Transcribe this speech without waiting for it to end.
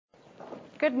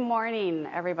Good morning,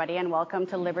 everybody, and welcome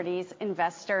to Liberty's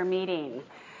Investor Meeting.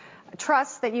 I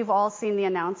trust that you've all seen the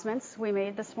announcements we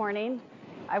made this morning.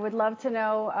 I would love to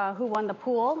know who won the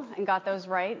pool and got those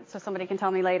right, so somebody can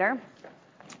tell me later.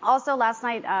 Also, last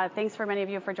night, thanks for many of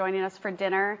you for joining us for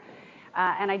dinner.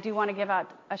 And I do want to give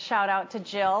out a shout out to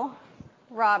Jill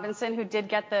Robinson, who did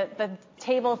get the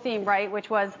table theme right, which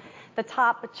was the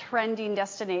top trending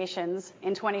destinations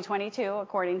in 2022,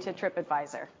 according to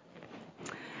TripAdvisor.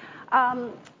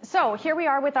 So here we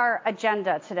are with our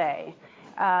agenda today.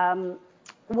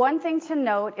 One thing to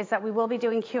note is that we will be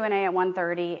doing Q&A at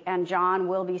 1:30, and John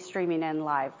will be streaming in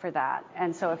live for that.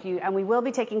 And so we will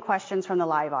be taking questions from the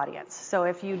live audience. So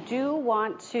if you do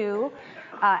want to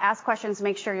ask questions,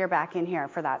 make sure you're back in here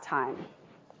for that time.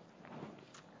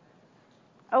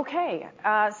 Okay,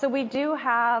 so we do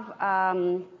have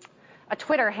a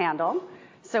Twitter handle.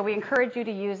 So we encourage you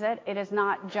to use it. It is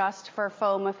not just for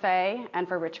Faux Maffei and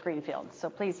for Rich Greenfield, so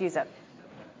please use it.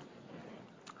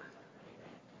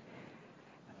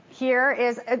 Here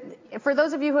is, for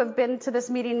those of you who have been to this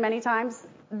meeting many times,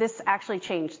 this actually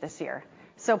changed this year.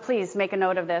 So please make a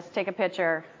note of this, take a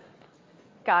picture.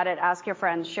 Got it, ask your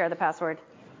friends, share the password.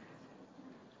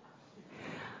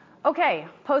 Okay,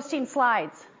 posting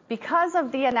slides. Because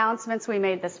of the announcements we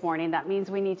made this morning, that means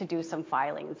we need to do some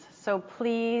filings. So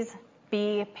please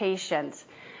be patient,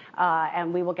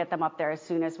 and we will get them up there as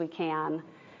soon as we can.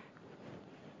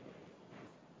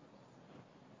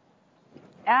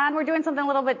 And we're doing something a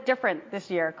little bit different this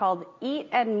year called Eat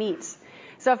and Meet.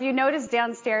 So if you notice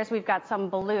downstairs, we've got some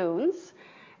balloons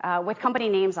with company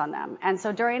names on them. And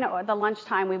so during the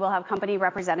lunchtime, we will have company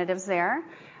representatives there.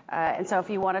 And so if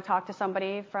you want to talk to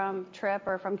somebody from Trip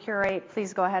or from Qurate,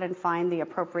 please go ahead and find the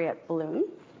appropriate balloon.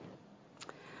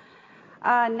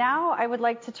 Now I would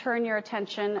like to turn your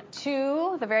attention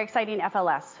to the very exciting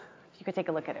FLS. If you could take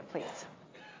a look at it, please.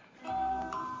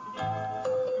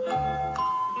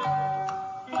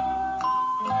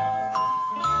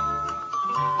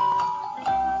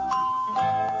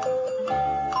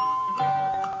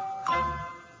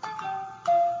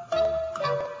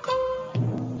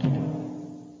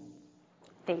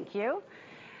 Thank you.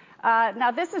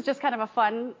 Now this is just kind of a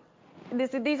fun,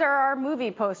 these are our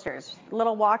movie posters, a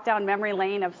little walk down memory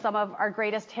lane of some of our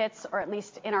greatest hits, or at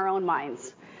least in our own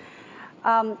minds.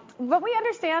 But we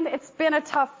understand it's been a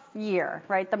tough year,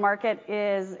 right? The market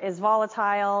is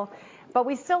volatile, but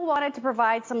we still wanted to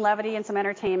provide some levity and some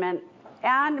entertainment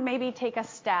and maybe take a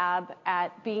stab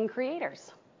at being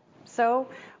creators. So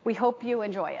we hope you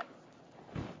enjoy it.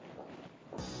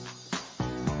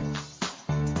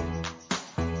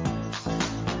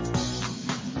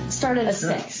 Started at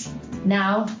 6.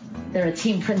 Now they're a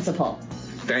team principal.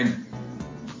 10.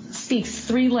 Speaks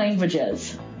 3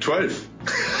 languages. 12.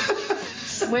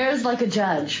 Swears like a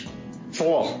judge.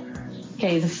 4.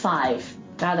 Okay, he's a 5.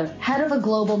 Now they're head of a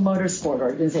global motorsport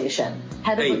organization.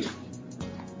 Head 8. of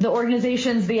the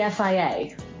organization's the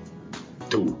FIA.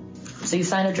 2. So you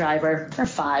sign a driver, they're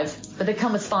 5, but they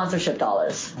come with sponsorship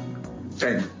dollars.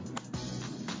 10.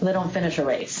 They don't finish a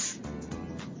race.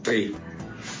 3.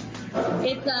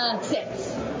 It's a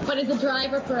 6, but it's a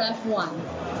driver for F1.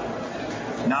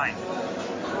 9. I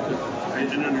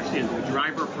didn't understand. The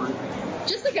driver for...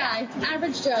 Just a guy,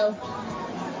 average Joe.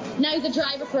 Now he's a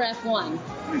driver for F1.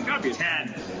 It's got to be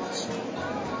 10.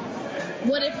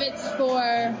 What if it's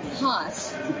for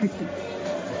Haas?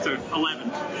 So 11.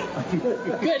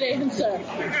 Good answer.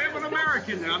 I'm an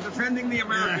American. I'm defending the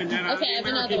American and Okay, I have the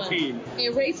another American one. team. A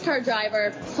race car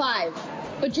driver, 5,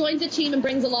 but joins a team and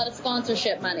brings a lot of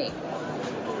sponsorship money.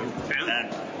 10.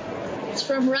 It's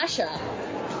from Russia.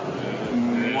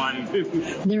 1.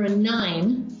 They're a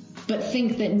 9, but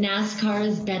think that NASCAR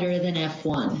is better than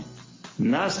F1.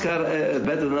 NASCAR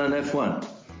better than F1.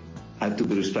 I have to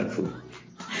be respectful.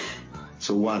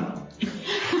 So 1.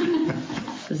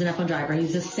 There's an F1 driver.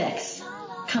 He's a 6.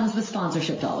 Comes with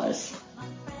sponsorship dollars.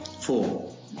 4.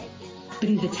 But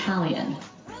he's Italian.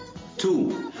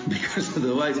 2. Because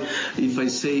otherwise, if I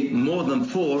say more than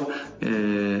 4,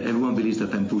 everyone believes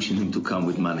that I'm pushing him to come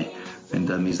with money. And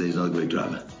that means that he's not a great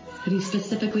driver. But he's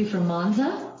specifically from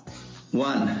Monza?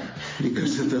 1.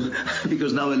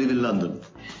 Because now I live in London.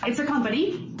 It's a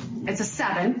company. It's a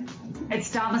 7. It's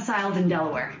domiciled in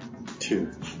Delaware. 2.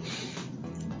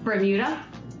 Bermuda.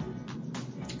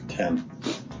 10.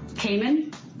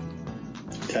 Cayman.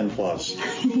 10 plus.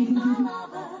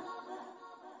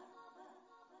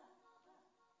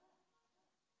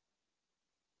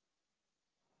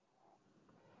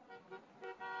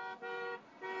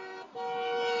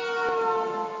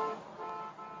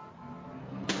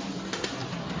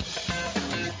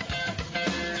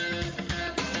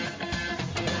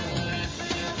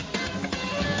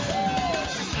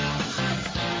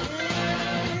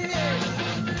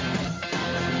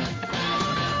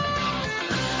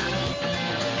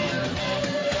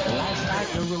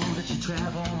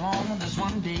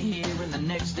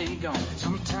 gone.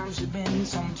 Sometimes you bend,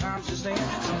 sometimes you stand,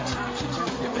 sometimes you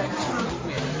turn your back to the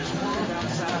wind. There's a world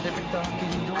outside every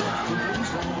darkened door. The winds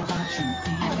won't hurt you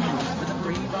even with a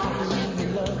brave heart who you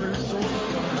love her so.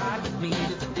 Come ride with me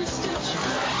to the distant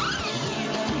shore. We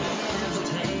don't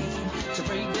hesitate to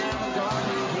break down the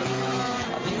garden gate.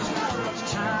 There's not much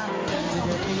time left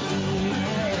today.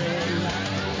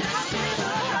 Life is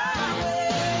a highway.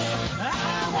 I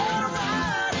wanna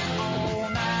ride it all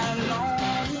night long.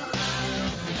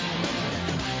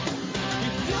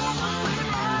 If you're going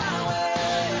my way,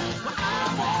 well, I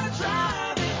wanna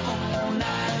drive it all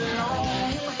night long.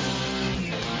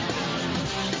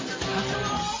 Through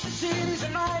all the cities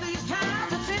and all these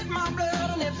times, it's in my blood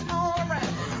and it's alright.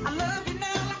 I love you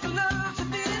now like I loved you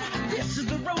then. This is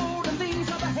the road and these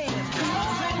are the hands. Come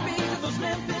on, take me to those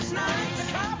Memphis nights.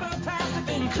 The cowbell pass have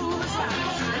been cool as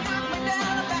ice. They knock me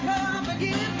down and back up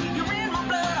again. You're in my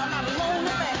blood, I'm not a lonely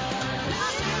man.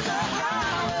 Life is a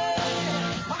highway.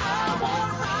 I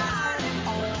wanna ride it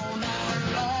all night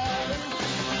long.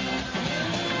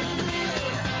 If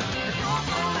you're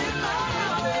going my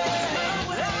way, I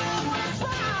wanna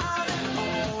ride it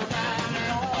all night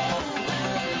long.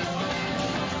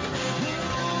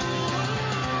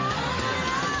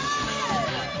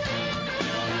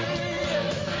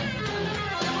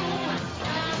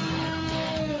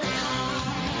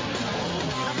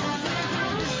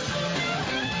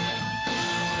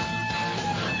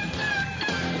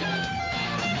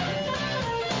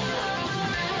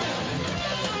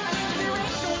 There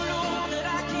ain't no law that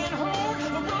I can't hold.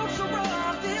 The road's so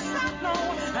rough, this I know.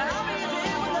 I'll be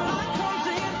there when the light comes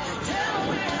in. Tell me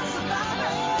when it's about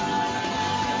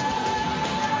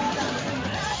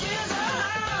Life is a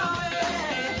highway.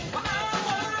 I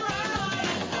wanna ride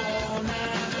it all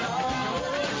night long.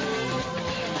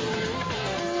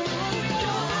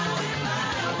 You're going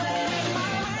my way.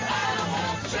 I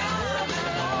wanna drive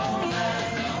it all night long. Baby, you're going my way. I wanna drive it all night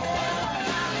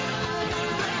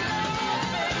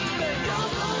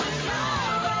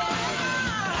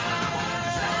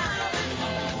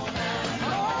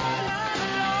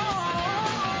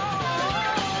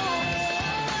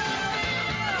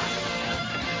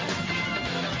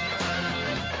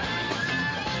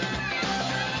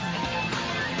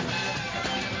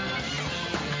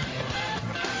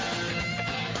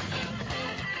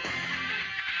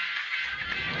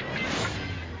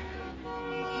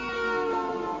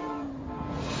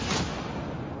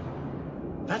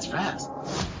That's fast.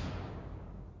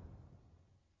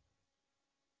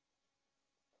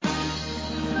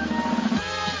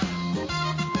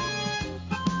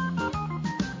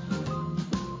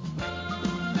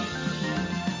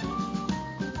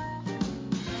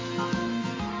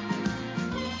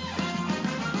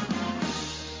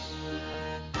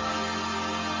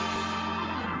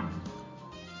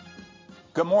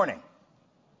 Good morning.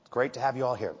 It's great to have you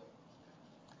all here.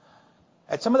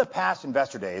 At some of the past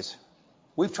investor days,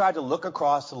 we've tried to look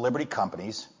across the Liberty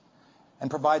companies and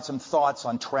provide some thoughts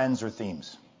on trends or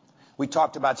themes. We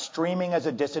talked about streaming as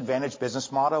a disadvantaged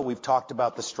business model. We've talked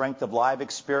about the strength of live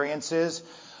experiences.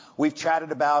 We've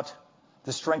chatted about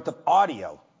the strength of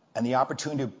audio and the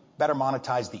opportunity to better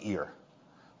monetize the ear.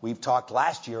 We've talked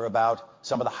last year about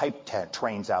some of the hype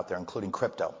trains out there, including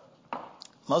crypto.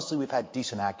 Mostly we've had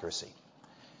decent accuracy.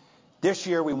 This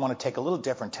year, we want to take a little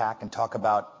different tack and talk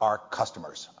about our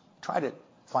customers. Try to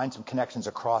find some connections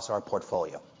across our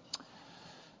portfolio.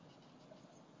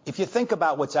 If you think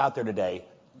about what's out there today,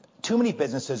 too many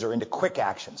businesses are into quick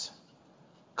actions.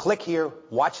 Click here,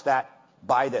 watch that,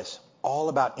 buy this. All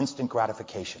about instant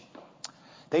gratification.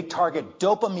 They target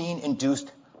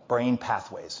dopamine-induced brain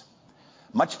pathways,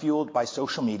 much fueled by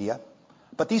social media,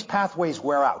 but these pathways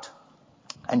wear out,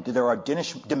 and there are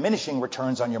diminishing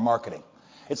returns on your marketing.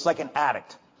 It's like an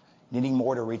addict needing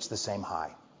more to reach the same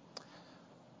high.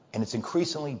 And it's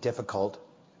increasingly difficult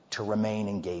to remain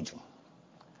engaging.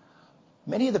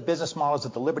 Many of the business models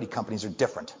at the Liberty companies are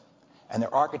different, and they're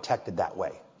architected that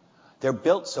way. They're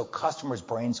built so customers'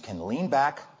 brains can lean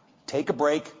back, take a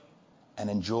break, and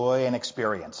enjoy an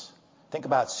experience. Think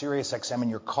about SiriusXM in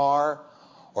your car,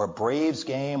 or a Braves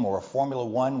game, or a Formula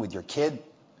One with your kid,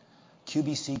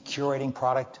 QVC curating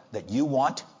product that you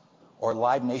want, or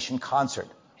Live Nation concert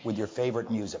with your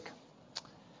favorite music.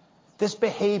 This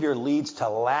behavior leads to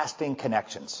lasting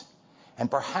connections and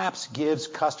perhaps gives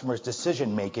customers'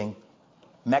 decision-making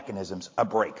mechanisms a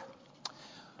break.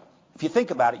 If you think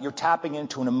about it, you're tapping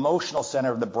into an emotional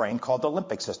center of the brain called the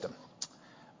limbic system.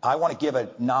 I want to give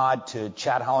a nod to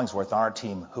Chad Hollingsworth on our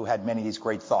team, who had many of these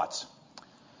great thoughts.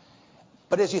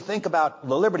 But as you think about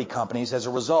the Liberty companies, as a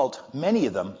result, many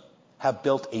of them have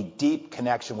built a deep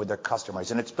connection with their customers,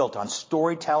 and it's built on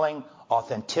storytelling,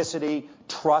 authenticity,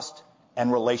 trust,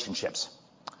 and relationships.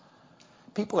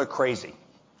 People are crazy.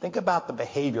 Think about the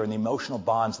behavior and the emotional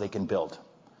bonds they can build.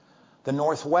 The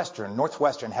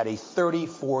Northwestern had a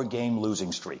 34-game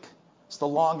losing streak. It's the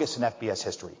longest in FBS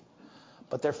history.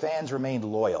 But their fans remained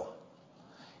loyal.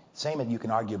 Same that you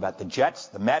can argue about the Jets,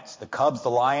 the Mets, the Cubs, the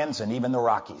Lions, and even the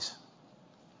Rockies.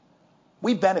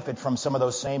 We benefit from some of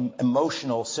those same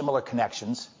emotional, similar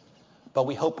connections, but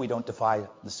we hope we don't defy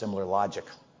the similar logic.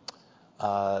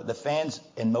 The fans'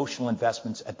 emotional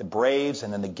investments at the Braves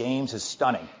and in the games is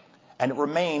stunning. And it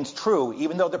remains true,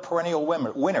 even though they're perennial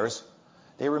winners,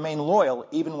 they remain loyal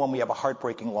even when we have a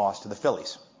heartbreaking loss to the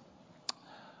Phillies.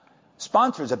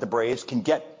 Sponsors at the Braves can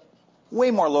get way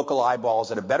more local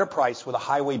eyeballs at a better price with a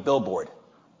highway billboard.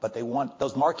 But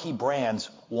those marquee brands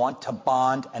want to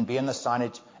bond and be in the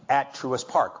signage at Truist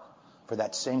Park for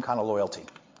that same kind of loyalty.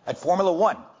 At Formula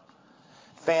One,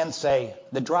 fans say,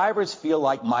 the drivers feel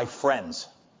like my friends.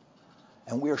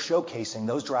 And we are showcasing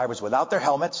those drivers without their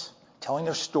helmets, telling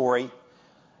their story,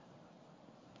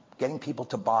 getting people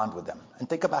to bond with them. And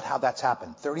think about how that's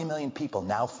happened. 30 million people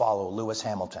now follow Lewis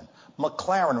Hamilton.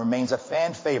 McLaren remains a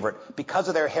fan favorite because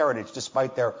of their heritage,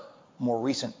 despite their more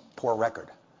recent poor record.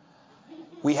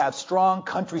 We have strong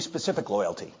country-specific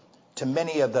loyalty to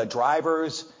many of the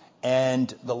drivers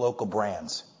and the local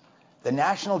brands. The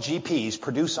national GPs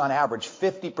produce on average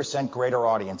 50% greater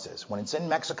audiences. When it's in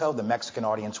Mexico, the Mexican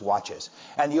audience watches.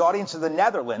 And the audience of the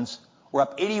Netherlands were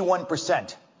up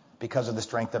 81% because of the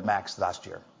strength of Max last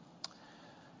year.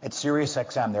 At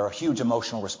SiriusXM, there are huge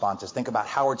emotional responses. Think about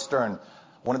Howard Stern,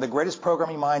 one of the greatest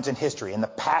programming minds in history, and the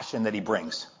passion that he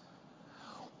brings.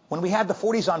 When we had the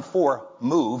 40s on 4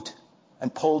 moved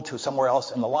and pulled to somewhere else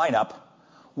in the lineup,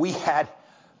 we had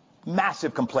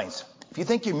massive complaints. If you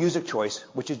think your music choice,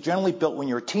 which is generally built when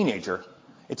you're a teenager,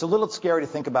 it's a little scary to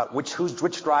think about which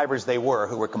drivers they were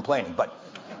who were complaining. But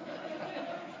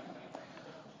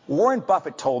Warren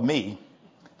Buffett told me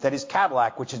that his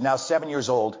Cadillac, which is now 7 years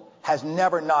old, has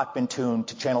never not been tuned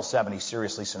to Channel 70,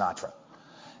 Seriously Sinatra.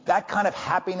 That kind of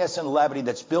happiness and levity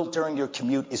that's built during your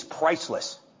commute is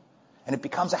priceless, and it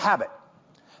becomes a habit.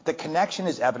 The connection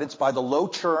is evidenced by the low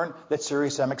churn that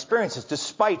SiriusXM experiences,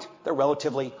 despite the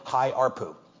relatively high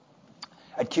ARPU.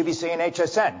 At QVC and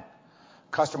HSN,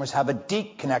 customers have a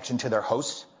deep connection to their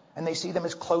hosts, and they see them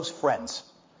as close friends.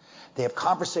 They have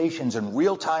conversations and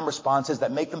real-time responses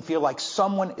that make them feel like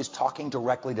someone is talking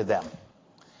directly to them.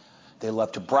 They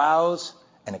love to browse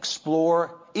and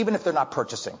explore, even if they're not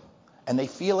purchasing. And they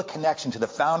feel a connection to the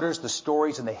founders, the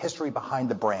stories, and the history behind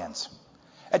the brands.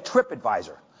 At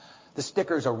TripAdvisor, the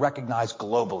stickers are recognized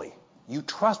globally. You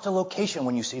trust a location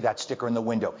when you see that sticker in the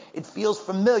window. It feels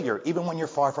familiar, even when you're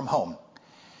far from home.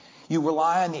 You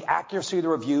rely on the accuracy of the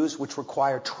reviews, which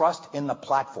require trust in the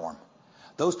platform.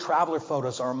 Those traveler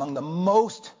photos are among the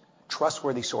most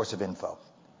trustworthy source of info.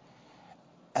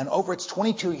 And over its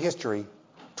 22-year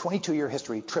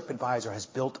history, TripAdvisor has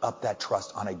built up that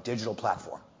trust on a digital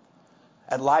platform.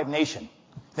 At Live Nation,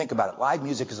 think about it. Live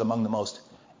music is among the most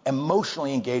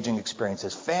emotionally engaging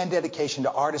experiences. Fan dedication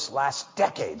to artists lasts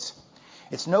decades.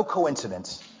 It's no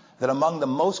coincidence that among the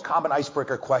most common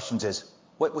icebreaker questions is,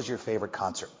 what was your favorite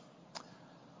concert?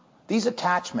 These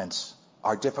attachments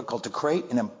are difficult to create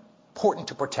and important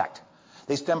to protect.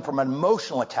 They stem from an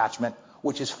emotional attachment,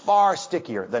 which is far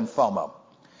stickier than FOMO.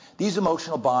 These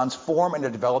emotional bonds form and are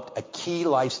developed at key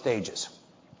life stages,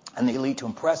 and they lead to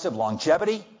impressive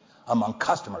longevity among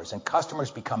customers, and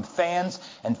customers become fans,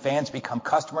 and fans become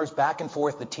customers, back and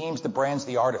forth, the teams, the brands,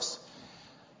 the artists.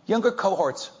 Younger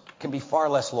cohorts can be far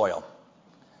less loyal.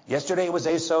 Yesterday it was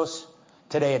ASOS,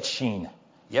 today it's Shein.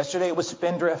 Yesterday it was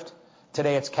Spindrift,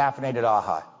 today it's caffeinated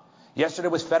AHA. Yesterday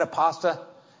was feta pasta,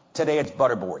 today it's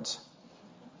butterboards.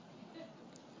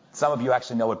 Some of you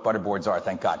actually know what butterboards are,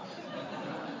 thank God.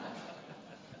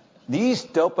 These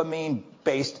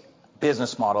dopamine-based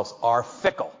business models are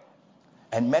fickle.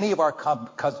 And many of our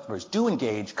companies do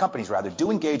engage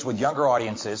with younger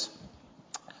audiences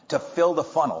to fill the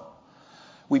funnel.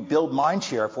 We build mind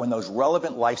share for when those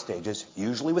relevant life stages,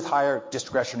 usually with higher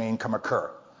discretionary income,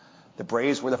 occur. The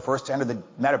Braves were the first to enter the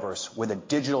metaverse with a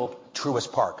digital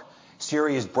Truist Park.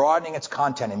 Siri is broadening its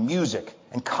content in music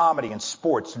and comedy and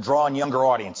sports to draw in younger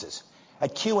audiences.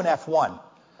 At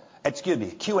QNH,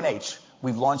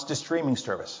 we've launched a streaming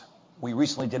service. We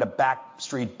recently did a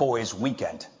Backstreet Boys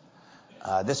weekend.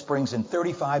 This brings in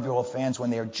 35-year-old fans when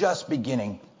they are just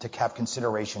beginning to have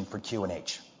consideration for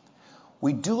QNH.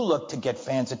 We do look to get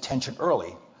fans' attention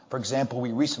early. For example,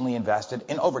 we recently invested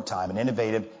in Overtime, an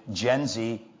innovative Gen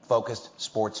Z-focused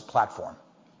sports platform.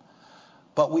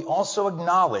 But we also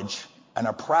acknowledge and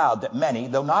are proud that many,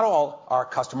 though not all, our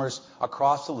customers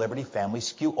across the Liberty family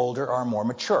skew older or are more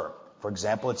mature. For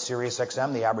example, at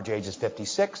SiriusXM, the average age is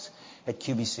 56. At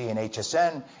QVC and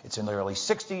HSN, it's in the early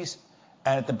 60s.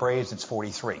 And at the Braves, it's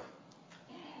 43.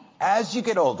 As you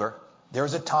get older,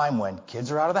 there's a time when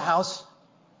kids are out of the house,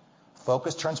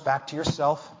 focus turns back to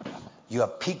yourself, you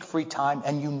have peak free time,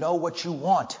 and you know what you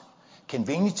want.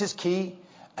 Convenience is key,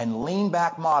 and lean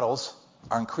back models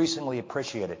are increasingly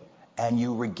appreciated, and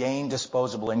you regain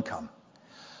disposable income.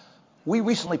 We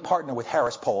recently partnered with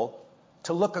Harris Poll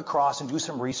to look across and do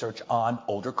some research on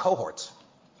older cohorts.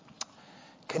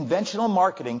 Conventional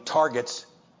marketing targets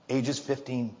ages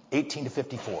 18 to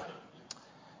 54.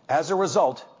 As a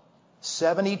result,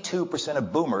 72%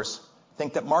 of boomers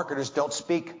think that marketers don't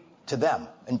speak to them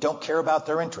and don't care about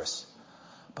their interests.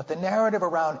 But the narrative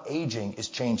around aging is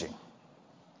changing.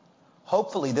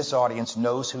 Hopefully this audience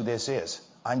knows who this is.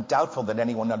 I'm doubtful that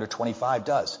anyone under 25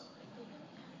 does.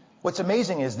 What's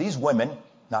amazing is these women,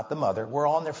 not the mother, were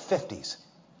all in their 50s.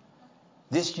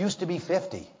 This used to be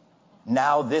 50.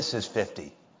 Now this is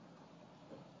 50.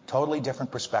 Totally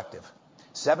different perspective.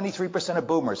 73% of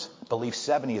boomers believe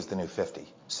 70 is the new 50.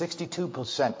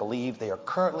 62% believe they are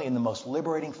currently in the most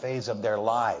liberating phase of their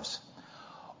lives.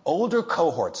 Older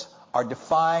cohorts are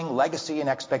defying legacy and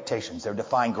expectations. They're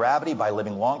defying gravity by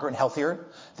living longer and healthier.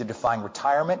 They're defying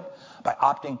retirement by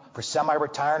opting for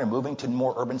semi-retirement and moving to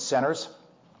more urban centers.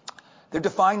 They're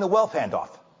defying the wealth handoff.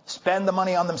 Spend the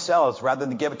money on themselves rather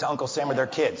than give it to Uncle Sam or their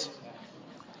kids.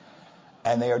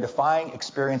 And they are defying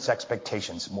experience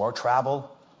expectations. More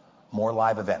travel, more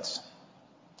live events.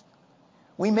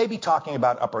 We may be talking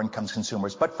about upper income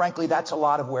consumers, but frankly, that's a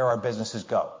lot of where our businesses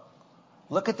go.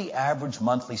 Look at the average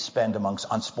monthly spend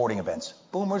on sporting events.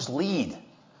 Boomers lead.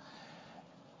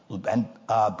 And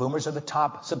boomers are the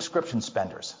top subscription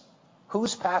spenders.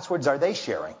 Whose passwords are they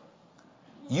sharing?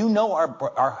 You know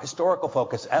our historical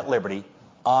focus at Liberty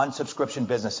on subscription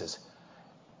businesses.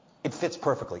 It fits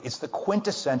perfectly. It's the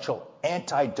quintessential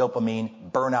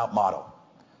anti-dopamine burnout model.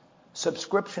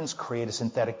 Subscriptions create a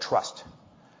synthetic trust.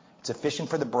 It's efficient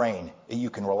for the brain. You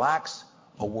can relax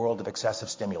a world of excessive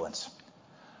stimulants.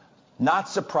 Not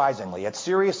surprisingly, at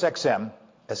SiriusXM,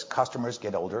 as customers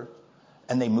get older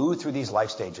and they move through these life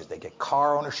stages, they get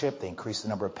car ownership, they increase the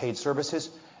number of paid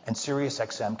services, and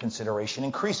SiriusXM consideration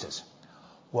increases.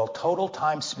 While total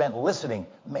time spent listening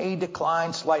may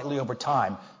decline slightly over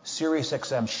time,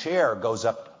 SiriusXM's share goes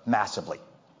up massively.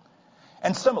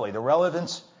 And similarly, the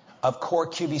relevance of core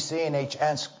QVC and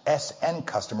HSN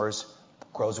customers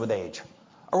grows with age.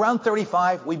 Around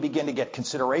 35, we begin to get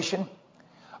consideration.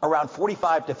 Around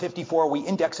 45 to 54, we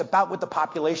index about with the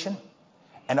population.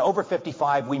 And over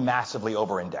 55, we massively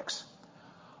over-index.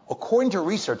 According to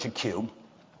research at Q,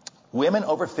 women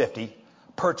over 50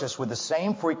 purchase with the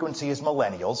same frequency as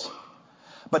millennials,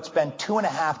 but spend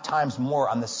 2.5 times more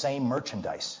on the same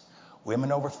merchandise.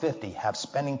 Women over 50 have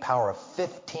spending power of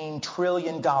 $15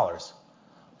 trillion,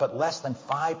 but less than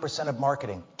 5% of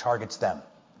marketing targets them.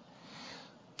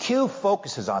 Q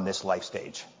focuses on this life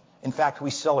stage. In fact,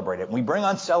 we celebrate it. We bring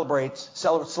on celebrities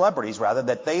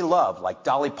that they love, like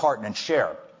Dolly Parton and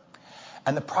Cher.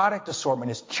 And the product assortment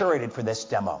is curated for this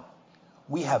demo.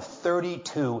 We have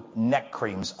 32 neck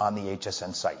creams on the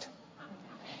HSN site.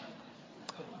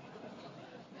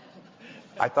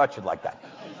 I thought you'd like that.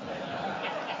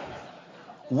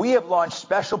 We have launched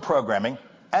special programming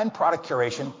and product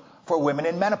curation for women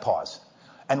in menopause.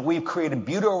 And we've created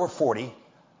Beauty Over 40,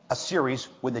 a series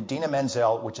with Idina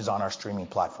Menzel, which is on our streaming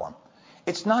platform.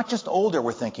 It's not just older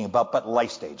we're thinking about, but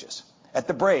life stages. At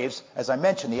the Braves, as I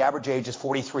mentioned, the average age is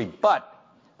 43, but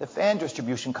the fan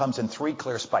distribution comes in 3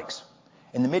 clear spikes.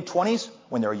 In the mid-20s,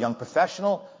 when they're a young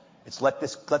professional, it's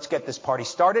let's get this party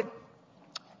started.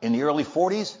 In the early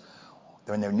 40s,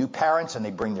 they're in their new parents and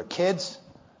they bring their kids,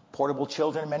 portable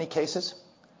children in many cases.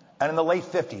 And in the late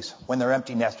 50s, when they're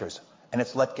empty nesters, and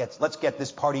it's let's get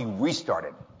this party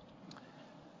restarted.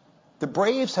 The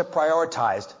Braves have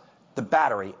prioritized the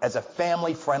Battery as a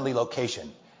family-friendly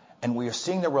location, and we are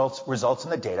seeing the results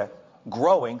in the data,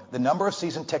 growing the number of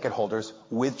season ticket holders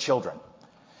with children.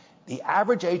 The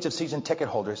average age of season ticket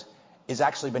holders has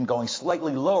actually been going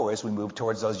slightly lower as we move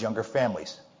towards those younger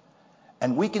families.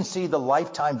 And we can see the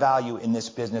lifetime value in this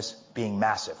business being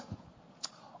massive.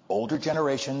 Older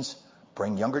generations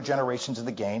bring younger generations to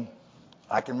the game.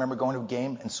 I can remember going to a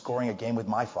game and scoring a game with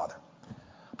my father.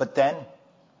 But then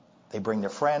they bring their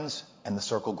friends, and the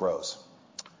circle grows.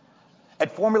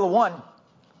 At Formula One,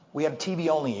 we had a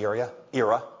TV-only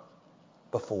era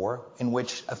before, in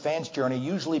which a fan's journey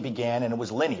usually began, and it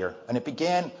was linear, and it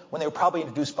began when they were probably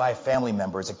introduced by a family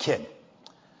member as a kid.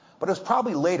 But it was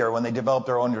probably later when they developed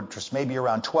their own interests, maybe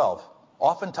around 12,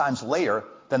 oftentimes later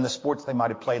than the sports they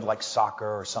might have played, like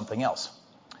soccer or something else.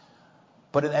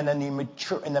 But in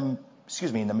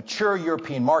the mature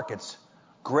European markets,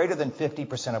 greater than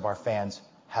 50% of our fans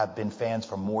have been fans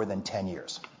for more than 10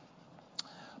 years.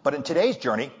 But in today's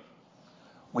journey,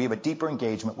 we have a deeper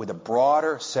engagement with a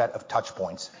broader set of touch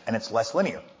points, and it's less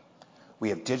linear. We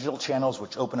have digital channels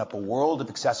which open up a world of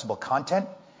accessible content,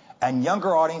 and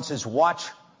younger audiences watch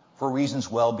for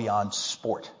reasons well beyond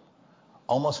sport.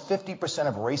 Almost 50%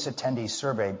 of race attendees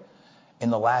surveyed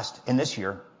in this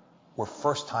year were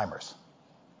first-timers.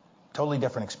 Totally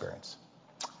different experience.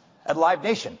 At Live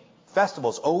Nation,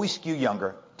 festivals always skew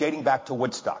younger, dating back to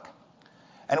Woodstock.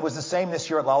 And it was the same this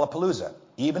year at Lollapalooza.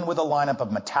 Even with a lineup of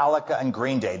Metallica and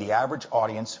Green Day, the average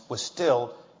audience was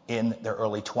still in their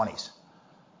early 20s.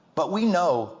 But we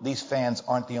know these fans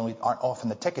aren't often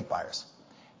the ticket buyers.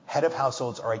 Head of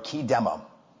households are a key demo.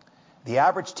 The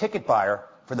average ticket buyer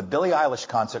for the Billie Eilish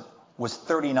concert was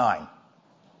 39,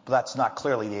 but that's not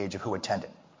clearly the age of who attended.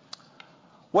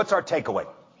 What's our takeaway?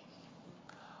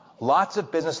 Lots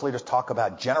of business leaders talk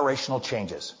about generational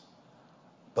changes,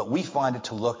 but we find it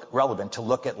relevant to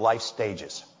look at life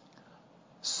stages.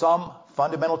 Some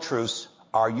fundamental truths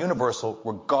are universal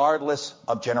regardless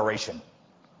of generation.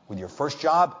 With your first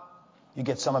job, you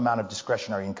get some amount of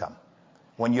discretionary income.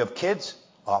 When you have kids,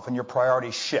 often your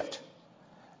priorities shift.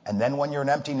 And then when you're an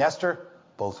empty nester,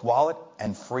 both wallet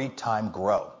and free time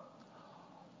grow.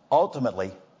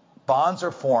 Ultimately, bonds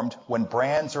are formed when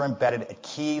brands are embedded at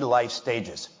key life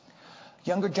stages.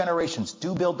 Younger generations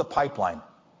do build the pipeline,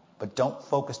 but don't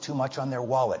focus too much on their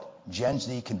wallet. Gen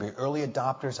Z can be early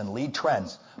adopters and lead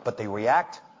trends, but they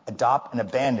react, adopt, and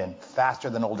abandon faster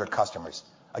than older customers.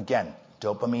 Again,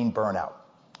 dopamine burnout.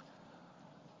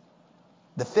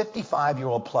 The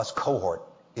 55-year-old plus cohort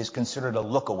is considered a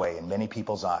look away in many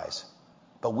people's eyes,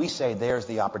 but we say there's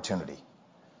the opportunity.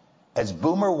 As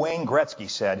boomer Wayne Gretzky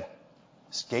said,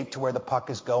 skate to where the puck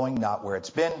is going, not where it's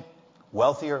been.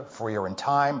 Wealthier, freer in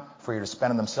time, freer to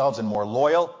spend on themselves, and more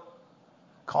loyal.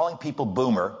 Calling people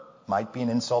boomer might be an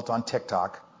insult on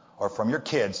TikTok, or from your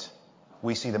kids,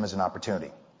 we see them as an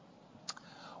opportunity.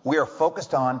 We are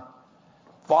focused on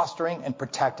fostering and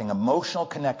protecting emotional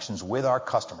connections with our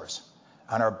customers,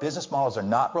 and our business models are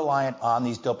not reliant on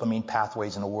these dopamine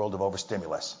pathways in a world of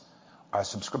overstimulus. Our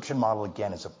subscription model,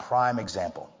 again, is a prime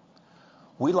example.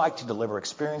 We like to deliver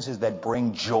experiences that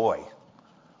bring joy.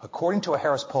 According to a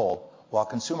Harris poll, while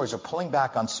consumers are pulling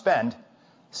back on spend,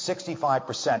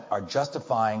 65% are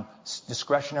justifying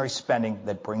discretionary spending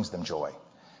that brings them joy.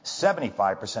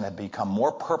 75% have become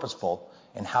more purposeful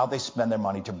in how they spend their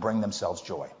money to bring themselves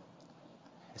joy,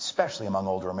 especially among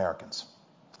older Americans.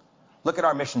 Look at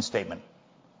our mission statement,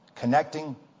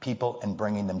 connecting people and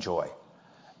bringing them joy.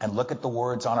 And look at the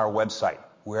words on our website.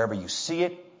 Wherever you see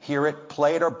it, hear it,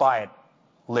 play it, or buy it,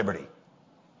 Liberty.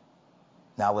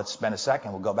 Now let's spend a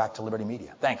second. We'll go back to Liberty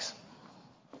Media. Thanks.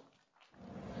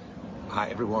 Hi,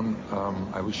 everyone.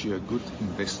 I wish you a good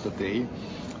Investor Day.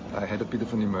 I had a bit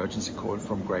of an emergency call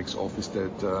from Greg's office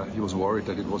that he was worried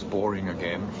that it was boring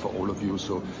again for all of you,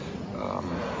 so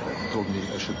he told me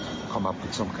I should come up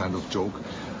with some kind of joke.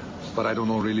 But I don't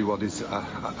know really what is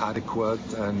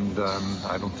adequate, and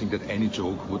I don't think that any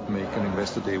joke would make an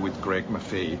Investor Day with Greg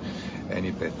Maffei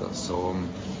any better. So,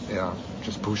 yeah,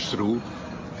 just push through,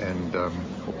 and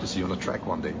hope to see you on the track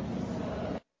one day.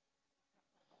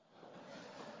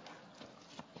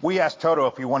 We asked Toto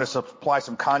if he wanted to supply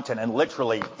some content, and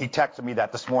literally, he texted me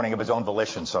that this morning of his own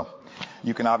volition, so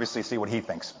you can obviously see what he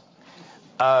thinks.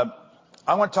 I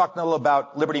want to talk a little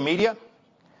about Liberty Media,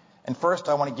 and first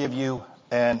I want to give you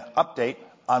an update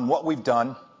on what we've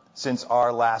done since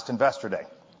our last Investor Day.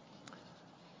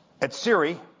 At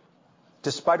SIRI,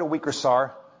 despite a weaker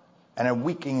SAR and a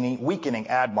weakening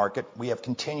ad market, we have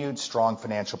continued strong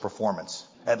financial performance.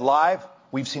 At Live,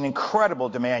 we've seen incredible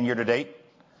demand year to date,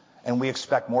 and we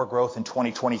expect more growth in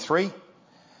 2023.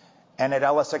 And at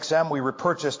LSXM, we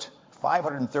repurchased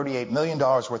 $538 million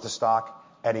worth of stock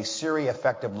at a SIRI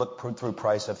effective look-through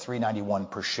price of $3.91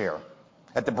 per share.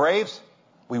 At the Braves,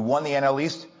 we won the NL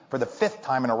East for the 5th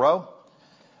time in a row,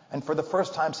 and for the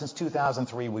first time since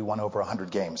 2003, we won over 100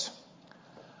 games.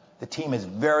 The team is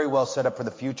very well set up for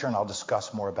the future, and I'll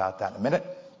discuss more about that in a minute.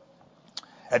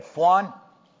 At F1,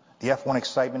 the F1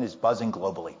 excitement is buzzing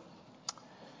globally.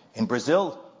 In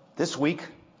Brazil, this week,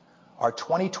 our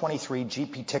 2023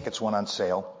 GP tickets went on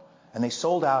sale, and they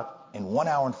sold out in 1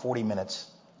 hour and 40 minutes,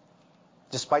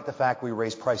 despite the fact we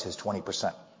raised prices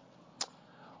 20%.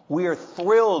 We are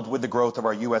thrilled with the growth of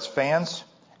our U.S. fans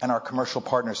and our commercial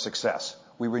partners' success.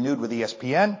 We renewed with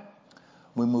ESPN.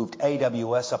 We moved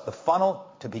AWS up the funnel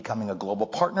to becoming a global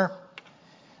partner.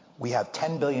 We have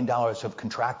 $10 billion of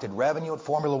contracted revenue at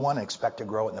Formula One and expect to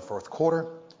grow it in the fourth quarter.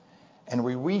 and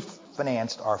we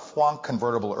refinanced our FWONK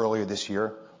convertible earlier this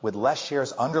year with less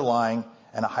shares underlying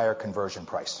and a higher conversion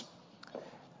price.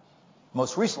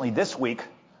 Most recently, this week,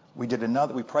 we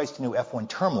priced a new F1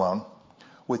 term loan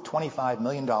with $25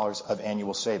 million of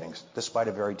annual savings, despite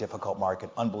a very difficult market,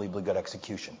 unbelievably good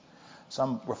execution.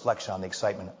 Some reflection on the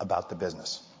excitement about the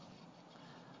business.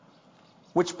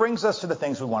 Which brings us to the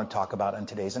things we want to talk about in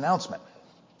today's announcement.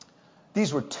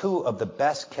 These were two of the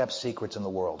best kept secrets in the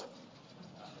world.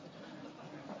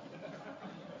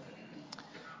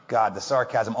 God, the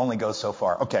sarcasm only goes so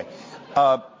far. Okay.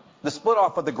 The split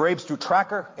off of the Braves through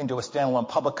Tracker into a standalone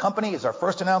public company is our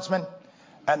first announcement,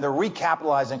 and the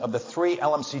recapitalizing of the 3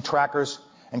 LMC trackers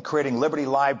and creating Liberty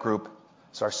Live Group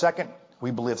is our second. We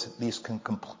believe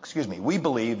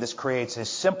this creates a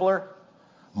simpler,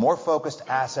 more focused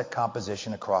asset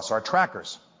composition across our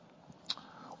trackers.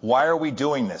 Why are we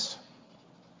doing this?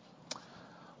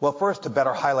 Well, first, to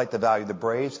better highlight the value of the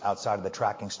Braves outside of the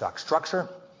tracking stock structure,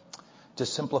 to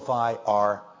simplify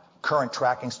our current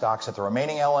tracking stocks at the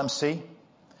remaining LMC,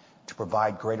 to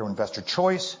provide greater investor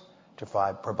choice, to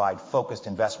provide focused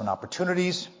investment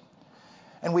opportunities,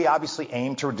 and we obviously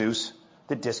aim to reduce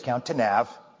the discount to NAV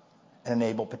and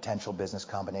enable potential business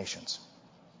combinations.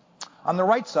 On the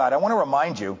right side, I want to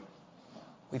remind you,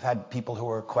 we've had people who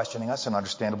are questioning us, and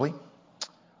understandably,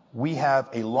 we have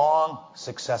a long,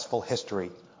 successful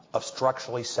history of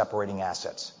structurally separating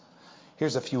assets.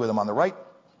 Here's a few of them on the right.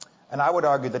 And I would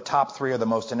argue the top 3 are the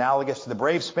most analogous to the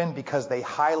Braves spin because they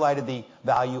highlighted the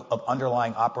value of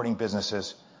underlying operating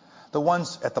businesses. The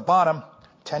ones at the bottom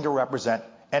tend to represent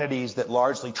entities that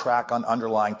largely track on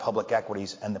underlying public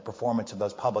equities, and the performance of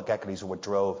those public equities are what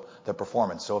drove the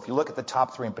performance. So if you look at the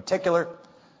top 3 in particular,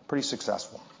 pretty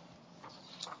successful.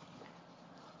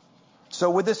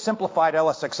 So with this simplified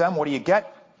LSXM, what do you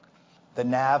get? The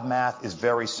NAV math is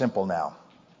very simple now.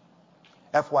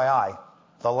 FYI,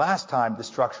 the last time the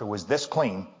structure was this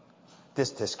clean, this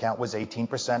discount was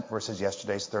 18% versus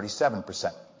yesterday's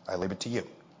 37%. I leave it to you.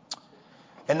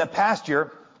 In the past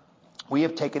year, we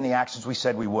have taken the actions we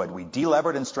said we would. We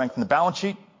delevered and strengthened the balance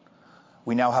sheet.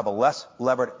 We now have a less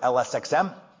levered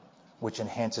LSXM, which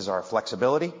enhances our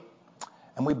flexibility.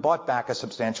 And we bought back a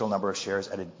substantial number of shares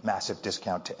at a massive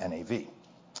discount to NAV.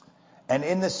 And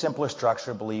in this simpler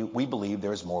structure, we believe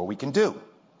there's more we can do.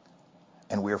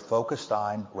 And we are focused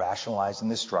on rationalizing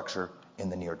this structure in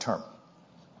the near term.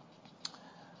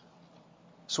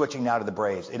 Switching now to the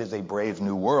Braves. It is a brave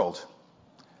new world.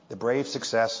 The Braves'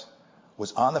 success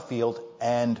was on the field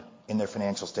and in their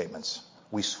financial statements.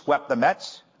 We swept the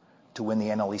Mets to win the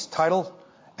NL East title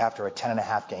after a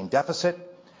 10.5 game deficit.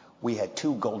 We had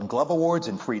 2 Golden Glove Awards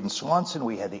in Fried and Swanson.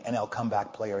 We had the NL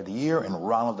Comeback Player of the Year in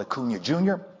Ronald Acuna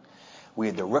Jr. We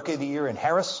had the Rookie of the Year in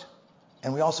Harris.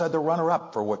 And we also had the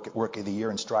runner-up for Rookie of the Year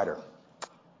in Strider.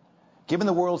 Given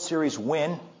the World Series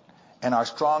win and our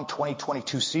strong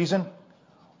 2022 season,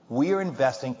 we are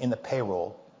investing in the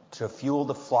payroll to fuel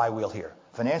the flywheel here.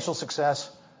 Financial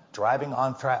success, driving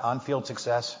on-field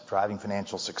success, driving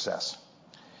financial success.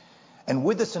 And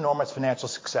with this enormous financial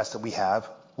success that we have,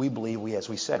 we believe as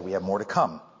we said, we have more to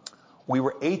come. We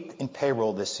were 8th in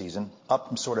payroll this season, up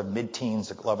from sort of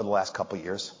mid-teens over the last couple of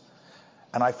years.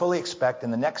 And I fully expect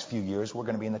in the next few years, we're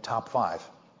going to be in the top 5.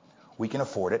 We can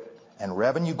afford it, and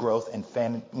revenue growth and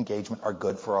fan engagement are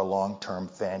good for our long-term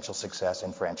financial success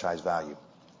and franchise value.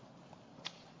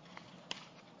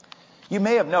 You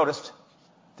may have noticed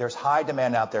there's high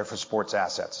demand out there for sports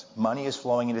assets. Money is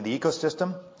flowing into the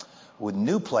ecosystem with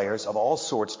new players of all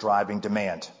sorts driving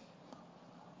demand.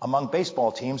 Among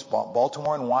baseball teams,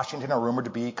 Baltimore and Washington are rumored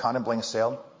to be contemplating a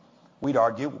sale. We'd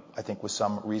argue, I think with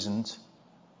some reasons,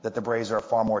 that the Braves are a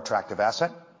far more attractive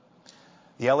asset.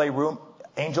 The LA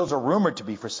Angels are rumored to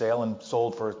be for sale and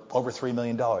sold for over $3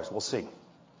 million. We'll see.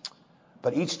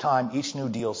 But each time, each new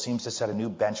deal seems to set a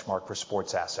new benchmark for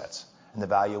sports assets, and the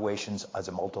valuations as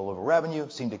a multiple of revenue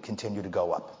seem to continue to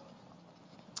go up.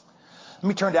 Let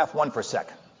me turn to F1 for a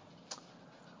sec.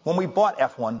 When we bought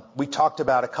F1, we talked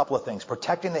about a couple of things,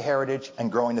 protecting the heritage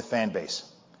and growing the fan base.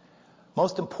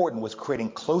 Most important was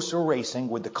creating closer racing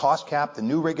with the cost cap, the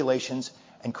new regulations,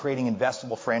 and creating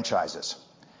investable franchises.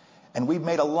 And we've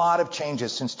made a lot of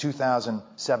changes since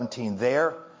 2017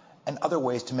 there and other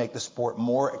ways to make the sport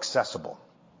more accessible.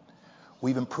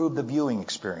 We've improved the viewing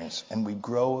experience, and we've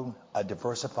grown a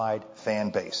diversified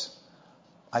fan base.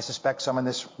 I suspect some in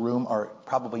this room are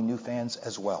probably new fans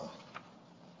as well.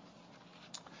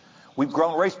 We've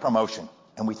grown race promotion,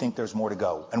 and we think there's more to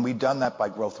go. And we've done that by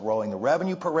growing the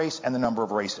revenue per race and the number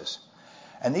of races.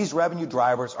 And these revenue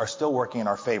drivers are still working in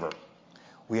our favor.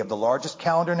 We have the largest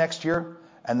calendar next year,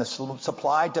 and the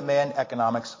supply-demand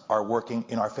economics are working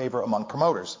in our favor among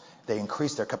promoters. They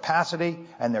increased their capacity,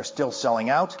 and they're still selling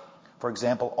out. For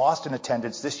example, Austin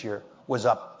attendance this year was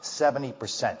up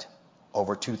 70%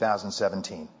 over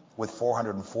 2017, with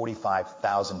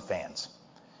 445,000 fans.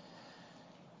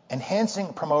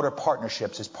 Enhancing promoter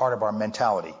partnerships is part of our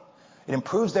mentality. It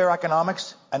improves their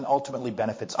economics and ultimately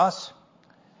benefits us.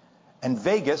 And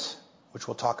Vegas, which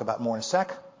we'll talk about more in a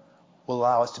sec, will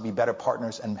allow us to be better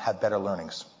partners and have better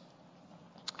learnings.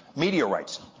 Media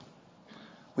rights.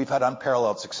 We've had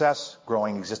unparalleled success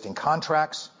growing existing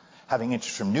contracts, having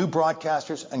interest from new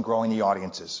broadcasters, and growing the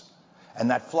audiences. And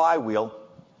that flywheel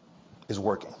is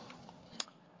working.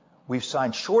 We've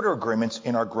signed shorter agreements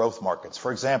in our growth markets.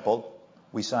 For example,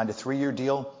 we signed a 3-year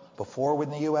deal before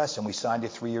within the U.S., and we signed a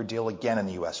 3-year deal again in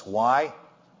the U.S. Why?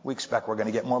 We expect we're going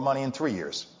to get more money in 3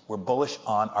 years. We're bullish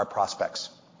on our prospects.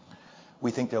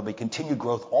 We think there'll be continued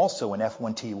growth also in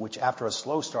F1T, which after a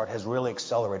slow start has really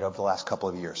accelerated over the last couple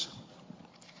of years.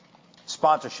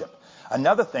 Sponsorship.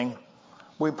 Another thing,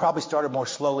 we probably started more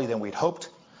slowly than we'd hoped,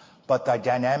 but the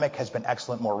dynamic has been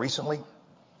excellent more recently.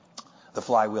 The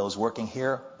flywheel is working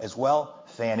here as well.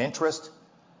 Fan interest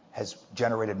has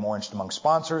generated more interest among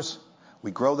sponsors.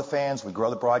 We grow the fans, we grow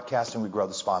the broadcast, and we grow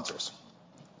the sponsors.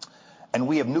 And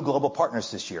we have new global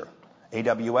partners this year.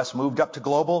 AWS moved up to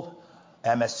global,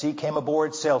 MSC came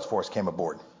aboard, Salesforce came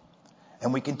aboard.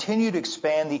 And we continue to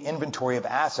expand the inventory of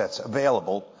assets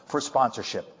available for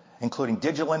sponsorship, including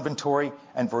digital inventory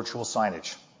and virtual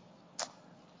signage.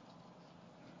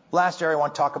 Last area I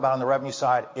want to talk about on the revenue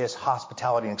side is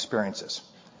hospitality and experiences.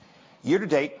 Year to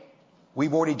date,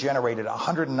 we've already generated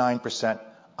 109%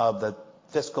 of the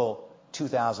fiscal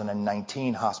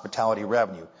 2019 hospitality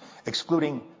revenue,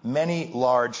 excluding many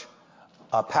large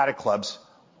paddock clubs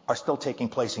are still taking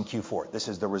place in Q4. This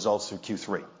is the results through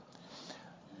Q3.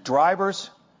 Drivers,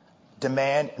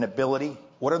 demand, and ability.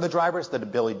 What are the drivers? The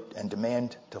ability and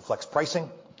demand to flex pricing,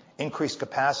 increased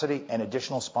capacity, and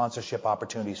additional sponsorship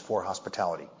opportunities for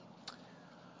hospitality.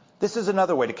 This is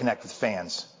another way to connect with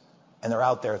fans, and they're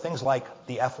out there. Things like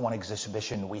the F1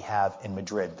 exhibition we have in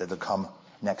Madrid that will come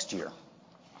next year.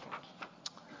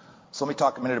 So let me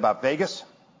talk a minute about Vegas,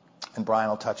 and Brian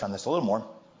will touch on this a little more.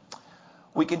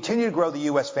 We continue to grow the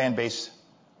U.S. fan base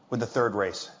with the third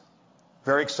race.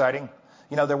 Very exciting.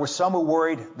 You know, there were some who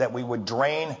worried that we would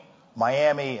drain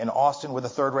Miami and Austin with a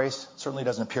third race. Certainly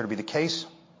doesn't appear to be the case.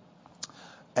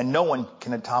 And no one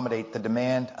can accommodate the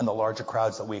demand and the larger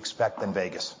crowds that we expect in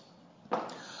Vegas.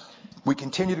 We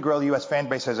continue to grow the U.S. fan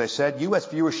base, as I said. U.S.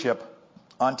 viewership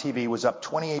on TV was up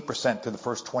 28% through the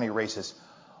first 20 races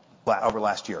over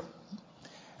last year.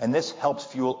 And this helps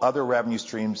fuel other revenue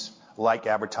streams like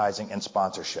advertising and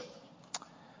sponsorship.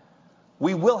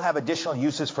 We will have additional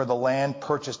uses for the land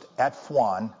purchased at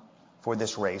F1 for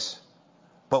this race,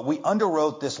 but we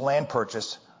underwrote this land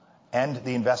purchase and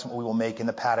the investment we will make in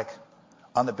the paddock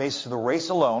on the basis of the race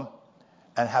alone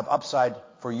and have upside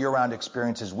for year-round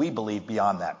experiences, we believe,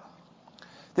 beyond that.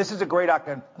 This is a great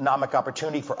economic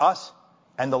opportunity for us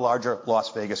and the larger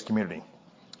Las Vegas community.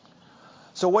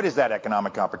 So what is that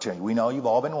economic opportunity? We know you've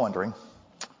all been wondering.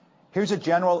 Here's a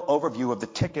general overview of the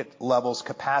ticket levels,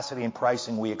 capacity, and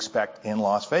pricing we expect in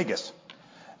Las Vegas.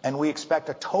 And we expect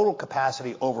a total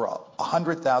capacity over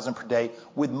 100,000 per day,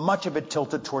 with much of it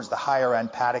tilted towards the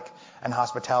higher-end paddock and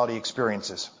hospitality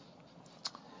experiences.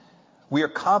 We are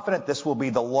confident this will be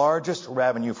the largest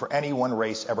revenue for any one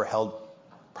race ever held,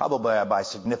 probably by a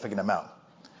significant amount.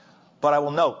 But I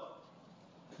will note,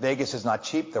 Vegas is not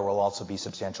cheap. There will also be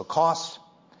substantial costs.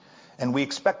 And we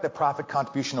expect the profit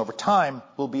contribution over time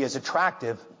will be as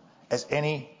attractive as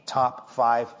any top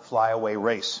 5 flyaway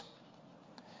race.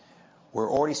 We're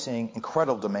already seeing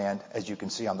incredible demand, as you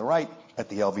can see on the right, at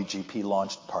the LVGP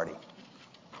launch party.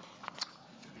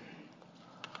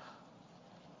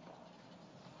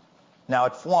 Now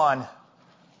at F1,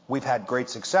 we've had great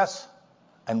success,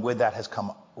 and with that has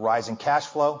come rising cash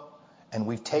flow, and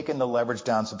we've taken the leverage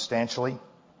down substantially.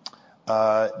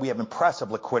 We have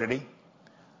impressive liquidity.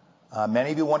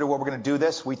 Many of you wonder what we're going to do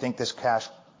this. We think this cash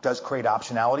does create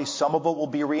optionality. Some of it will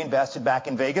be reinvested back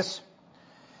in Vegas.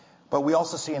 But we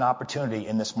also see an opportunity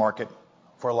in this market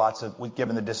for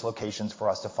given the dislocations, for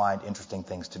us to find interesting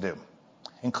things to do,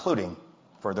 including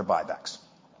further buybacks.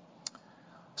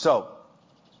 So,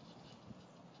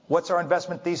 what's our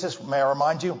investment thesis? May I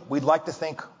remind you?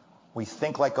 We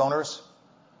think like owners.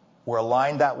 We're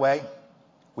aligned that way.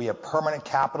 We have permanent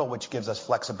capital, which gives us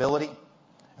flexibility.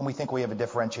 And we think we have a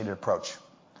differentiated approach.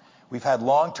 We've had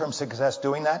long-term success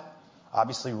doing that.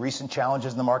 Obviously, recent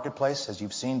challenges in the marketplace, as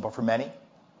you've seen, but for many.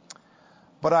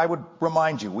 But I would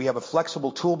remind you, we have a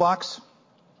flexible toolbox,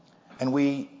 and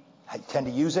we tend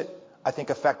to use it, I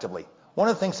think, effectively. One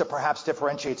of the things that perhaps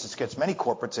differentiates us against many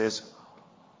corporates is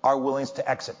our willingness to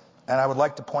exit. And I would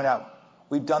like to point out,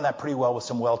 we've done that pretty well with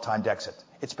some well-timed exit.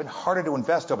 It's been harder to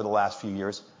invest over the last few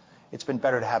years. It's been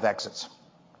better to have exits.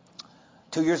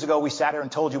 2 years ago, we sat here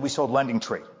and told you we sold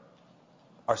LendingTree.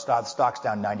 Our stock's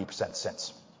down 90%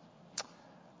 since.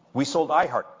 We sold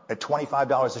iHeart at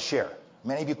 $25 a share.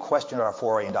 Many of you questioned our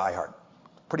foray into iHeart.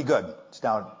 Pretty good. It's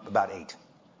down about 8.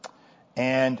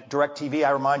 And DirecTV,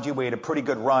 I remind you, we had a pretty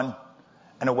good run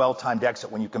and a well-timed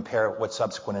exit when you compare what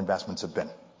subsequent investments have been.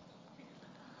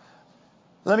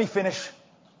 Let me finish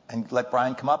and let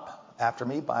Brian come up after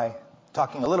me by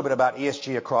talking a little bit about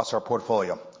ESG across our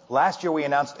portfolio. Last year, we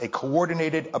announced a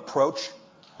coordinated approach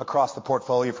across the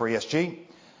portfolio for ESG.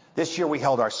 This year, we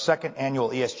held our second annual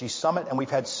ESG summit, and we've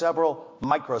had several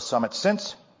micro summits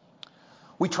since.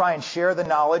 We try and share the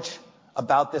knowledge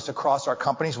about this across our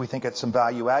companies. We think it's some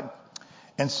value add.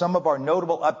 And some of our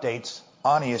notable updates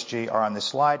on ESG are on this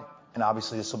slide, and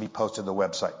obviously this will be posted to the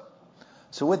website.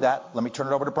 So with that, let me turn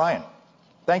it over to Brian.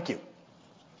 Thank you.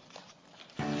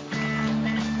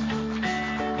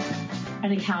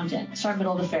 An accountant, start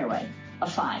middle of the fairway, a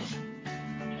 5.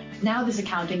 Now this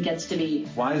accountant gets to be...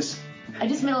 I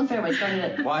just middle of the fairway,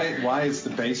 started at... Why is the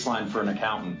baseline for an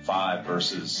accountant 5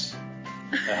 versus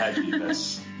a hedgie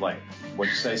that's like,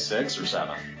 what'd you say, 6 or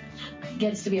 7?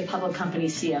 Gets to be a public company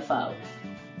CFO.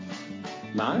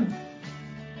 9?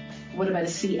 What about a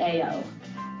CAO?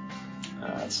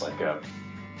 It's like a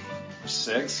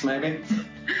 6, maybe?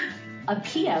 A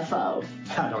PFO?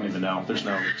 I don't even know. There's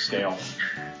no scale.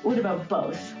 What about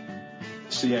both?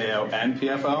 CAO and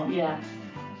PFO? Yeah.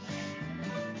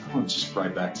 Oh, it's just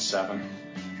right back to 7.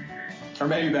 Or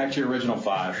maybe back to your original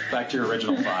 5. Back to your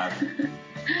original 5.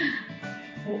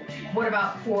 What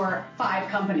about for 5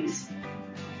 companies?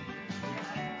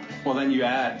 Well, then you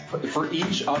add, for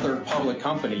each other public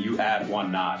company, you add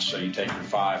 1 notch. So you take your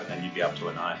 5 and then you'd be up to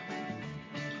a 9.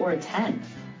 Or a 10.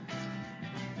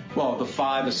 Well, the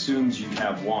 5 assumes you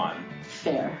have 1.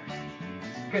 Fair.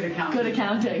 Good accounting. Good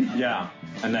accounting. Yeah.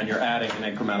 And then you're adding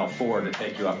an incremental 4 to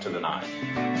take you up to the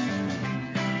 9.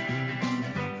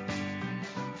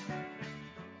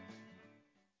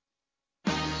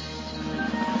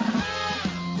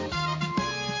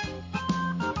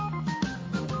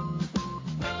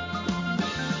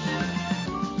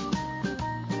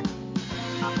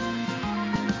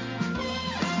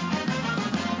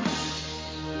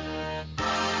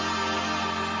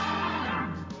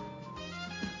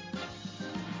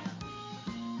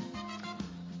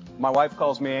 My wife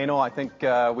calls me anal. I think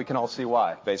we can all see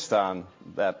why, based on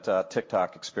that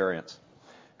TikTok experience.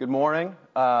 Good morning.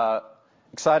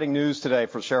 Exciting news today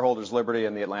for shareholders Liberty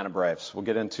and the Atlanta Braves. We'll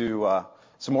get into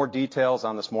some more details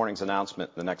on this morning's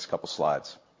announcement in the next couple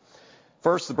slides.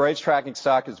 First, the Braves tracking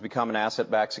stock has become an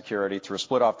asset-backed security through a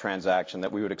split-off transaction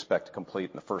that we would expect to complete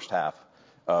in the first half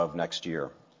of next year.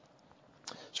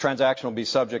 This transaction will be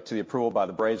subject to the approval by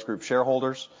the Braves Group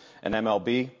shareholders and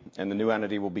MLB, and the new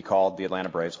entity will be called the Atlanta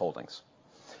Braves Holdings.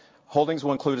 Holdings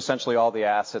will include essentially all the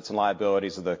assets and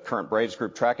liabilities of the current Braves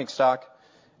Group tracking stock,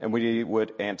 and we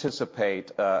would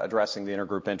anticipate addressing the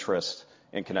intergroup interest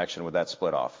in connection with that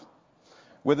split-off.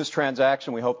 With this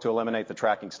transaction, we hope to eliminate the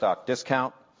tracking stock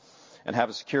discount and have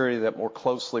a security that more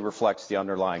closely reflects the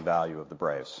underlying value of the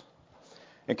Braves.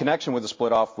 In connection with the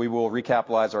split-off, we will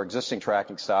recapitalize our existing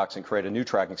tracking stocks and create a new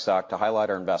tracking stock to highlight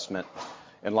our investment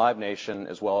in Live Nation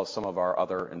as well as some of our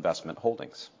other investment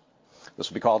holdings. This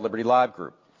will be called Liberty Live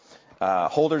Group.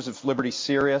 Holders of Liberty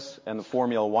Sirius and the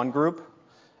Formula One Group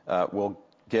will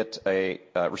get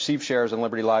receive shares in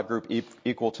Liberty Live Group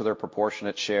equal to their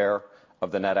proportionate share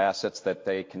of the net assets that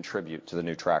they contribute to the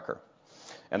new tracker.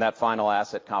 And that final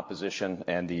asset composition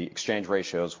and the exchange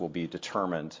ratios will be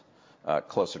determined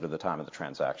closer to the time of the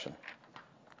transaction.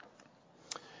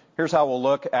 Here's how we'll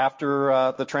look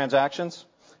after the transactions.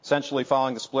 Essentially,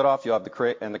 following the split-off, you'll have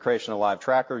the creation of Live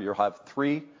Tracker. You'll have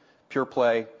 3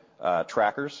 pure-play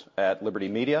trackers at Liberty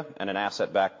Media and an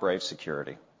asset-backed Brave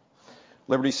security.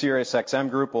 Liberty SiriusXM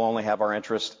Group will only have our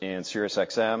interest in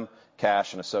SiriusXM,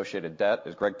 cash, and associated debt,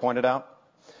 as Greg pointed out.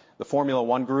 The Formula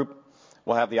One Group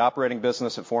will have the operating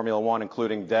business at Formula One,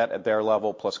 including debt at their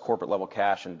level, plus corporate-level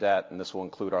cash and debt, and this will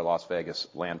include our Las Vegas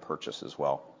land purchase as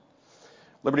well.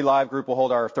 Liberty Live Group will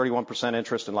hold our 31%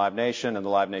 interest in Live Nation and the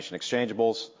Live Nation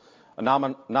exchangeables, a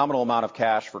nominal amount of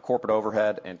cash for corporate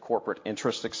overhead and corporate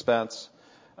interest expense,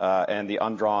 and the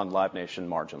undrawn Live Nation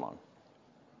margin loan.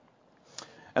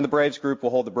 And the Braves Group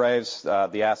will hold the Braves,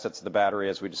 the assets of the battery,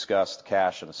 as we discussed,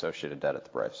 cash and associated debt at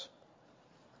the Braves.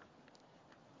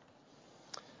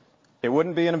 It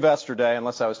wouldn't be an investor day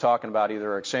unless I was talking about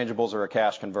either exchangeables or a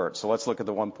cash convert. So let's look at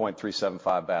the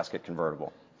 1.375 basket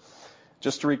convertible.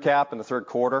 Just to recap, in the third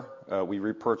quarter, we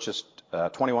repurchased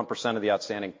 21% of the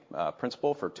outstanding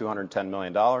principal for $210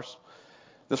 million.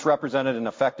 This represented an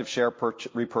effective share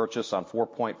repurchase on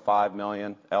 4.5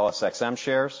 million LSXM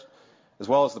shares, as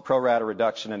well as the pro rata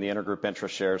reduction in the intergroup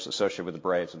interest shares associated with the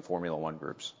Braves and Formula One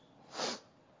groups.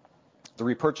 The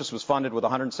repurchase was funded with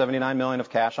 $179 million of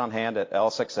cash on hand at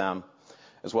LSXM,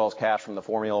 as well as cash from the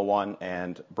Formula One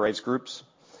and Braves groups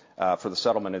for the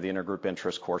settlement of the intergroup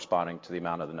interest corresponding to the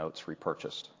amount of the notes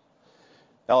repurchased.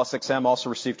 LSXM also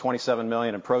received $27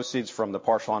 million in proceeds from the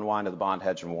partial unwind of the bond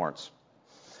hedge and warrants.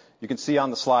 You can see on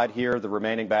the slide here the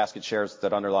remaining basket shares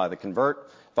that underlie the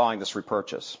convert following this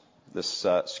repurchase. This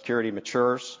security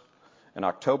matures in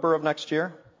October of next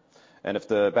year, and if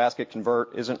the basket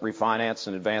convert isn't refinanced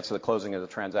in advance of the closing of the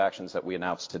transactions that we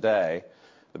announced today,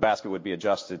 the basket would be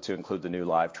adjusted to include the new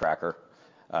live tracker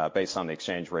based on the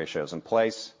exchange ratios in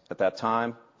place at that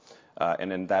time.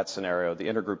 And in that scenario, the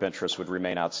intergroup interest would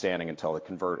remain outstanding until the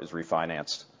convert is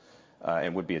refinanced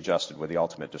and would be adjusted with the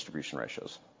ultimate distribution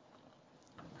ratios.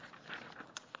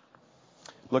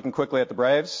 Looking quickly at the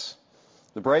Braves.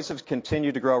 The Braves have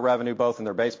continued to grow revenue both in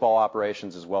their baseball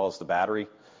operations as well as the Battery,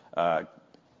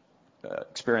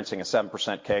 experiencing a 7%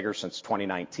 CAGR since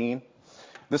 2019.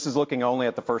 This is looking only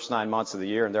at the first 9 months of the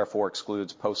year and therefore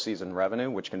excludes postseason revenue,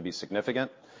 which can be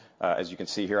significant. As you can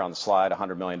see here on the slide,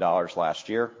 $100 million last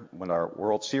year when our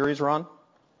World Series run.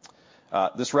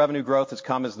 This revenue growth has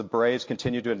come as the Braves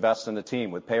continue to invest in the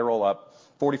team, with payroll up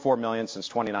 $44 million since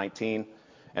 2019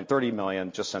 and $30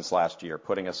 million just since last year,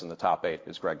 putting us in the top 8,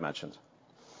 as Greg mentioned.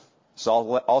 This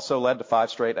also led to 5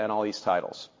 straight NL East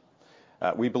titles.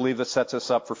 We believe this sets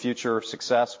us up for future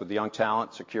success with the young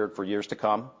talent secured for years to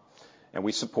come, and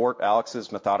we support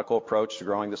Alex's methodical approach to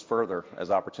growing this further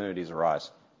as opportunities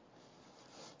arise.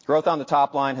 Growth on the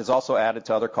top line has also added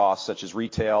to other costs such as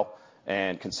retail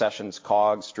and concessions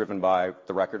COGS driven by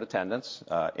the record attendance,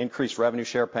 increased revenue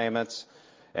share payments,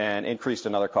 and increased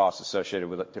in other costs associated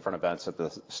with different events at the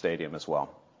stadium as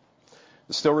well.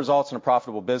 This still results in a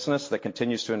profitable business that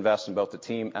continues to invest in both the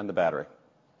team and the Battery.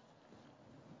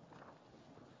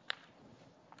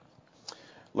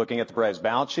 Looking at the Braves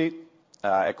balance sheet,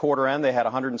 at quarter end they had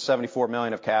 $174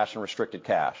 million of cash and restricted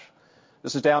cash.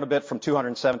 This is down a bit from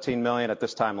 $217 million at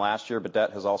this time last year, but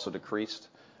debt has also decreased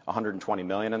 $120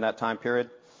 million in that time period,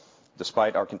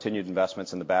 despite our continued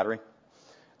investments in the Battery.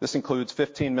 This includes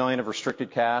 $15 million of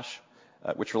restricted cash,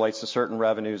 which relates to certain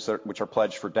revenues which are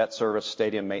pledged for debt service,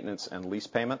 stadium maintenance, and lease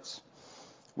payments.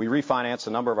 We refinanced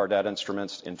a number of our debt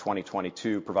instruments in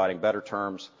 2022, providing better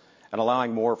terms and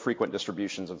allowing more frequent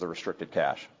distributions of the restricted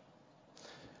cash.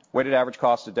 Weighted average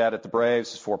cost of debt at the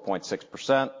Braves is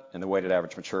 4.6%, and the weighted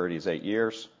average maturity is 8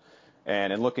 years.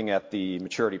 And in looking at the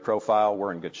maturity profile,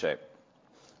 we're in good shape.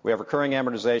 We have recurring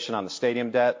amortization on the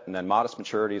stadium debt and then modest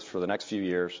maturities for the next few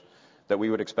years that we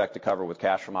would expect to cover with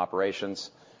cash from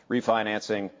operations,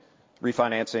 refinancings,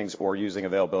 or using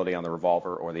availability on the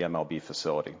revolver or the MLB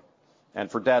facility.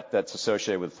 And for debt that's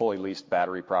associated with fully leased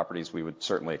Battery properties, we would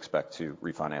certainly expect to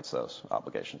refinance those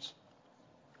obligations.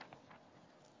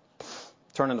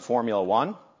 Turning to Formula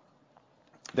One.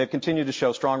 They've continued to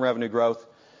show strong revenue growth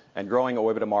and growing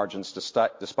OIBDA margins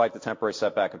despite the temporary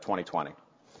setback of 2020.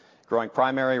 Growing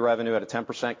primary revenue at a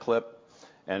 10% clip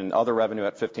and other revenue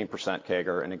at 15%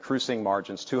 CAGR, and increasing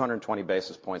margins 220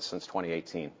 basis points since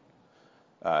 2018.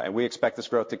 And we expect this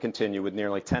growth to continue with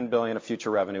nearly $10 billion of future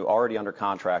revenue already under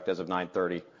contract as of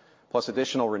 9/30, plus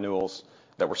additional renewals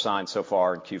that were signed so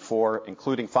far in Q4,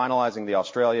 including finalizing the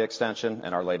Australia extension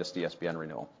and our latest ESPN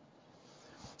renewal.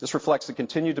 This reflects the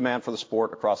continued demand for the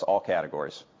sport across all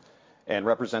categories and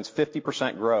represents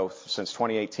 50% growth since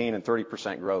 2018 and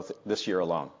 30% growth this year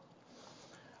alone.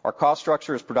 Our cost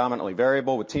structure is predominantly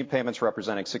variable, with team payments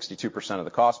representing 62% of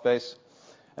the cost base.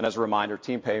 And as a reminder,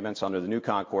 team payments under the new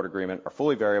Concord agreement are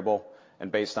fully variable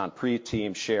and based on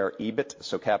pre-team share EBIT,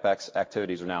 so CapEx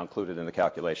activities are now included in the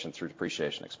calculation through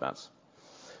depreciation expense.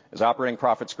 As operating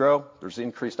profits grow, there's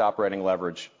increased operating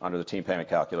leverage under the team payment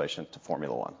calculation to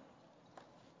Formula One.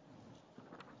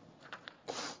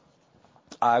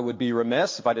 I would be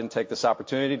remiss if I didn't take this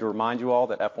opportunity to remind you all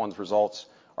that F1's results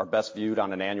are best viewed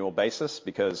on an annual basis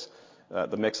because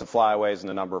the mix of flyaways and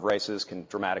the number of races can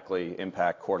dramatically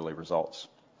impact quarterly results.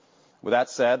 With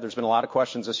that said, there's been a lot of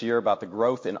questions this year about the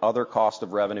growth in other cost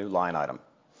of revenue line item.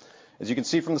 As you can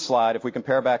see from the slide, if we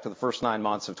compare back to the first 9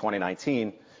 months of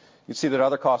 2019, you see that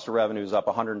other cost of revenue is up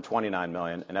 $129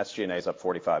 million and SG&A is up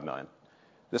 $45 million.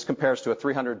 This compares to a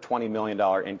 $320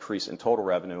 million increase in total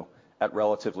revenue at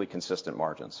relatively consistent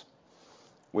margins.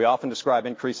 We often describe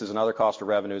increases in other cost of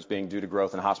revenue as being due to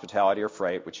growth in hospitality or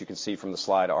freight, which you can see from the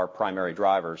slide are primary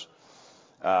drivers.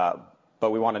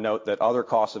 but we want to note that other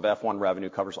costs of F1 revenue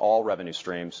covers all revenue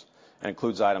streams and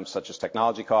includes items such as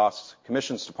technology costs,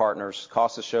 commissions to partners,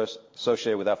 costs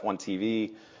associated with F1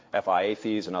 TV, FIA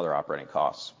fees, and other operating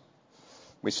costs.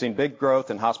 We've seen big growth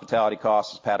in hospitality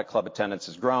costs as Paddock Club attendance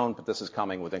has grown, but this is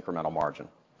coming with incremental margin.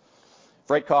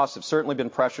 Freight costs have certainly been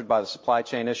pressured by the supply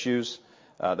chain issues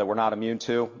that we're not immune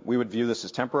to. We would view this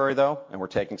as temporary, though, and we're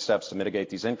taking steps to mitigate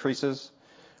these increases.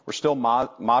 We're still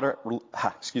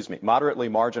moderately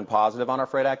margin positive on our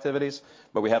freight activities,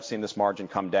 but we have seen this margin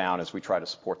come down as we try to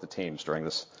support the teams during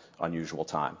this unusual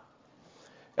time.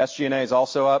 SG&A is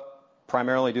also up,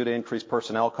 primarily due to increased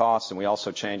personnel costs, and we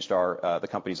also changed the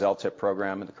company's LTIP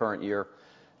program in the current year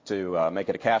to make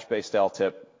it a cash-based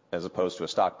LTIP as opposed to a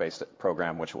stock-based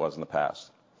program, which it was in the past.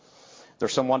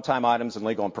 There's some one-time items in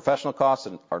legal and professional costs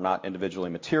that are not individually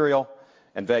material,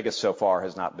 and Vegas so far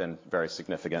has not been very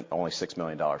significant, only $6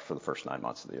 million for the first 9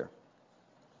 months of the year.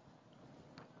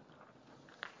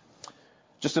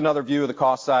 Just another view of the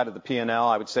cost side of the P&L.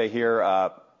 I would say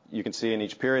here, you can see in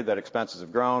each period that expenses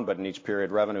have grown, but in each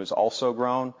period revenue has also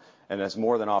grown and has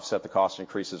more than offset the cost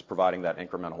increases, providing that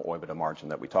incremental OIBDA margin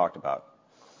that we talked about.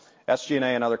 SG&A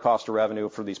and other cost of revenue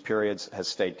for these periods has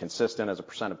stayed consistent as a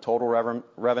percent of total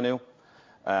revenue.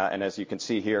 And as you can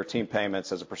see here, team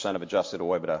payments as a percent of adjusted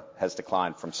OIBDA has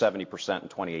declined from 70% in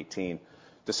 2018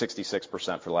 to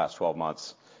 66% for the last 12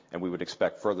 months, and we would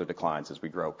expect further declines as we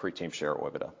grow pre-team share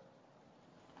OIBDA.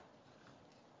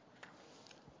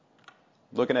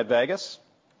 Looking at Vegas,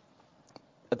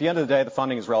 at the end of the day, the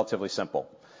funding is relatively simple.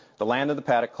 The land of the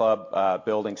Paddock Club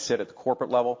buildings sit at the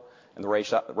corporate level, and the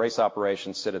race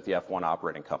operations sit at the F1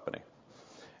 operating company.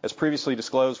 As previously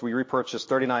disclosed, we repurchased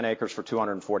 39 acres for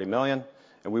 $240 million,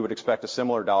 and we would expect a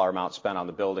similar dollar amount spent on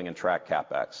the building and track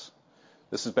CapEx.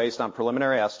 This is based on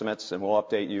preliminary estimates, and we'll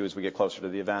update you as we get closer to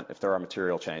the event if there are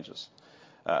material changes.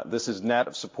 This is net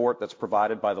of support that's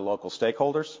provided by the local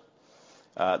stakeholders.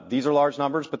 These are large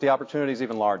numbers, but the opportunity is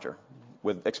even larger,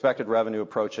 with expected revenue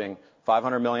approaching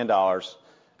 $500 million,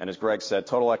 and as Greg said,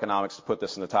 total economics to put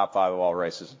this in the top 5 of all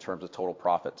races in terms of total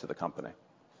profit to the company.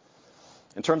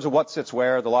 In terms of what sits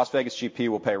where, the Las Vegas GP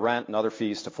will pay rent and other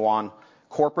fees to F1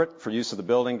 Corporate for use of the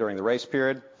building during the race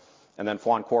period, and then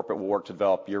F1 Corporate will work to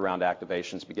develop year-round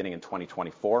activations beginning in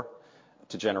 2024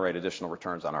 to generate additional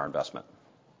returns on our investment.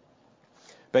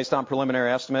 Based on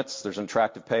preliminary estimates, there's an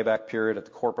attractive payback period at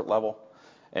the corporate level,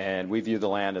 and we view the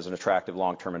land as an attractive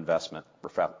long-term investment,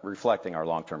 reflecting our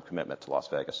long-term commitment to Las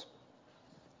Vegas.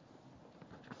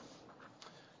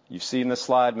 You've seen this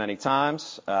slide many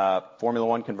times. Formula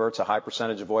One converts a high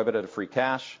percentage of OIBDA to free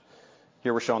cash.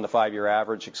 Here we're showing the 5-year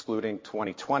average, excluding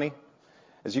 2020.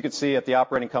 As you can see, at the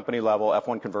operating company level,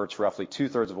 F1 converts roughly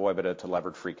 2/3 of OIBDA to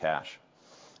levered free cash.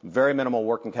 Very minimal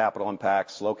working capital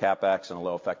impacts, low CapEx, and a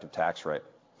low effective tax rate.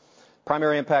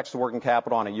 Primary impacts to working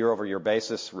capital on a year-over-year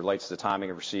basis relates to the timing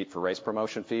of receipt for race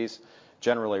promotion fees,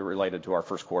 generally related to our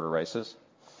first quarter races.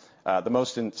 The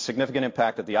most significant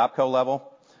impact at the OpCo level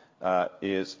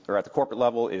is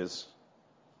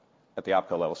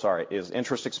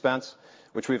interest expense,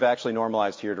 which we've actually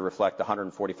normalized here to reflect the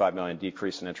 $145 million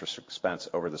decrease in interest expense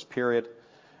over this period.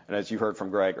 And as you heard from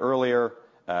Greg earlier,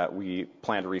 we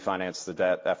plan to refinance the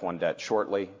F1 debt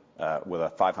shortly with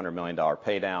a $500 million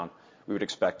pay down. We would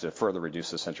expect to further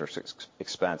reduce this interest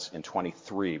expense in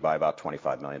 2023 by about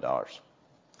 $25 million.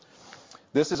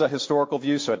 This is a historical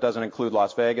view, so it doesn't include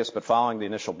Las Vegas, but following the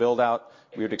initial build-out,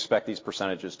 we would expect these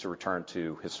percentages to return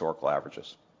to historical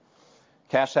averages.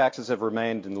 Cash taxes have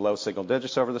remained in the low single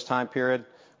digits over this time period.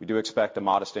 We do expect a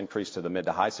modest increase to the mid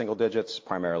to high single digits,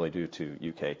 primarily due to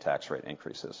UK tax rate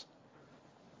increases.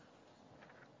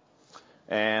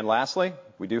 And lastly,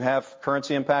 we do have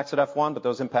currency impacts at F1, but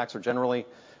those impacts are generally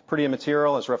pretty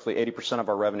immaterial, as roughly 80% of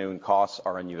our revenue and costs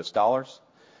are in US dollars.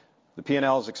 The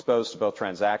P&L is exposed to both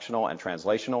transactional and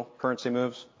translational currency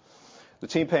moves. The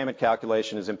team payment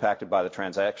calculation is impacted by the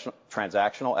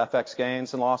transactional FX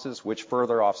gains and losses, which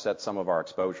further offset some of our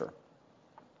exposure.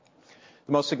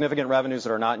 The most significant revenues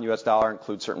that are not in US dollar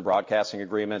include certain broadcasting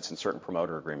agreements and certain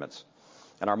promoter agreements.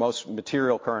 And our most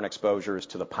material current exposure is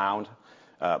to the pound,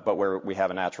 but where we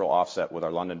have a natural offset with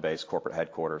our London-based corporate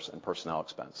headquarters and personnel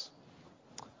expense.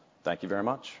 Thank you very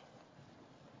much.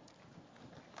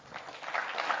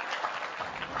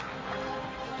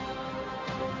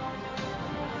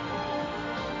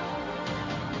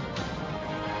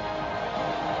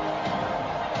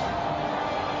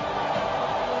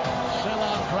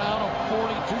 Sellout crowd of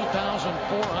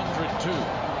 42,402.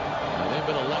 They've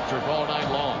been electric all night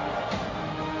long.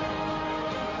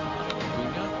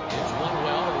 It's one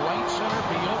well, right center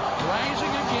field, rising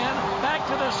again, back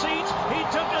to the seats. He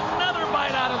took another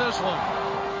bite out of this one.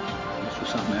 This was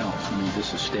something else. I mean,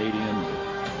 just the stadium,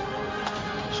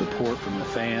 support from the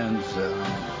fans.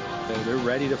 They're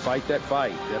ready to fight that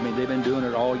fight. I mean, they've been doing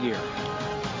it all year.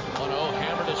 1-0,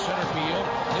 hammer to center field.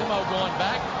 Nimmo going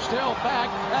back, still back.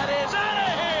 That is out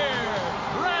of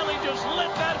here. Riley just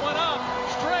lit that one up.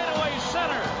 Straightaway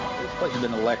center. This place has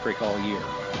been electric all year.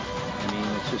 I mean,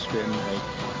 it's just been a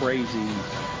crazy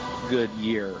good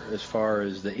year as far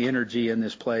as the energy in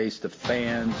this place, the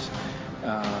fans.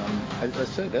 As I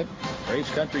said, that Braves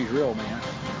country's real, man.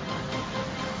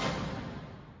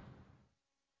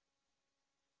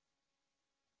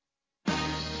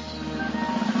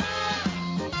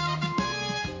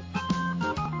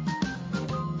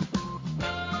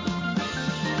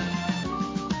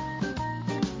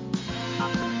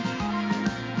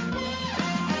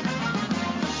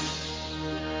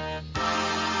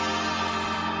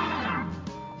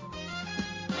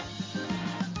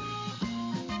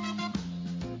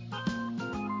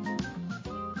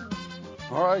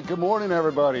 All right, good morning,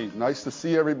 everybody. Nice to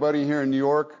see everybody here in New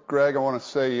York. Greg, I want to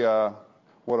say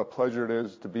what a pleasure it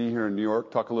is to be here in New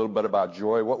York. Talk a little bit about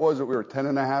joy. What was it? We were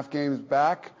 10.5 games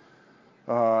back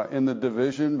in the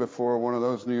division before one of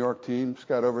those New York teams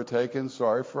got overtaken.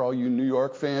 Sorry for all you New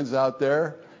York fans out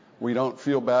there. We don't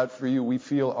feel bad for you. We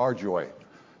feel our joy.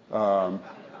 I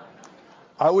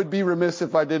would be remiss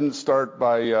if I didn't start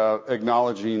by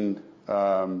acknowledging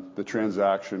the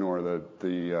transaction or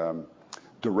the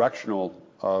directional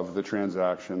of the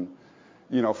transaction.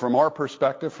 You know, from our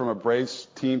perspective, from a Braves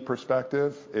team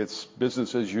perspective, it's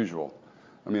business as usual.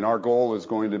 I mean, our goal is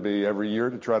going to be every year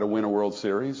to try to win a World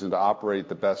Series and to operate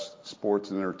the best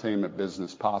sports and entertainment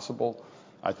business possible.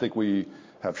 I think we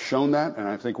have shown that, and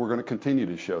I think we're going to continue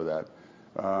to show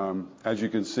that. As you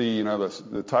can see, you know,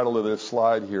 the title of this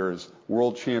slide here is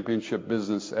World Championship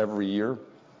Business Every Year.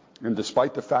 And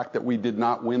despite the fact that we did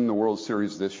not win the World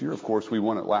Series this year, of course, we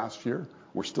won it last year.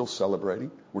 We're still celebrating.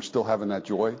 We're still having that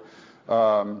joy.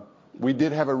 We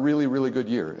did have a really, really good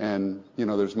year, and, you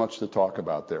know, there's much to talk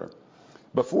about there.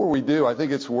 Before we do, I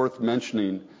think it's worth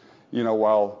mentioning, you know,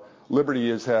 while Liberty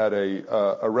has had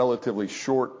a relatively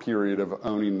short period of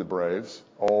owning the Braves,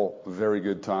 all very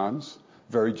good times,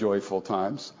 very joyful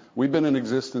times. We've been in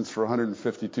existence for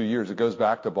 152 years. It goes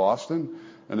back to Boston,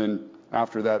 and then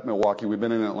after that, Milwaukee. We've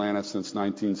been in Atlanta since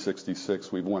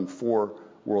 1966. We've won 4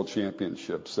 World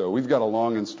Championships. So we've got a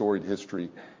long and storied history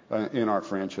in our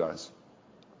franchise.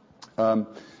 You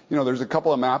know, there's a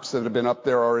couple of maps that have been up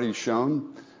there already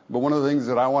shown, but one of the things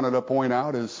that I wanted to point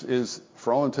out is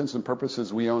for all intents and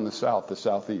purposes, we own the South, the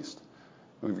Southeast.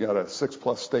 We've got a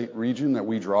 6+ state region that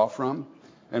we draw from,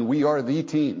 and we are the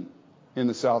team in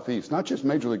the Southeast. Not just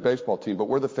Major League Baseball team, but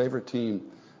we're the favorite team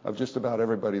of just about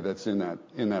everybody that's in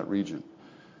that region.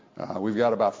 We've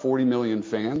got about 40 million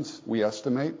fans, we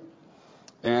estimate.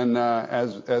 And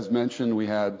as mentioned, we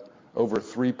had over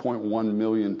 3.1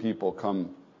 million people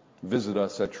come visit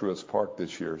us at Truist Park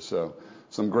this year. So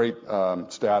some great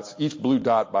stats. Each blue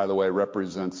dot, by the way,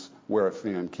 represents where a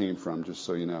fan came from, just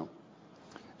so you know.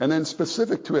 And then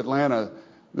specific to Atlanta,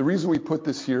 the reason we put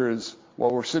this here is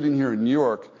while we're sitting here in New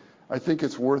York, I think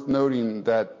it's worth noting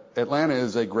that Atlanta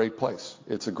is a great place.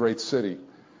 It's a great city.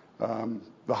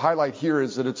 The highlight here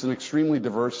is that it's an extremely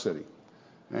diverse city.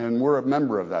 And we're a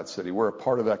member of that city. We're a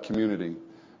part of that community.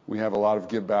 We have a lot of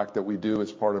give back that we do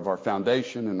as part of our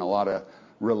foundation and a lot of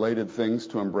related things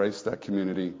to embrace that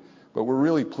community. But we're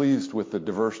really pleased with the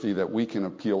diversity that we can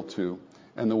appeal to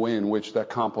and the way in which that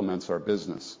complements our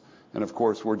business. And of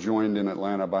course, we're joined in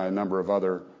Atlanta by a number of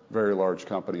other very large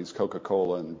companies,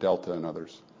 Coca-Cola and Delta and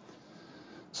others.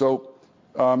 So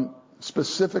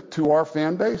specific to our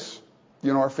fan base,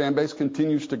 you know, our fan base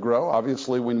continues to grow.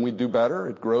 Obviously, when we do better,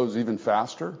 it grows even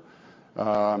faster.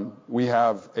 We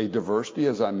have a diversity,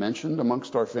 as I mentioned,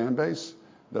 amongst our fan base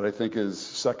that I think is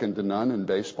second to none in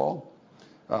baseball.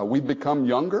 We've become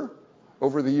younger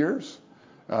over the years.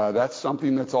 That's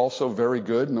something that's also very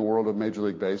good in the world of Major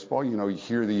League Baseball. You know, you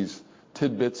hear these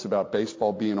tidbits about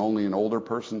baseball being only an older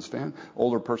person's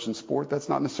sport. That's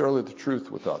not necessarily the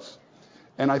truth with us.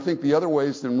 And I think the other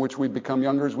ways in which we've become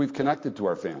younger is we've connected to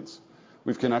our fans.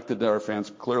 We've connected to our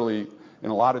fans clearly in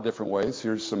a lot of different ways.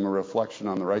 Here's some reflection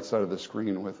on the right side of the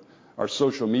screen with our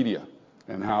social media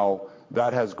and how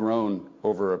that has grown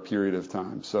over a period of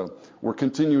time. So we're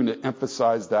continuing to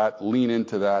emphasize that, lean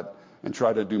into that, and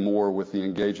try to do more with the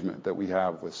engagement that we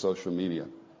have with social media.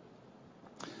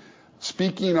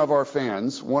 Speaking of our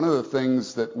fans, one of the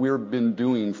things that we've been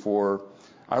doing for,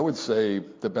 I would say,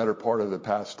 the better part of the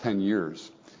past 10 years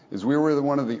is we were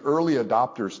one of the early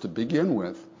adopters to begin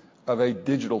with of a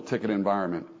digital ticket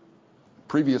environment,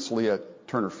 previously at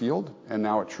Turner Field and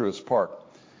now at Truist Park.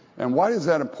 And why is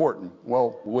that important?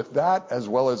 Well, with that, as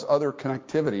well as other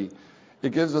connectivity,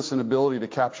 it gives us an ability to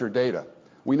capture data.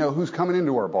 We know who's coming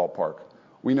into our ballpark.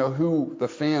 We know who the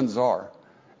fans are.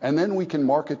 And then we can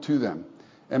market to them,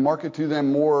 and market to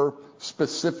them more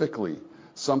specifically,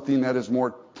 something that is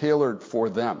more tailored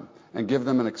for them, and give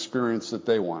them an experience that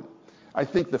they want. I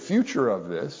think the future of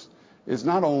this is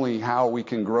not only how we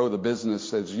can grow the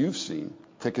business as you've seen,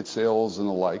 ticket sales and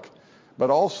the like, but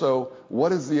also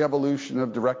what is the evolution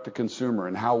of direct to consumer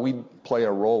and how we play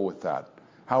a role with that,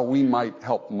 how we might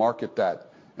help market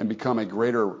that and become a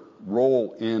greater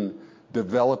role in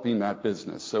developing that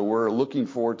business. So we're looking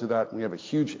forward to that. We have a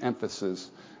huge emphasis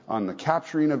on the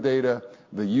capturing of data,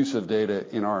 the use of data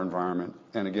in our environment.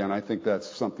 And again, I think that's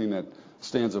something that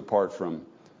stands apart from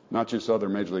not just other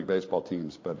Major League Baseball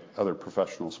teams, but other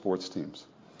professional sports teams.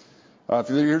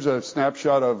 Here's a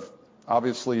snapshot of,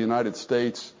 obviously, United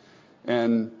States.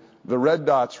 And the red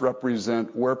dots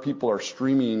represent where people are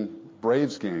streaming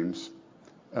Braves games,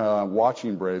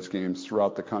 watching Braves games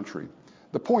throughout the country.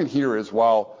 The point here is,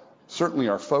 while certainly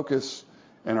our focus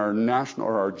and our national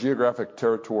or our geographic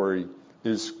territory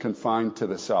is confined to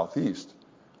the Southeast,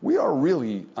 we are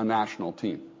really a national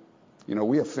team. You know,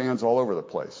 we have fans all over the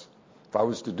place. If I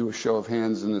was to do a show of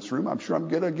hands in this room, I'm sure I'm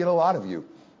going to get a lot of you,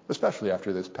 especially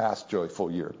after this past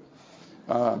joyful year.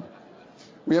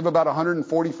 We have about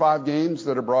 145 games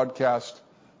that are broadcast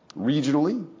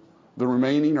regionally. The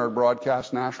remaining are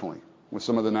broadcast nationally with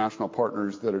some of the national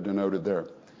partners that are denoted there.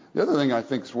 The other thing I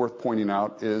think is worth pointing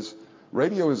out is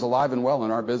radio is alive and well in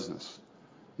our business.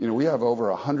 You know, we have over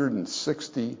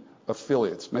 160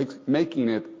 affiliates, making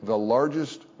it the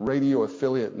largest radio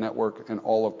affiliate network in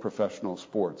all of professional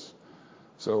sports.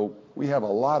 So we have a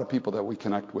lot of people that we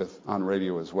connect with on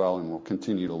radio as well, and we'll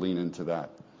continue to lean into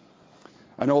that.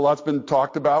 I know a lot's been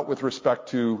talked about with respect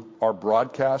to our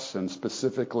broadcasts and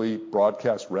specifically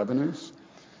broadcast revenues.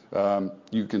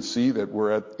 You can see that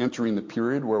we're entering the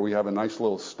period where we have a nice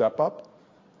little step up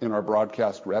in our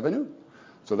broadcast revenue.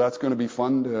 So that's going to be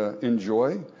fun to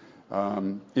enjoy.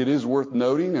 It is worth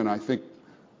noting, and I think,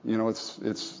 you know,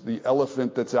 it's the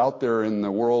elephant that's out there in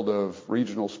the world of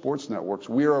regional sports networks.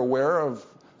 We are aware of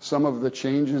some of the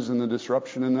changes and the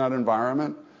disruption in that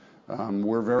environment.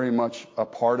 We're very much a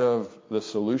part of the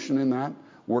solution in that,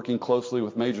 working closely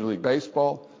with Major League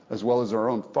Baseball, as well as our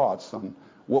own thoughts on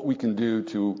what we can do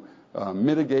to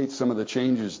mitigate some of the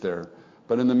changes there.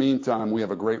 But in the meantime, we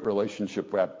have a great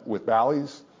relationship with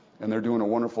Bally's, and they're doing a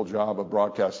wonderful job of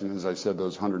broadcasting, as I said,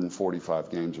 those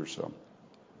 145 games or so.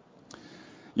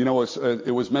 You know,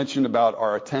 it was mentioned about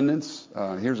our attendance.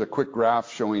 Here's a quick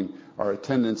graph showing our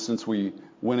attendance since we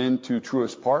went into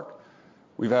Truist Park.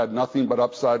 We've had nothing but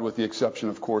upside, with the exception,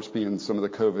 of course, being some of the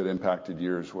COVID-impacted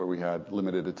years where we had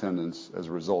limited attendance as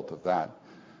a result of that.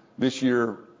 This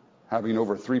year, having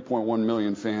over 3.1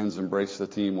 million fans embrace the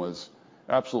team was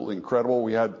absolutely incredible.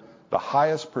 We had the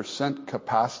highest %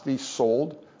 capacity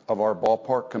sold of our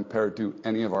ballpark compared to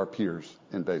any of our peers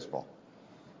in baseball.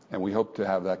 And we hope to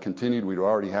have that continued. We'd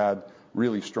already had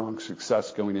really strong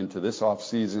success going into this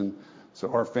offseason.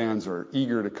 So our fans are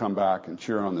eager to come back and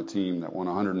cheer on the team that won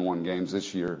 101 games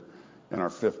this year in our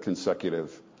 5th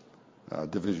consecutive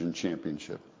division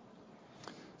championship.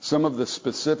 Some of the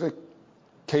specific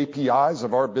KPIs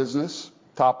of our business,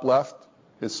 top left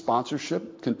is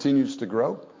sponsorship, continues to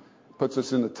grow, puts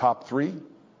us in the top 3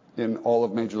 in all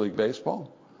of Major League Baseball.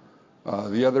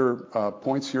 The other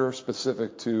points here are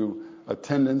specific to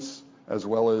attendance as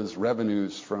well as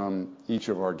revenues from each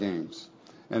of our games.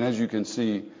 And as you can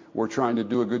see, we're trying to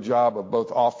do a good job of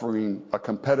both offering a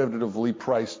competitively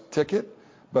priced ticket,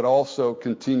 but also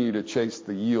continue to chase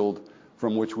the yield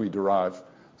from which we derive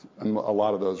a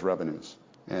lot of those revenues.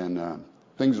 And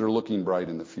things are looking bright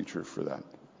in the future for that.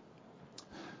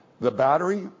 The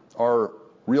Battery, our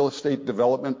real estate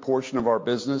development portion of our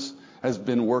business, has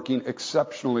been working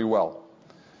exceptionally well.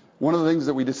 One of the things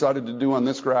that we decided to do on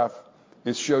this graph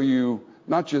is show you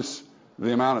not just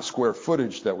the amount of square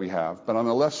footage that we have, but on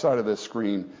the left side of this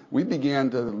screen, we began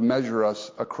to measure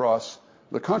us across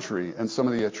the country and some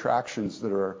of the attractions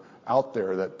that are out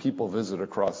there that people visit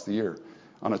across the year.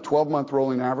 On a 12-month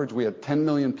rolling average, we had 10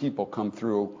 million people come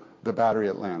through the Battery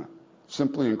Atlanta.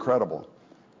 Simply incredible.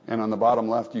 And on the bottom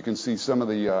left, you can see some of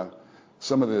the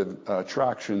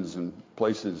attractions and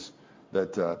places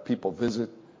that people visit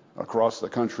across the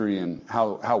country and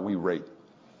how we rate.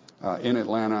 In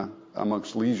Atlanta,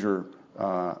 amongst leisure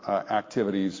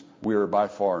activities, we are by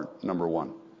far number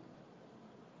 1.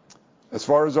 As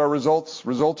far as our results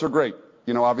are great.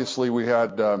 You know, obviously we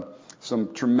had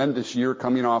some tremendous year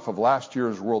coming off of last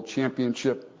year's World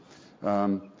Championship.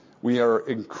 We are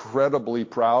incredibly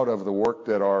proud of the work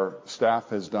that our staff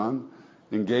has done,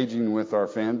 engaging with our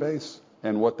fan base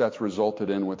and what that's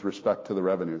resulted in with respect to the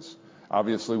revenues.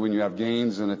 Obviously, when you have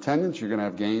gains in attendance, you're gonna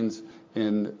have gains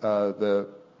in the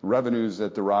revenues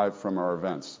that derive from our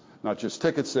events. Not just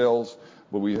ticket sales,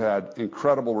 but we had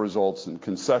incredible results in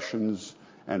concessions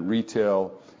and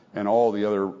retail and all the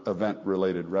other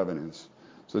event-related revenues.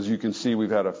 So as you can see,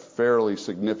 we've had a fairly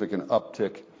significant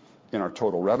uptick in our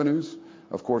total revenues.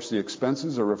 Of course, the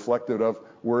expenses are reflective of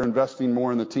we're investing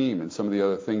more in the team and some of the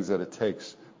other things that it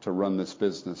takes to run this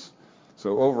business.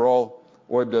 So overall,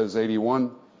 OIBDA is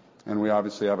 81, and we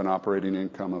obviously have an operating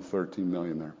income of 13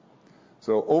 million there.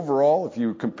 So overall, if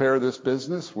you compare this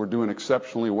business, we're doing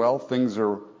exceptionally well. Things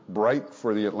are bright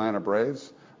for the Atlanta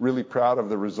Braves. Really proud of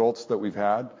the results that we've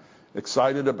had.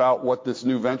 Excited about what this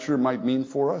new venture might mean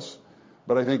for us.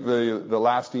 But I think the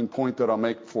lasting point that I'll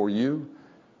make for you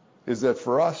is that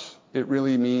for us, it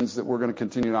really means that we're gonna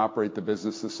continue to operate the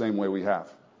business the same way we have.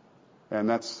 And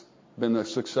that's been a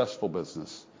successful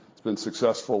business. It's been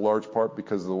successful in large part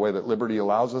because of the way that Liberty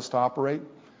allows us to operate.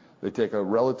 They take a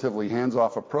relatively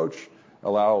hands-off approach,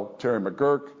 allow Terry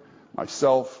McGuirk,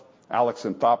 myself, Alex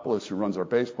Anthopoulos, who runs our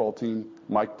baseball team,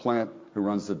 Mike Plant, who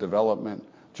runs the development,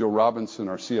 Joe Robinson,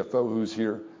 our CFO, who's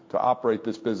here, to operate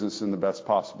this business in the best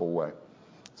possible way.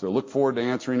 So look forward to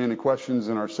answering any questions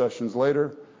in our sessions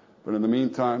later. But in the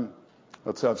meantime,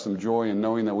 let's have some joy in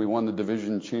knowing that we won the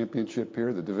division championship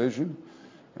here, the division,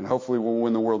 and hopefully we'll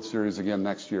win the World Series again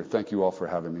next year. Thank you all for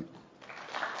having me.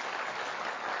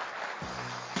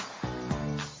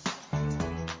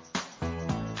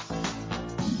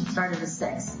 Started at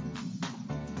 6.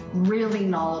 Really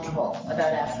knowledgeable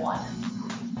about F1.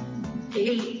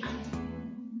 8.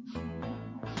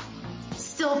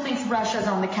 Still thinks Russia's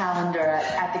on the calendar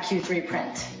at the Q3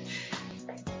 print.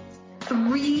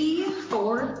 3,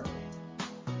 4.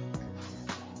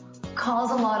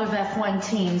 Calls a lot of F1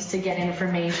 teams to get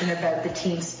information about the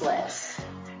team splits.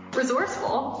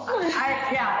 Resourceful.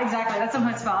 Yeah, exactly. That's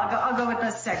a spell. I'll go with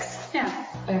the 6.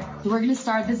 Yeah. We're gonna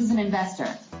start. This is an investor.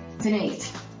 It's an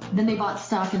 8. Then they bought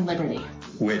stock in Liberty.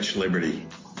 Which Liberty?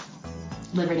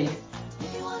 Liberty.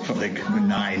 Oh, they could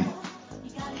 9.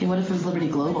 Okay, what if it was Liberty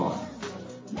Global?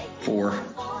 4.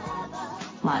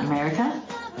 Latin America?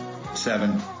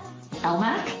 7.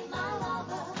 LMAC?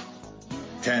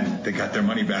 10. They got their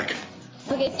money back.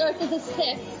 Okay, it starts as a 6.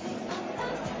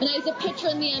 And I was a pitcher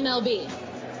in the MLB.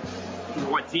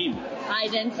 What team? I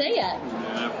didn't say yet.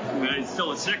 It's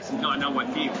still a 6 until I know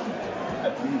what team.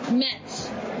 Mets.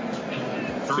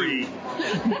 3.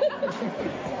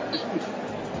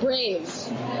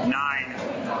 Braves.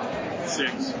 9.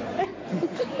 6.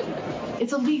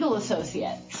 It's a legal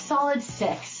associate. Solid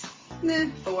 6.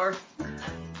 4.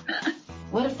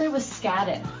 What if there was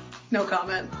Skadden? No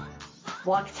comment.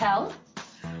 Wachtell?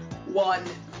 1.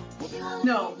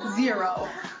 No, 0.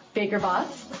 Baker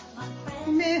Botts?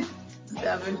 Meh.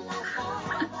 7.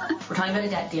 We're talking about a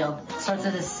debt deal. Starts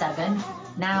at a 7.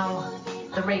 Now,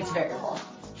 the rate's variable.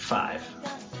 5.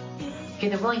 Okay,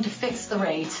 they're willing to fix the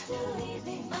rate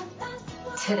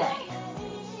today.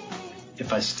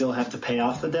 If I still have to pay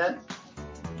off the debt,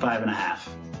 5.5.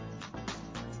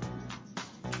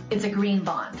 It's a green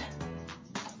bond.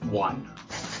 1.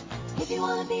 If you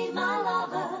wanna be my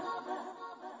lover.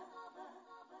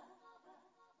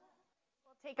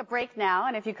 We'll take a break now,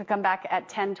 and if you could come back at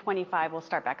 10:25, we'll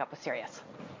start back up with Sirius.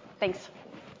 Thanks.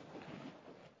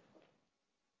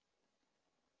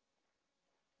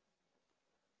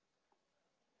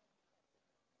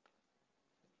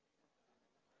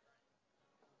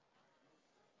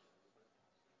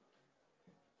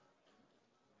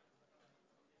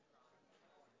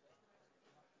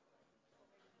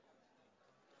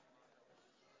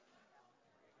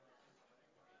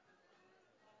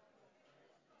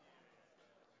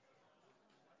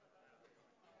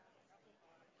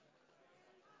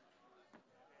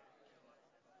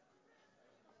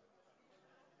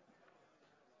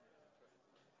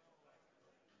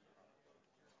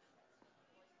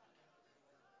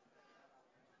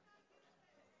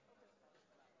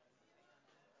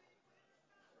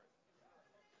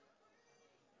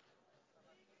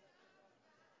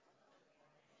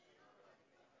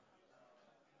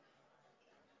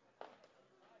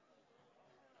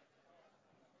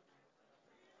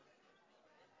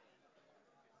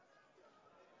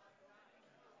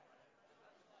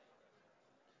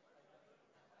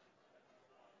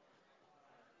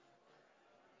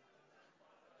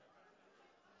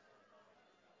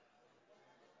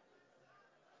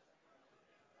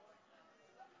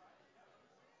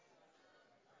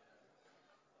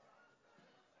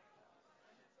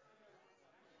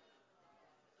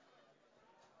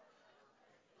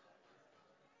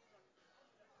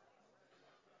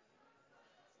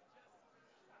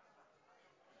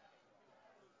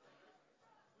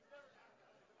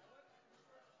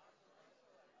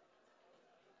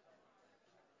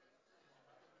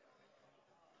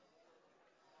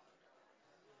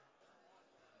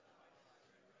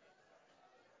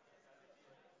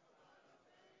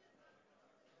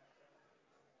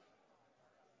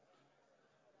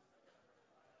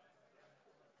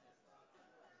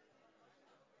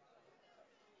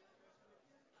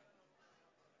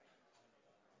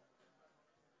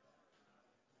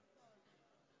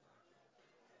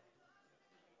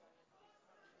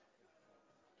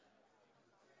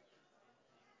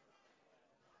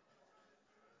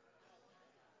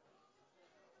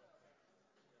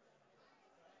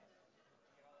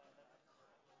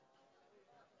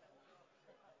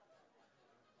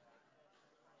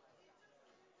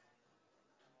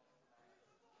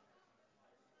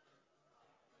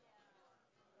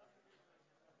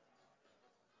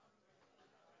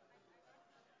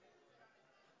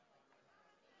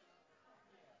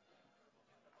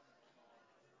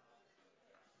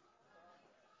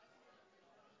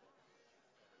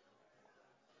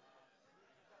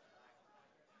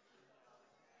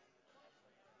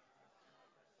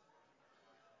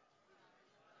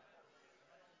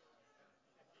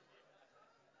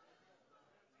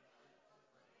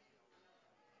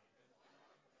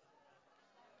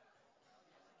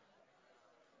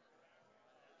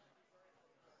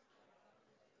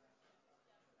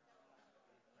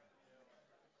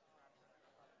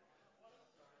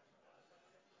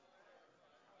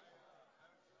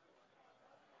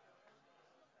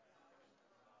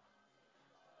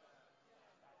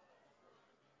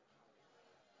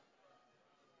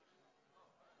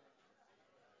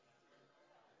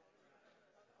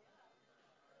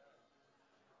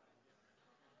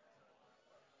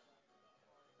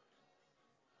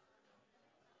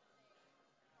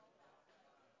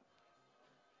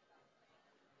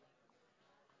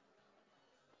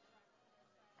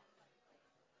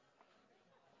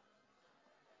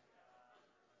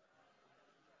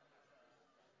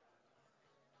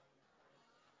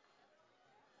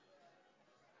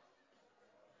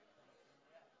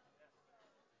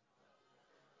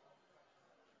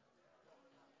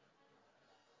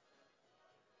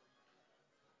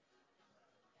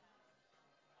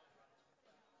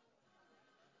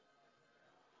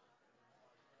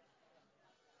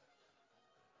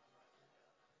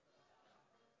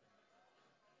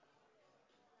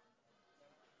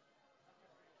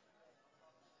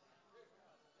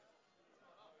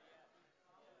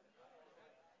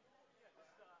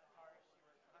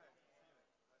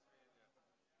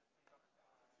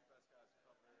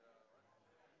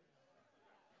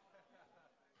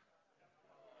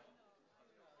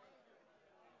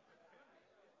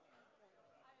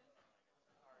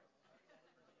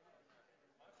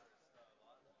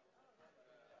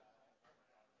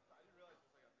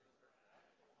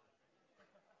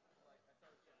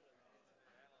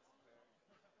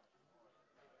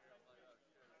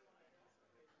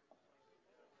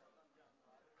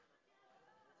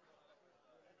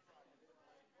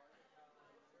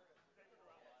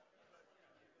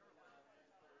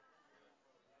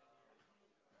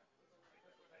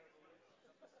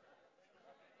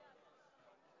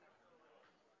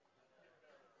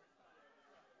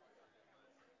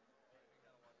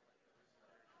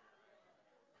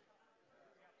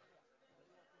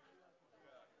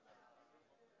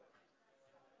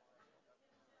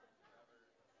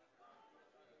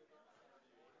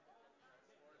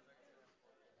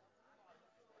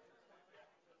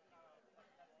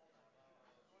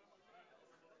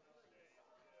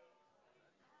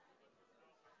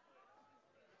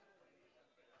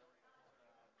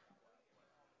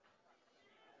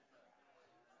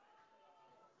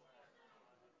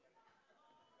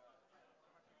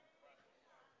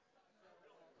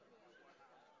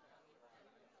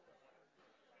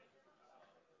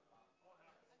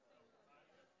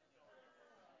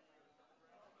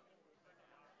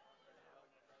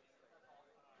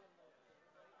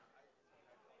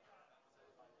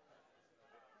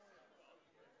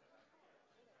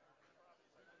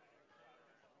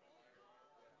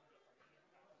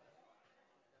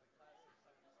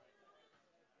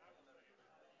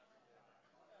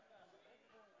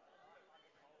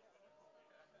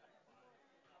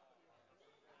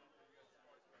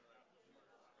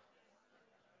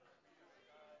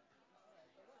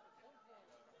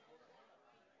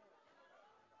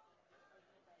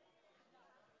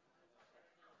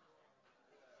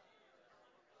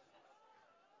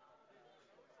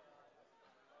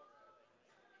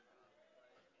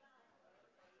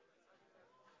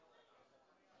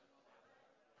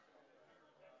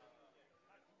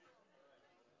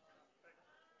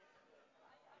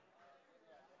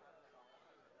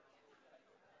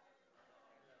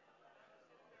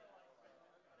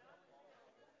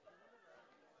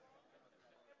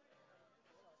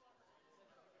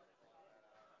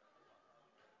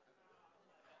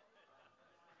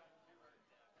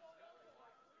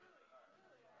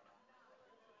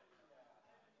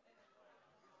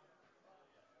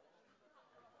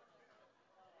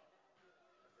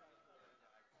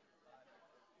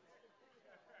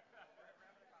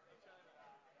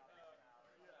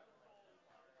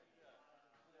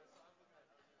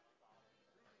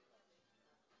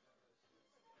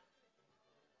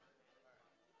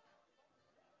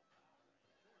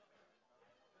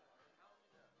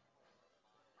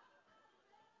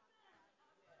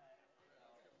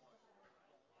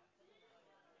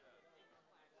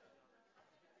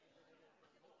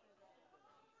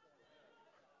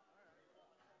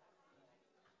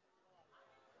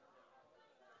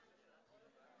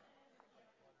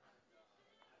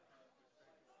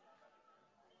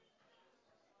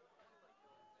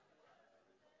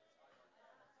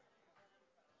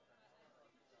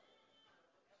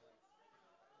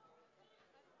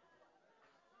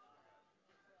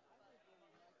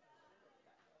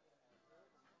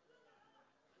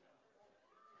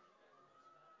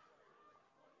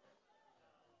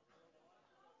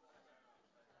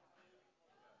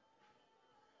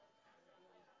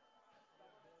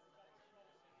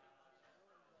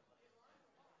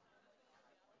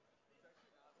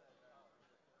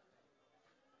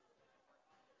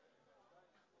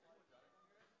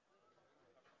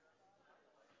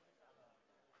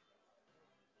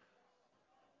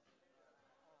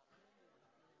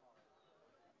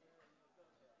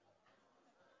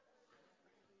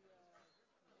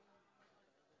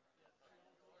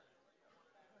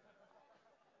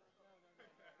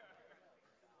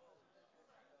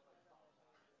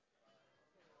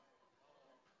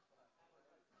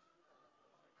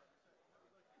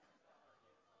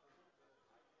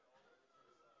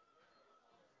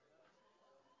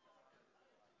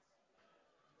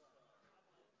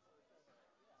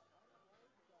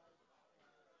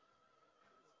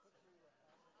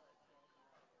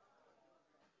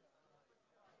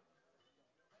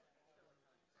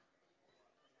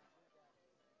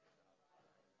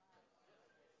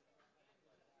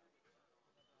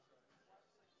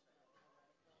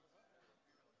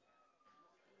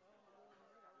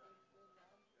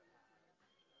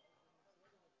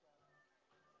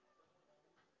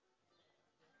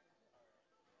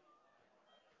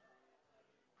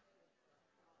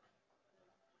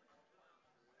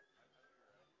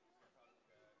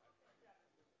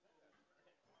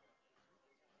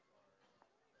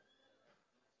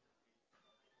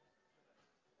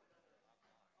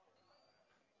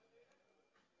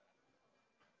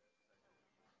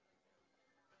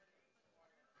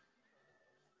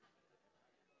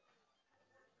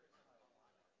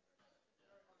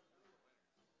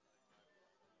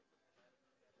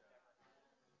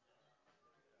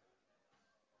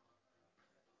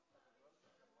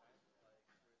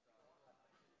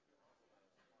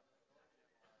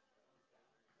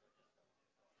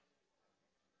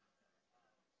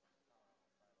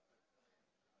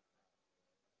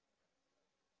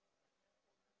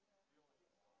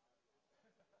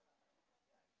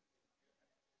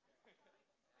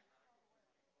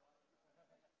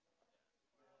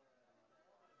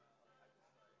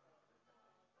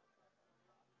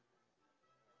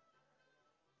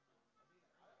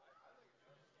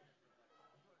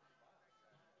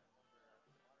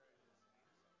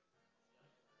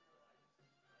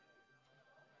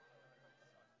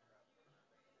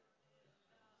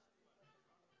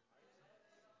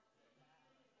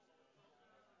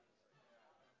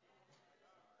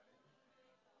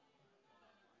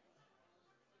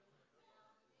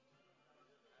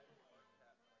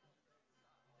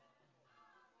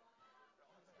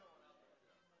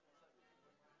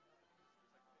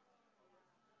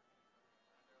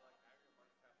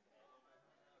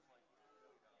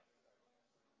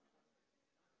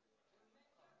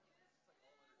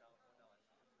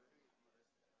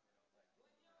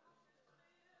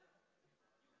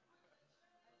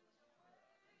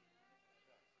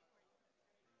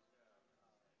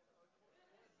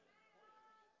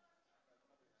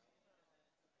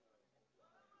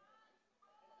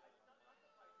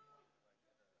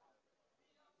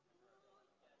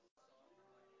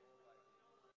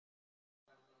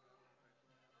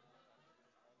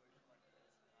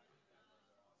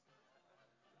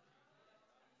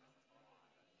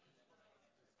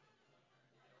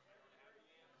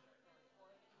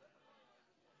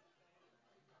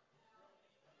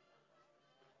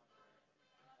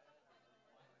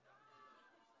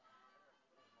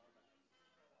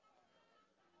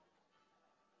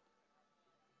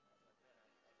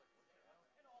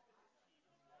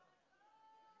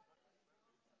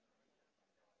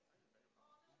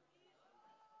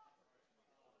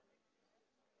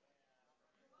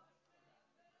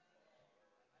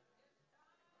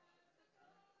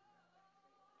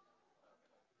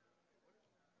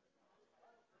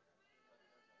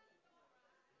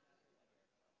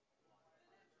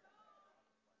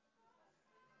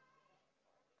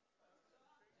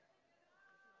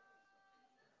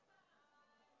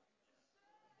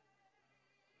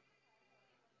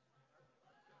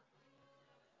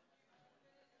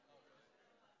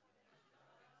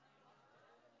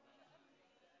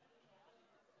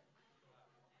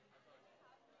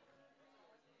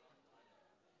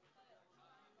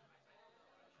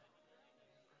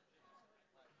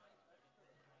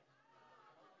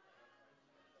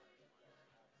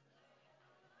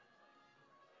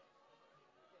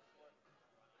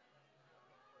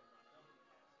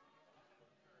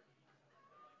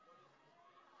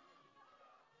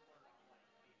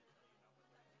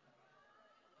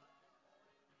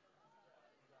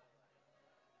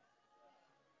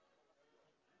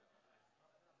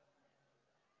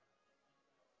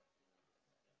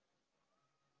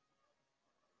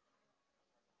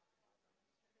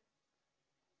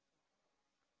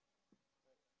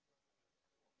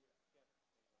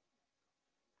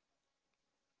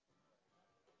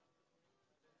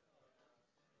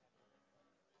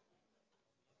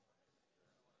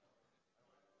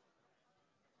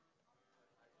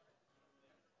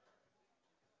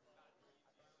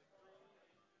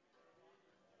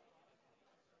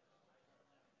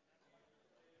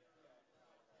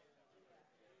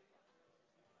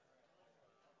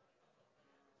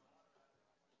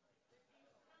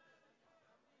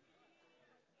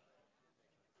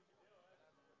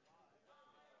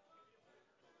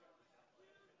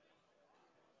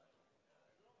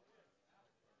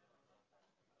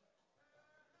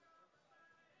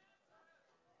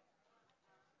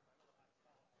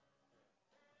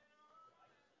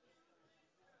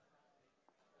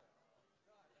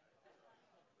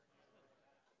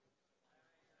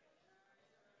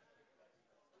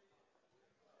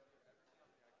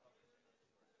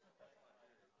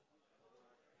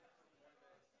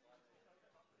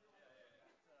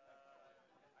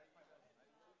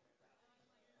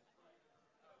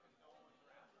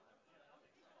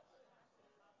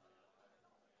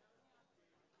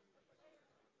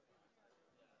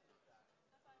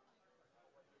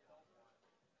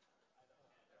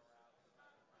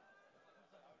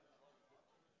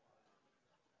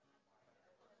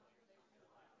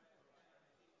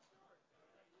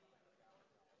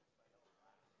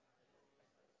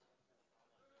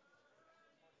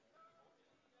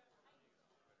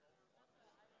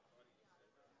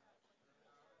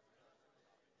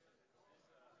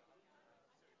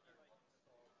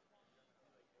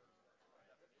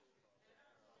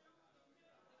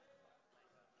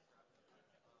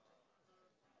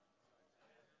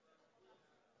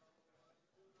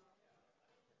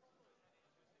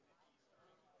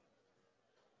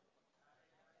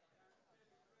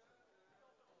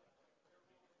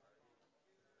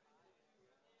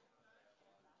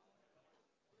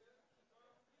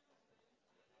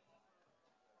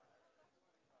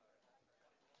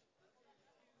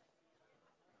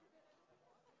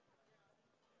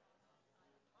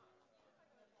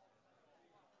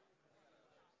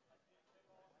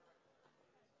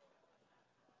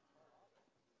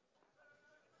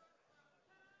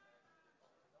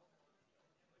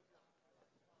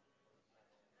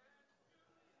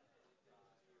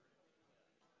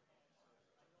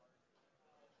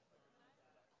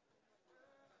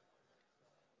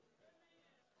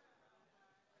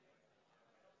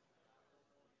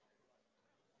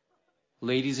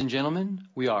 Ladies and gentlemen,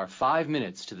 we are 5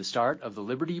 minutes to the start of the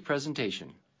Liberty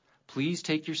presentation. Please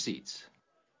take your seats.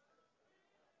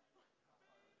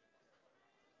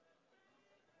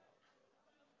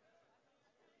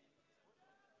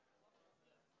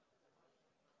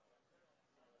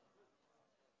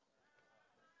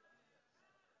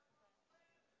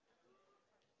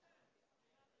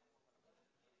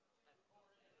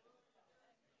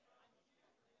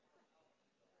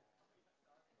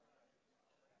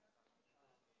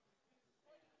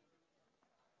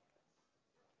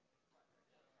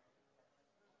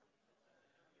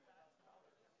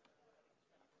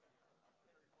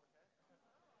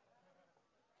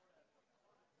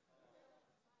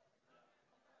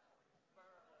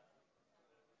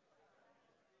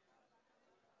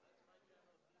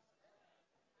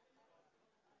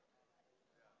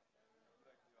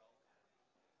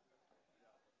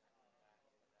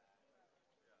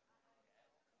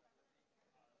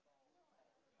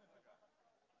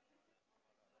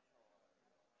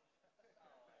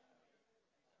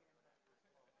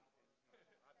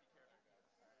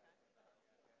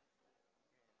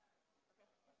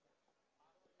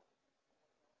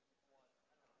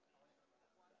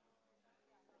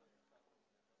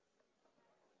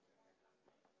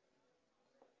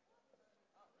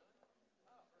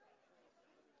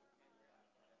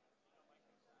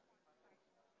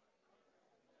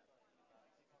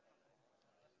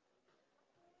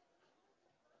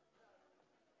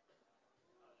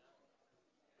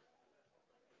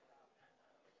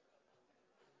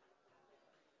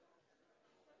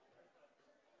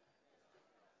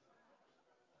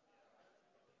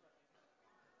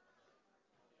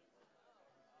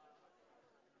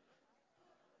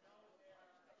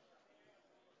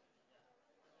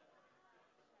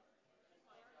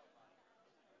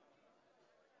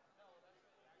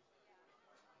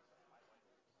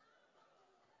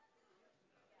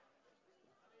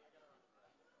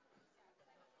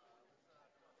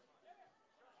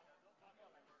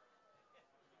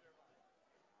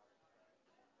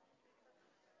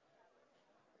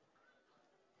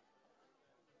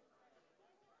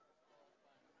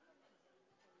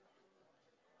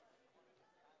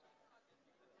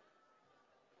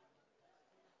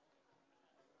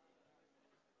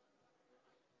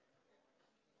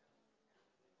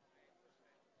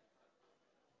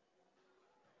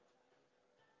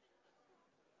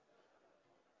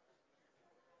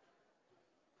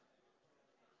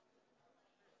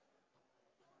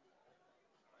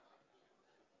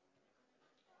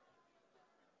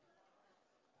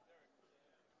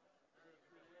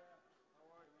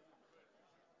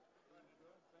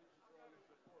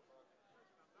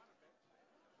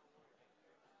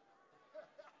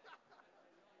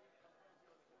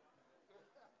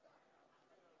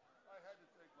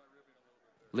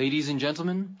 Ladies and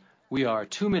gentlemen, we are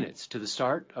 2 minutes to the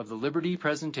start of the Liberty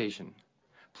presentation.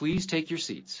 Please take your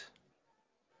seats.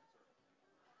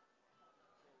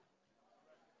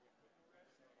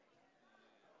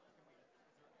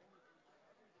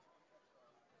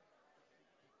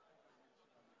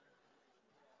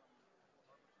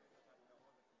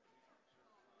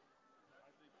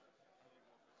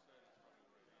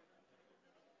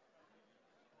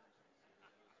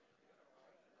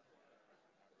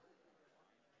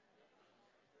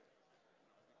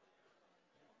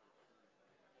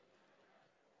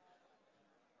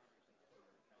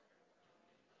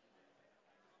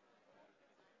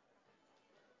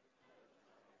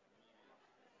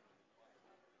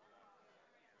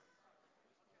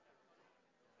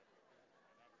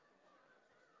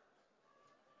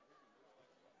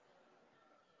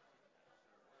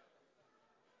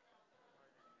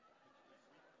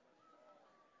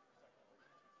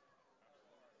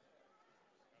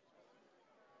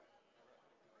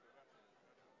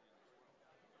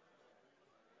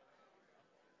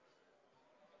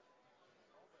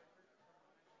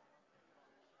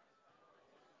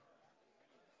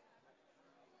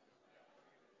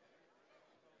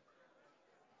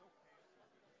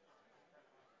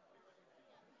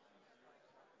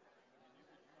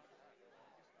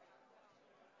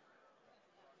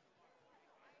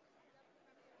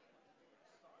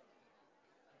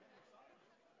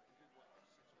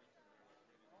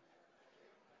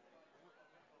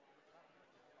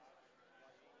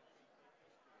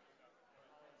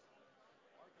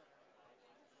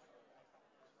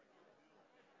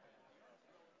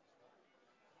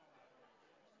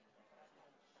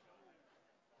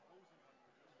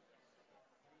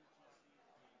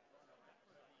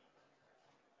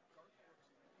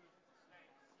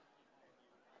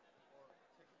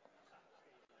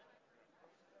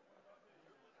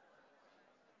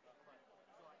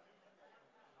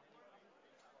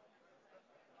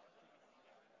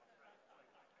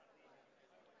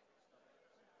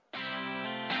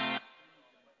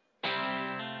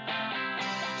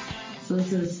 So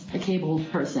this is a cable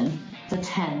person. It's a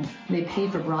 10. They pay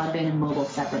for broadband and mobile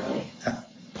separately.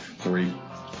 3.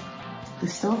 They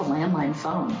still have a landline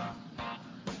phone.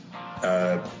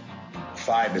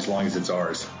 5, as long as it's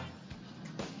ours.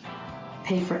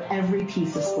 Pay for every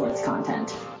piece of sports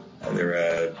content.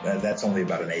 That's only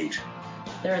about an 8.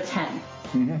 They're a 10.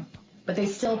 Mm-hmm. But they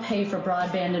still pay for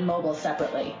broadband and mobile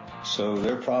separately. So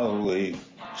they're probably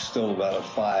still about a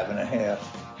 5.5.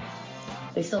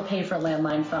 They still pay for a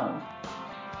landline phone.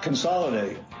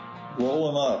 Consolidate. Roll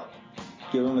them up.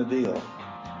 Give them a deal.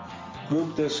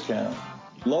 Group discount.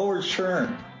 Lower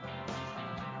churn.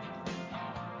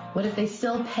 What if they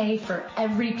still pay for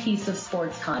every piece of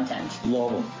sports content?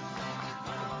 Low.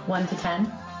 1 to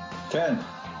 10? 10.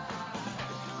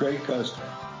 Great customer.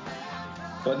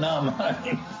 But not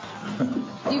mine.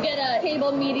 You get a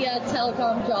cable media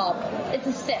telecom job. It's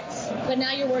a 6. But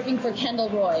now you're working for Kendall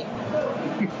Roy.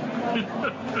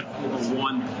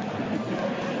 1.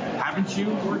 Haven't you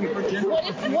working for Jim? What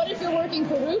if you're working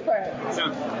for Rupert?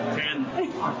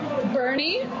 10.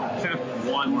 Bernie?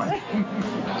 1.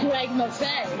 Greg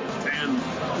Maffei? 10.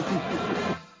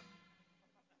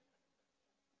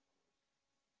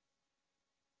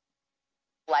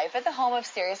 Life at the home of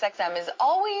SiriusXM is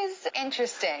always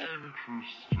interesting.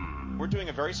 We're doing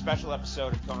a very special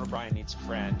episode of Conan O'Brien Needs a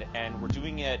Friend, and we're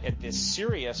doing it at this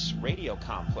Sirius radio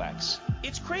complex.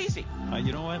 It's crazy.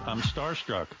 You know what? I'm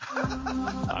starstruck.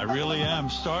 I really am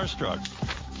starstruck.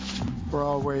 We're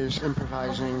always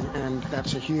improvising, and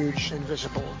that's a huge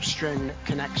invisible string that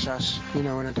connects us, in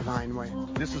a divine way.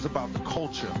 This is about the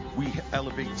culture. We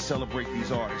elevate and celebrate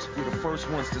these artists. We're the first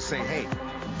ones to say, hey,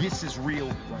 this is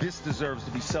real. This deserves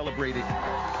to be celebrated.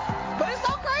 But it's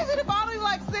so crazy to finally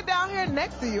sit down here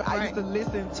next to you. I used to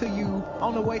listen to you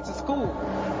on the way to school.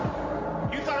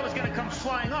 You thought it was going to come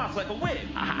flying off like a wig.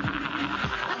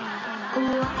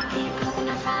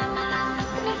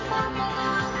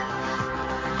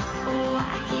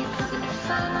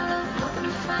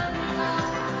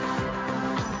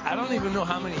 I don't even know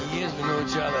how many years we know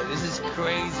each other. This is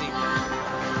crazy.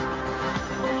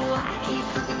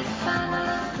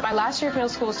 My last year of middle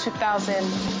school was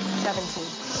 2017.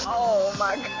 Oh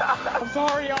my God. I'm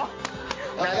sorry, y'all.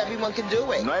 Not everyone can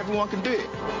do it. Not everyone can do it.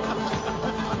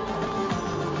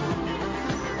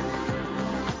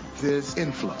 This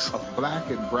influx of black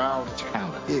and brown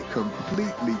talent, it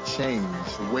completely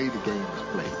changed the way the game was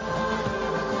played.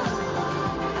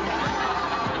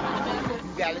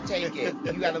 You gotta take it.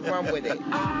 You gotta run with it.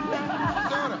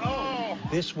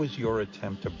 This was your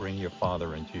attempt to bring your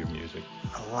father into your music.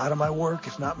 A lot of my work,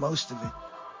 if not most of it,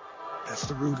 that's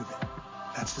the root of it.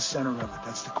 That's the center of it.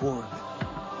 That's the core of it.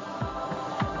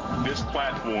 This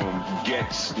platform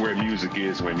gets where music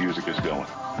is going.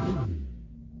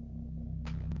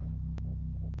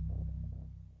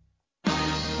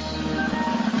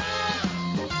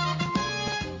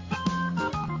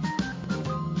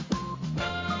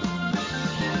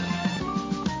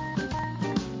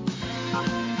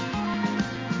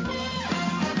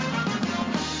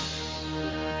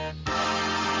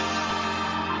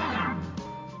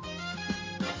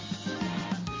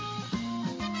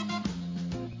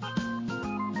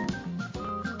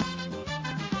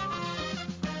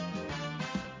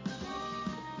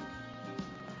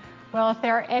 Well, if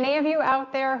there are any of you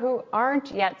out there who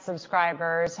aren't yet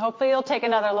subscribers, hopefully you'll take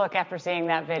another look after seeing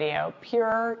that video.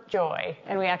 Pure joy.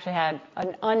 And we actually had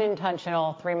an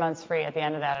unintentional 3 months free at the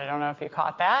end of that. I don't know if you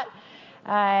caught that.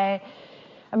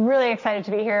 I'm really excited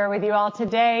to be here with you all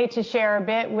today to share a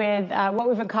bit with what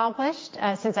we've accomplished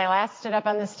since I last stood up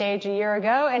on the stage a year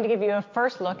ago, and to give you a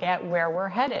first look at where we're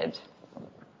headed.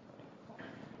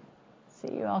 So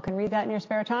you all can read that in your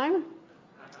spare time.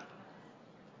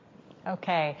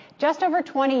 Okay, just over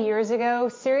 20 years ago,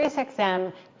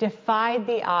 SiriusXM defied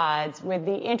the odds with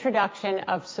the introduction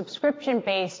of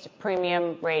subscription-based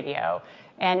premium radio.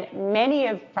 And many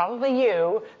of, probably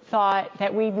you, thought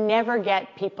that we'd never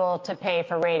get people to pay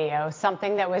for radio,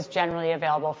 something that was generally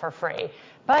available for free.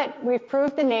 But we've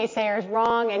proved the naysayers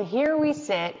wrong, and here we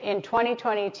sit in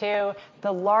 2022,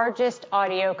 the largest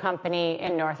audio company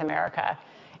in North America.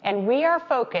 And we are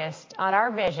focused on our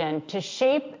vision to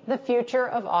shape the future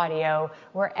of audio,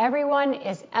 where everyone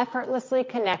is effortlessly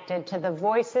connected to the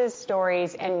voices,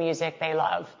 stories, and music they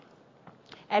love.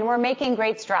 And we're making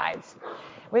great strides.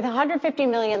 With 150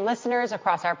 million listeners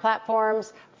across our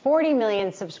platforms, 40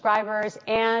 million subscribers,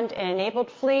 and an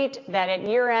enabled fleet that at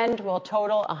year end will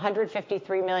total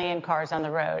 153 million cars on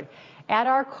the road. At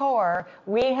our core,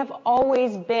 we have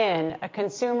always been a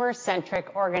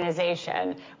consumer-centric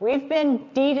organization. We've been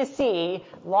D2C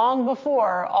long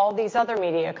before all these other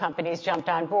media companies jumped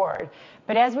on board.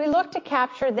 But as we look to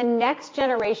capture the next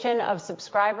generation of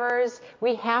subscribers,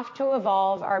 we have to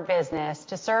evolve our business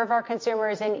to serve our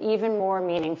consumers in even more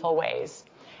meaningful ways.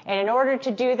 And in order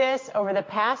to do this, over the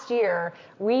past year,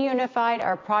 we unified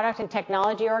our product and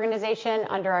technology organization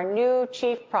under our new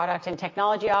Chief Product and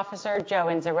Technology Officer, Joe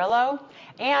Inzerillo,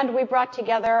 and we brought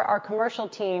together our commercial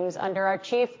teams under our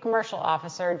Chief Commercial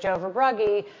Officer, Joe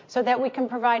Verbrugge, so that we can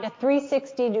provide a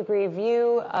 360-degree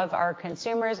view of our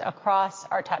consumers across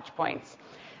our touch points.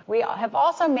 We have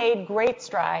also made great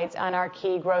strides on our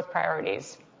key growth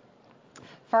priorities.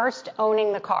 First,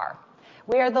 owning the car.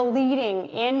 We are the leading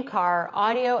in-car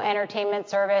audio entertainment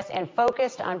service and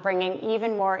focused on bringing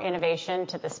even more innovation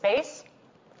to the space.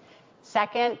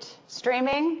 Second,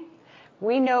 streaming.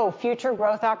 We know future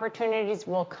growth opportunities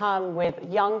will come with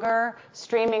younger,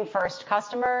 streaming-first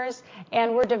customers,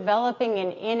 and we're developing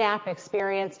an in-app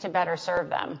experience to better serve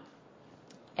them.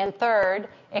 And third,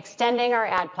 extending our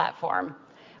ad platform.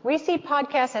 We see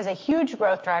podcasts as a huge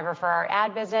growth driver for our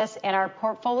ad business, and our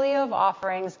portfolio of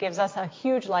offerings gives us a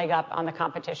huge leg up on the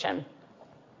competition.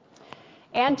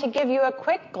 And to give you a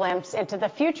quick glimpse into the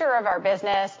future of our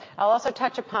business, I'll also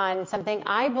touch upon something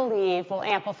I believe will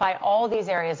amplify all these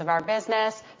areas of our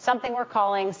business, something we're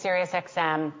calling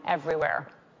SiriusXM Everywhere.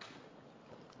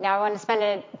 Now, I want to spend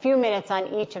a few minutes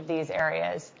on each of these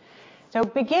areas. So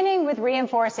beginning with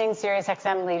reinforcing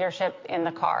SiriusXM leadership in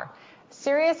the car.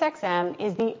 SiriusXM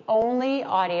is the only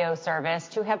audio service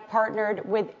to have partnered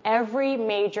with every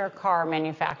major car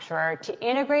manufacturer to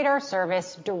integrate our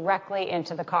service directly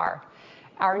into the car.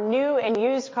 Our new and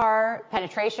used car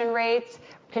penetration rates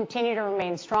continue to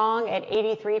remain strong at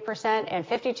 83% and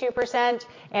 52%,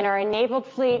 and our enabled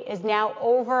fleet is now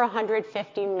over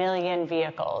 150 million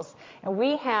vehicles. And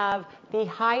we have the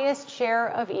highest share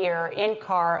of ear in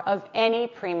car of any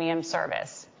premium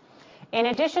service. In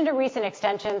addition to recent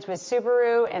extensions with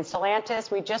Subaru and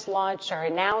Stellantis, we just launched or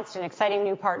announced an exciting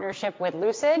new partnership with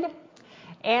Lucid,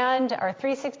 and our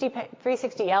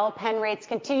 360L pen rates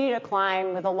continue to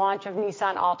climb with the launch of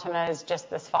Nissan Altimas just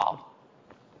this fall.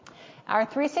 Our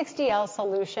 360L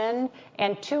solution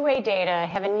and two-way data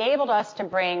have enabled us to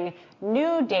bring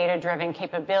new data-driven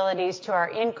capabilities to our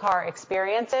in-car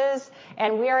experiences,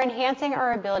 and we are enhancing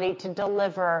our ability to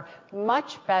deliver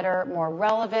much better, more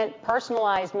relevant,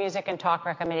 personalized music and talk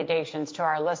recommendations to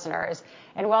our listeners.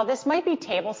 And while this might be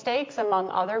table stakes among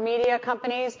other media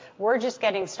companies, we're just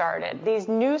getting started. These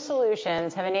new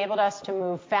solutions have enabled us to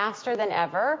move faster than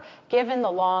ever, given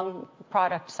the long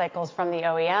product cycles from the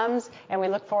OEMs, and we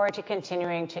look forward to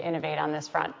continuing to innovate on this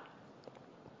front.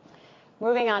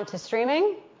 Moving on to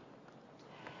streaming.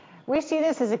 We see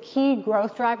this as a key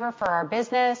growth driver for our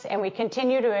business, and we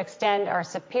continue to extend our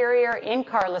superior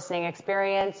in-car listening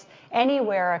experience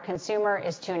anywhere a consumer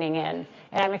is tuning in.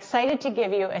 And I'm excited to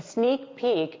give you a sneak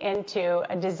peek into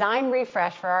a design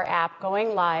refresh for our app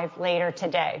going live later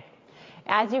today.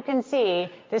 As you can see,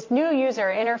 this new user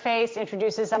interface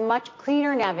introduces a much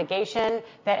cleaner navigation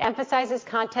that emphasizes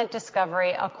content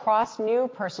discovery across new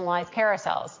personalized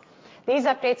carousels. These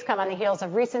updates come on the heels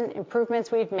of recent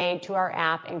improvements we've made to our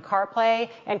app in CarPlay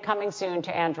and coming soon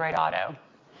to Android Auto.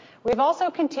 We've also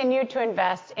continued to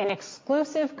invest in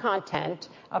exclusive content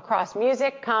across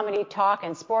music, comedy, talk,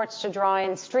 and sports to draw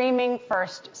in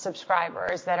streaming-first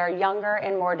subscribers that are younger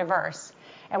and more diverse.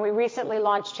 And we recently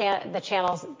launched the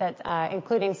channels that,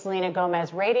 including Selena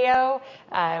Gomez Radio.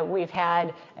 We've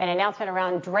had an announcement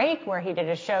around Drake, where he did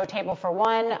a show, Table for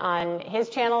One, on his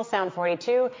channel, Sound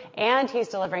 42, and he's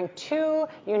delivering 2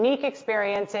 unique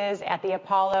experiences at the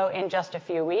Apollo in just a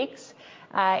few weeks.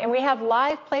 And we have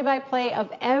live play-by-play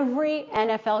of every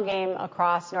NFL game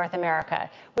across North America.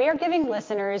 We are giving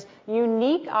listeners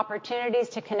unique opportunities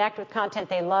to connect with content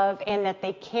they love and that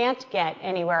they can't get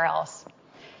anywhere else.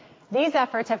 These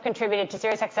efforts have contributed to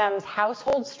SiriusXM's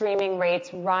household streaming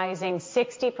rates rising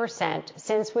 60%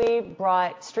 since we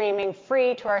brought streaming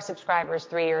free to our subscribers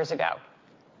 3 years ago.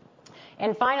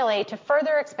 And finally, to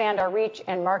further expand our reach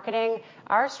and marketing,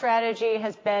 our strategy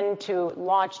has been to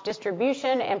launch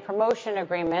distribution and promotion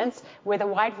agreements with a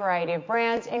wide variety of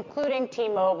brands, including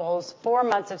T-Mobile's 4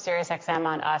 months of SiriusXM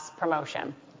on Us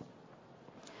promotion.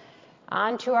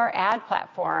 On to our ad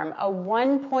platform, a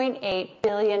 $1.8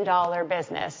 billion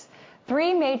business.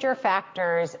 3 major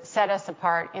factors set us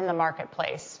apart in the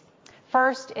marketplace.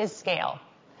 First is scale.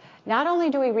 Not only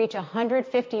do we reach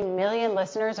 150 million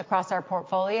listeners across our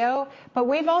portfolio, but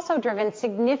we've also driven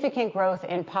significant growth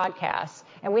in podcasts,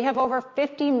 and we have over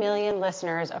 50 million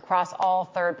listeners across all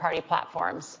third-party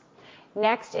platforms.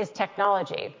 Next is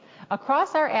technology.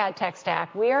 Across our ad tech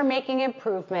stack, we are making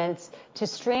improvements to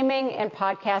streaming and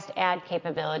podcast ad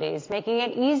capabilities, making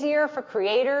it easier for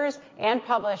creators and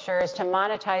publishers to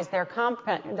monetize their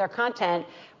content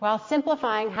while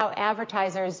simplifying how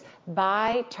advertisers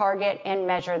buy, target, and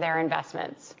measure their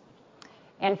investments.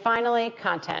 And finally,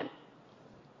 content.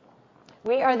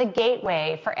 We are the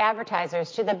gateway for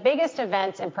advertisers to the biggest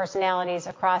events and personalities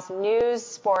across news,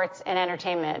 sports, and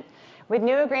entertainment. With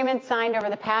new agreements signed over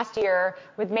the past year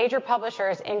with major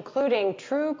publishers, including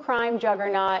true crime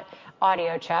juggernaut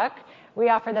AudioChuck, we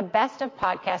offer the best of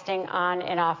podcasting on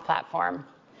and off platform.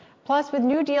 Plus, with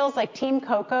new deals like Team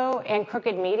Coco and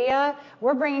Crooked Media,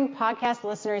 we're bringing podcast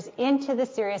listeners into the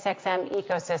SiriusXM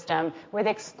ecosystem with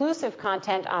exclusive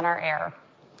content on our air.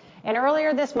 And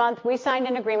earlier this month, we signed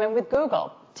an agreement with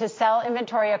Google to sell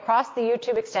inventory across the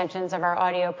YouTube extensions of our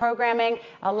audio programming,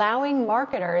 allowing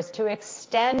marketers to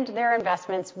extend their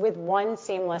investments with one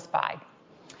seamless buy.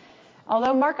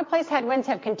 Although marketplace headwinds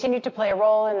have continued to play a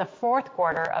role in the fourth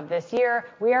quarter of this year,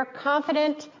 we are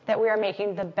confident that we are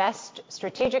making the best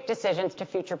strategic decisions to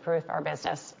future-proof our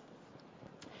business.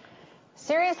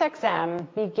 SiriusXM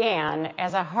began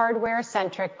as a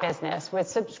hardware-centric business with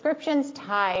subscriptions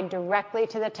tied directly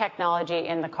to the technology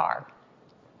in the car.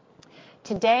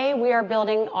 Today, we are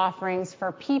building offerings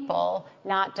for people,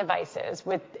 not devices,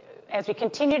 as we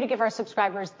continue to give our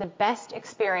subscribers the best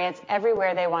experience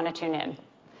everywhere they want to tune in.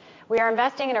 We are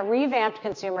investing in a revamped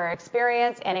consumer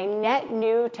experience and a net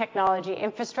new technology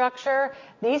infrastructure.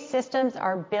 These systems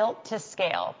are built to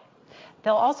scale.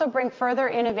 They'll also bring further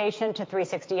innovation to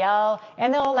 360L,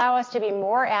 and they'll allow us to be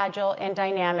more agile and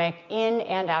dynamic in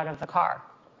and out of the car.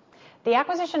 The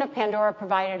acquisition of Pandora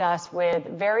provided us with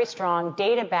very strong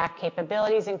data-backed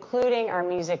capabilities, including our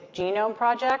Music Genome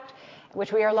Project,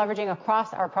 which we are leveraging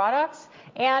across our products.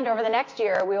 And over the next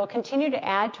year, we will continue to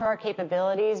add to our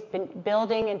capabilities,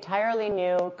 building entirely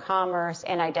new commerce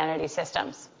and identity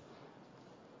systems.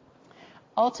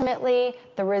 Ultimately,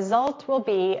 the result will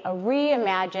be a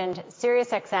reimagined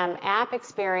SiriusXM app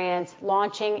experience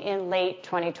launching in late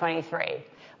 2023.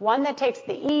 One that takes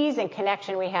the ease and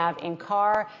connection we have in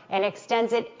car and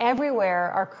extends it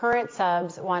everywhere our current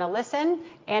subs want to listen,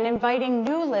 and inviting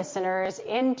new listeners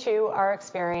into our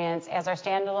experience as our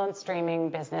standalone streaming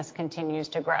business continues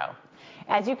to grow.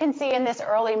 As you can see in this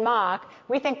early mock,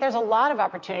 we think there's a lot of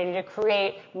opportunity to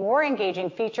create more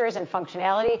engaging features and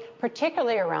functionality,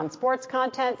 particularly around sports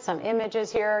content. Some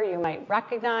images here you might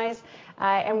recognize,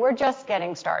 and we're just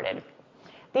getting started.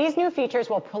 These new features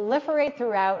will proliferate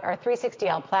throughout our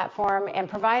 360L platform and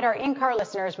provide our in-car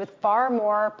listeners with far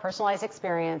more personalized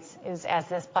experiences as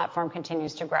this platform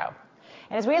continues to grow.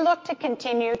 And as we look to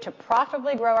continue to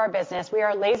profitably grow our business, we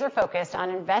are laser focused on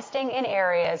investing in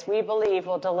areas we believe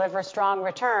will deliver strong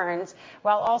returns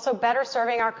while also better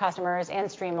serving our customers and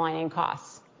streamlining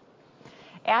costs.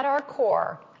 At our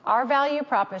core, our value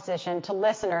proposition to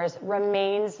listeners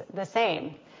remains the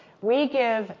same. We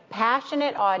give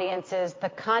passionate audiences the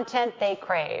content they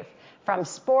crave, from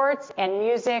sports and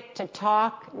music to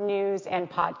talk, news, and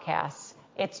podcasts.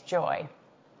 It's joy.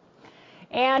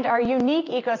 And our unique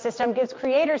ecosystem gives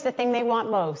creators the thing they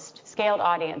want most, scaled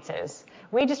audiences.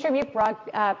 We distribute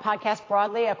podcasts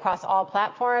broadly across all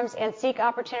platforms and seek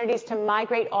opportunities to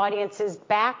migrate audiences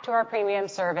back to our premium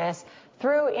service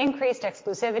through increased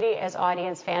exclusivity as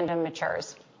audience fandom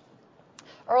matures.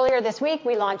 Earlier this week,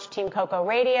 we launched Team Coco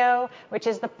Radio, which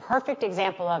is the perfect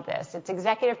example of this. It's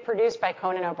executive produced by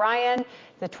Conan O'Brien.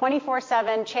 The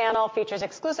 24/7 channel features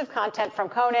exclusive content from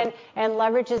Conan and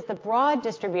leverages the broad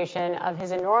distribution of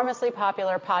his enormously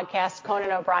popular podcast,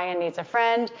 Conan O'Brien Needs a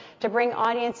Friend, to bring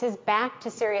audiences back to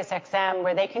SiriusXM,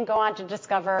 where they can go on to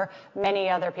discover many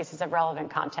other pieces of relevant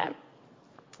content.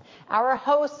 Our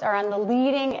hosts are on the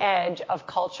leading edge of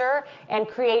culture and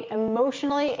create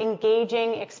emotionally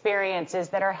engaging experiences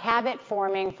that are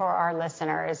habit-forming for our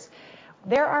listeners.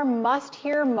 There are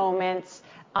must-hear moments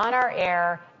on our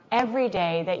air every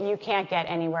day that you can't get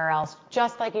anywhere else,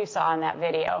 just like you saw in that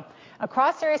video.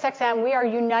 Across SiriusXM, we are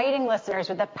uniting listeners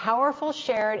with the powerful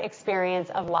shared experience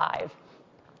of live,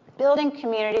 building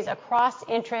communities across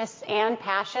interests and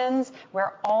passions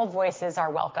where all voices are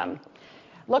welcome.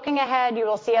 Looking ahead, you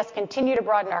will see us continue to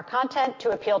broaden our content to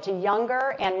appeal to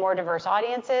younger and more diverse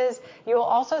audiences. You will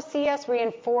also see us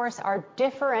reinforce our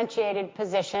differentiated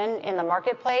position in the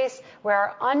marketplace, where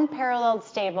our unparalleled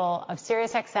stable of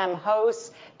SiriusXM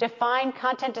hosts define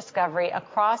content discovery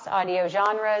across audio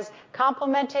genres,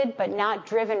 complemented but not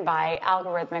driven by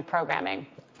algorithmic programming.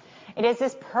 It is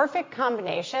this perfect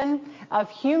combination of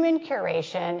human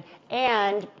curation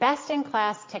and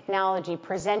best-in-class technology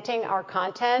presenting our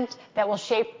content that will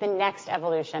shape the next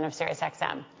evolution of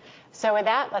SiriusXM. So with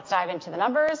that, let's dive into the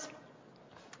numbers.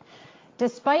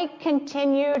 Despite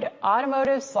continued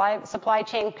automotive supply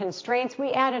chain constraints,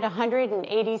 we added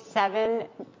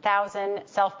 187,000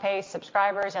 self-pay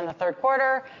subscribers in the third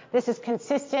quarter. This is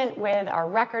consistent with our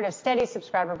record of steady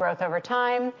subscriber growth over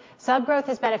time. Sub growth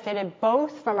has benefited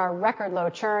both from our record low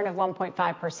churn of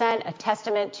 1.5%, a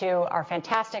testament to our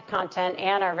fantastic content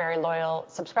and our very loyal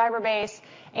subscriber base,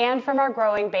 and from our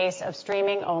growing base of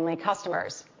streaming-only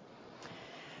customers.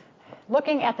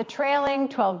 Looking at the trailing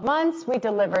 12 months, we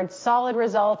delivered solid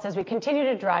results as we continue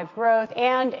to drive growth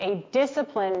and a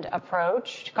disciplined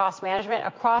approach to cost management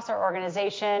across our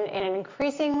organization in an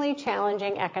increasingly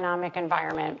challenging economic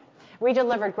environment. We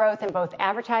delivered growth in both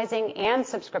advertising and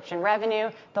subscription revenue,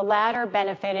 the latter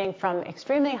benefiting from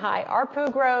extremely high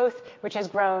ARPU growth, which has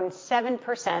grown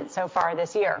 7% so far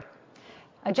this year.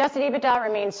 Adjusted EBITDA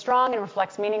remains strong and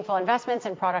reflects meaningful investments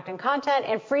in product and content,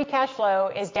 and free cash flow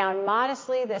is down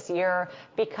modestly this year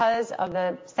because of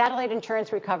the satellite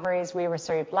insurance recoveries we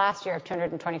received last year of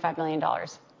 $225 million.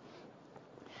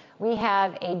 We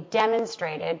have a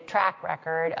demonstrated track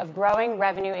record of growing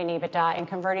revenue in EBITDA and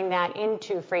converting that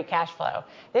into free cash flow.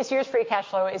 This year's free cash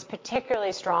flow is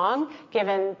particularly strong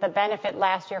given the benefit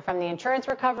last year from the insurance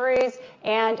recoveries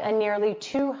and a nearly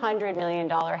 $200 million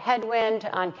headwind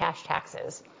on cash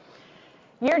taxes.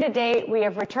 Year to date, we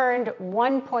have returned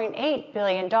 $1.8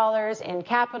 billion in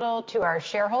capital to our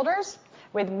shareholders,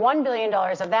 with $1 billion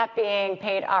of that being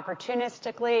paid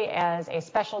opportunistically as a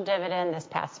special dividend this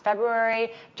past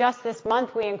February. Just this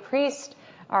month, we increased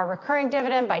our recurring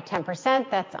dividend by 10%.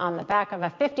 That's on the back of a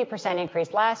 50%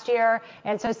 increase last year.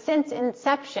 And so since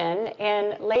inception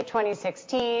in late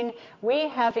 2016, we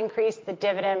have increased the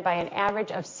dividend by an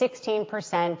average of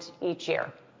 16% each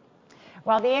year.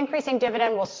 While the increasing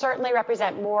dividend will certainly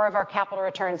represent more of our capital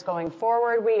returns going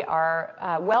forward, we are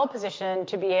well positioned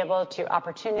to be able to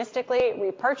opportunistically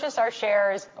repurchase our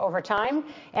shares over time.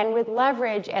 And with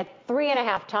leverage at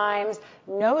 3.5 times,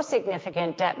 no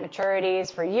significant debt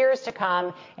maturities for years to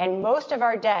come, and most of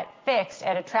our debt fixed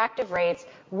at attractive rates,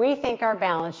 we think our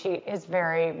balance sheet is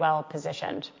very well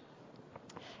positioned.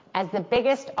 As the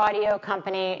biggest audio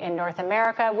company in North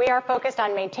America, we are focused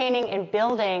on maintaining and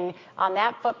building on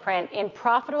that footprint in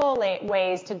profitable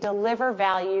ways to deliver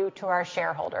value to our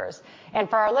shareholders. And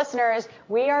for our listeners,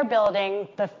 we are building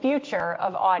the future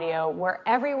of audio where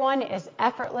everyone is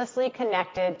effortlessly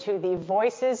connected to the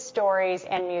voices, stories,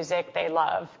 and music they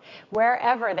love,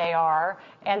 wherever they are,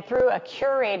 and through a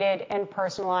curated and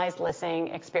personalized listening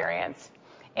experience.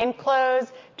 In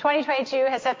close, 2022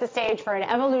 has set the stage for an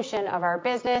evolution of our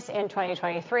business in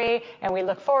 2023, and we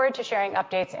look forward to sharing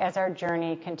updates as our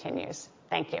journey continues.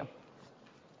 Thank you.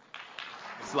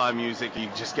 It's live music, you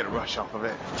just get a rush off of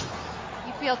it.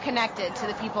 You feel connected to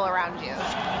the people around you.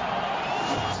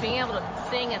 Just being able to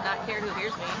sing and not care who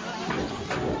hears me.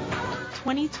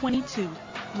 2022,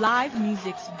 live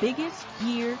music's biggest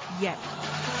year yet.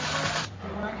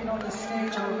 When I get on the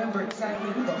stage, I remember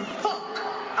exactly who the fuck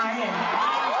I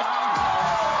am.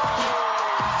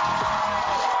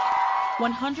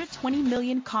 120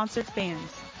 million concert fans,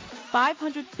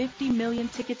 550 million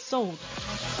tickets sold.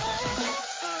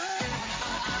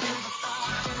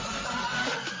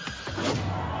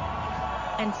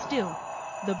 And still,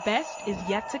 the best is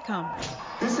yet to come.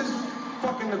 This is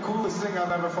fucking the coolest thing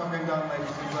I've ever fucking done, ladies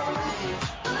and gentlemen.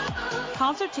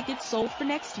 Concert tickets sold for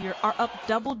next year are up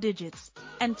double digits,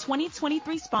 and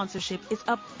 2023 sponsorship is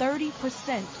up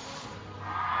 30%.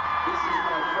 This is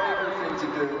my favorite thing to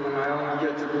do, and I only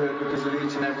get to do it because of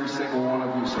each and every single one of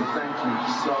you, so thank you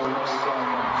so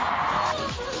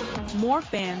much. More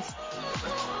fans,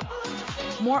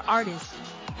 more artists,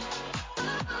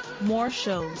 more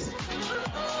shows,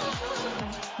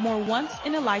 more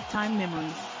once-in-a-lifetime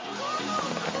memories.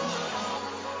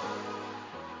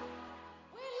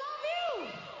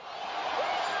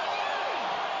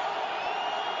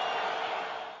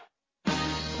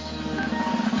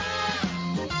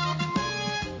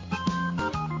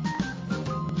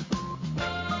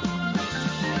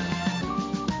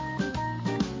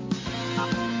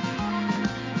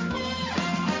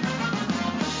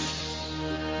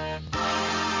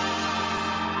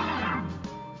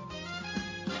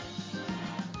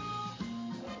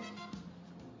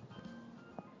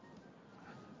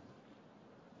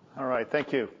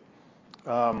 Thank you.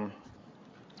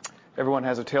 Everyone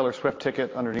has a Taylor Swift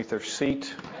ticket underneath their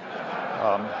seat,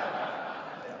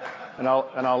 and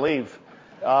I'll leave.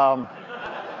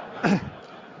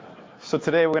 So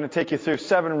today we're going to take you through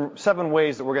seven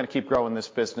ways that we're going to keep growing this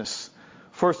business.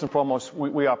 First and foremost,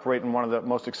 we operate in one of the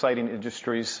most exciting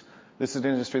industries. This is an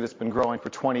industry that's been growing for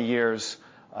 20 years,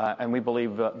 and we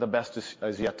believe the best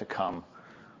is yet to come.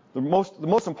 The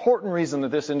most important reason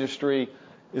that this industry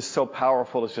is so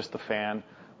powerful is just the fan.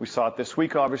 We saw it this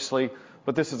week, obviously,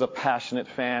 but this is a passionate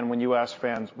fan. When you ask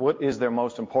fans what is their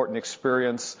most important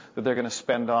experience that they're going to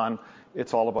spend on,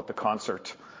 it's all about the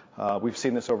concert. We've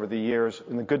seen this over the years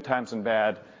in the good times and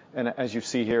bad, and as you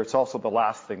see here, it's also the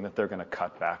last thing that they're going to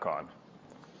cut back on.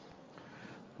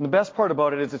 And the best part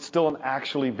about it is it's still an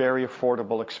actually very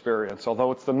affordable experience.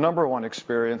 Although it's the number one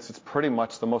experience, it's pretty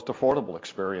much the most affordable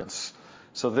experience.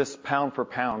 So this pound for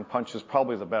pound punch is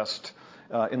probably the best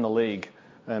in the league.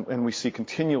 And we see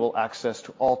continual access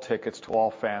to all tickets to all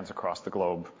fans across the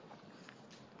globe.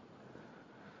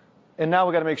 And now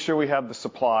we've got to make sure we have the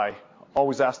supply.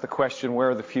 Always ask the question, where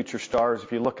are the future stars?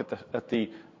 If you look at the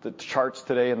charts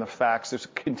today and the facts, there's a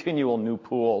continual new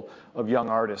pool of young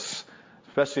artists,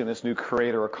 especially in this new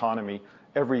creator economy.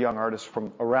 Every young artist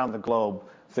from around the globe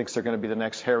thinks they're going to be the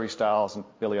next Harry Styles and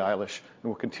Billie Eilish,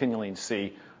 and we'll continually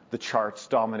see the charts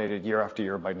dominated year after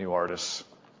year by new artists.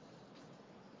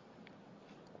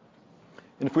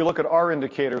 And if we look at our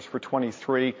indicators for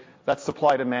 23, that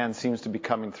supply demand seems to be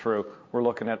coming through. We're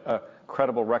looking at a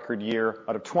credible record year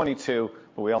out of 22,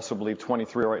 but we also believe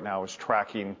 23 right now is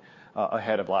tracking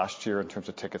ahead of last year in terms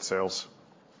of ticket sales.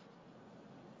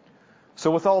 So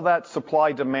with all that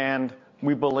supply demand,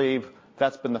 we believe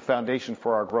that's been the foundation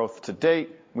for our growth to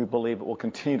date. We believe it will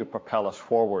continue to propel us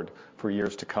forward for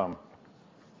years to come.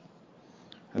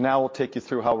 And now we'll take you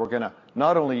through how we're going to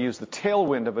not only use the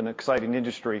tailwind of an exciting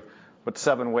industry, but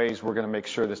 7 ways we're going to make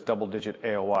sure this double-digit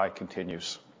AOI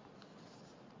continues.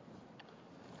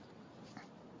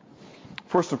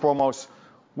 First and foremost,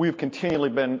 we've continually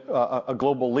been a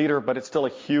global leader, but it's still a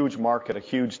huge market, a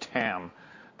huge TAM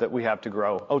that we have to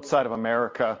grow. Outside of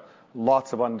America,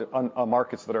 lots of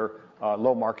markets that are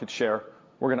low market share.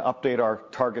 We're going to update our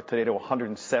target today to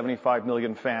 175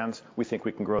 million fans. We think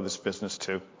we can grow this business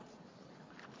too.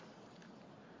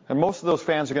 And most of those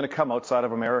fans are going to come outside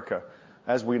of America.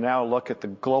 As we now look at the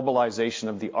globalization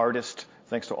of the artist,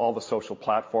 thanks to all the social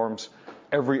platforms,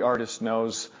 every artist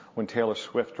knows when Taylor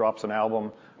Swift drops an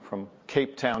album from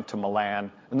Cape Town to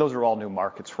Milan, and those are all new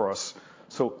markets for us.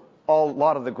 So a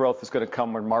lot of the growth is going to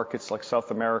come in markets like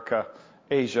South America,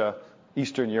 Asia,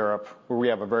 Eastern Europe, where we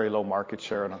have a very low market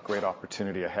share and a great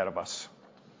opportunity ahead of us.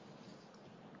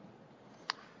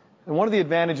 And one of the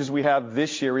advantages we have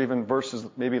this year, even versus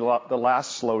maybe the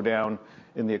last slowdown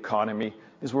in the economy,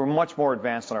 is we're much more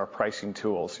advanced on our pricing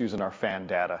tools using our fan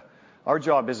data. Our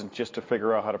job isn't just to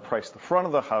figure out how to price the front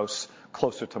of the house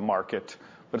closer to market,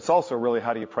 but it's also really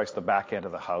how do you price the back end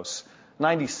of the house.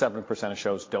 97% of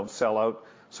shows don't sell out.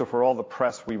 So for all the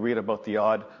press we read about the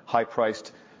odd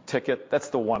high-priced ticket, that's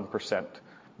the 1%.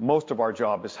 Most of our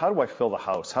job is how do I fill the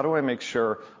house? How do I make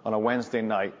sure on a Wednesday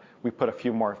night we put a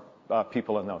few more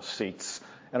people in those seats?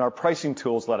 And our pricing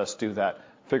tools let us do that,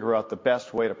 figure out the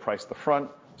best way to price the front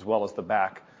as well as the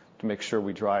back to make sure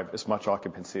we drive as much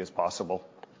occupancy as possible.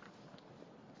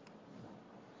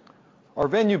 Our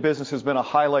venue business has been a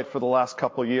highlight for the last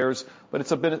couple of years, but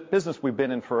it's a business we've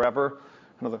been in forever.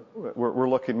 We're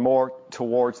looking more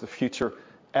towards the future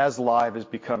as live has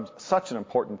become such an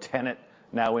important tenet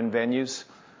now in venues.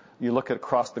 You look at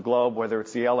across the globe, whether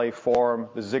it's the LA Forum,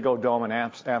 the Ziggo Dome in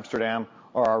Amsterdam,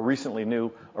 or our recently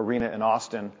new arena in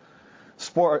Austin.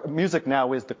 Music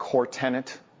now is the core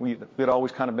tenet. We had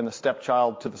always kind of been the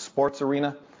stepchild to the sports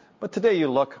arena. But today you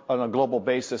look on a global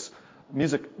basis,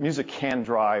 music can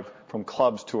drive from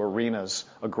clubs to arenas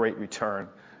a great return.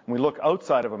 And we look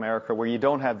outside of America where you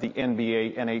don't have the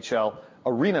NBA, NHL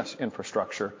arena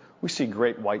infrastructure, we see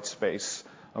great white space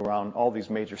around all these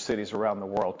major cities around the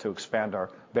world to expand our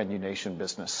Venue Nation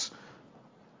business.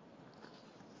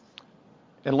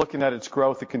 And looking at its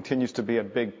growth, it continues to be a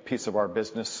big piece of our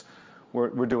business.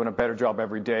 We're doing a better job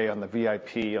every day on the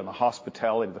VIP, on the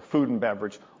hospitality, the food and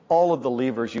beverage, all of the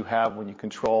levers you have when you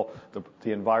control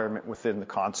the environment within the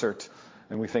concert.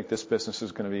 And we think this business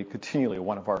is going to be continually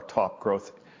one of our top growth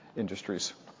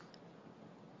industries.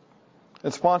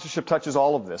 And sponsorship touches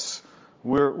all of this.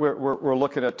 We're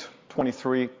looking at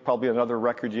 23, probably another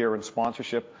record year in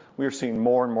sponsorship. We are seeing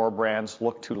more and more brands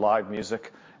look to live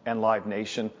music and Live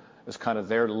Nation as kind of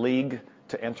their league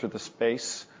to enter the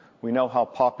space. We know how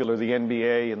popular the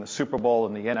NBA and the Super Bowl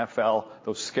and the NFL,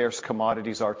 those scarce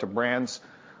commodities are to brands.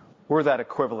 We're that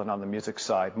equivalent on the music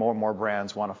side. More and more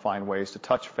brands want to find ways to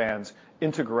touch fans,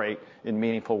 integrate in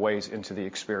meaningful ways into the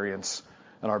experience.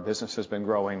 And our business has been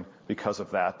growing because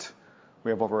of that. We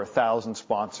have over 1,000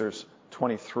 sponsors,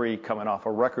 23 coming off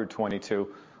a record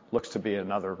 22 looks to be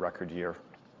another record year.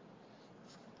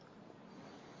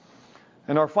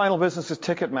 And our final business is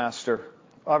Ticketmaster.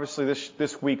 Obviously,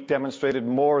 this week demonstrated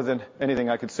more than anything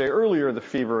I could say earlier, the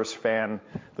feverish fan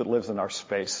that lives in our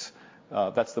space.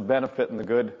 That's the benefit and the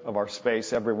good of our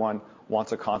space. Everyone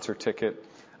wants a concert ticket.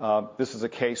 This is a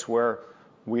case where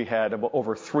we had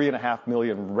over 3.5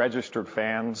 million registered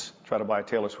fans try to buy a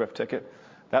Taylor Swift ticket.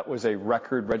 That was a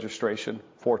record registration,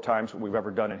 4 times what we've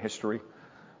ever done in history.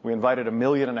 We invited 1.5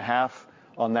 million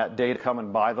on that day to come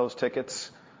and buy those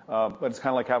tickets. But it's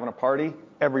kind of like having a party.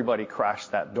 Everybody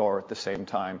crashed that door at the same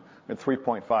time. We had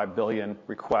 3.5 billion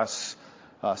requests,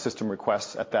 system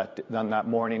requests on that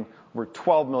morning, where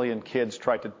 12 million kids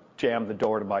tried to jam the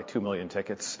door to buy 2 million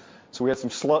tickets. So we had some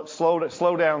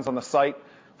slowdowns on the site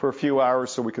for a few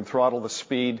hours so we could throttle the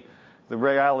speed. The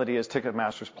reality is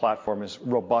Ticketmaster's platform is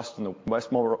robust in the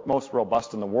most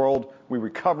robust in the world. We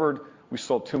recovered. We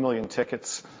sold 2 million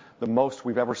tickets, the most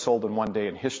we've ever sold in one day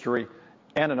in history,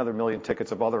 and another 1 million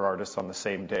tickets of other artists on the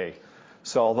same day.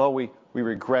 So although we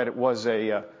regret it was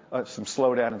some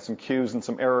slowdown and some queues and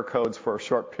some error codes for a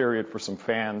short period for some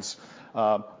fans,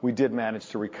 we did manage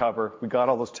to recover. We got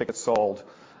all those tickets sold.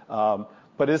 But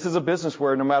this is a business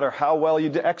where no matter how well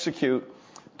you execute,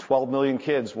 12 million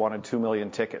kids wanted 2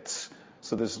 million tickets.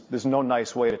 So there's no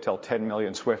nice way to tell 10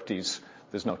 million Swifties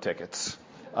there's no tickets.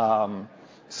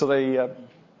 So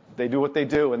they do what they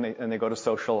do, and they go to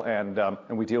social, and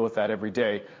we deal with that every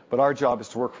day. But our job is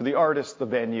to work for the artist, the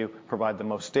venue, provide the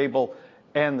most stable,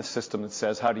 and the system that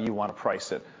says, how do you want to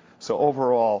price it? So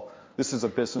overall, this is a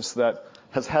business that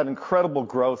has had incredible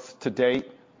growth to date.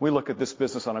 We look at this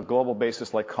business on a global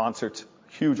basis like concerts,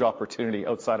 huge opportunity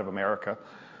outside of America.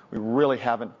 We really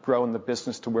haven't grown the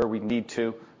business to where we need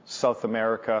to. South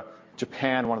America,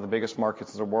 Japan, one of the biggest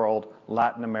markets in the world,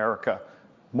 Latin America,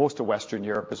 most of Western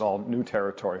Europe is all new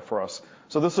territory for us.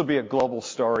 So this will be a global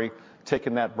story,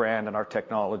 taking that brand and our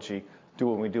technology, do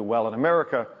what we do well in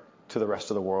America to the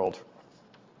rest of the world.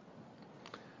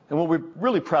 And what we're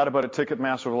really proud about at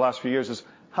Ticketmaster over the last few years is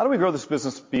how do we grow this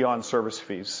business beyond service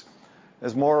fees?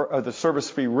 As more of the service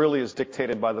fee really is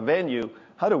dictated by the venue,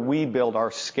 how do we build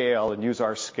our scale and use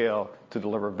our scale to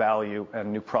deliver value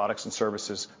and new products and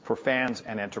services for fans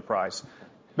and enterprise?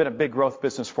 Been a big growth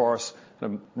business for us,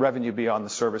 and revenue beyond the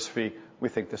service fee. We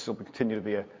think this will continue to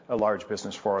be a large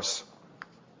business for us.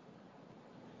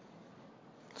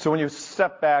 So when you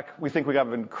step back, we think we have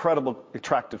an incredible,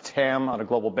 attractive TAM on a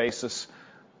global basis.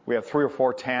 We have 3 or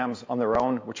 4 TAMs on their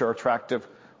own, which are attractive.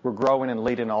 We're growing and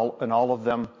leading in all of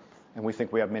them, and we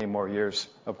think we have many more years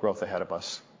of growth ahead of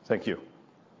us. Thank you.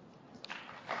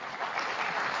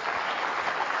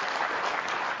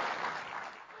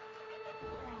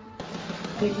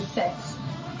 He's a 6.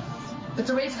 It's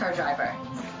a race car driver.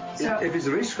 So if he's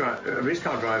a race car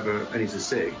driver and he's a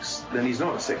 6, then he's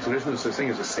not a 6. There is no such thing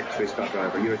as a 6 race car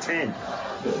driver. You're a 10.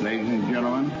 Ladies and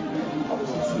gentlemen,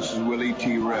 this is Willie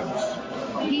T. Ribbs.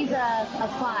 he's a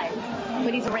 5,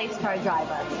 but he's a race car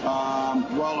driver.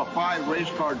 Well, a 5 race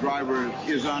car driver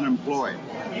is unemployed.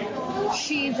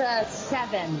 She's a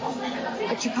 7,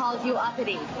 but she calls you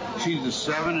uppity. She's a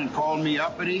 7 and called me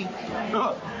uppity?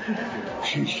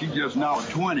 She's just now a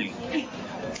 20.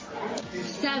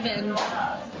 7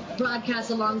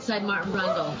 broadcasts alongside Martin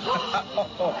Brundle.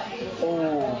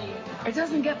 Oh. It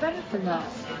doesn't get better than that.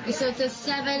 So it's a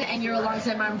 7 and you're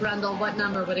alongside Martin Brundle. What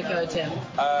number would it go to?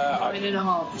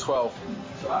 9.5.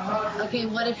 12. Okay,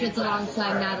 what if it's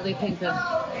alongside Natalie Pinkham?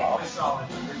 Now,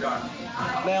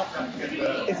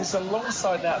 if it's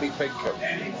alongside Natalie Pinkham,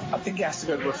 I think it has to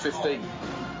go to a 15.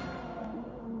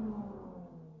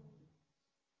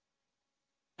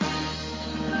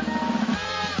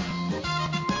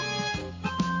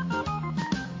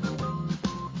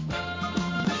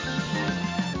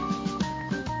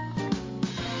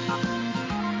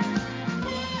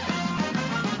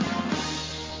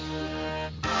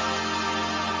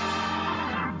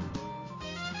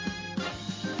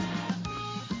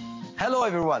 Hello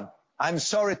everyone. I'm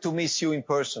sorry to miss you in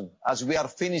person as we are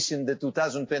finishing the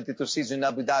 2022 season in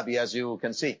Abu Dhabi, as you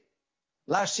can see.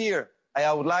 Last year, I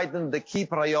outlined the key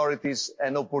priorities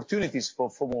and opportunities for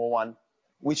Formula One,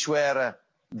 which were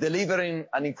delivering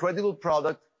an incredible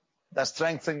product that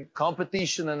strengthened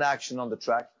competition and action on the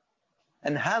track,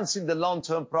 enhancing the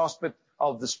long-term prospect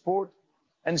of the sport,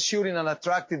 ensuring an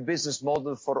attractive business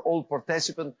model for all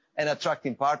participants and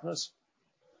attracting partners,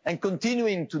 and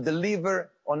continuing to deliver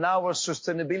on our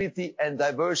sustainability and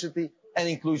diversity and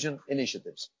inclusion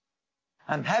initiatives.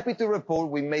 I'm happy to report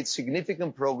we made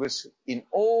significant progress in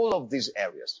all of these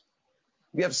areas.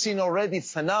 We have seen already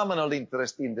phenomenal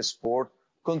interest in the sport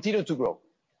continue to grow,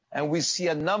 and we see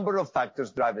a number of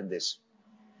factors driving this.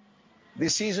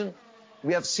 This season,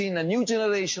 we have seen a new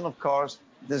generation of cars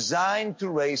designed to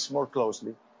race more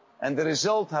closely, and the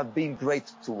results have been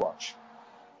great to watch.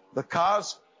 The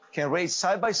cars can race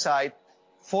side by side,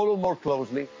 follow more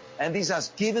closely, and this has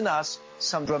given us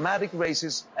some dramatic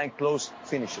races and close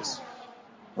finishes.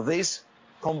 This,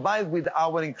 combined with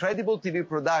our incredible TV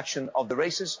production of the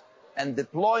races and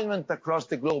deployment across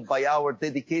the globe by our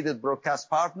dedicated broadcast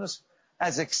partners,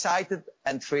 has excited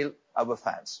and thrilled our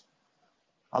fans.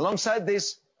 Alongside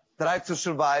this, Drive to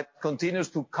Survive continues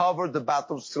to cover the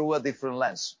battles through a different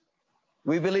lens.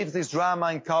 We believe this drama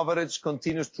and coverage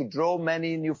continues to draw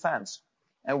many new fans,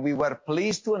 and we were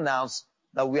pleased to announce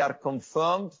that we are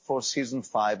confirmed for season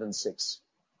 5 and 6.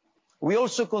 We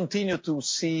also continue to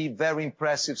see very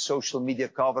impressive social media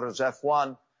coverage of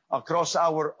F1 across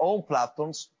our own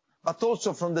platforms, but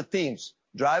also from the teams,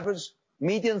 drivers,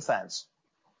 media and fans.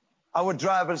 Our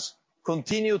drivers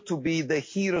continue to be the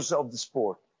heroes of the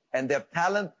sport, and their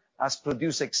talent has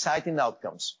produced exciting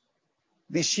outcomes.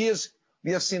 This year,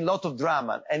 we have seen a lot of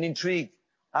drama and intrigue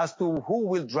as to who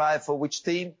will drive for which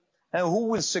team and who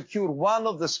will secure one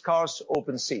of the scarce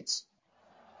open seats.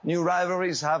 New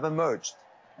rivalries have emerged,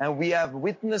 and we have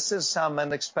witnessed some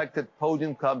unexpected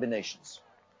podium combinations.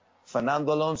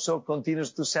 Fernando Alonso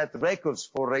continues to set records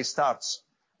for race starts,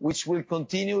 which will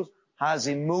continue as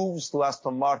he moves to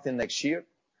Aston Martin next year,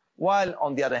 while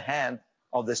on the other hand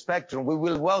of the spectrum, we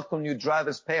will welcome new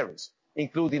drivers pairings,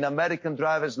 including American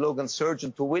drivers Logan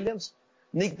Sargent to Williams,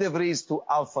 Nick De Vries to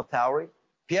AlphaTauri,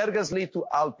 Pierre Gasly to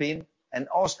Alpine, and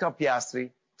Oscar Piastri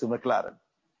to McLaren.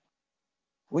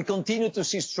 We continue to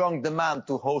see strong demand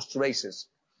to host races.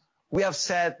 We have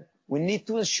said we need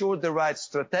to ensure the right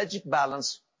strategic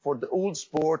balance for the old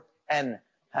sport, and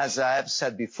as I have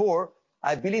said before,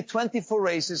 I believe 24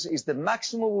 races is the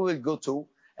maximum we will go to,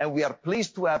 and we are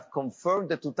pleased to have confirmed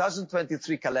the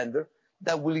 2023 calendar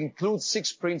that will include 6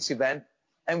 sprints events,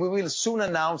 and we will soon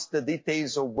announce the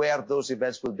details of where those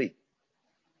events will be.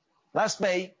 Last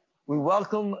May, we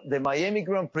welcomed the Miami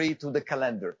Grand Prix to the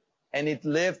calendar, and it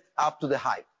lived up to the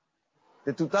hype.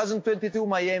 The 2022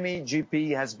 Miami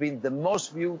GP has been the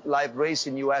most viewed live race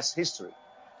in US history,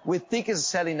 with tickets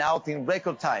selling out in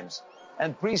record times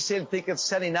and pre-sale tickets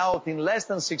selling out in less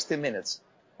than 60 minutes,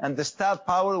 and the star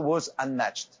power was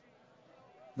unmatched.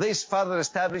 This further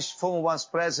established Formula One's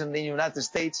presence in the United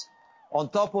States, on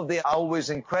top of the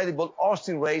always incredible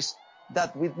Austin race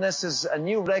that witnesses a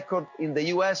new record in the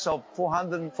US of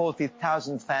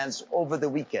 440,000 fans over the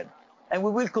weekend. And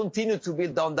we will continue to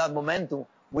build on that momentum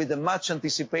with the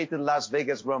much-anticipated Las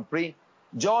Vegas Grand Prix,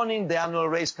 joining the annual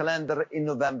race calendar in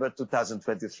November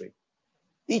 2023.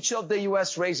 Each of the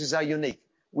US races are unique,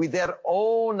 with their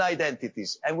own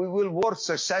identities, and we will work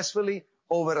successfully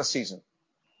over a season.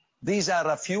 These are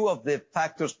a few of the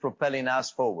factors propelling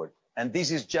us forward, and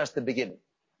this is just the beginning.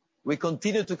 We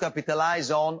continue to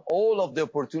capitalize on all of the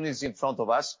opportunities in front of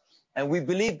us, and we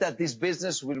believe that this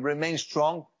business will remain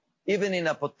strong even in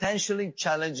a potentially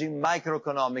challenging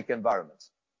microeconomic environment.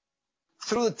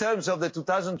 Through the terms of the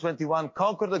 2021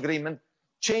 Concord Agreement,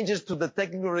 changes to the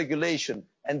technical regulation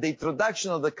and the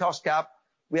introduction of the cost cap,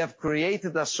 we have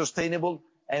created a sustainable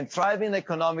and thriving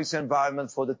economics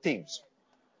environment for the teams.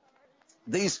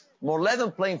 This more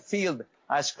level playing field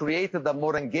has created a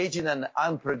more engaging and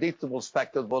unpredictable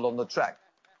spectacle on the track.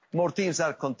 More teams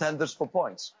are contenders for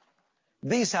points.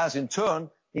 This has in turn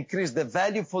increased the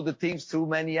value for the teams through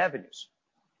many avenues.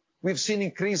 We've seen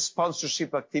increased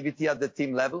sponsorship activity at the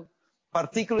team level,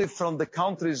 particularly from the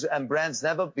countries and brands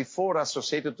never before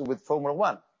associated with Formula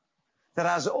One. There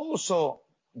has also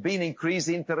been increased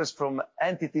interest from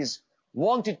entities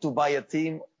wanting to buy a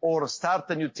team or start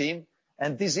a new team,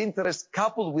 and this interest,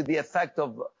 coupled with the effect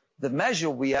of the measure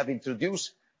we have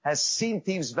introduced, has seen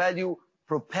teams' value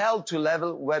propelled to a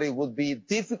level where it would be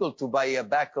difficult to buy a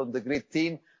back-on-the-grid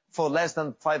team for less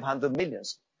than 500 million,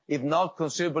 if not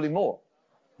considerably more.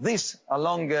 This,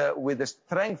 along with the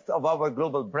strength of our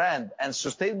global brand and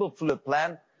sustainable fuel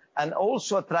plan, and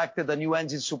also attracted a new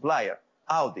engine supplier,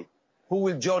 Audi, who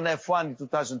will join F1 in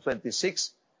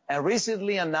 2026, and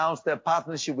recently announced their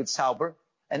partnership with Sauber,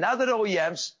 and other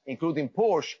OEMs, including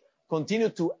Porsche, continue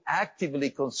to actively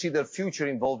consider future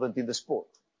involvement in the sport.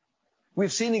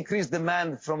 We've seen increased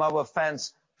demand from our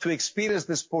fans to experience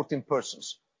the sport in person.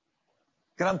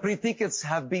 Grand Prix tickets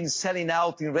have been selling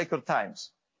out in record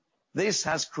times. This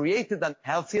has created a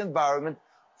healthy environment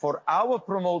for our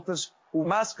promoters, who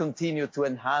must continue to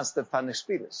enhance the fan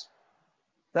experience.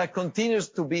 There continues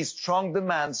to be strong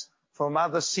demands from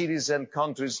other cities and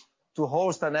countries to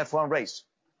host an F1 race,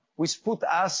 which put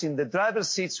us in the driver's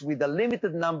seats with a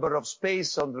limited number of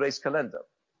space on the race calendar.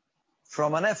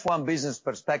 From an F1 business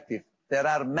perspective, there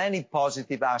are many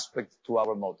positive aspects to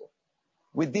our model.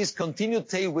 With these continued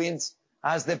tailwinds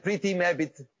as the pre-team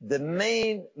EBIT, the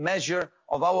main measure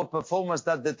of our performance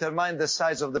that determine the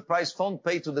size of the prize fund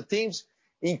paid to the teams,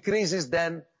 increases,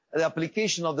 then the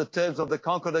application of the terms of the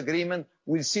Concord Agreement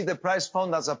will see the prize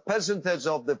fund as a percentage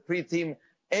of the pre-team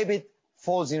EBIT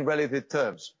falls in relative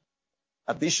terms.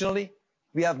 Additionally,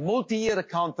 we have multi-year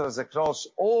contracts across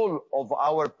all of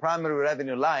our primary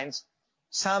revenue lines,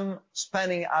 some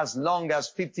spanning as long as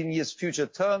 15 years future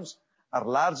terms, are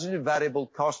largely variable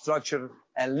cost structure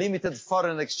and limited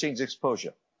foreign exchange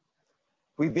exposure.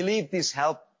 We believe this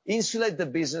helps insulate the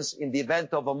business in the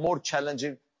event of a more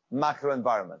challenging macro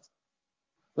environment.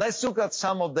 Let's look at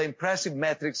some of the impressive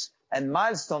metrics and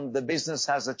milestones the business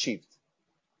has achieved.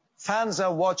 Fans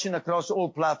are watching across all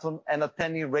platforms and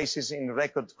attending races in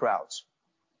record crowds.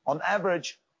 On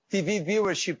average, TV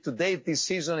viewership to date this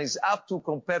season is up to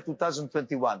compared to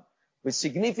 2021, with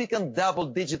significant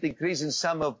double-digit increase in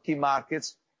some of key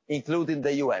markets, including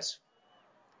the US.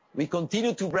 We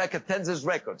continue to break attendance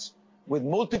records, with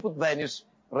multiple venues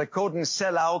recording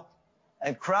sell-out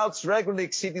and crowds regularly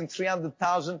exceeding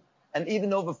 300,000 and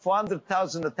even over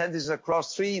 400,000 attendees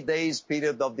across 3 days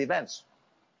period of the events.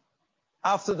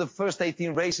 After the first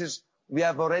 18 races, we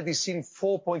have already seen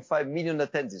 4.5 million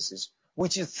attendances,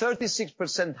 which is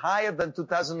 36% higher than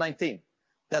 2019.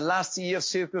 The last year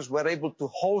circuits were able to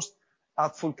host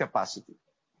at full capacity.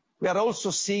 We are also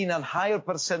seeing a higher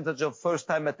percentage of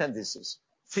first-time attendances,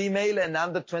 female and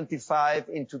under 25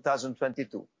 in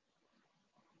 2022.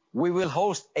 We will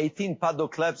host 18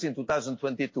 Paddock Clubs in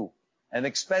 2022 and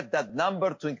expect that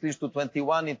number to increase to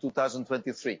 21 in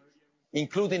 2023,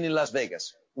 including in Las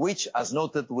Vegas, which, as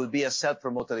noted, will be a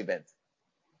self-promoted event.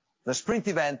 The sprint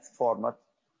event format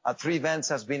at 3 events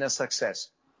has been a success,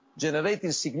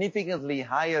 generating significantly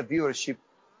higher viewership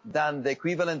than the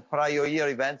equivalent prior year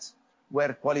events,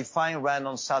 where qualifying ran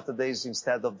on Saturdays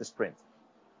instead of the sprint.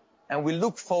 And we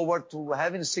look forward to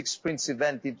having 6 sprints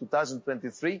event in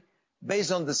 2023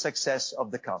 based on the success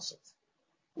of the concept.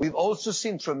 We've also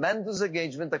seen tremendous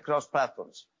engagement across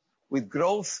platforms, with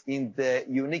growth in the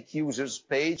unique users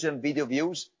page and video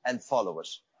views and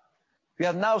followers. We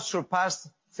have now surpassed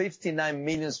 59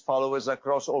 million followers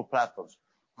across all platforms,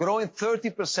 growing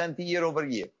 30%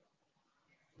 year-over-year.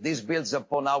 This builds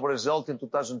upon our result in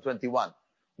 2021,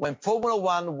 when Formula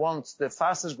One was the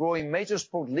fastest growing major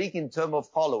sport league in terms of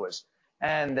followers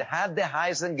and had the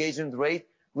highest engagement rate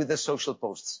with the social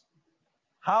posts.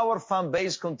 Our fan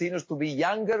base continues to be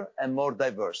younger and more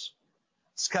diverse.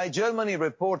 Sky Germany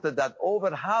reported that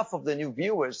over half of the new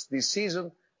viewers this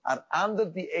season are under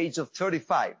the age of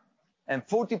 35, and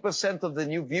 40% of the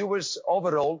new viewers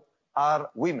overall are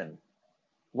women,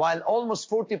 while almost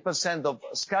 40% of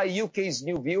Sky UK's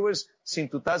new viewers since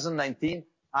 2019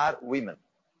 are women.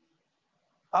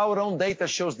 Our own data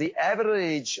shows the average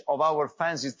age of our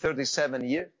fans is 37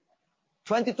 years.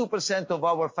 22% of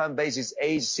our fan base is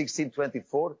age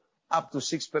 16-24, up to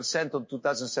 6% on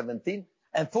 2017,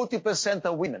 and 40%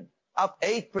 are women, up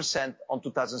 8% on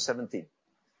 2017.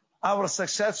 Our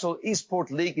successful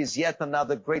eSport League is yet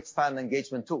another great fan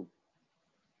engagement tool.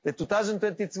 The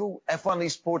 2022 F1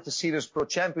 eSport Series Pro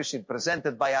Championship,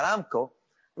 presented by Aramco,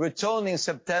 returned in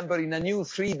September in a new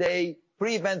 3-day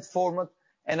pre-event format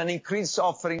and an increased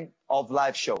offering of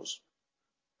live shows.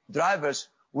 Drivers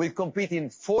will compete in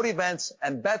 4 events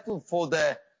and battle for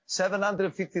the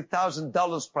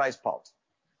 $750,000 prize pot.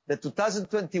 The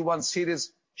 2021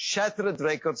 series shattered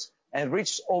records and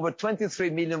reached over 23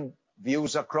 million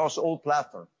views across all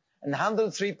platforms, and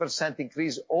 103%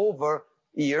 increase over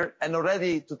year, and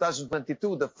already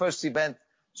 2022, the first event,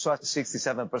 saw a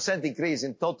 67% increase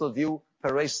in total view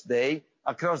per race day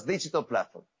across digital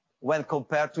platform when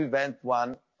compared to event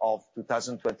 1 of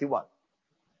 2021.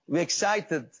 We're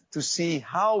excited to see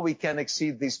how we can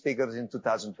exceed these figures in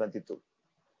 2022.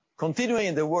 Continuing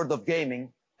in the world of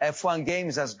gaming, F1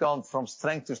 Games has gone from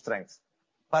strength to strength,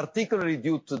 particularly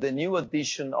due to the new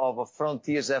addition of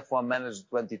Frontier's F1 Manager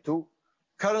 22,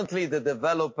 currently the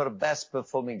developer best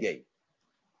performing game.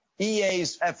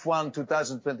 EA's F1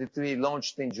 2023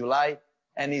 launched in July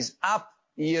and is up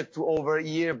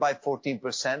year-over-year by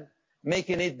 14%,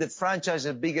 making it the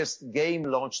franchise's biggest game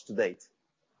launch to date.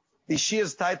 This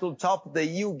year's title topped the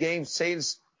EU game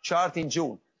sales chart in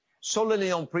June,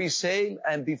 solely on pre-sale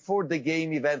and before the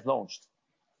game event launched.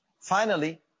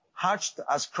 Finally, Hutch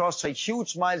has crossed a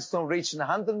huge milestone, reaching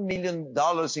 $100 million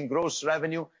in gross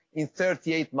revenue in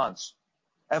 38 months.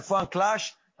 F1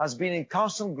 Clash has been in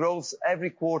constant growth every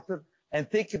quarter and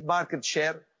taking market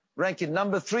share, ranking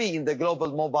number 3 in the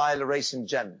global mobile racing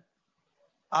genre.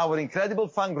 Our incredible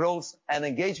fan growth and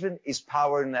engagement is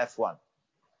powering F1.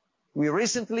 We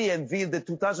recently unveiled the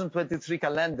 2023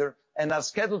 calendar and have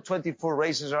scheduled 24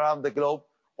 races around the globe,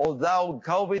 although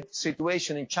COVID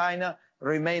situation in China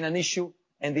remain an issue,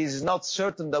 and it is not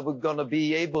certain that we're gonna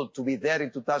be able to be there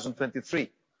in 2023.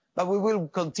 But we will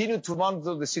continue to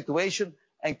monitor the situation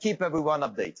and keep everyone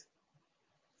updated.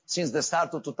 Since the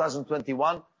start of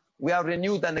 2021, we have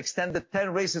renewed and extended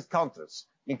 10 races contracts,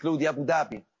 including Abu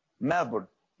Dhabi, Melbourne,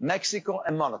 Mexico,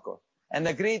 and Monaco, and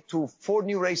agreed to 4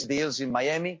 new race deals in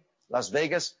Miami, Las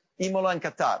Vegas, Imola, and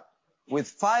Qatar, with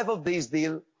 5 of these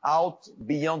deals out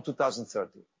beyond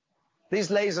 2030. This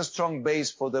lays a strong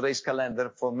base for the race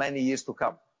calendar for many years to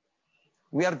come.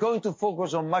 We are going to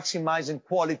focus on maximizing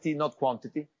quality, not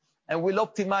quantity, and will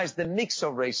optimize the mix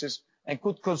of races and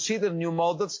could consider new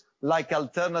models like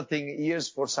alternating years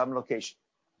for some location.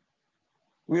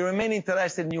 We remain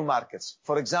interested in new markets,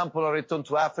 for example, a return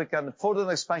to Africa and further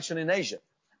expansion in Asia,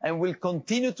 and will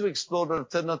continue to explore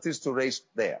alternatives to race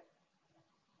there.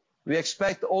 We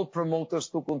expect all promoters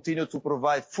to continue to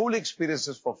provide full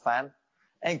experiences for fans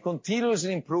and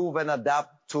continuously improve and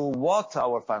adapt to what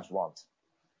our fans want.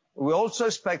 We also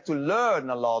expect to learn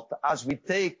a lot as we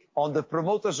take on the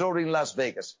promoters role in Las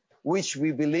Vegas, which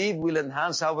we believe will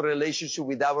enhance our relationship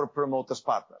with our promoters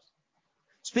partners.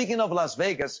 Speaking of Las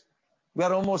Vegas, we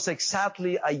are almost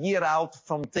exactly a year out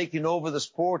from taking over the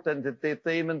sport and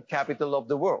entertainment capital of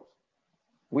the world.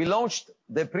 We launched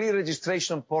the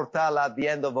pre-registration portal at the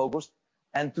end of August,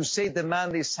 and to say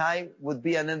demand is high would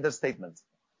be an understatement.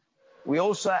 We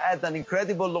also had an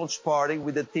incredible launch party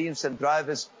with the teams and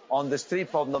drivers on the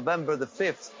Strip on November the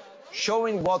 5th,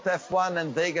 showing what F1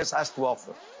 and Vegas has to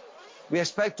offer. We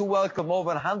expect to welcome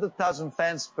over 100,000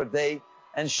 fans per day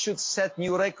and should set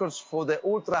new records for the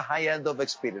ultra high end of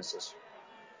experiences.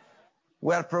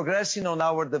 We are progressing on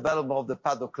our development of the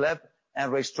Paddock Club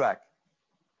and racetrack,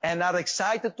 and are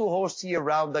excited to host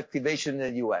year-round activation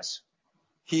in the US.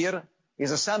 Here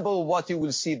is a sample of what you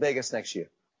will see Vegas next year.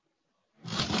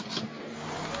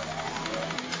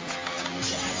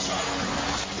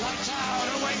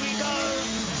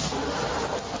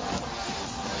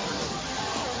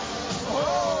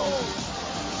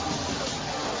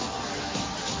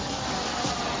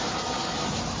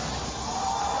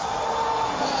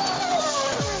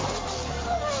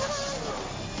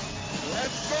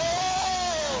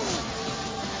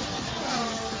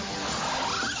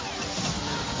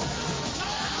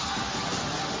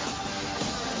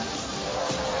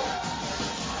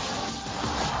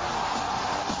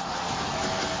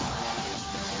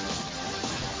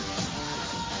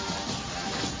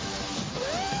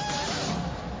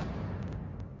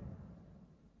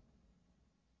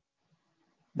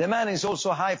 Demand is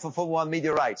also high for Formula 1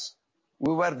 media rights.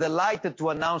 We were delighted to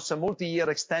announce a multi-year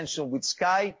extension with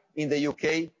Sky in the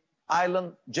UK,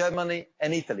 Ireland, Germany,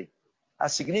 and Italy. A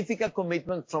significant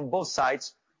commitment from both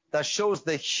sides that shows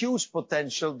the huge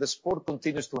potential the sport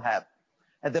continues to have,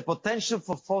 and the potential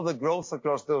for further growth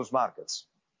across those markets.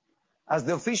 As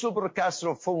the official broadcaster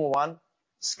of Formula 1,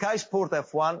 Sky Sport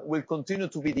F1 will continue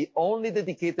to be the only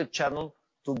dedicated channel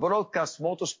to broadcast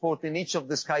motorsport in each of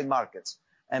the Sky markets,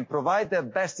 and provide their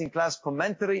best-in-class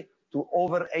commentary to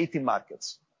over 80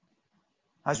 markets.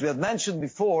 As we have mentioned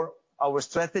before, our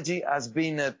strategy has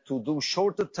been to do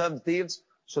shorter-term deals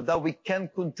so that we can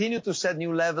continue to set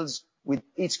new levels with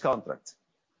each contract.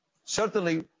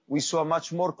 Certainly, we saw a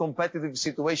much more competitive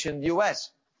situation in the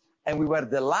US, and we were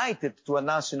delighted to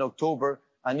announce in October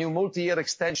a new multi-year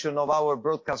extension of our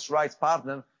broadcast rights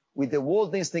partner with the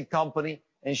Walt Disney Company,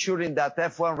 ensuring that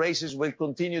F1 races will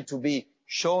continue to be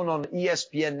shown on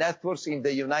ESPN networks in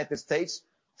the United States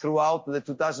throughout the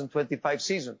 2025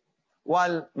 season,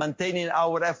 while maintaining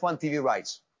our F1 TV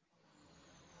rights.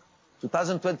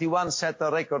 2021 set a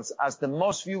record as the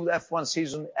most viewed F1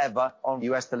 season ever on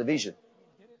US television,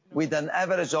 with an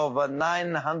average of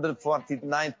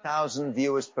 949,000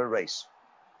 viewers per race.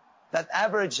 That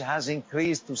average has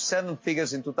increased to 7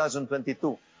 figures in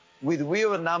 2022, with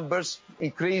viewer numbers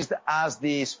increased as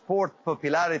the sport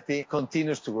popularity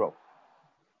continues to grow.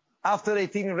 After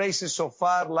 18 races so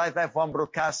far, live F1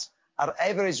 broadcasts are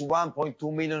average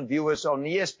 1.2 million viewers on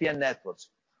ESPN networks,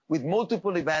 with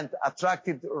multiple events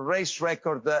attracted race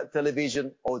record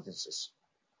television audiences.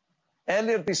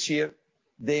 Earlier this year,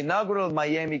 the inaugural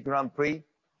Miami Grand Prix,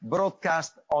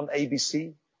 broadcast on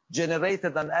ABC,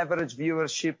 generated an average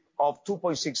viewership of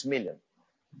 2.6 million,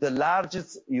 the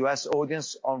largest US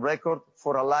audience on record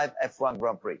for a live F1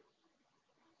 Grand Prix.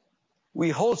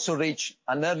 We also reached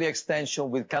an early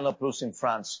extension with Canal+ in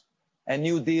France, and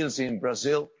new deals in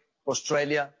Brazil,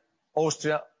 Australia,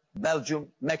 Austria, Belgium,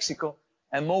 Mexico,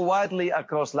 and more widely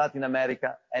across Latin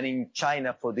America and in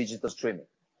China for digital streaming.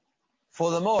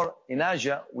 Furthermore, in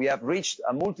Asia, we have reached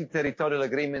a multi-territorial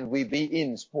agreement with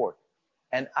beIN Sport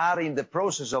and are in the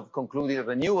process of concluding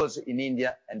renewals in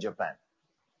India and Japan.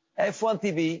 F1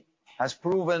 TV has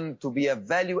proven to be a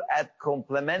value-add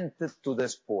complement to the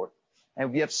sport,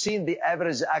 and we have seen the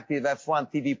average active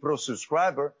F1 TV Pro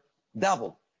subscriber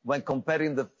double when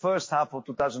comparing the first half of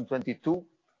 2022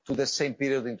 to the same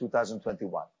period in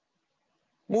 2021.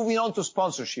 Moving on to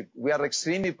sponsorship, we are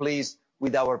extremely pleased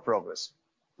with our progress.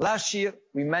 Last year,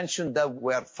 we mentioned that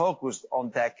we are focused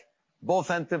on tech,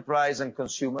 both enterprise and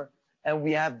consumer, and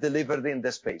we have delivered in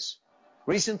the space.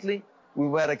 Recently, we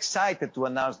were excited to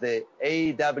announce that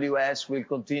AWS will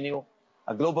continue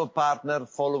a global partner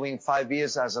following 5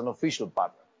 years as an official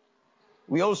partner.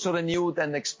 We also renewed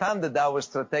and expanded our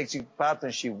strategic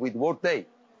partnership with Workday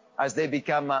as they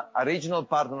become a regional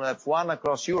partner of F1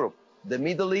 across Europe, the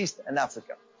Middle East, and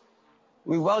Africa.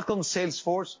 We welcome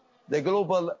Salesforce, the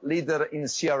global leader in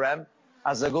CRM,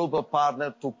 as a global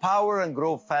partner to power and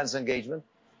grow fans' engagement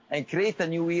and create a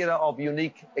new era of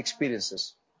unique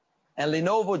experiences. And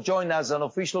Lenovo joined as an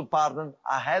official partner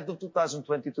ahead of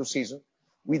 2022 season,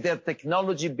 with their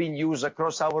technology being used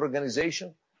across our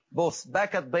organization, both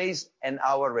back at base and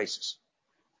our races.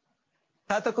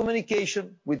 Tata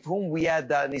Communication, with whom we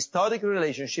had an historic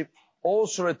relationship,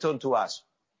 also returned to us,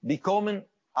 becoming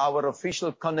our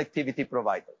official connectivity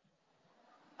provider.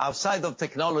 Outside of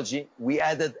technology, we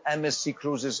added MSC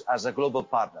Cruises as a global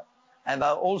partner, and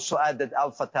I also added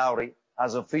Alpha Tauri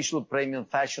as official premium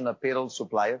fashion apparel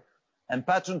supplier, and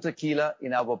Patron Tequila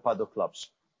in our paddock clubs.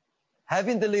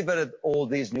 Having delivered all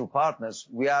these new partners,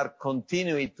 we are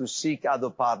continuing to seek other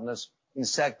partners in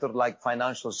sectors like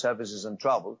financial services and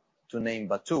travel, to name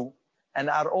but two, and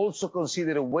are also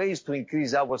considering ways to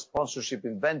increase our sponsorship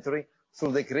inventory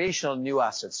through the creation of new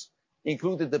assets,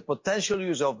 including the potential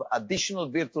use of additional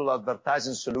virtual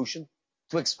advertising solutions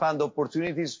to expand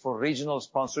opportunities for regional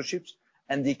sponsorships,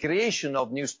 and the creation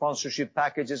of new sponsorship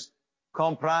packages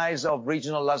comprised of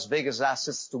regional Las Vegas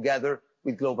assets together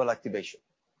with global activation.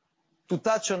 To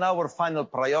touch on our final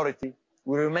priority,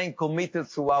 we remain committed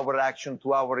through our action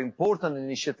to our important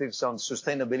initiatives on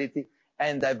sustainability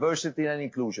and diversity and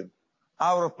inclusion.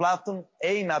 Our platform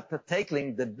aims at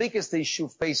tackling the biggest issue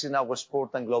facing our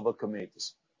sport and global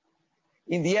communities.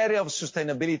 In the area of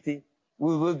sustainability,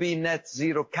 we will be net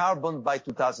zero carbon by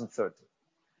 2030.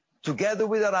 Together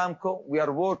with Aramco, we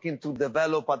are working to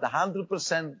develop a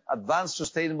 100% advanced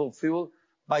sustainable fuel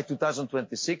by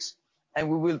 2026, and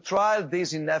we will trial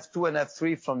this in F2 and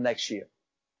F3 from next year.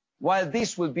 While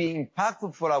this will be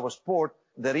impactful for our sport,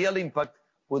 the real impact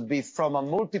would be from a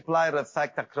multiplier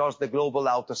effect across the global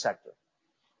auto sector.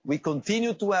 We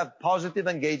continue to have positive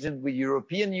engagement with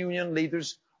European Union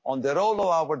leaders on the role of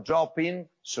our drop-in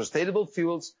sustainable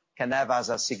fuels can have as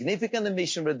a significant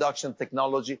emission reduction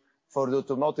technology for the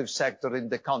automotive sector in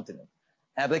the continent,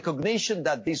 and recognition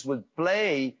that this will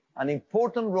play an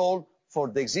important role for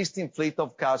the existing fleet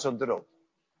of cars on the road.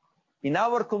 In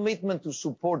our commitment to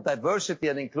support diversity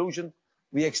and inclusion,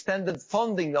 we extended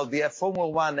funding of the Formula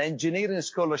One Engineering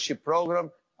Scholarship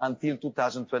Program until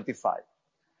 2025.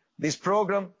 This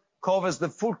program covers the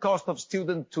full cost of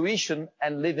student tuition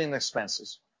and living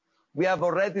expenses. We have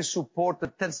already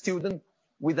supported 10 students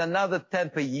with another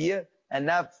 10 per year and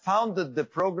have funded the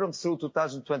program through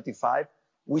 2025,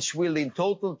 which will in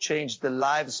total change the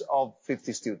lives of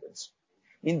 50 students.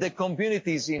 In the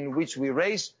communities in which we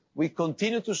race, we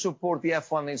continue to support the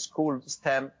F1 in School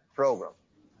STEM program.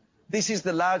 This is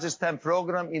the largest STEM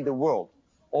program in the world,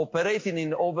 operating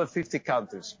in over 50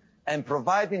 countries and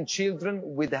providing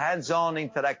children with hands-on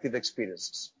interactive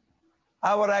experiences.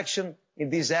 Our action in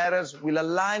these areas will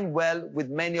align well with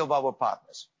many of our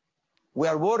partners. We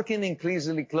are working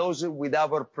increasingly closer with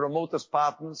our promoters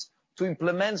partners to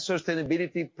implement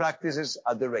sustainability practices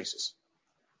at the races.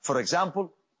 For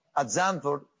example, at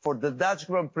Zandvoort, for the Dutch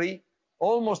Grand Prix,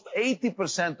 almost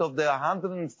 80% of the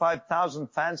 105,000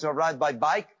 fans arrived by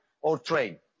bike or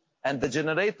train, and the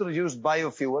generator used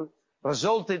biofuel,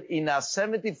 resulted in a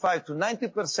 75 to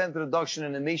 90% reduction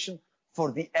in emission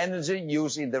for the energy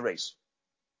used in the race.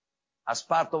 As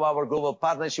part of our global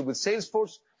partnership with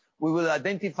Salesforce, we will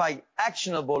identify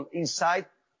actionable insight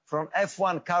from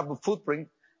F1 carbon footprint,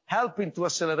 helping to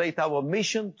accelerate our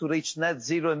mission to reach net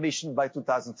zero emission by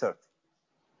 2030.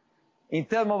 In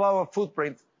terms of our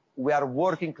footprint, we are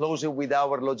working closely with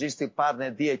our logistic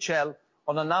partner DHL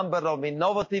on a number of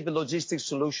innovative logistics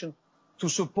solutions to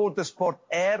support the sport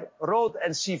air, road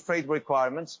and sea freight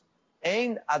requirements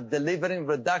aimed at delivering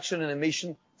reduction in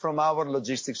emission from our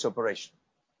logistics operation.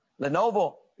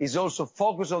 Lenovo is also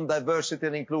focused on diversity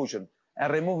and inclusion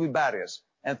and removing barriers.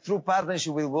 And through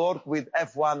partnership, we work with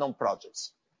F1 on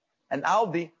projects. And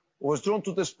Audi was drawn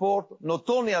to the sport not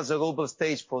only as a global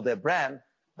stage for their brand,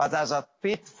 but as a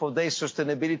fit for their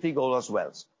sustainability goal as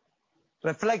well.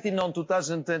 Reflecting on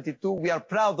 2022, we are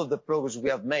proud of the progress we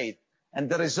have made and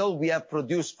the result we have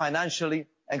produced financially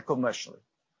and commercially.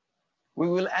 We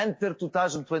will enter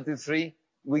 2023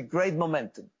 with great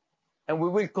momentum, and we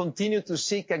will continue to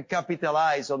seek and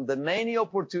capitalize on the many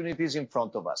opportunities in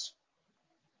front of us.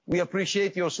 We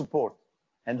appreciate your support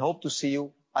and hope to see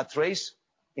you at Race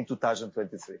in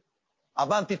 2023.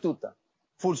 Avanti tutta,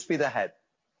 full speed ahead.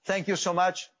 Thank you so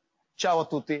much. Ciao a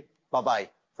tutti. Bye-bye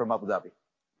from Abu Dhabi.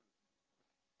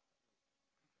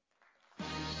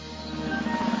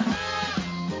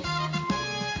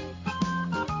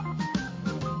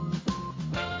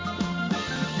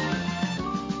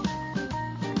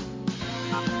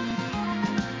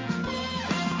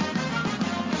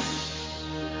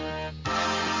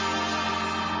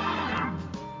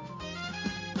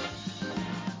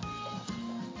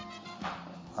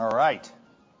 All right.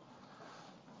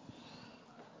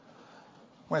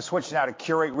 I'm going to switch now to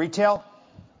Qurate Retail.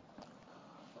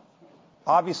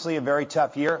 Obviously, a very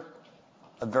tough year,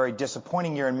 a very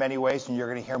disappointing year in many ways, and you're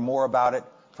going to hear more about it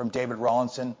from David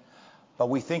Rawlinson. But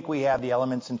we think we have the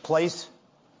elements in place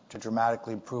to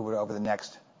dramatically improve it over the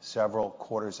next several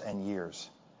quarters and years.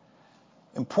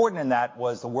 Important in that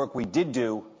was the work we did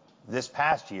do this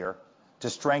past year to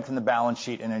strengthen the balance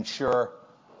sheet and ensure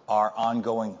our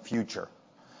ongoing future.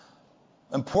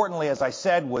 Importantly, as I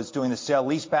said, was doing the sale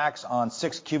leasebacks on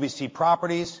 6 QVC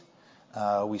properties.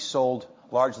 We sold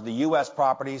largely the U.S.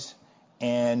 properties,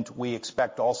 and we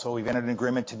expect also we've entered an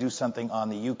agreement to do something on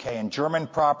the U.K. and German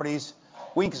properties.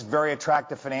 We think it's very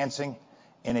attractive financing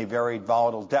in a very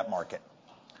volatile debt market.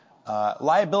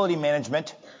 Liability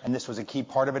management, and this was a key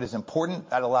part of it, is important.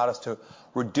 That allowed us to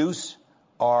reduce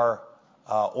our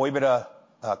OIBDA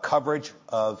coverage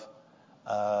of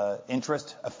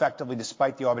interest effectively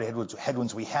despite the OIBDA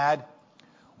headwinds we had.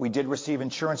 We did receive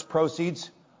insurance proceeds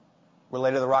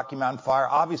related to the Rocky Mountain fire.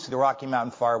 Obviously, the Rocky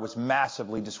Mountain fire was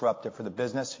massively disruptive for the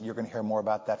business. You're going to hear more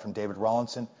about that from David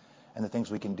Rawlinson and the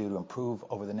things we can do to improve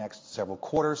over the next several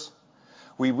quarters.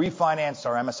 We refinanced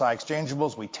our MSI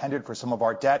exchangeables. We tendered for some of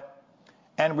our debt,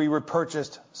 and we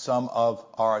repurchased some of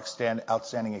our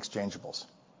outstanding exchangeables.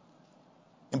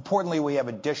 Importantly, we have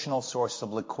additional sources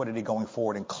of liquidity going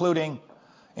forward, including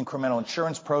incremental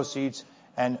insurance proceeds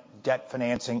and debt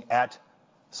financing at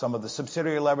some of the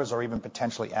subsidiary levers or even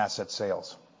potentially asset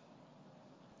sales.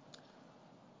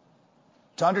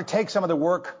 To undertake some of the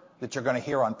work that you're going to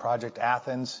hear on Project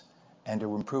Athens and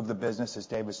to improve the business, as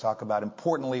David's talked about,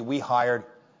 importantly, we hired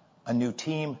a new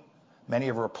team, many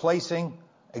of replacing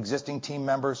existing team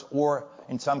members or,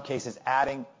 in some cases,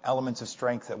 adding elements of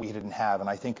strength that we didn't have. And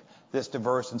I think this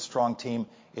diverse and strong team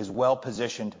is well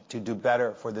positioned to do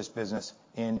better for this business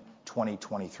in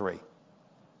 2023.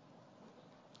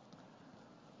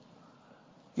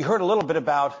 You heard a little bit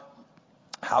about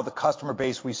how the customer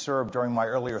base we serve during my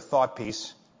earlier thought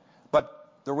piece, but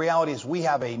the reality is we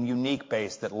have a unique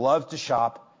base that loves to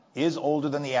shop, is older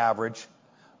than the average.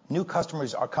 New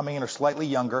customers are coming in are slightly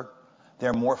younger.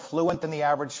 They're more fluent than the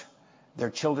average. Their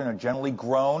children are generally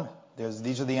grown.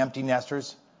 These are the empty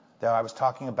nesters that I was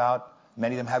talking about.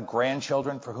 Many of them have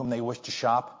grandchildren for whom they wish to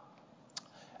shop.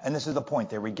 And this is the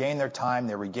point. They regain their time.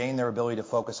 They regain their ability to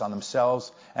focus on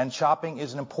themselves. And shopping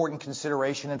is an important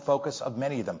consideration and focus of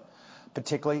many of them.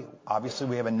 Particularly, obviously,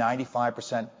 we have a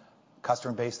 95%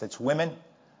 customer base that's women.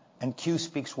 And Q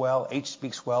speaks well. H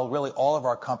speaks well. Really, all of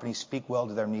our companies speak well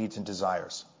to their needs and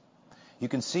desires. You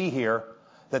can see here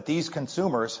that these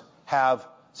consumers have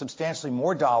substantially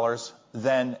more dollars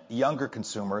than younger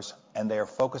consumers, and they are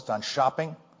focused on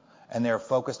shopping, and they are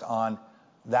focused on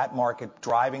that market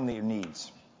driving their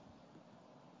needs.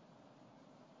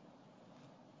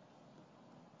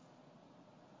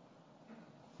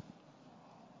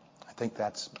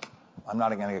 I'm not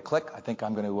going to get click. I think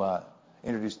I'm going to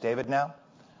introduce David now.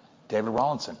 David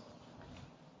Rawlinson.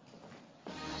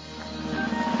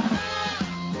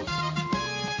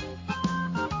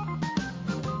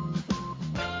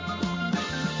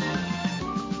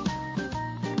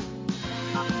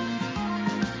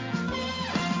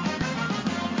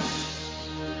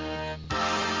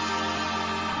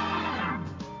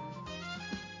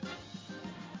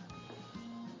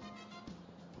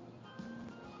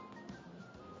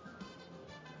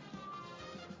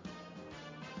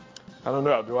 I don't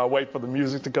know. Do I wait for the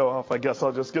music to go off? I guess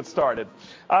I'll just get started.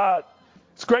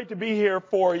 It's great to be here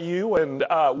for you and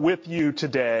with you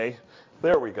today.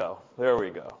 There we go.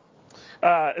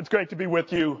 It's great to be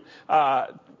with you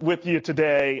with you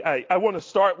today. I want to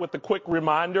start with a quick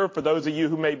reminder for those of you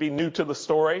who may be new to the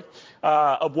story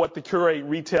of what the Qurate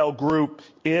Retail Group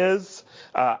is.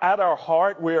 At our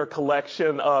heart, we're a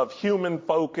collection of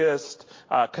human-focused,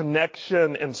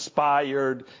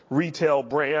 connection-inspired retail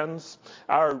brands.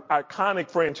 Our iconic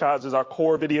franchise is our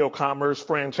core video commerce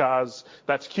franchise.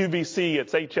 That's QVC,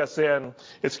 it's HSN,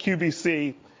 it's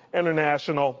QVC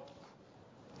International.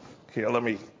 Here, let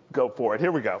me go for it.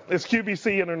 Here we go. It's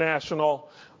QVC International.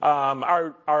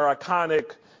 Our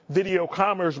iconic video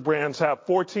commerce brands have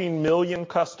 14 million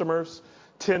customers,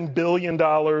 $10 billion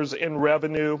in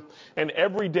revenue, and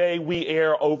every day we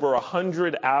air over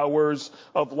 100 hours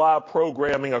of live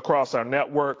programming across our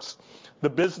networks. The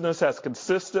business has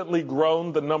consistently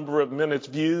grown the number of minutes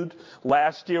viewed.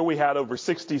 Last year we had over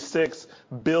 66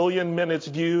 billion minutes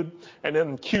viewed, and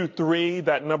in Q3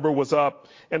 that number was up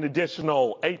an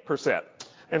additional 8%.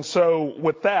 And so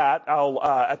with that,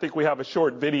 I think we have a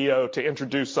short video to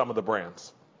introduce some of the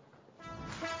brands.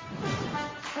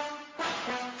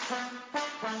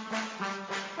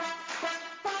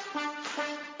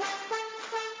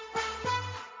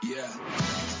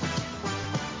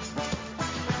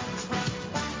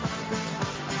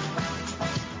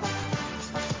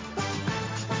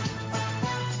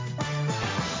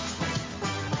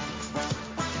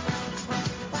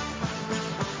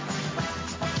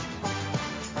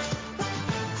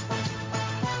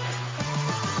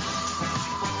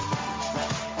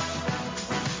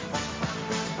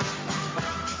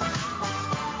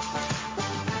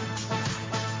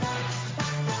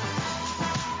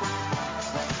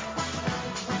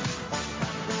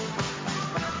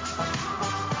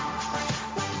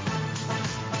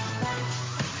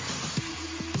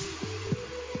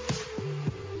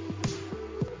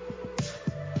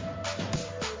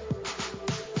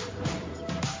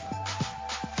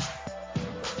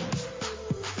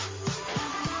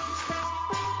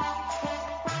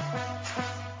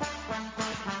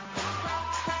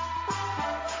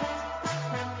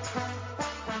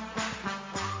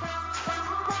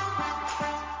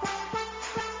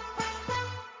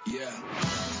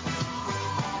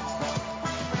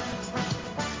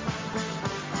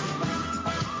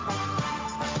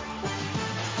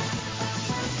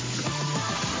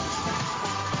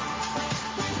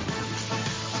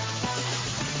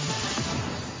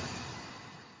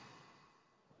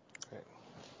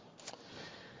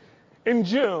 In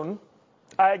June,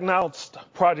 I announced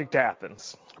Project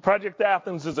Athens. Project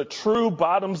Athens is a true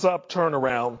bottoms-up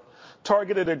turnaround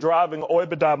targeted at driving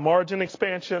OIBDA margin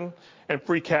expansion and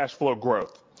free cash flow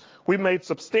growth. We've made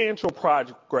substantial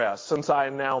progress since I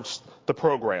announced the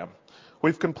program.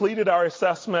 We've completed our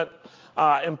assessment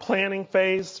and planning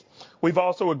phase. We've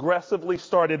also aggressively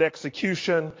started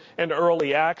execution and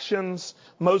early actions,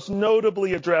 most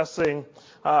notably addressing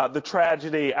the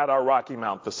tragedy at our Rocky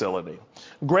Mount facility.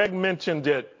 Greg mentioned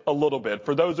it a little bit.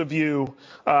 For those of you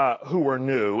who are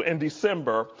new, in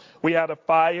December, we had a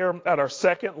fire at our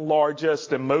second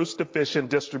largest and most efficient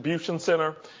distribution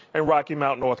center in Rocky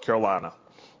Mount, North Carolina.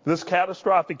 This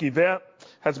catastrophic event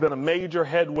has been a major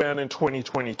headwind in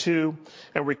 2022,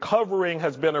 and recovering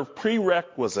has been a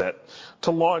prerequisite to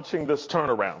launching this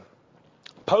turnaround.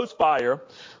 Post-fire,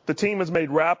 the team has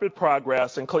made rapid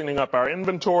progress in cleaning up our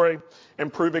inventory,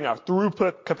 improving our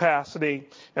throughput capacity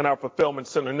in our fulfillment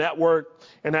center network.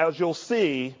 And as you'll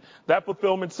see, that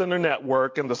fulfillment center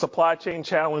network and the supply chain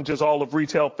challenges all of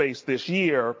retail faced this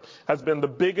year has been the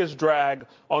biggest drag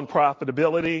on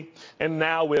profitability and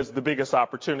now is the biggest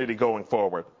opportunity going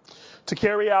forward. To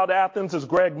carry out Athens, as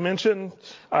Greg mentioned,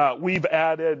 we've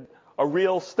added a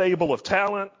real stable of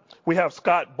talent. We have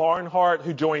Scott Barnhart,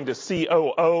 who joined as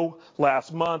COO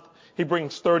last month. He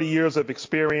brings 30 years of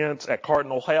experience at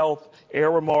Cardinal Health,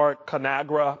 Aramark,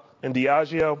 Conagra, and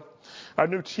Diageo. Our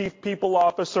new Chief People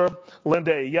Officer,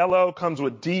 Linda Aiello, comes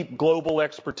with deep global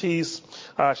expertise.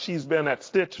 She's been at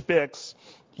Stitch Fix,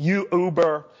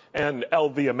 Uber, and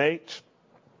LVMH.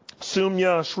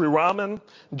 Soumya Sriraman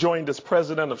joined as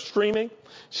president of streaming.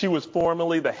 She was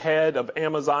formerly the head of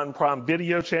Amazon Prime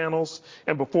Video channels,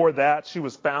 and before that, she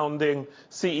was founding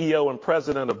CEO and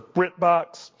president of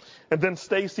BritBox. And then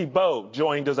Stacy Bowe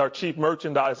joined as our chief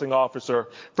merchandising officer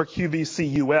for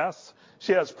QVC US.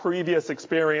 She has previous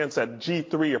experience at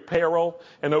G3 Apparel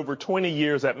and over 20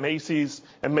 years at Macy's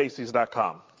and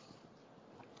Macy's.com.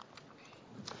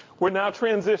 We're now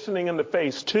transitioning into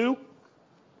phase 2.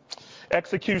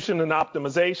 Execution and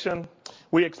optimization.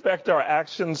 We expect our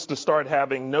actions to start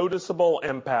having noticeable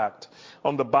impact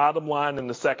on the bottom line in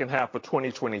the second half of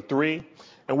 2023,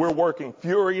 and we're working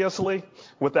furiously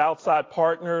with outside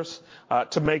partners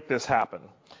to make this happen.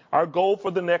 Our goal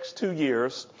for the next 2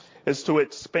 years is to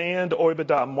expand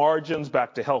OIBDA margins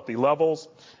back to healthy levels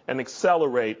and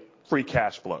accelerate free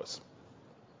cash flows.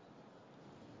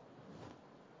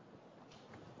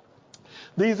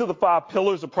 These are the 5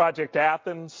 pillars of Project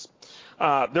Athens.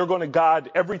 They're going to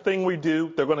guide everything we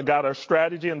do. They're going to guide our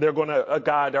strategy, and they're going to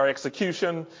guide our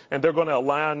execution, and they're going to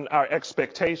align our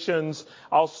expectations.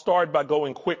 I'll start by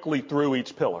going quickly through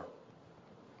each pillar.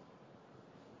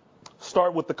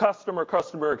 Start with the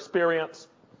customer experience.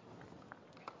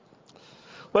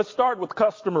 Let's start with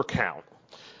customer count.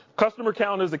 Customer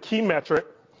count is a key metric,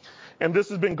 and this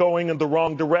has been going in the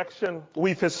wrong direction.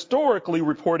 We've historically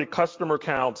reported customer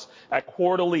counts at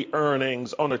quarterly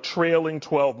earnings on a trailing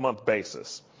 12-month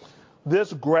basis.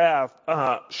 This graph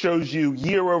shows you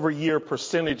year-over-year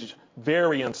percentage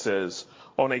variances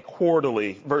on a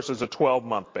quarterly versus a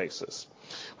 12-month basis.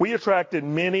 We attracted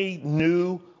many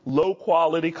new,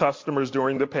 low-quality customers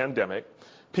during the pandemic.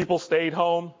 People stayed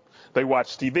home, they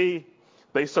watched TV,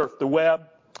 they surfed the web,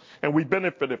 and we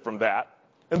benefited from that.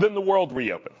 And then the world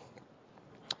reopened.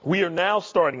 We are now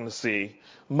starting to see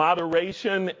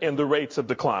moderation in the rates of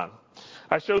decline.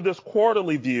 I showed this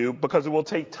quarterly view because it will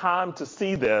take time to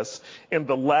see this in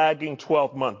the lagging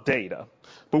 12-month data.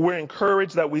 But we're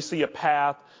encouraged that we see a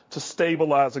path to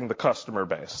stabilizing the customer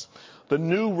base.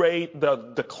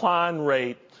 The decline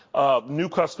rate of new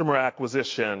customer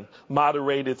acquisition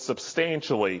moderated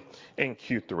substantially in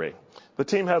Q3. The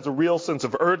team has a real sense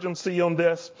of urgency on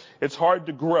this. It's hard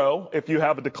to grow if you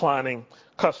have a declining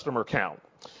customer count.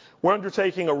 We're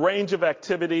undertaking a range of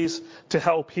activities to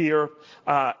help here.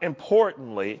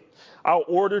 Importantly, our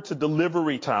order to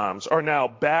delivery times are now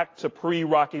back to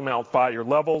pre-Rocky Mount fire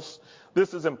levels.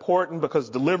 This is important because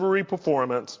delivery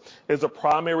performance is a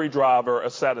primary driver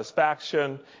of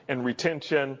satisfaction and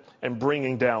retention and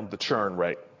bringing down the churn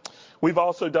rate. We've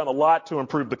also done a lot to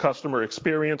improve the customer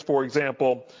experience. For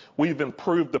example, we've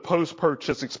improved the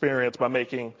post-purchase experience by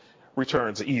making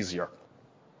returns easier.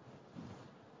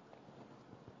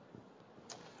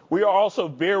 We are also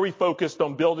very focused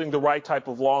on building the right type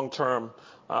of long-term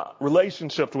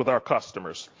relationships with our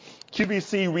customers.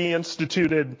 QVC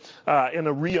reinstituted and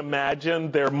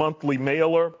reimagined their monthly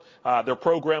mailer, their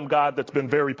program guide that's been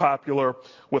very popular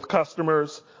with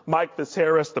customers. Mike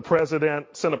Fitzharris, the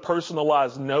president, sent a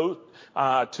personalized note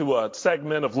to a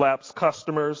segment of lapsed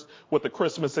customers with a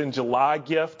Christmas in July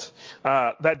gift.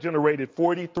 That generated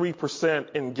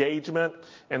 43% engagement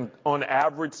and on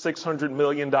average $600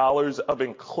 million of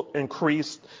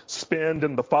increased spend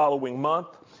in the following month.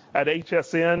 At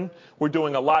HSN, we're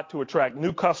doing a lot to attract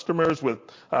new customers with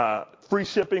free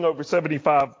shipping over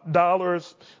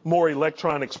 $75, more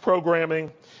electronics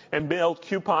programming, and mailed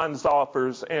coupons,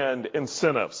 offers, and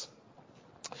incentives.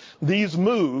 These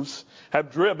moves have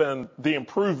driven the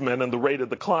improvement in the rate of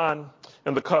decline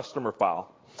in the customer file.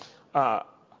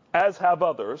 As have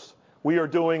others, we are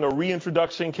doing a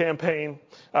reintroduction campaign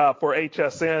for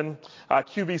HSN.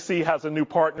 QVC has a new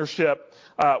partnership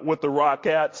with the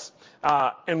Rockettes.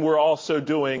 And we're also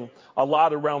doing a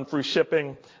lot around free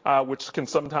shipping, which can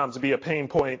sometimes be a pain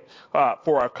point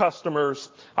for our customers.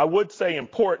 I would say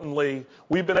importantly,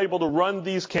 we've been able to run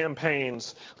these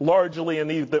campaigns largely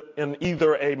in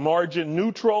either a margin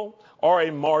neutral or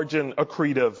a margin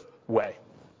accretive way.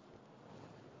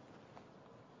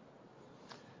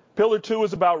 Pillar 2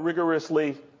 is about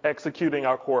rigorously executing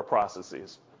our core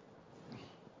processes.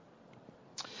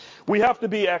 We have to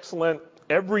be excellent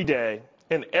every day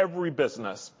in every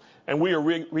business, and we are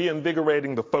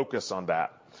reinvigorating the focus on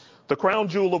that. The crown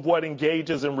jewel of what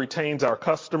engages and retains our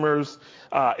customers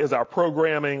is our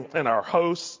programming and our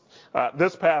hosts.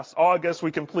 This past August,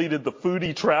 we completed the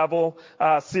Foodie Travel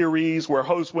series, where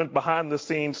hosts went behind the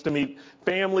scenes to meet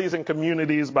families and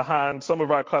communities behind some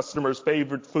of our customers'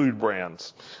 favorite food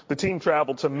brands. The team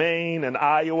traveled to Maine and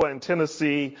Iowa and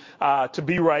Tennessee to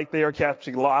be right there,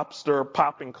 catching lobster,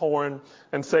 popping corn,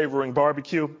 and savoring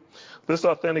barbecue. This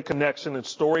authentic connection and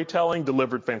storytelling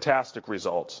delivered fantastic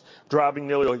results, driving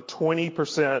nearly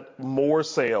 20% more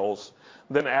sales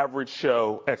than average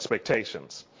show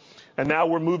expectations. And now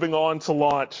we're moving on to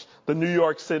launch the New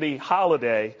York City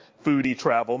Holiday Foodie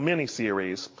Travel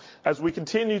miniseries as we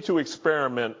continue to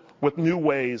experiment with new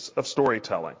ways of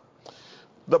storytelling.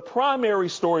 The primary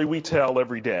story we tell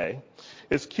every day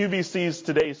is QVC's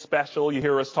Today's Special. You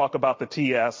hear us talk about the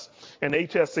TS, and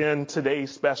HSN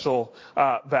Today's Special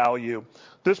value.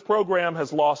 This program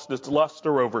has lost its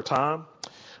luster over time.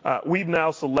 We've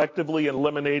now selectively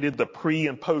eliminated the pre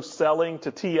and post selling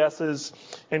to TSs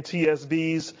and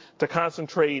TSVs to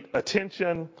concentrate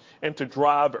attention and to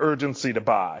drive urgency to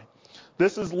buy.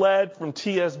 This has led from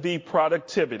TSV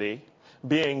productivity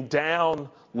being down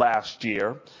last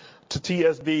year to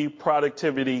TSV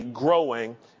productivity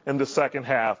growing in the second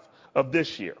half of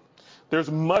this year. There's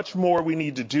much more we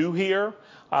need to do here,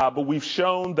 but we've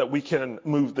shown that we can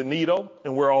move the needle,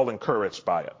 and we're all encouraged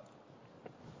by it.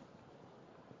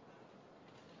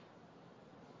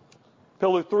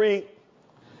 Pillar 3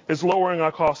 is lowering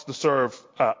our cost to serve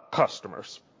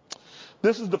customers.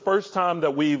 This is the first time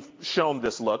that we've shown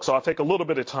this look, so I'll take a little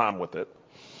bit of time with it.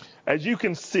 As you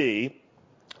can see,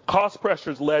 cost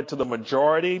pressures led to the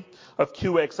majority of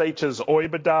QXH's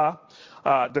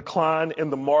OIBDA decline in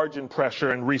the margin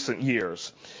pressure in recent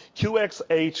years.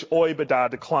 QXH OIBDA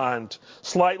declined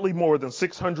slightly more than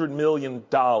 $600 million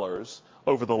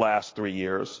over the last 3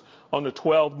 years on a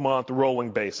 12-month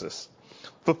rolling basis.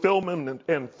 Fulfillment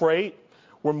and freight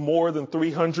were more than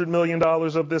 $300 million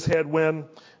of this headwind,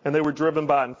 and they were driven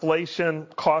by inflation,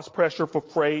 cost pressure for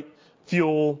freight,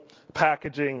 fuel,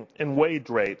 packaging, and wage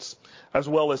rates, as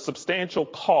well as substantial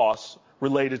costs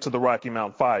related to the Rocky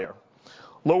Mount fire.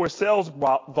 Lower sales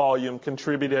volume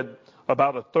contributed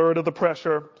about a third of the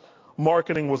pressure.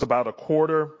 Marketing was about a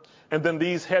quarter, and then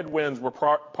these headwinds were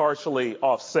partially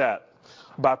offset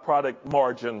by product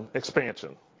margin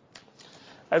expansion.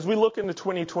 As we look into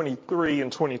 2023 and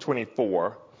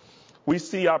 2024, we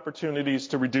see opportunities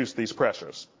to reduce these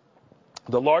pressures.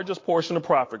 The largest portion of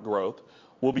profit growth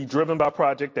will be driven by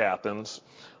Project Athens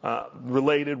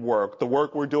related work, the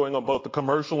work we're doing on both the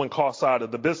commercial and cost side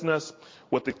of the business,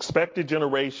 with expected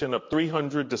generation of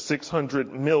 $300 to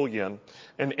 $600 million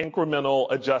in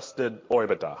incremental adjusted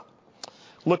OIBDA.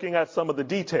 Looking at some of the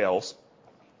details,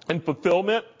 in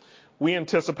fulfillment, we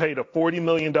anticipate a $40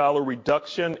 million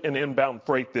reduction in inbound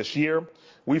freight this year.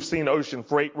 We've seen ocean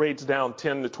freight rates down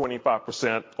 10 to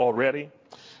 25% already.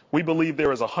 We believe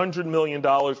there is $100 million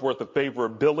worth of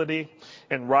favorability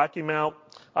in Rocky Mount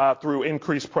through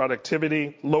increased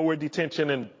productivity, lower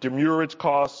detention and demurrage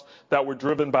costs that were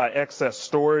driven by excess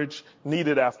storage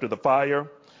needed after the fire,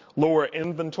 lower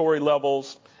inventory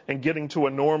levels, and getting to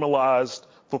a normalized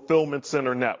fulfillment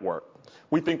center network.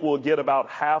 We think we'll get about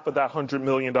half of that $100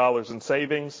 million in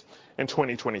savings in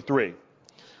 2023.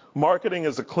 Marketing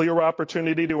is a clear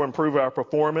opportunity to improve our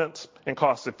performance and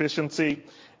cost efficiency,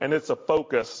 and it's a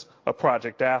focus of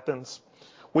Project Athens.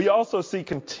 We also see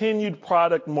continued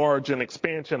product margin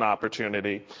expansion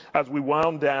opportunity as we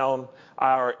wound down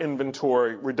our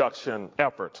inventory reduction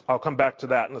efforts. I'll come back to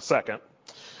that in a second.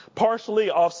 Partially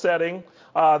offsetting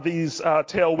these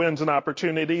tailwinds and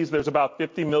opportunities, there's about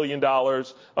 $50 million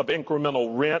of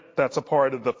incremental rent that's a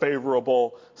part of the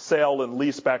favorable sale and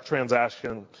leaseback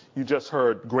transaction you just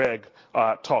heard Greg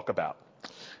talk about.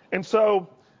 And so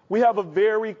we have a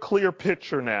very clear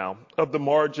picture now of the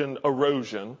margin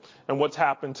erosion and what's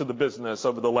happened to the business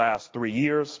over the last 3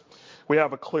 years. We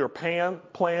have a clear plan,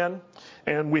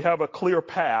 and we have a clear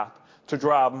path to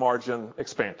drive margin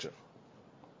expansion.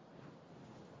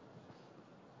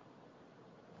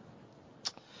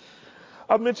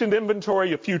 I've mentioned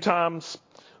inventory a few times.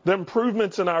 The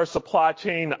improvements in our supply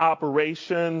chain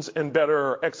operations and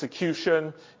better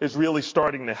execution is really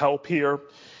starting to help here.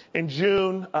 In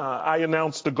June, I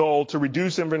announced a goal to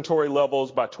reduce inventory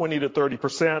levels by 20 to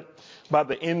 30% by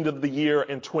the end of the year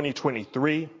in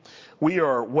 2023. We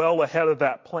are well ahead of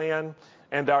that plan,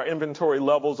 and our inventory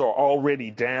levels are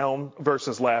already down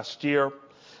versus last year.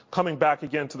 Coming back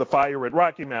again to the fire at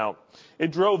Rocky Mount,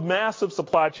 it drove massive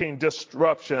supply chain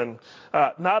disruption,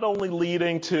 not only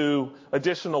leading to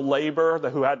additional labor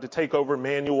who had to take over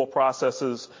manual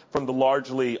processes from the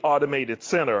largely automated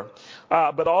center,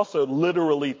 but also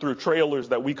literally through trailers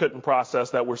that we couldn't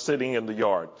process that were sitting in the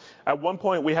yard. At one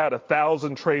point, we had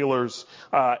 1,000 trailers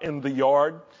in the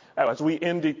yard. As we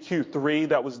ended Q3,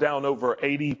 that was down over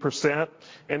 80%,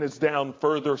 and it's down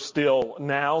further still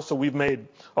now. So we've made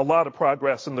a lot of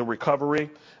progress in the recovery.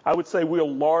 I would say we are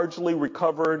largely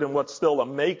recovered in what's still a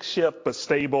makeshift but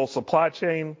stable supply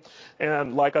chain.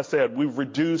 And like I said, we've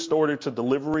reduced order to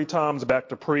delivery times back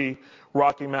to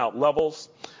pre-Rocky Mount levels.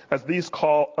 As these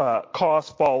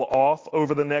costs fall off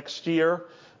over the next year,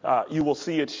 you will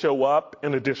see it show up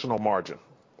in additional margin.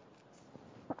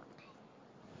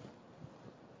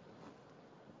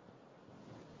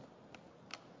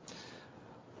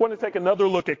 I want to take another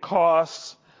look at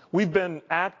costs. We've been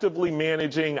actively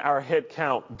managing our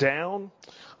headcount down.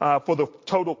 For the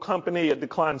total company, it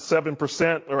declined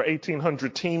 7% or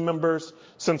 1,800 team members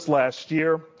since last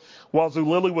year. While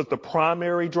Zulily was the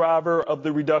primary driver of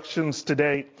the reductions to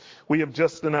date, we have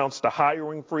just announced a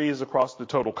hiring freeze across the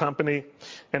total company,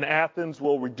 and Athens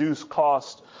will reduce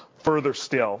costs further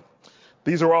still.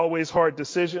 These are always hard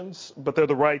decisions, but they're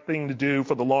the right thing to do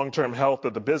for the long-term health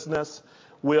of the business.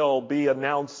 We'll be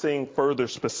announcing further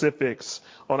specifics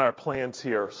on our plans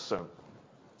here soon.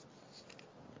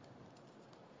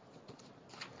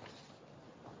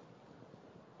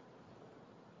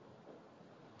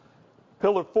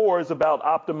 Pillar 4 is about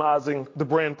optimizing the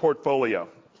brand portfolio.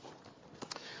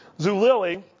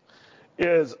 Zulily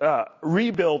is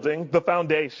rebuilding the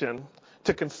foundation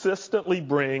to consistently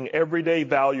bring everyday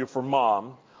value for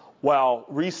mom while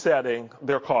resetting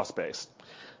their cost base.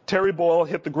 Terry Boyle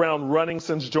hit the ground running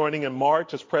since joining in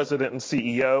March as president and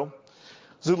CEO.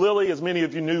 Zulily, as many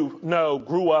of you know,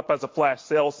 grew up as a flash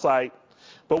sales site,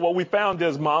 but what we found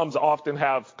is moms often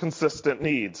have consistent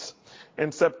needs.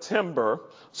 In September,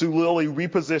 Zulily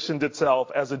repositioned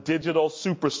itself as a digital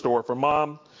superstore for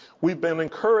mom. We've been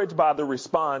encouraged by the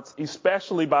response,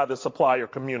 especially by the supplier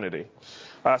community.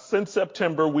 Since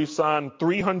September, we've signed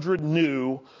 300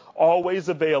 new, always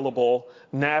available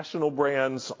national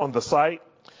brands on the site.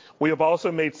 We have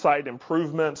also made site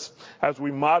improvements as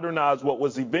we modernize what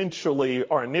was eventually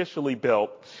or initially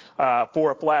built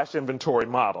for a flash inventory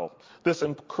model. This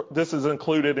has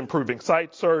included improving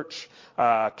site search,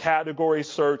 category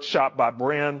search, shop by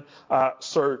brand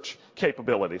search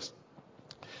capabilities.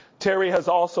 Terry has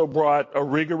also brought a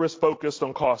rigorous focus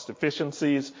on cost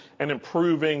efficiencies and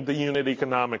improving the unit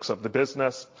economics of the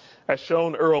business. As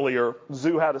shown earlier,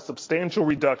 Zoo had a substantial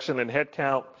reduction in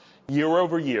headcount year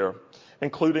over year,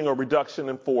 including a reduction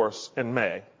in force in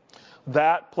May.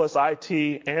 That, plus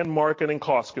IT and marketing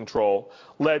cost control,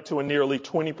 led to a nearly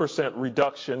 20%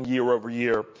 reduction year over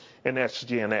year in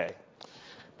SG&A.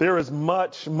 There is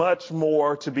much, much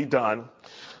more to be done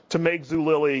to make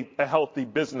Zulily a healthy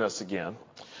business again,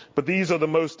 but these are the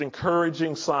most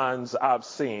encouraging signs I've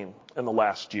seen in the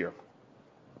last year.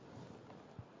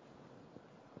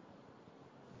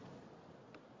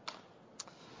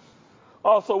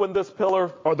 Also in this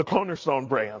pillar are the cornerstone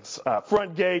brands.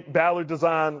 Frontgate, Ballard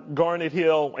Design, Garnet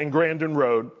Hill, and Grandin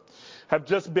Road have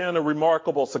just been a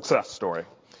remarkable success story.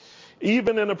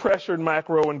 Even in a pressured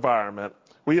macro environment,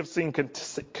 we have seen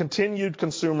continued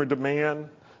consumer demand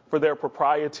for their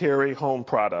proprietary home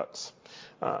products.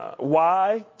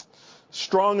 Why?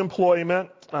 Strong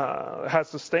employment has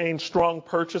sustained strong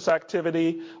purchase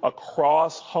activity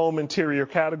across home interior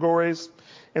categories,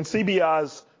 and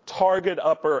CBI's target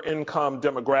upper income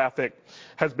demographic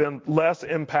has been less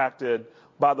impacted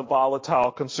by the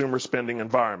volatile consumer spending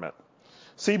environment.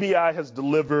 CBI has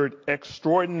delivered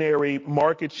extraordinary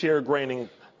market share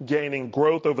gaining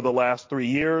growth over the last 3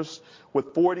 years,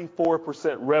 with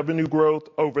 44% revenue growth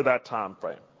over that time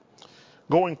frame.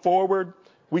 Going forward,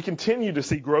 we continue to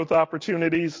see growth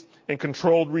opportunities in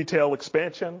controlled retail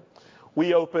expansion.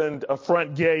 We opened a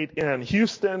Frontgate in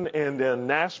Houston and in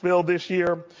Nashville this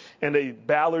year, and a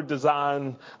Ballard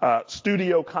Design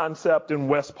studio concept in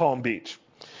West Palm Beach.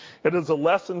 It is a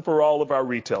lesson for all of our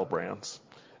retail brands.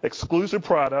 Exclusive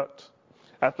product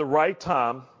at the right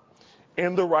time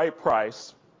and the right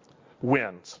price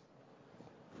wins.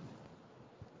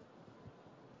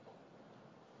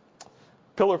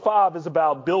 Pillar 5 is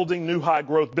about building new high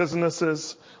growth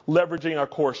businesses, leveraging our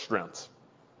core strengths.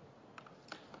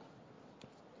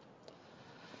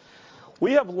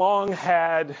 We have long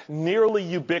had nearly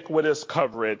ubiquitous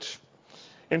coverage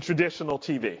in traditional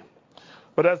TV.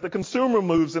 But as the consumer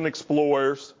moves and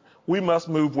explores, we must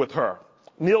move with her.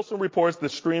 Nielsen reports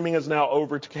that streaming is now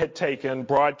overtaken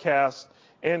broadcast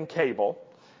and cable,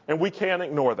 and we can't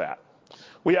ignore that.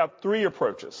 We have 3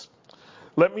 approaches.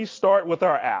 Let me start with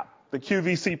our app, the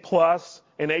QVC Plus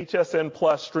and HSN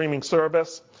Plus streaming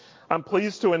service. I'm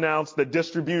pleased to announce that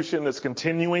distribution is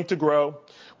continuing to grow.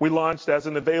 We launched as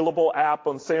an available app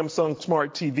on Samsung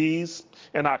Smart TVs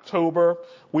in October.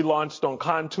 We launched on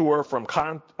Contour from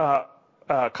Cox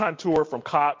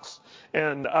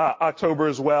in October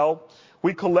as well.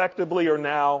 We collectively are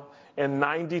now in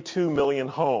 92 million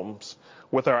homes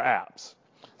with our apps.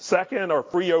 Second are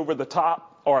free over the top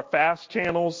or fast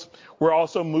channels. We're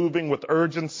also moving with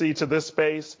urgency to this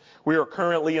space. We are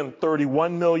currently in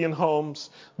 31 million homes.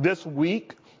 This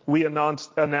week, we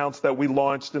announced that we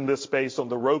launched in this space on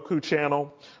the Roku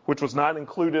channel, which was not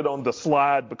included on the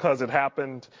slide because it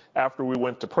happened after we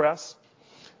went to press.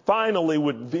 Finally,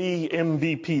 with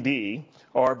vMVPD,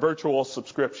 our virtual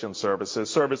subscription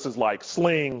services like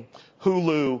Sling,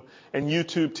 Hulu, and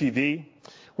YouTube TV.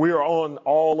 We are on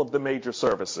all of the major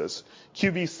services.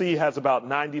 QVC has about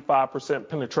 95%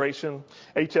 penetration.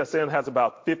 HSN has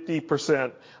about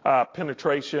 50%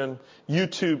 penetration.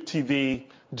 YouTube TV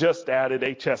just added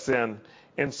HSN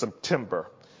in September.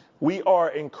 We are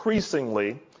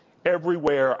increasingly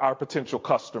everywhere our potential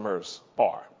customers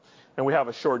are. And we have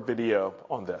a short video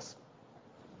on this.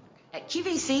 At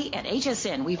QVC and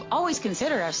HSN, we've always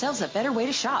considered ourselves a better way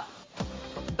to shop.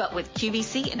 But with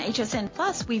QVC and HSN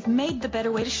Plus, we've made the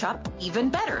better way to shop even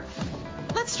better.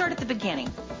 Let's start at the beginning.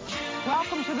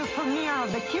 Welcome to the premiere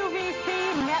of the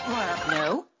QVC Network.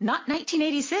 No, not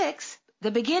 1986. the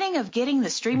beginning of getting the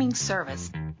streaming service.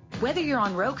 Whether you're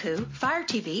on Roku, Fire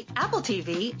TV, Apple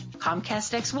TV,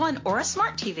 Comcast X1, or a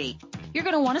smart TV, you're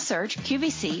going to want to search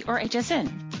QVC or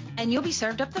HSN, and you'll be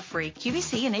served up the free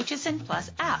QVC and HSN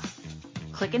Plus app.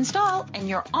 Click install, and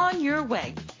you're on your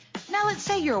way. Now let's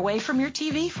say you're away from your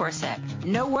TV for a sec.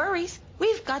 No worries.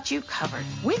 We've got you covered.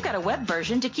 We've got a web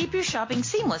version to keep you shopping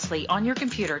seamlessly on your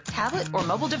computer, tablet, or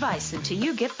mobile device until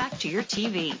you get back to your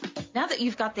TV. Now that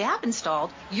you've got the app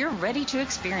installed, you're ready to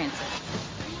experience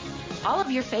it. All of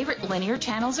your favorite linear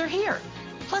channels are here,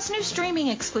 plus new streaming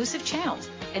exclusive channels,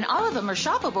 and all of them are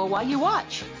shoppable while you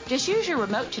watch. Just use your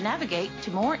remote to navigate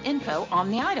to more info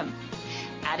on the item.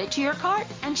 Add it to your cart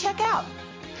and check out.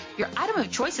 Your item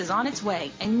of choice is on its way,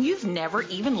 and you've never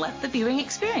even left the viewing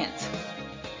experience.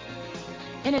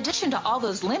 In addition to all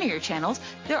those linear channels,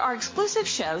 there are exclusive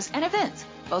shows and events,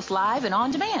 both live and on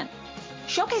demand,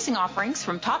 showcasing offerings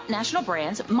from top national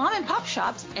brands, mom and pop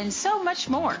shops, and so much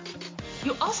more.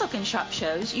 You also can shop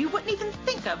shows you wouldn't even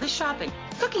think of as shopping.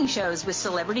 Cooking shows with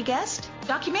celebrity guests,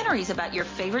 documentaries about your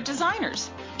favorite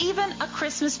designers, even a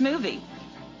Christmas movie.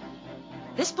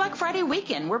 This Black Friday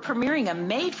weekend, we're premiering a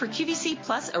Made for QVC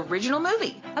Plus original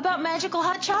movie about magical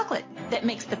hot chocolate that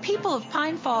makes the people of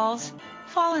Pine Falls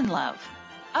fall in love.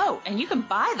 Oh, and you can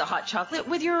buy the hot chocolate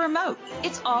with your remote.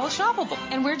 It's all shoppable,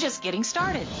 and we're just getting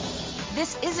started.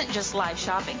 This isn't just live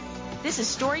shopping. This is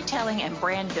storytelling and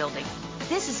brand building.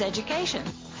 This is education.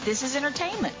 This is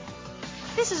entertainment.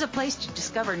 This is a place to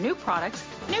discover new products,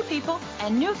 new people,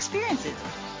 and new experiences.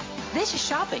 This is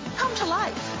shopping come to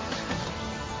life.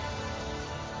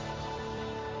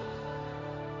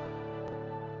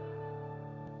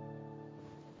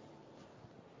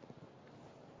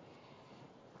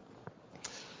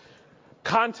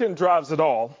 Content drives it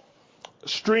all.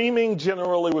 Streaming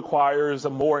generally requires a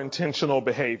more intentional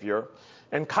behavior,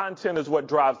 and content is what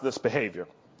drives this behavior.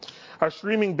 Our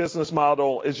streaming business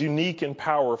model is unique and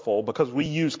powerful because we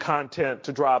use content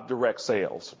to drive direct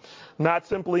sales, not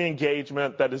simply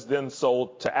engagement that is then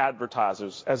sold to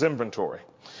advertisers as inventory.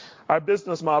 Our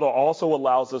business model also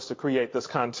allows us to create this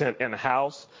content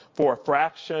in-house for a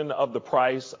fraction of the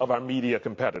price of our media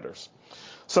competitors.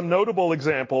 Some notable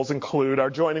examples include our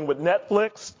joining with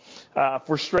Netflix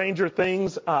for Stranger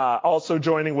Things, also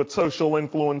joining with social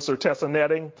influencer Tessa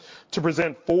Netting to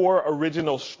present 4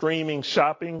 original streaming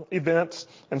shopping events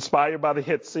inspired by the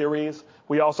hit series.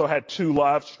 We also had 2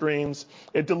 live streams.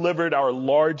 It delivered our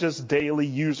largest daily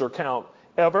user count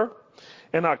ever.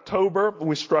 In October,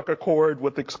 we struck a chord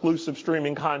with exclusive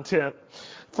streaming content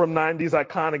from 90s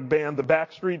iconic band the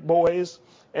Backstreet Boys.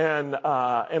 And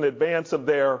in advance of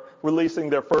their releasing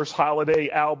their first holiday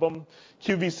album,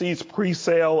 QVC's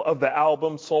pre-sale of the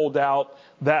album sold out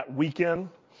that weekend.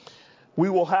 We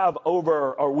had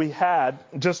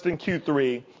just in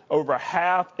Q3 over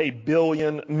 500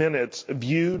 million minutes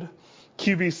viewed.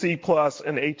 QVC Plus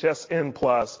and HSN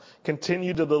Plus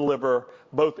continue to deliver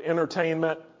both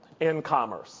entertainment and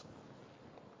commerce.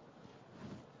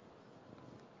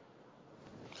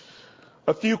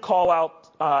 A few call-outs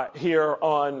here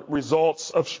on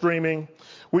results of streaming.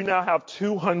 We now have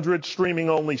 200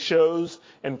 streaming-only shows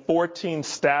and 14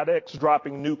 statics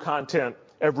dropping new content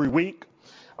every week.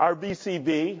 Our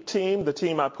VCV team, the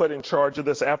team I put in charge of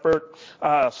this effort,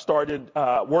 started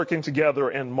working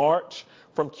together in March.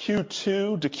 From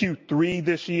Q2 to Q3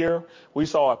 this year, we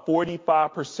saw a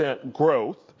 45%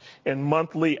 growth in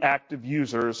monthly active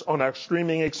users on our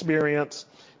streaming experience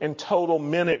and total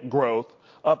minute growth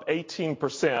up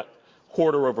 18%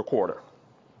 quarter over quarter.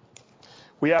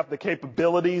 We have the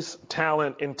capabilities,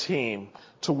 talent, and team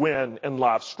to win in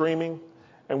live streaming,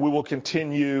 and we will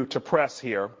continue to press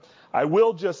here. I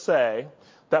will just say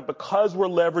that because we're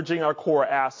leveraging our core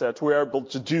assets, we're able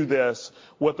to do this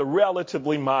with a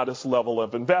relatively modest level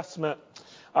of investment,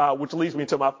 which leads me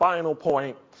to my final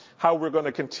point, how we're going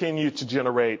to continue to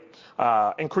generate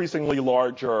increasingly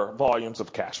larger volumes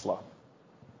of cash flow.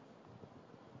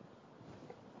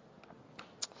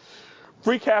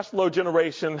 Free cash flow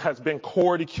generation has been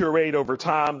core to Qurate over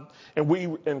time, and we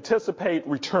anticipate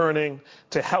returning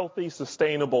to healthy,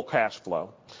 sustainable cash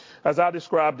flow. As I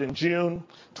described in June,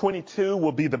 22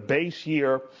 will be the base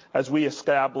year as we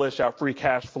establish our free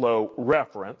cash flow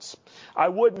reference. I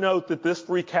would note that this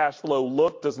free cash flow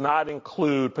look does not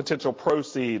include potential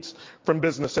proceeds from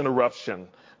business interruption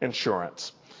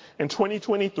insurance. In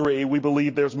 2023, we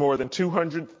believe there's more than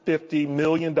 $250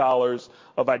 million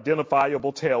of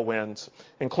identifiable tailwinds,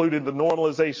 including the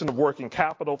normalization of working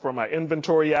capital from our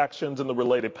inventory actions and the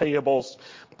related payables,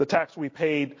 the tax we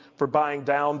paid for buying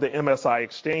down the MSI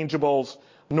exchangeables,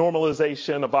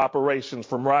 normalization of operations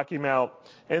from Rocky Mount,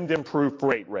 and improved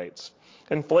freight rates.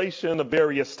 inflation of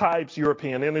various types,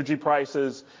 European energy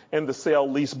prices, and the sale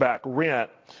leaseback rent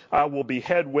will be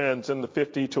headwinds in the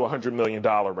 $50 to $100 million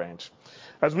range.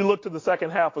 As we look to the second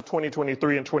half of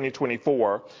 2023 and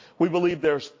 2024, we believe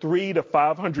there's $300 to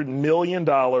 $500 million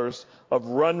of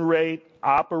run rate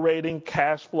operating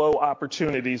cash flow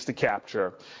opportunities to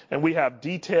capture, and we have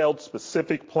detailed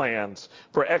specific plans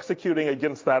for executing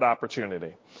against that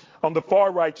opportunity. On the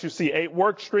far right, you see 8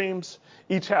 work streams.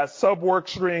 Each has sub-work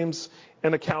streams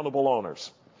and accountable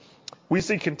owners. We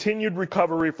see continued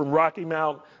recovery from Rocky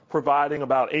Mount, providing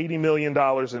about $80 million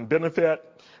in benefit.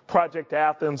 Project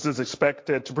Athens is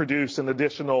expected to produce an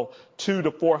additional $200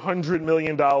 to $400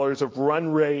 million of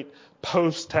run rate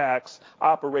post-tax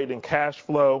operating cash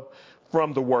flow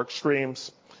from the work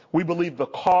streams. We believe the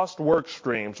cost work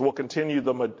streams will contribute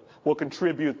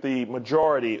the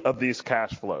majority of these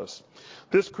cash flows.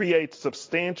 This creates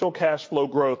substantial cash flow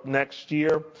growth next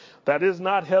year that is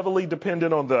not heavily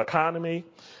dependent on the economy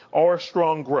or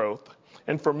strong growth.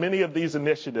 And for many of these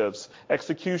initiatives,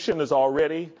 execution is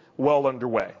already well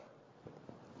underway.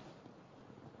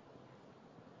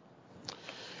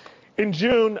 In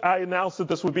June, I announced that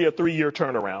this would be a 3-year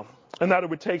turnaround and that it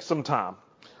would take some time.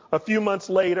 A few months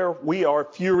later, we are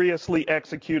furiously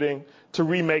executing to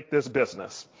remake this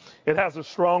business. It has a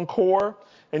strong core,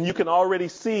 and you can already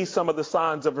see some of the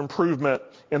signs of improvement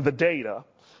in the data,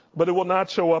 but it will not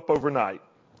show up overnight.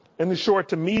 In the short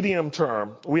to medium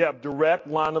term, we have direct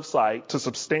line of sight to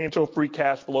substantial free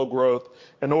cash flow growth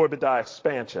and OIBDA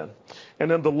expansion.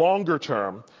 And in the longer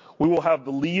term, we will have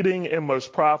the leading and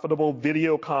most profitable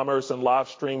video commerce and live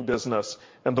stream business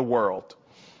in the world.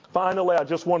 Finally, I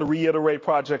just want to reiterate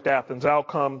Project Athens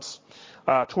outcomes.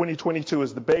 2022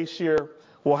 is the base year.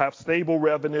 We'll have stable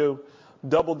revenue,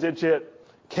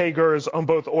 double-digit CAGRs on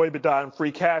both OIBDA and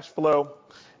free cash flow,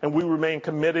 and we remain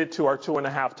committed to our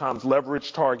 2.5 times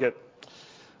leverage target.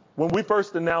 When we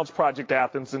first announced Project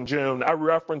Athens in June, I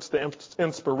referenced the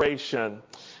inspiration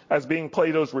as being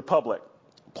Plato's Republic.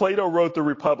 Plato wrote the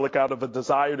Republic out of a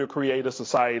desire to create a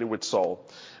society with soul,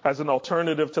 as an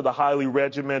alternative to the highly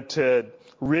regimented,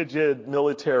 rigid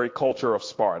military culture of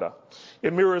Sparta.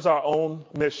 It mirrors our own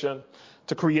mission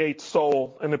to create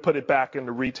soul and to put it back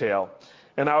into retail,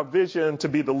 and our vision to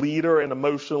be the leader in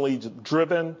emotionally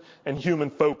driven and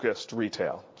human-focused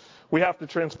retail. We have to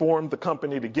transform the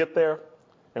company to get there,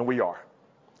 and we are.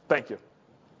 Thank you.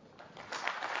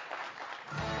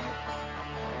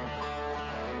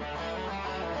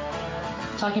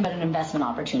 Talking about an investment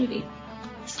opportunity.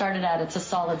 Started out, it's a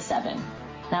solid 7.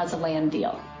 Now it's a land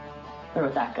deal. Where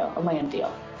would that go? A land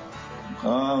deal.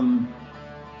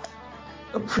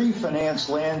 A pre-financed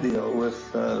land deal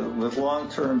with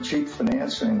long-term cheap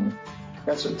financing,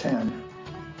 that's a 10.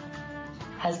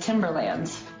 Has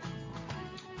timberlands.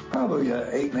 Probably a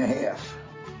 8.5.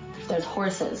 There's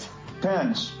horses.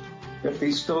 Depends. If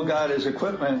he's still got his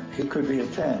equipment, he could be a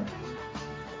 10.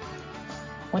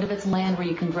 What if it's land where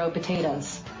you can grow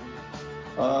potatoes?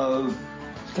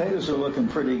 Potatoes are looking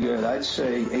pretty good. I'd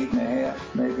say 8.5,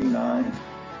 maybe 9.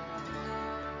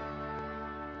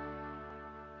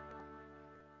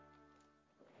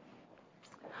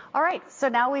 All right, so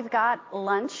now we've got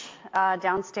lunch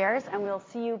downstairs, and we'll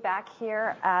see you back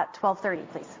here at 12:30,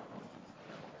 please.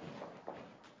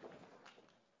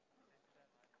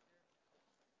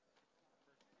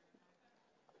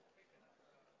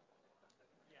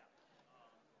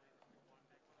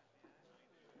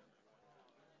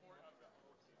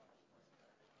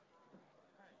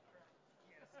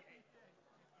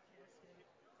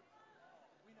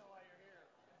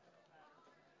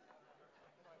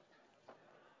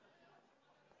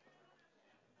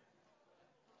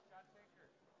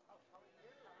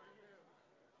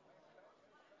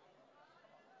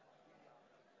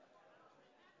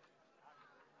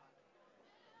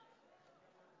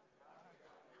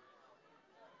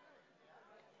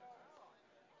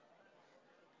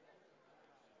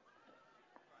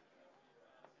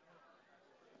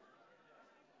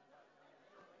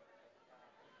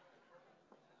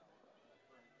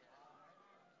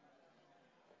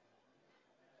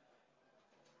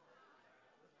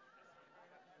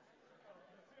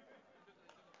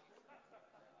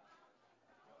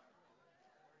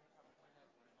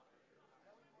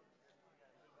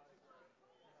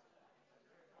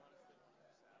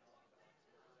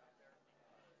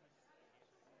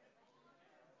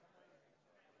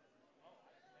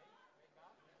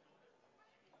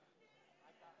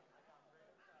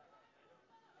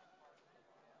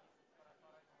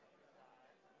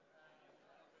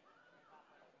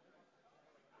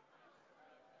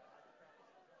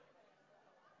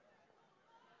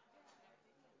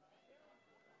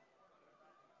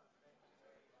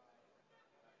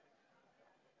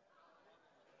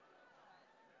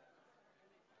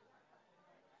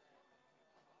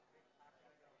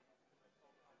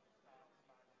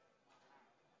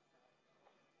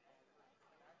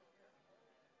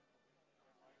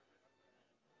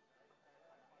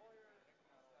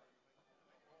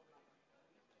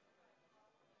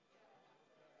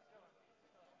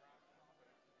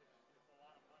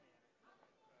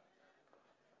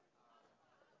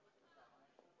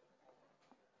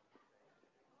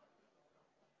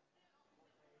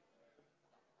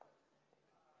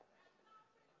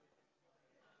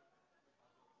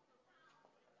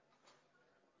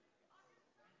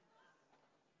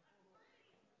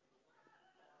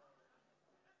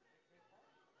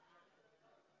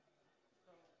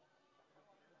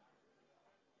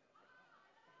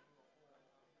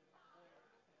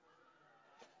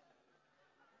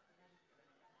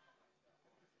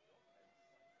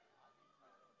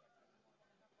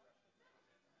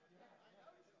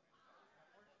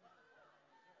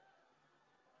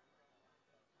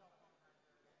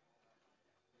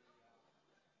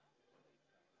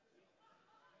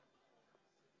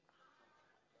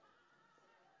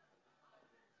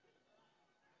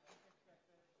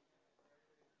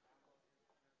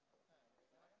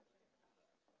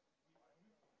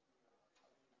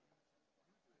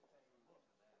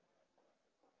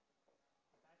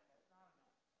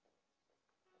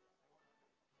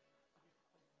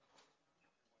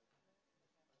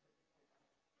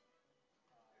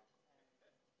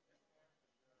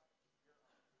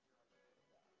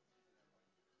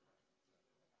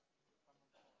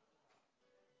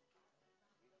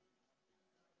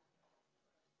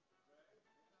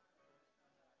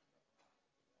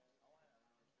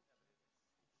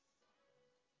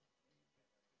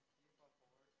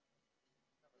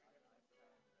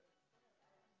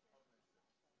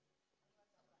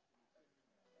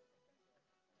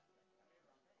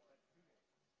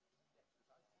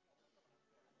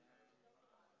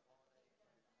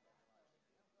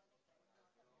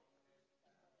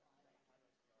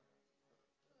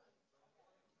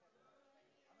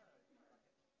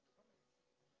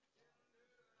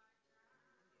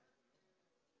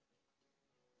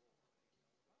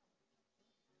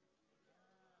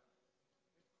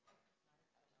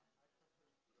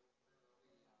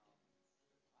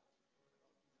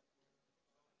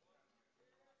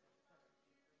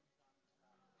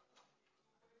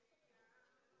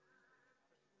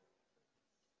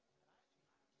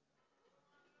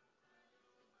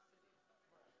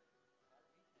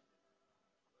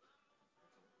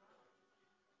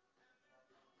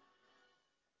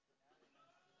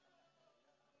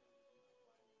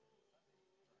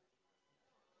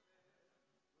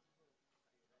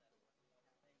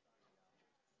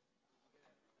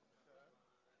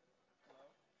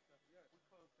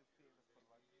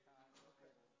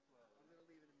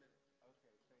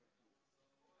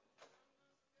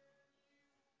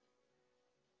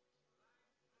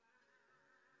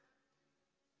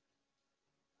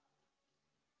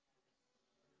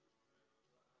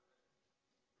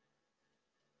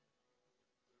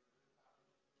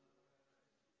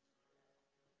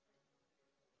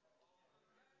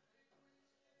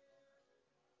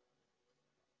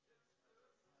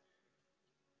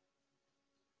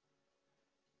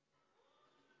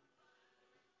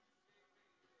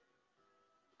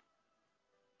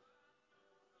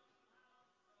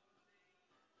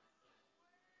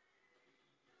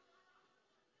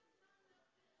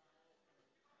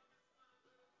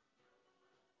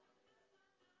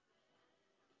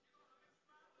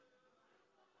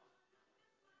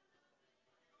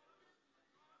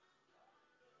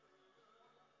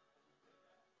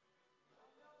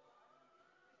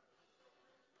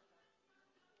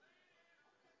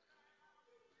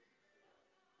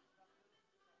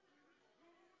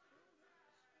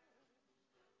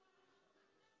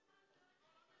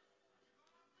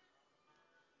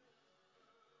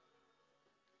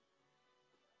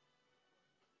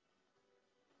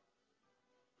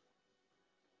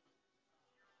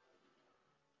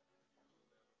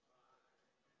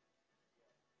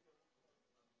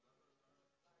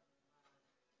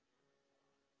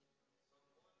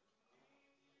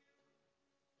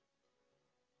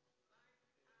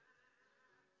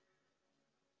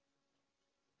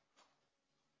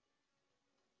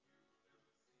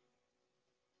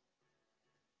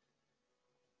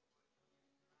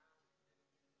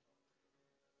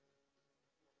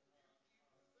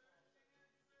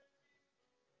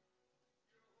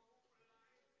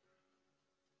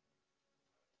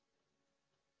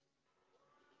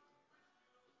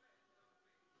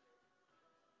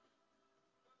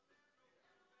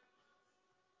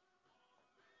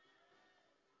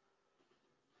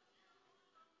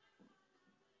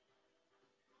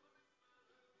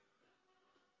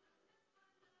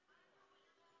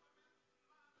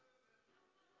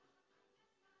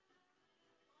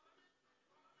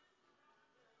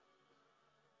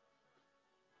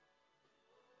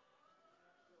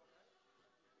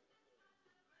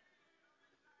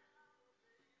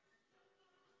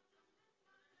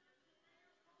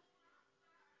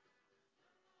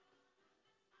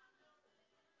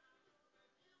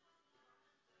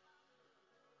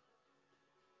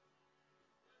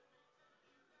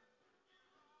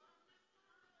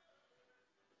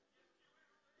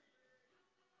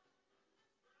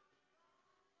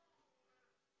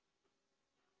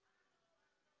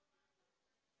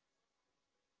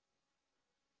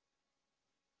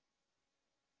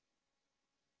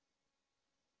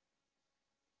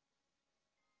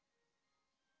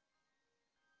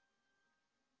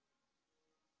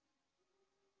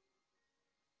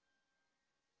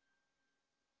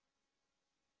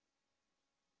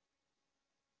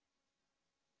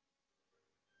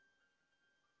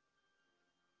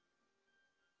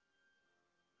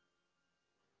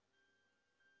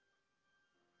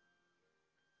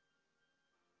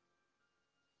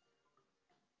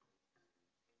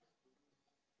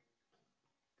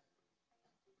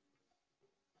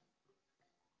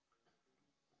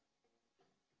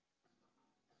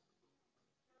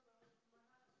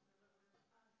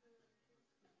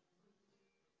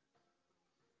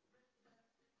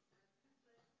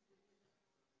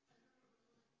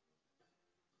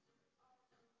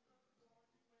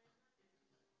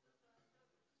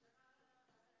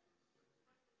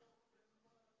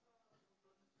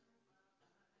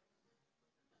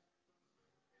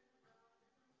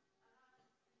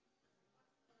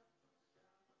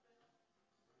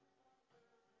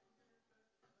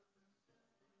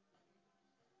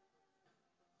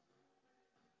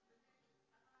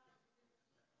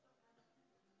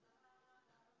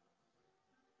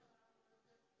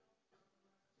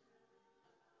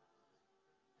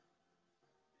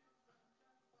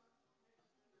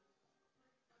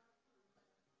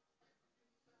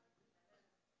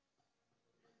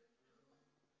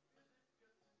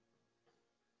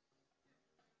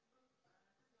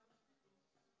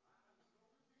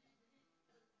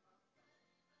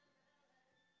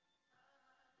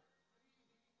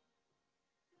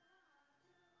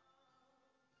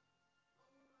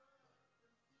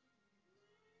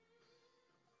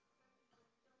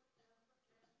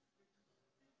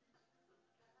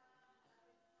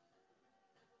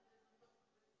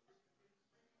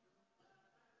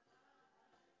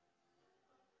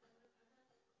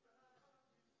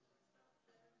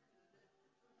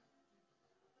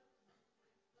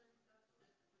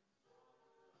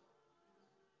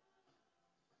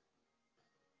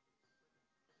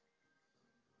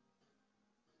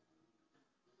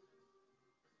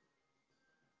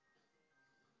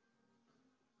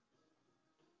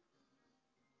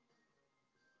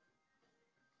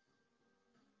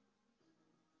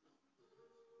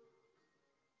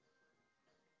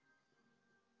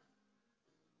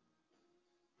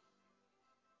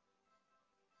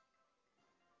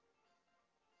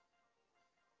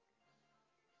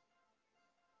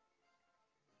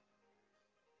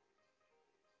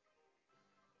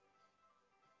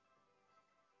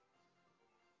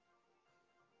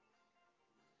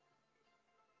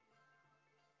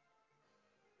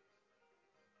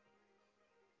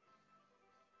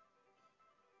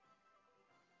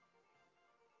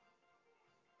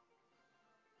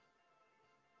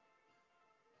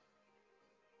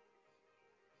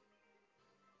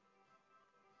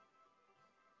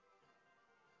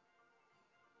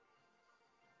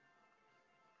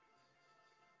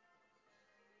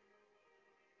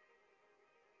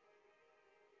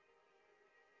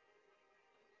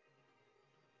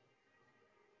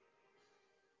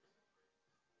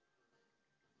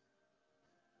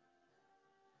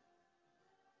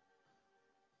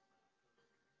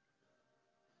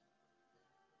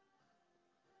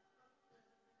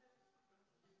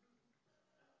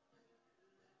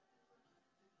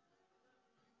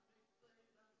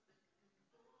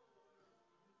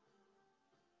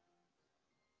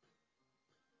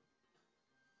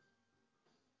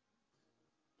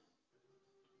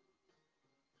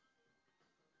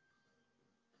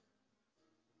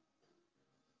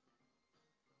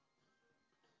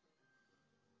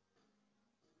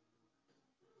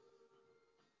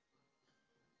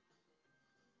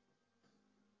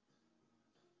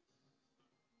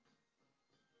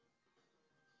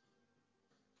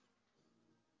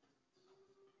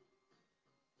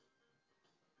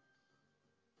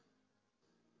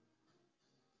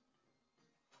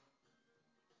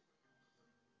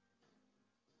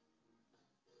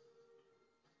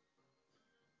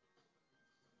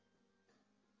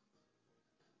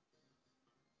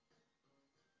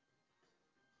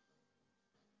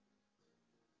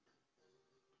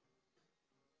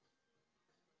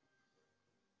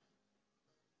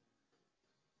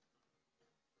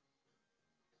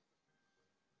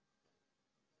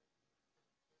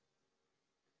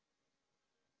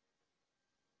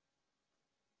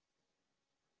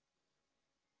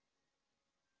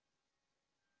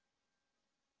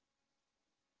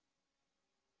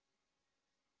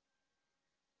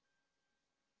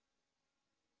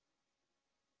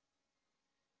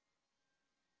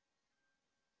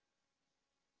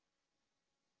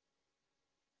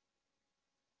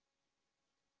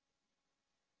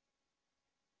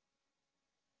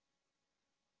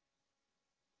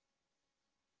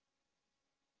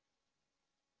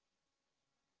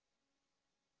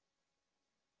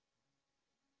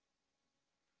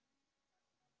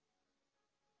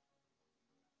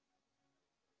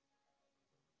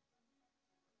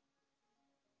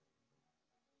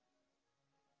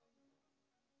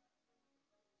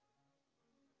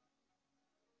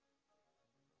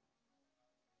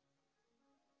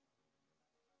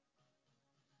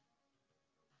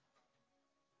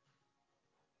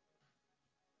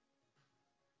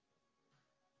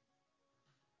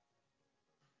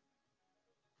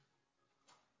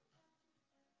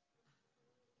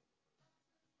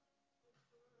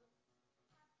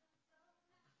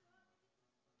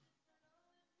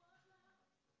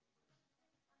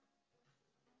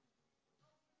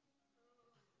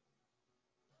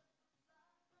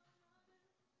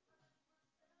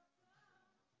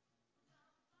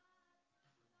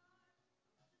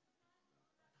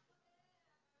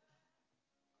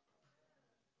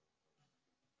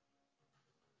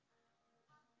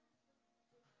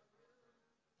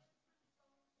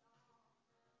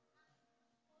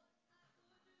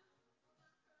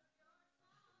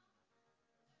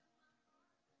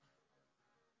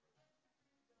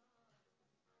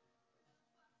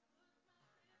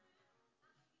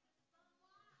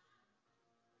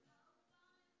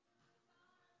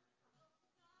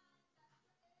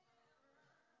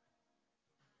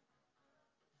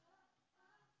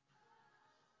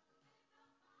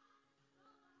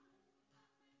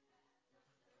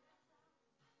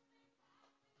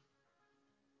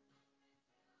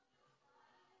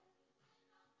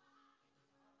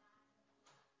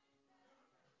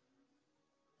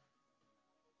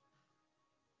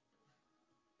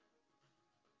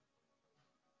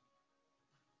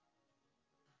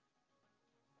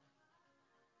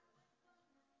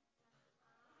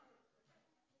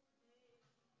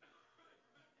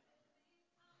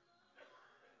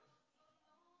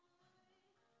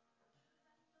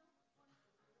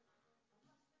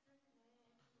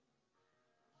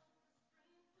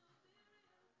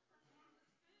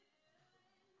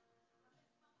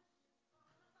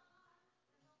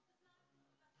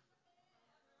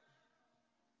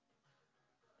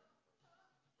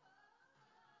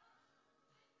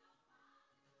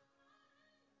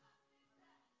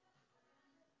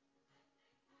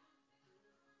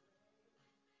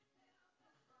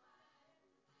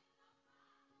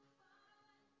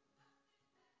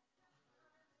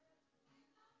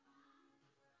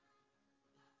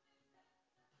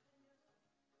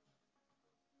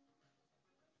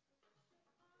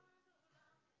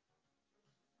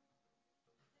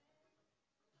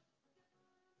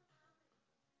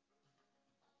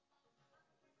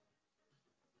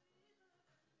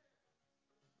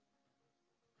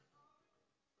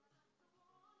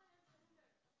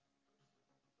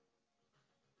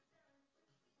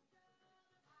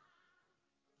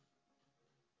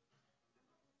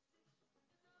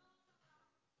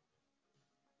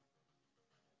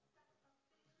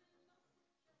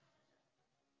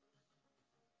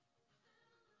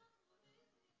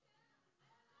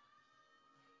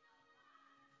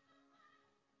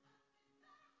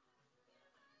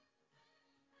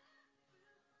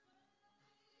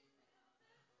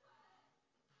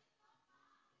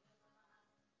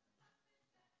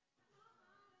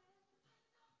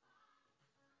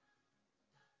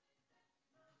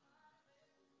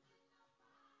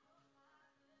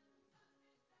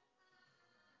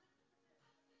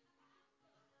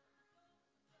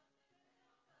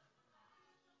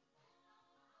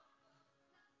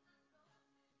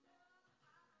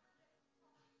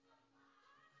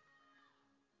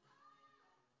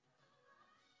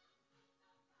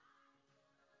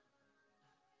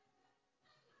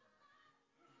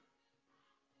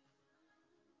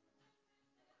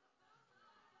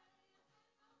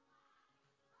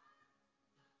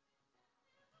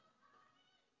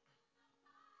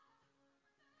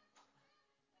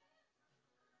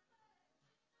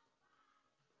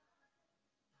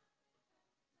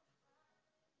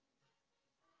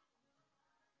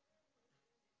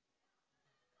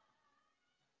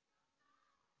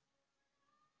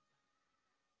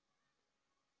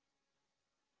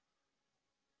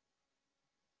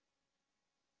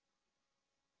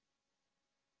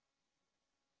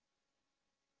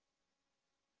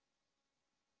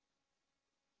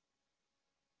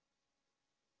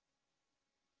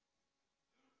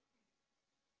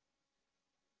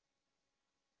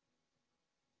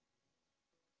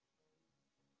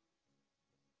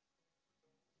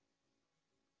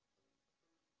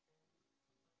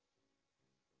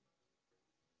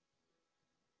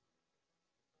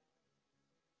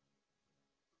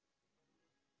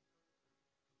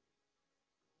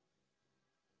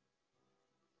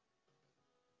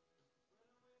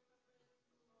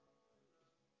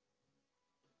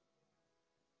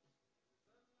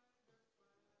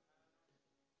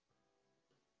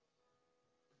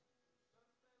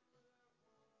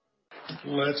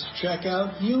 Let's check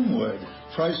out Humewood.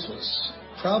 Priceless.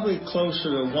 Probably closer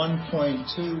to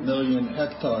 1.2 million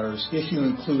hectares if you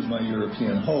include my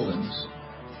European holdings.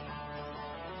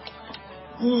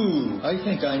 Ooh, I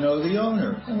think I know the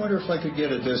owner. I wonder if I could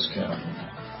get a discount.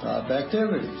 Top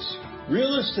activities.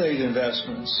 Real estate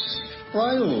investments.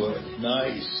 Bridalwood.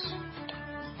 Nice.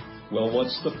 Well,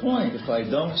 what's the point if I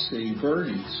don't see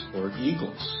birdies or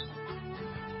eagles?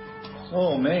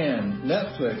 Oh man,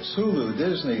 Netflix, Hulu,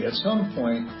 Disney, at some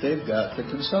point they've got to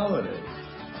consolidate.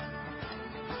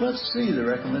 Let's see the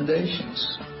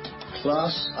recommendations.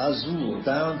 Clase Azul,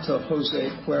 down to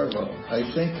Jose Cuervo. I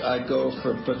think I'd go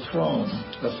for Patron,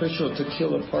 official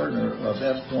tequila partner of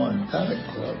F1 Paddock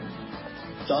Club.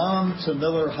 Dom to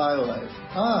Miller High Life.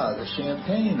 Ah, the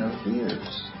champagne of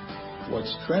beers.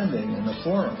 What's trending in the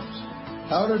forums?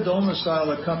 How to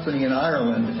domicile a company in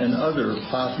Ireland and other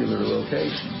popular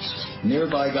locations.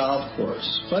 Nearby golf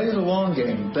course. Play the long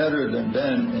game better than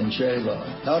Ben and J-Lo.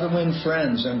 How to win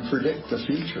friends and predict the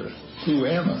future. Who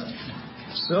am I?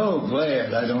 So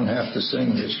glad I don't have to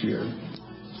sing this year.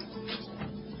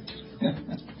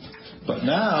 But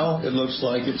now it looks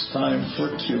like it's time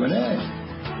for Q&A.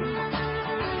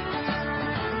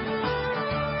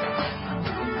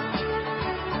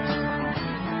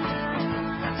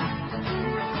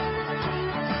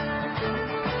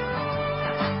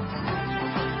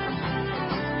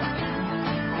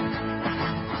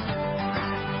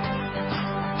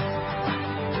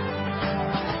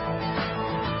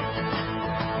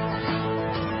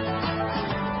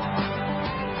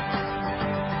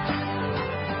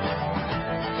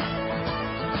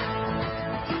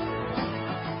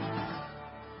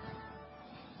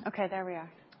 Okay, there we are.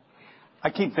 I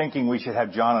keep thinking we should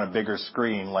have John on a bigger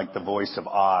screen, like the voice of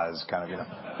Oz, kind of, you know.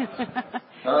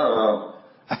 Hello.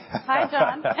 Hi,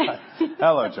 John.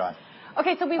 Hello, John.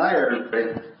 Okay, so Hi,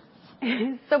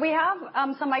 everybody. So we have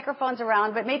some microphones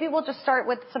around, but maybe we'll just start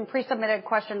with some pre-submitted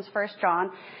questions first,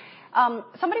 John.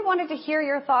 Somebody wanted to hear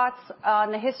your thoughts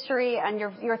on the history and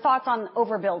your thoughts on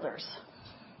overbuilders.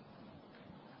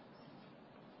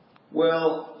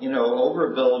 Well, you know,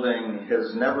 overbuilding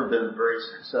has never been very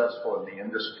successful in the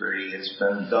industry. It's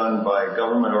been done by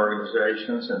government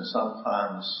organizations and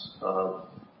sometimes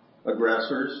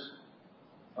aggressors.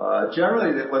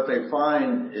 Generally, what they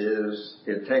find is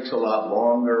it takes a lot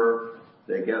longer.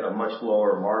 They get a much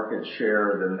lower market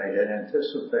share than they had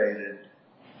anticipated.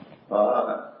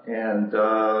 And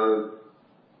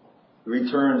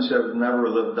returns have never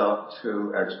lived up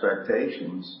to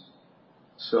expectations.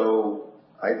 So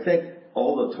I think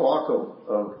all the talk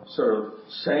of sort of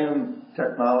same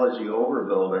technology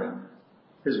overbuilding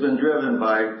has been driven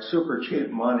by super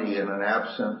cheap money and an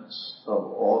absence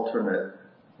of alternate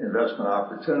investment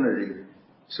opportunity.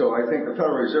 So I think the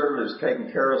Federal Reserve is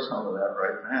taking care of some of that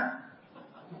right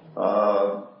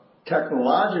now.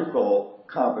 Technological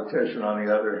competition, on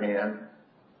the other hand,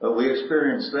 we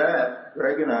experienced that,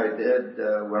 Greg and I did,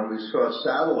 when we saw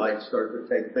satellites start to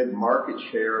take big market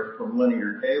share from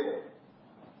linear cable.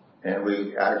 And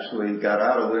we actually got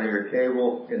out of linear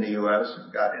cable in the U.S.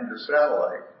 and got into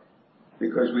satellite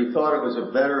because we thought it was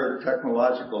a better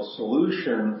technological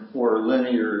solution for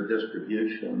linear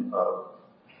distribution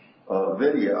of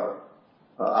video.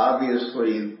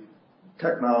 Obviously,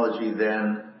 technology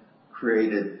then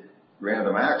created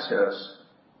random access,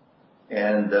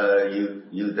 and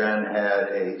you then had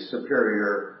a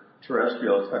superior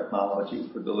terrestrial technology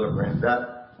for delivering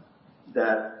that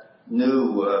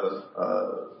new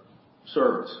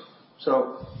service.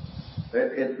 So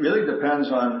it really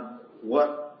depends on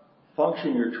what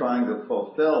function you're trying to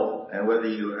fulfill and whether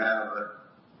you have a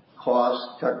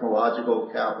cost,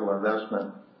 technological, capital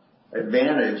investment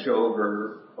advantage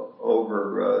over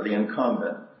the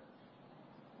incumbent,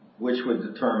 which would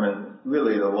determine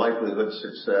really the likelihood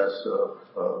success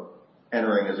of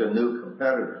entering as a new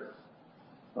competitor.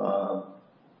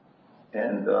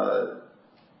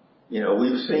 You know,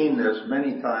 we've seen this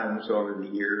many times over the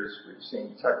years. We've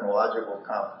seen technological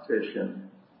competition.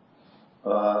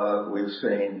 We've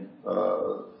seen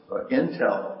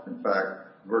Intel, in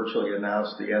fact, virtually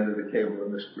announced the end of the cable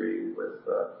industry with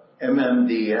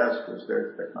MMDS was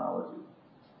their technology.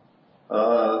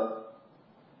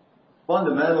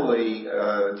 Fundamentally,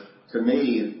 to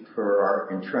me, for our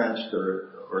entrenched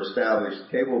or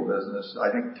established cable business,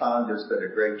 I think Tom just did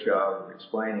a great job of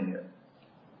explaining it.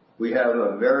 We have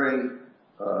a very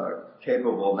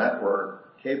capable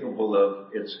network, capable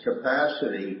of its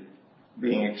capacity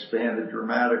being expanded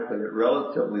dramatically at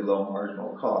relatively low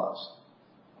marginal cost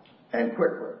and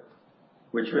quickly,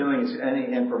 which really means any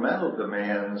incremental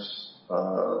demands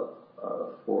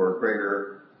for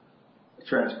greater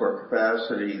transport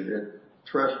capacity that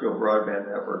terrestrial broadband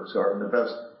networks are in the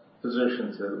best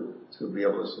position to be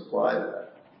able to supply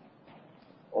that.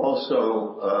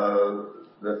 Also,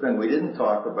 the thing we didn't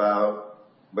talk about,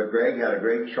 but Greg had a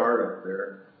great chart up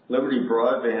there, Liberty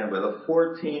Broadband with a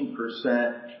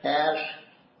 14% cash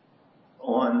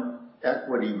on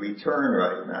equity return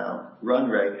right now, run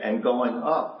rate, and going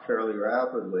up fairly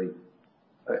rapidly.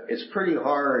 It's pretty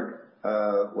hard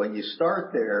when you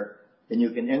start there and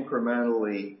you can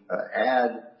incrementally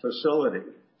add facility.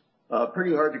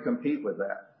 Pretty hard to compete with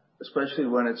that, especially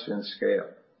when it's in scale.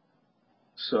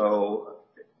 So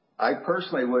I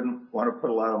personally wouldn't want to put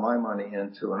a lot of my money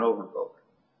into an overbuild.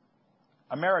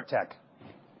 Ameritech.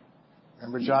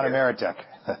 Remember John Ameritech?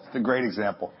 That's a great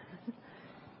example.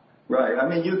 Right. I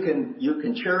mean, you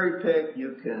can cherry pick,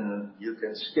 you can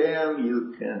scam,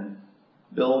 you can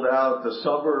build out the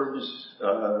suburbs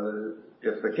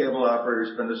if the cable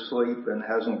operator's been asleep and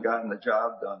hasn't gotten the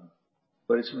job done.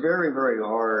 But it's very, very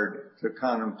hard to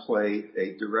contemplate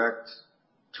a direct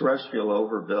terrestrial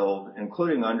overbuild,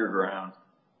 including underground,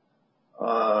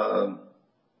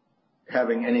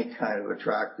 having any kind of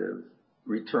attractive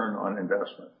return on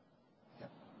investment.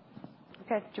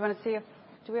 Okay. Do you want to see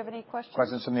do we have any questions?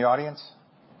 Questions from the audience?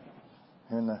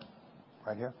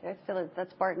 Right here?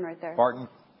 That's Barton right there.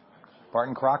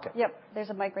 Barton Crockett. Yep. There's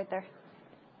a mic right there.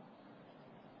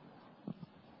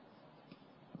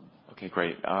 Okay,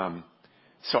 great.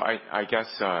 So I guess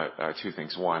two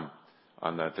things. One,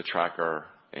 on the tracker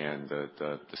and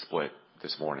the split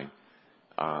this morning.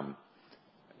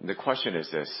 The question is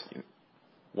this: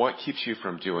 what keeps you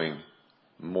from doing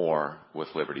more with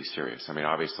Liberty Sirius? I mean,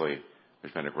 obviously,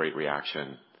 there's been a great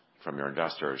reaction from your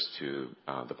investors to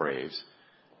the Braves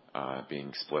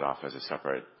being split off as a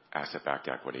separate asset-backed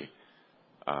equity.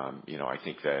 I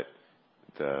think that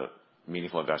the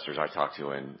meaningful investors I talk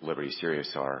to in Liberty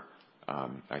Sirius are,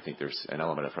 I think there's an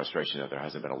element of frustration that there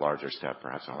hasn't been a larger step,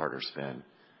 perhaps a harder spin.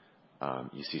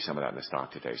 You see some of that in the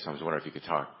stock today. So I was wondering if you could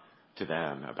talk to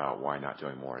them about why not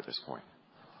doing more at this point.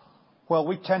 Well,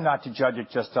 we tend not to judge it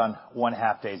just on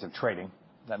 1/2 days of trading.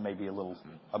 That may be a little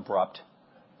abrupt.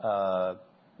 I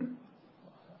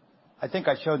think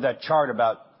I showed that chart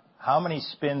about how many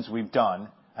spins we've done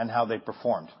and how they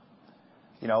performed.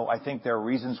 I think there are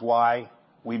reasons why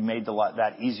we've made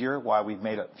that easier, why we've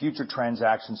made future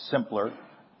transactions simpler.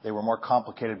 They were more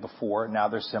complicated before. Now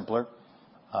they're simpler.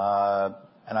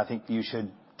 And I think you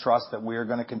should trust that we are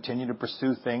going to continue to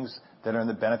pursue things that are in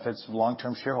the benefits of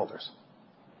long-term shareholders.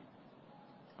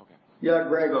 Okay. Yeah,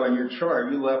 Greg, on your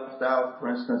chart, you left out, for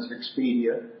instance,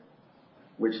 Expedia,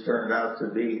 which turned out to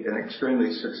be an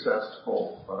extremely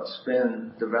successful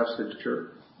spin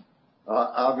divestiture.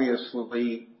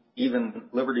 Obviously, even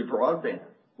Liberty Broadband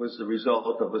was the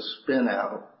result of a spin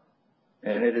out,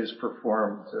 and it has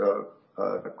performed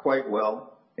quite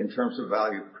well in terms of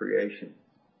value creation.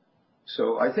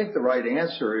 So I think the right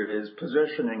answer is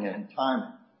positioning and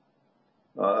timing.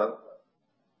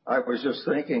 I was just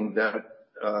thinking that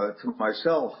to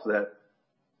myself that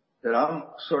I'm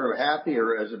sort of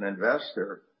happier as an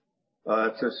investor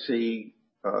to see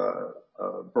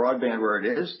broadband where it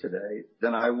is today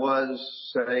than I was,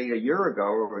 say, a year ago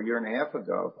or a year and a half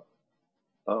ago.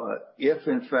 If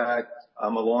in fact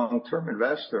I'm a long-term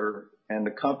investor and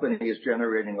the company is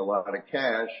generating a lot of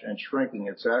cash and shrinking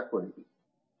its equity,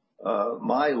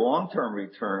 my long-term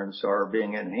returns are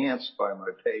being enhanced by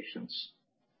my patience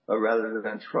rather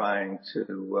than trying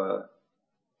to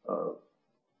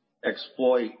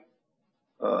exploit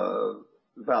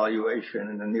valuation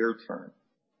in the near term.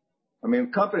 I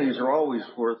mean, companies are always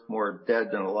worth more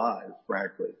dead than alive,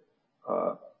 frankly.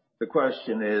 The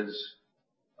question is,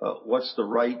 what's the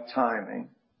right timing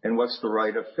and what's the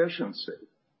right efficiency?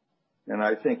 And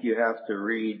I think you have to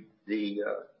read the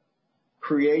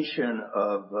creation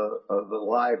of the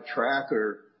live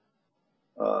tracker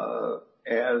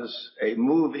as a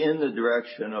move in the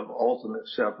direction of ultimate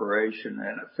separation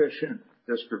and efficient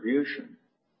distribution.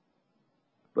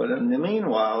 But in the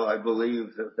meanwhile, I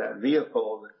believe that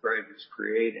vehicle that Greg is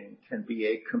creating can be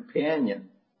a companion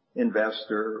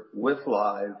investor with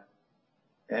Live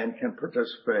and can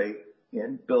participate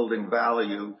in building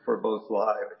value for both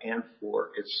Live and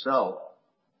for itself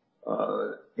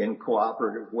in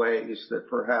cooperative ways that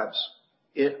perhaps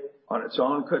it on its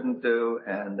own couldn't do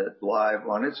and that Live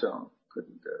on its own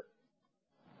couldn't do.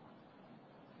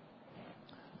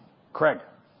 Craig.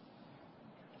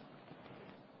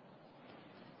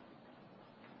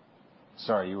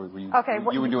 Sorry, you were doing the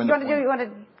point. You want to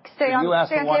stay on? You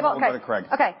asked the one, we'll go to Craig.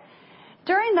 Okay.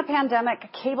 During the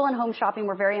pandemic, cable and home shopping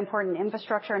were very important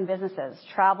infrastructure and businesses.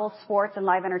 Travel, sports, and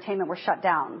live entertainment were shut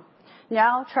down.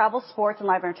 Now, travel, sports, and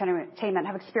live entertainment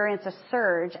have experienced a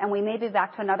surge, and we may be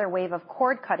back to another wave of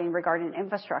cord cutting regarding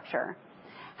infrastructure.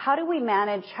 How do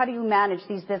you manage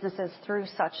these businesses through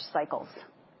such cycles?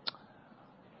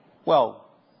 Well,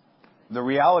 the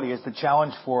reality is the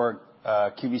challenge for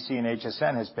QVC and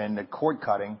HSN has been that cord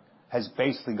cutting has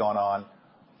basically gone on,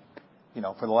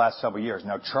 for the last several years.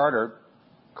 Now, Charter,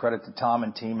 credit to Tom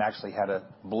and team, actually had a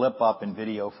blip up in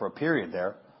video for a period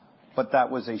there, but that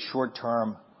was a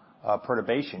short-term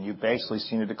perturbation. You've basically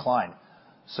seen a decline.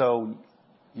 So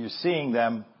you're seeing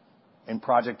them in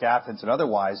Project Athens and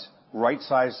otherwise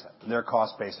right-size their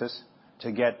cost basis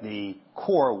to get the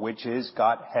core, which has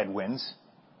got headwinds,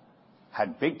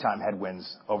 had big-time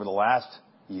headwinds over the last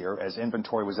year as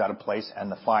inventory was out of place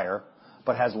and the fire,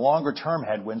 but has longer-term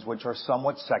headwinds, which are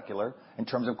somewhat secular in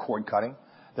terms of cord cutting.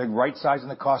 They're right-sizing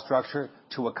the cost structure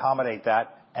to accommodate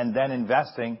that and then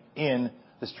investing in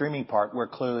the streaming part where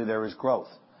clearly there is growth.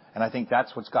 And I think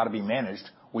that's what's got to be managed.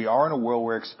 We are in a world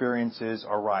where experiences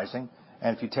are rising.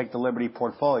 And if you take the Liberty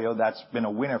portfolio, that's been a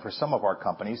winner for some of our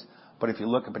companies. But if you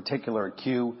look in particular at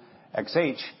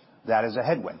QXH, that is a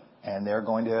headwind. And they're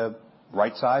going to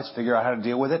right-size, figure out how to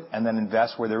deal with it, and then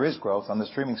invest where there is growth on the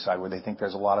streaming side where they think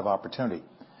there's a lot of opportunity.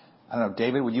 I don't know,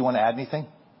 David, would you want to add anything?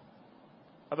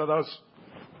 I thought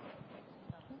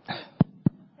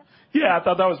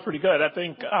that was pretty good. I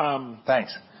think.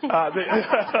 Thanks.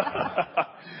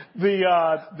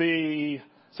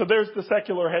 So there's the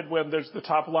secular headwind, there's the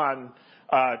top line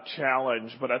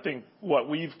challenge, but I think what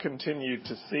we've continued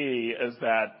to see is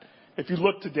that if you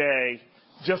look today,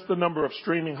 just the number of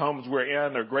streaming homes we're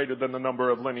in are greater than the number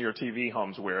of linear TV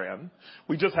homes we're in.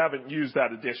 We just haven't used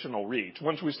that additional reach.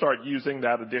 Once we start using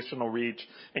that additional reach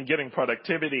and getting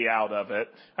productivity out of it,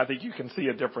 I think you can see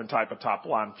a different type of top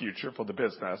line future for the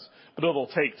business. But it'll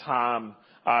take time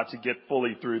to get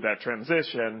fully through that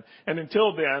transition. And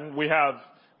until then, we have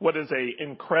what is a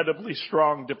incredibly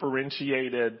strong,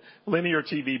 differentiated linear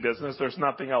TV business. There's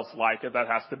nothing else like it. That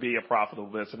has to be a profitable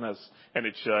business, and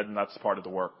it should, and that's part of the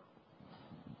work.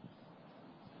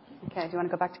 Okay, do you want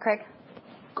to go back to Craig?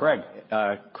 Craig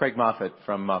Moffett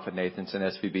from MoffettNathanson,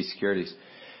 SVB Securities.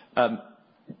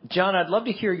 John, I'd love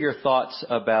to hear your thoughts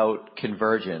about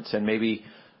convergence and maybe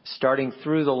starting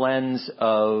through the lens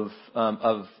of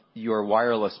your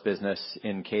wireless business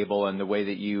in cable and the way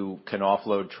that you can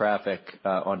offload traffic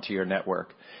onto your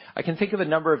network. I can think of a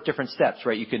number of different steps,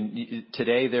 right?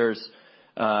 Today there's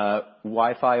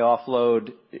Wi-Fi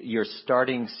offload. You're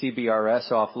starting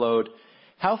CBRS offload.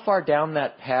 How far down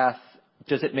that path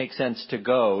does it make sense to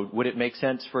go? Would it make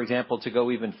sense, for example, to go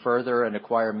even further and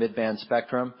acquire mid-band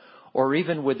spectrum? Or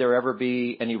even would there ever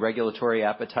be any regulatory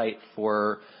appetite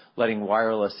for letting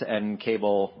wireless and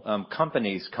cable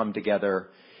companies come together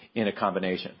in a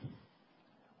combination?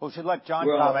 Well, we should let John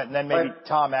comment and then maybe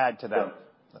Tom add to that.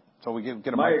 So we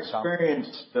get a mic to Tom.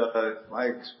 My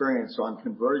experience on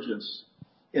convergence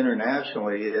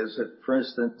internationally is that, for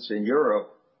instance, in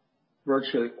Europe,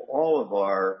 virtually all of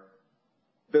our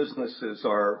businesses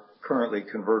are currently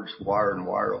converged wired and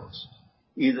wireless,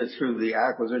 either through the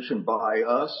acquisition by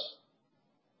us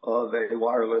of a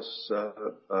wireless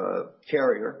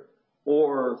carrier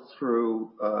or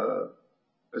through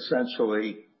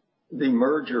essentially the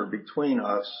merger between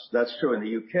us. That's true in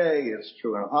the UK, it's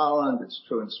true in Holland, it's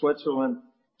true in Switzerland,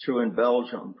 true in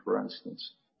Belgium, for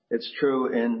instance. It's true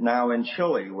now in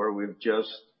Chile, where we've just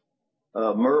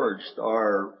merged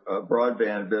our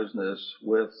broadband business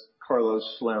with Carlos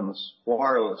Slim's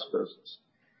wireless business.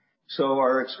 So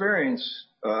our experience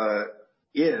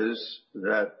is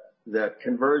that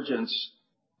convergence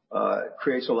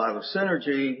creates a lot of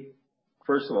synergy,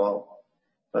 first of all.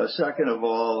 Second of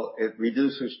all, it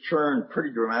reduces churn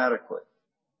pretty dramatically.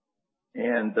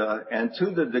 And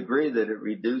to the degree that it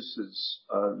reduces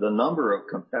the number of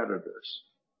competitors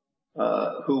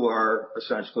who are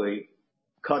essentially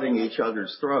cutting each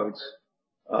other's throats,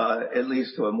 it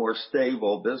leads to a more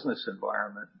stable business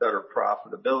environment, better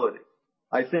profitability.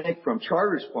 I think from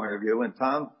Charter's point of view, and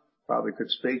Tom probably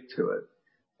could speak to it,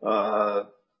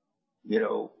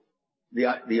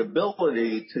 the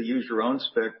ability to use your own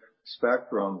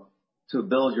spectrum to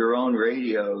build your own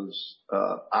radios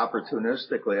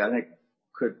opportunistically, I think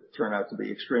could turn out to be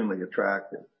extremely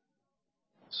attractive.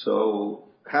 So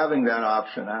having that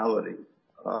optionality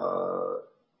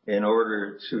in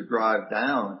order to drive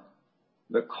down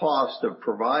the cost of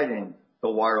providing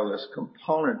the wireless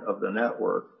component of the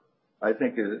network, I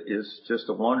think is just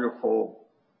a wonderful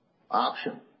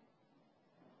option.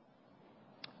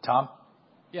 Tom?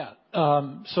 Yeah.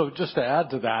 So just to add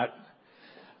to that,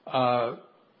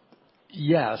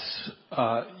 yes,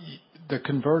 the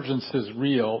convergence is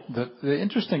real. The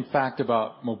interesting fact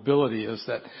about mobility is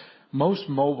that most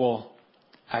mobile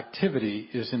activity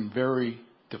is in very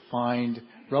defined,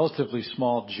 relatively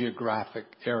small geographic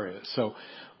areas. So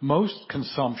most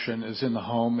consumption is in the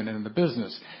home and in the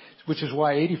business, which is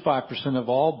why 85% of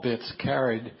all bits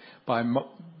carried by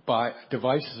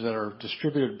devices that are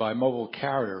distributed by mobile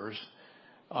carriers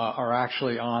are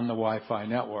actually on the Wi-Fi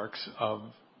networks of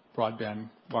broadband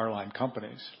wireline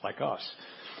companies like us.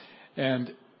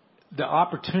 And the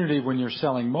opportunity when you're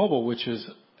selling mobile, which is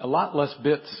a lot less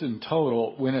bits in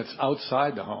total when it's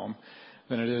outside the home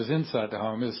than it is inside the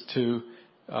home, is to,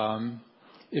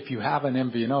 if you have an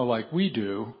MVNO like we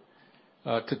do,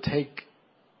 to take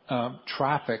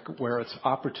traffic where it's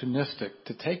opportunistic,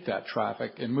 to take that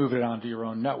traffic and move it onto your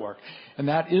own network. And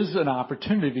that is an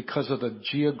opportunity because of the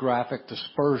geographic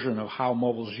dispersion of how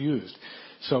mobile is used.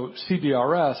 So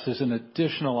CBRS is an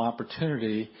additional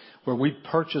opportunity where we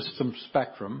purchased some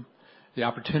spectrum, the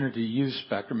opportunity to use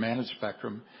spectrum, manage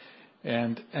spectrum,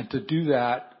 and to do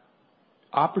that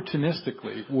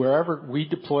opportunistically. Wherever we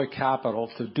deploy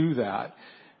capital to do that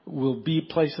will be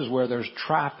places where there's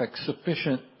traffic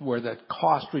sufficient, where that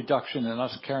cost reduction and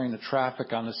us carrying the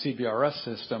traffic on the CBRS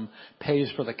system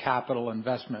pays for the capital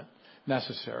investment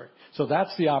necessary. So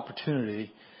that's the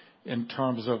opportunity in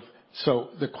terms of. So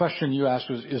the question you asked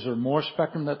was, is there more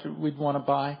spectrum that we'd want to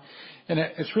buy? And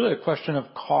it's really a question of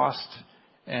cost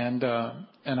and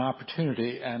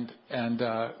opportunity and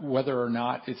whether or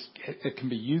not it can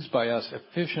be used by us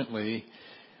efficiently,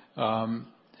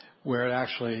 where it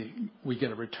actually we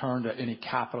get a return to any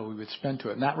capital we would spend to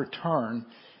it. And that return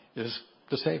is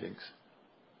the savings.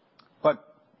 But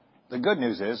the good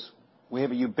news is we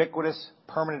have a ubiquitous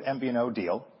permanent MVNO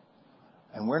deal.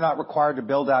 And we're not required to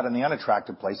build out in the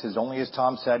unattractive places. Only, as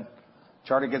Tom said,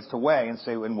 Charter gets to weigh and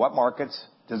say, in what markets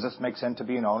does this make sense to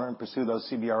be an owner and pursue those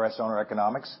CBRS owner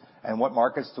economics? And what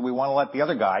markets do we want to let the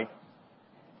other guy,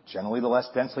 generally the less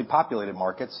densely populated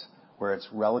markets, where it's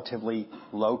relatively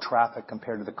low traffic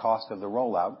compared to the cost of the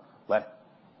rollout, let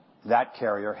that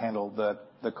carrier handle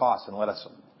the cost and let us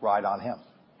ride on him.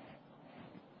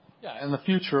 Yeah, and the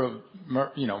future of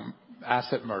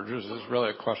asset mergers is really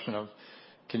a question of,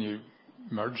 can you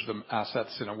merge the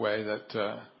assets in a way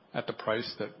that at the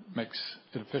price that makes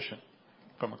it efficient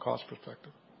from a cost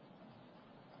perspective.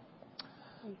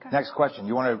 Okay. Next question.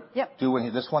 You want to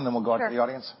do this one, then we'll go out to the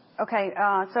audience? Okay.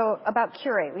 So about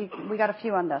Qurate, we got a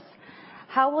few on this.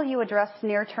 How will you address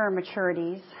near-term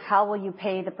maturities? How will you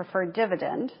pay the preferred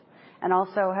dividend? And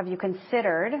also, have you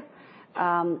considered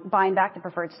buying back the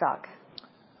preferred stock?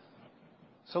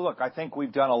 So look, I think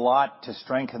we've done a lot to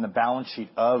strengthen the balance sheet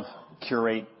of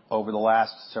Qurate over the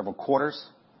last several quarters.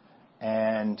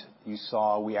 And you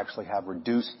saw we actually have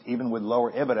reduced, even with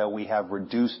lower EBITDA, we have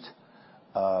reduced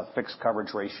fixed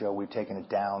coverage ratio. We've taken it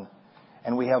down.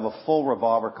 And we have a full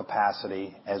revolver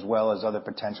capacity as well as other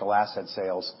potential asset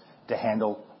sales to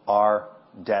handle our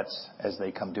debts as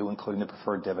they come due, including the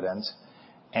preferred dividends.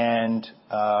 And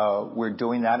we're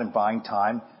doing that and buying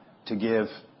time to give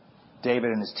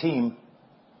David and his team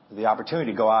the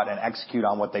opportunity to go out and execute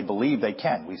on what they believe they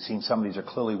can. We've seen some of these are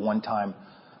clearly one-time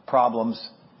problems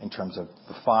in terms of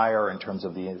the fire, in terms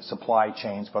of the supply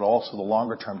chains, but also the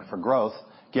longer term for growth.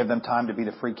 Give them time to be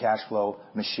the free cash flow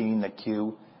machine that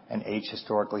Q and H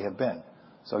historically have been.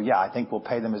 So yeah, I think we'll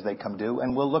pay them as they come due,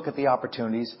 and we'll look at the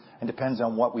opportunities, and depends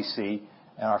on what we see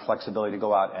and our flexibility to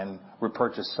go out and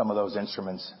repurchase some of those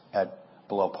instruments at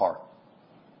below par.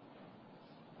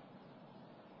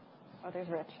 Oh, there's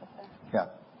Rich up there. Yeah.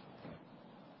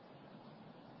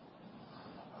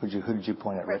 Who did you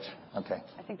point at, Rich? Okay.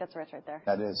 I think that's Rich right there.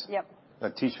 That is. Yep.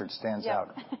 That T-shirt stands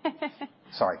out.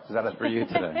 Sorry, is that for you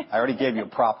today? I already gave you a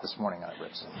prop this morning on it,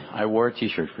 Rich. I wore a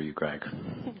T-shirt for you, Greg.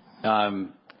 I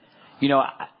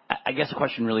guess a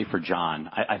question really for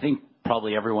John. I think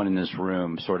probably everyone in this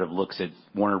room sort of looks at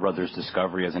Warner Brothers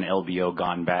Discovery as an LBO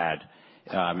gone bad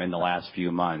in the last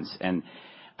few months. And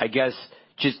I guess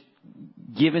just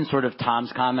given sort of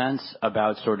Tom's comments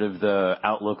about sort of the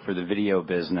outlook for the video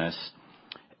business,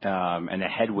 and the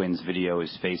headwinds video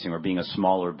is facing, or being a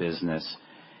smaller business,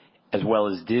 as well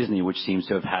as Disney, which seems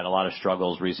to have had a lot of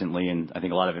struggles recently, and I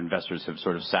think a lot of investors have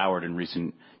sort of soured in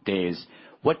recent days.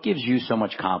 What gives you so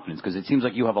much confidence? Because it seems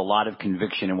like you have a lot of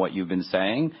conviction in what you've been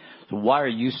saying. So why are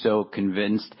you so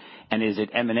convinced? And is it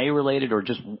M&A related, or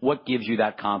just what gives you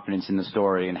that confidence in the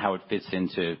story and how it fits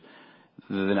into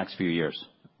the next few years?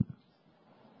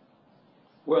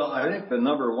 Well, I think the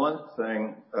number one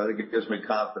thing that gives me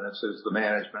confidence is the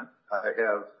management. I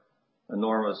have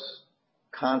enormous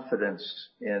confidence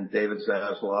in David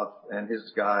Zaslav and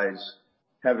his guys,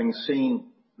 having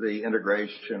seen the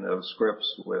integration of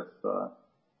Scripps with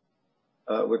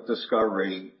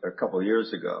Discovery a couple of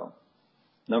years ago.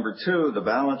 Number two, the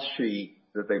balance sheet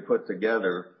that they put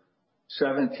together,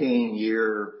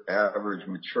 17-year average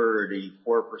maturity,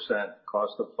 4%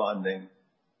 cost of funding,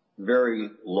 very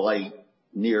light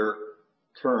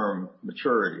near-term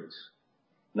maturities.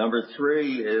 Number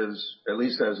three is, at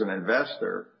least as an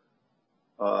investor,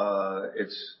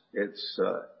 it's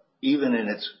even in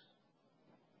its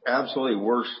absolutely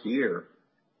worst year,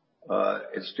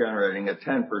 it's generating a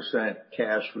 10%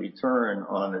 cash return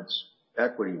on its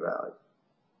equity value.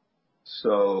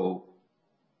 So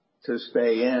to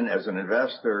stay in as an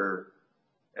investor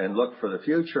and look for the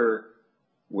future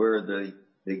where the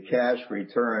cash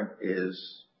return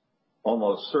is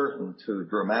almost certain to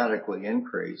dramatically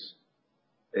increase,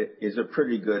 it is a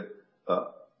pretty good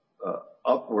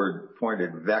upward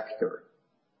pointed vector.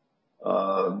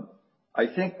 I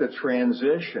think the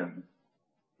transition,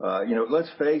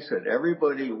 let's face it,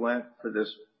 everybody went for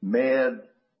this mad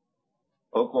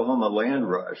Oklahoma land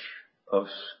rush of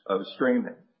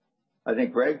streaming. I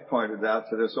think Greg pointed out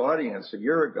to this audience a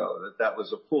year ago that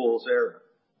was a fool's errand.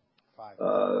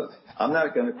 I'm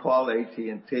not going to call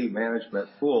AT&T management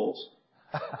fools,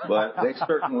 but they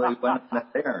certainly went in that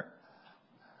errand.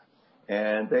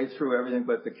 And they threw everything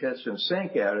but the kitchen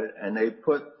sink at it, and they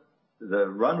put the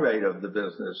run rate of the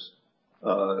business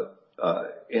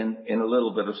in a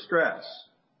little bit of stress.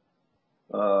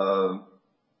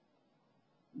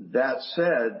 That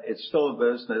said, it's still a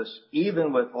business,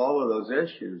 even with all of those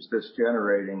issues, that's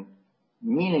generating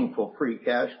meaningful free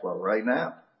cash flow right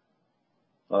now.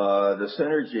 The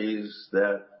synergies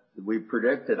that we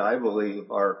predicted, I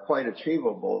believe, are quite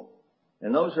achievable,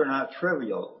 and those are not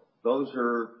trivial. Those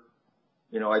are,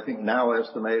 I think now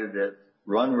estimated at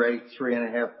run rate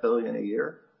 $3.5 billion a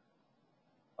year.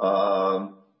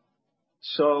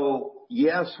 So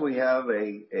yes, we have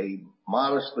a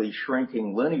modestly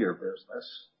shrinking linear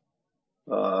business,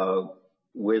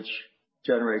 which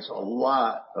generates a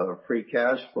lot of free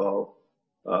cash flow.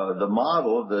 The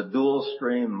model, the dual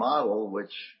stream model,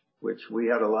 which we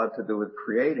had a lot to do with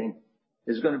creating,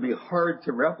 is going to be hard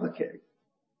to replicate.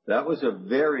 That was a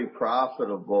very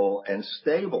profitable and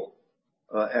stable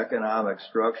economic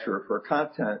structure for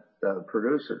content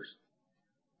producers.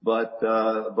 But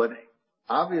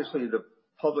obviously the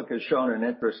public has shown an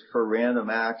interest for random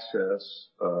access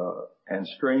and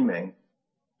streaming.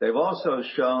 They've also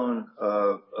shown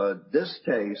a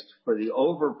distaste for the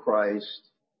overpriced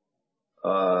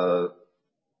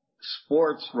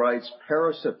sports rights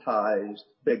parasitized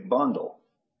big bundle.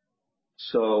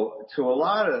 So for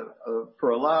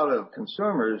a lot of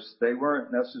consumers, they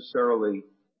weren't necessarily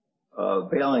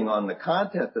bailing on the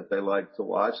content that they like to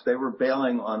watch. They were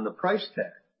bailing on the price tag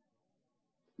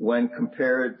when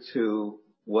compared to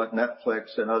what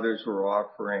Netflix and others were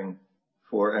offering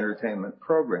for entertainment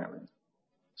programming.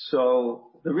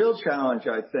 So the real challenge,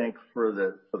 I think, for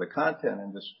the content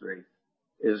industry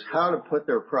is how to put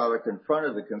their product in front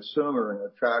of the consumer in an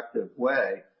attractive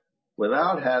way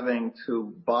without having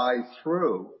to buy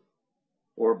through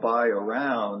or buy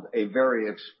around a very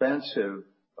expensive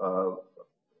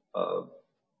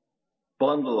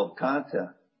bundle of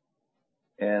content.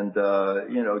 And,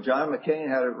 John McCain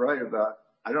had it right about,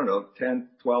 10,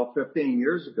 12, 15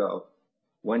 years ago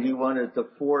when he wanted to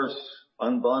force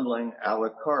unbundling a la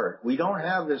carte. We don't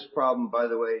have this problem, by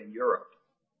the way, in Europe,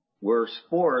 where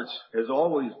sports has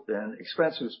always been,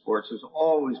 expensive sports has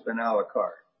always been a la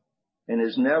carte and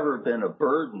has never been a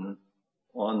burden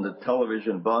on the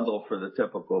television bundle for the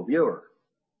typical viewer.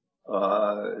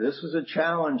 This is a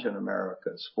challenge in America.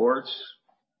 Sports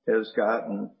has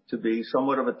gotten to be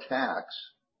somewhat of a tax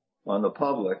on the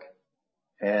public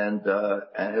and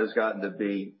has gotten to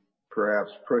be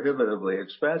perhaps prohibitively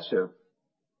expensive.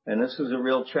 And this is a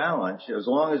real challenge. As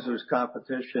long as there's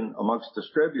competition amongst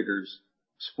distributors,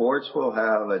 sports will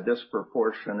have a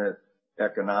disproportionate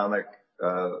economic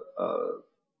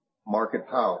market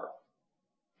power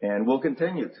and will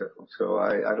continue to. So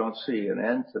I don't see an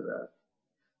end to that.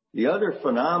 The other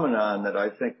phenomenon that I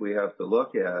think we have to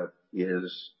look at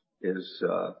is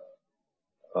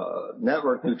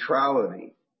network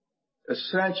neutrality.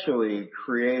 Essentially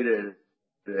created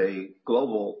a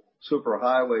global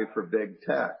superhighway for big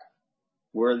tech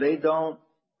where they don't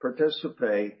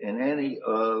participate in any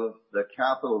of the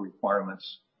capital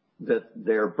requirements that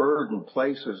their burden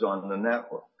places on the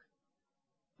network.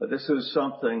 But this is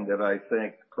something that I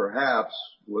think perhaps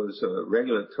was a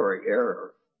regulatory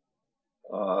error.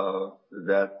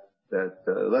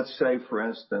 Let's say, for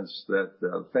instance, that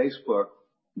Facebook,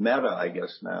 Meta, I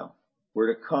guess now,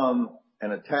 were to come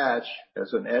and attach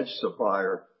as an edge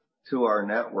supplier to our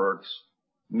networks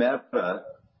Meta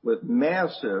with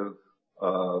massive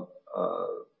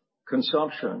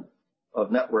consumption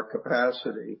of network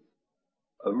capacity,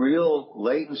 real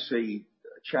latency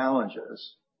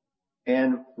challenges,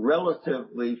 and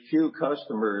relatively few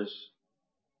customers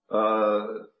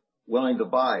willing to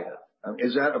buy it.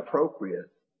 Is that appropriate,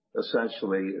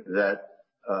 essentially, that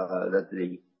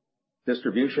the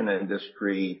distribution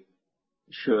industry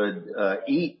should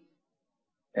eat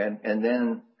and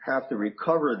then have to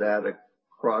recover that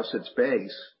across its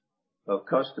base of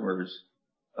customers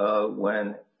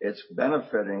when it's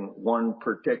benefiting one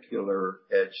particular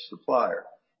edge supplier?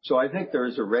 So I think there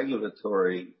is a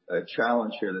regulatory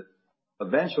challenge here that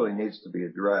eventually needs to be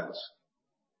addressed.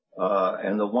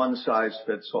 And the one size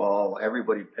fits all,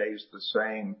 everybody pays the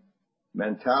same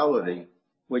mentality,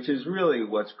 which is really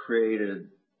what's created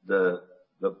the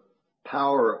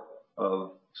power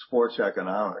of sports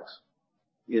economics,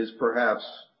 is perhaps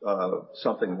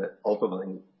something that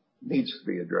ultimately needs to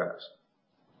be addressed.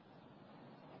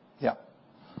 Yeah.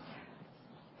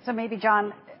 So maybe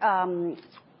John,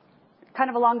 kind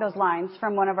of along those lines,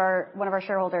 from one of our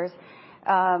shareholders,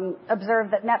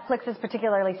 observed that Netflix is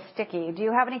particularly sticky. Do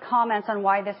you have any comments on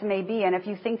why this may be, and if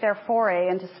you think their foray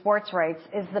into sports rights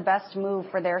is the best move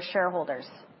for their shareholders?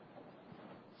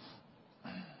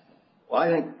 Well, I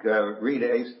think Reed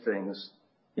Hastings,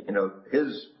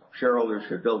 his shareholders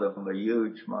should build him a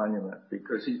huge monument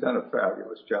because he's done a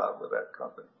fabulous job with that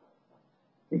company.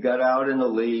 He got out in the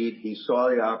lead, he saw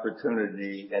the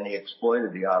opportunity, and he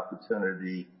exploited the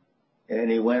opportunity,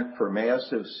 and he went for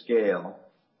massive scale.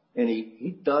 And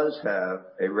he does have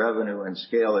a revenue and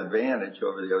scale advantage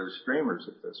over the other streamers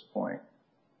at this point.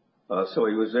 So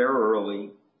he was there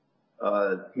early.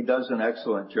 He does an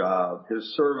excellent job.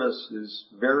 His service is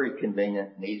very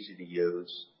convenient and easy to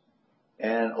use.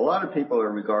 And a lot of people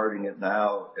are regarding it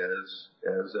now as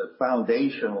a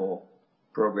foundational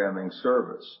programming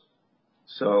service.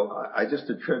 So I just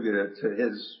attribute it to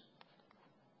his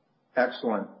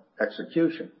excellent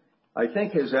execution. I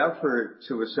think his effort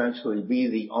to essentially be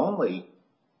the only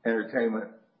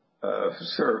entertainment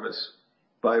service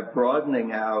by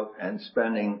broadening out and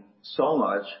spending so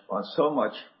much on so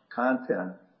much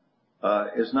content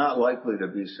is not likely to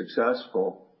be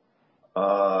successful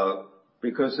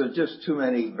because there's just too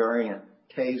many variant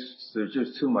tastes. There's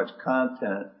just too much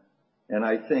content. And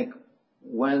I think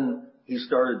when he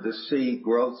started to see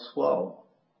growth slow,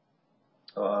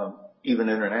 even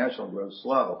international growth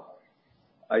slow,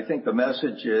 I think the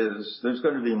message is there's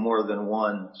going to be more than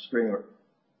one streamer.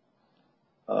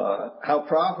 How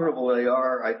profitable they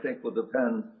are, I think, will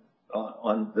depend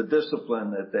on the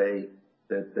discipline that they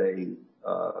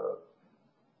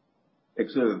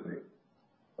exude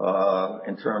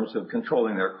in terms of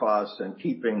controlling their costs and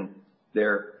keeping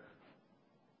their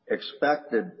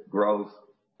expected growth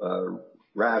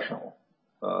rational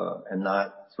and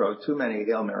not throw too many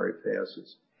Hail Mary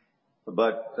passes.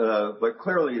 But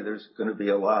clearly there's going to be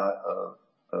a lot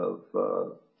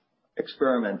of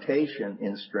experimentation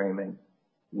in streaming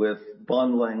with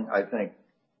bundling. I think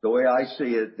the way I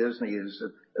see it, Disney is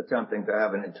attempting to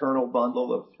have an internal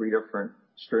bundle of 3 different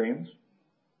streams,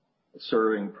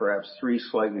 serving perhaps 3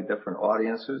 slightly different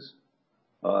audiences.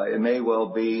 It may well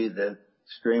be that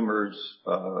streamers,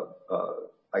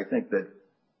 I think that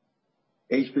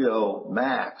HBO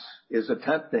Max is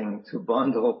attempting to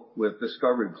bundle with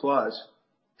Discovery Plus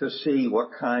to see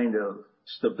what kind of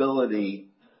stability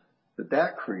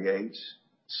that creates.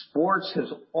 Sports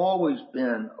has always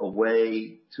been a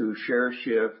way to share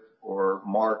shift or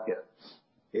market.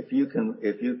 If you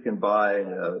can buy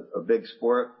a big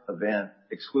sport event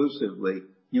exclusively,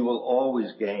 you will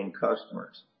always gain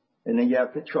customers. And then you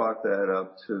have to chalk that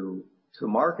up to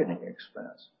marketing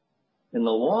expense. In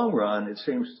the long run, it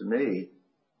seems to me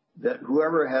that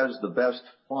whoever has the best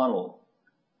funnel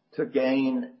to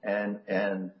gain and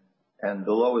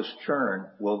the lowest churn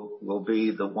will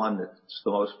be the one that's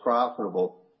the most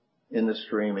profitable in the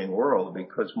streaming world,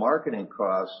 because marketing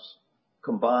costs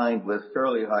combined with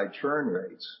fairly high churn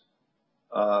rates,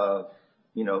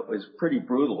 is pretty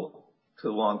brutal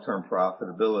to long-term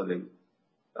profitability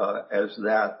as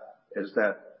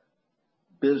that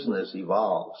business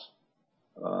evolves.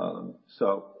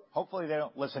 So hopefully they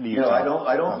don't listen to you. I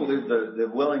don't believe the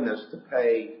willingness to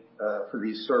pay for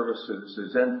these services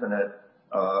is infinite.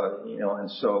 And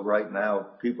so right now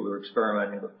people are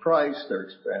experimenting with price. They're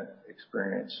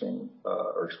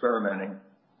experimenting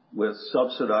with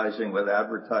subsidizing with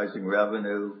advertising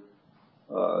revenue,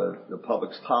 the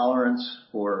public's tolerance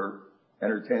for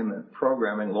entertainment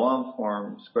programming,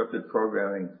 long-form scripted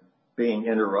programming being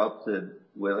interrupted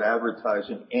with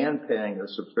advertising and paying a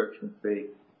subscription fee,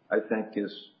 I think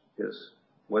is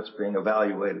what's being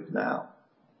evaluated now.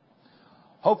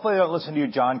 Hopefully they'll listen to you,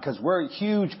 John, because we're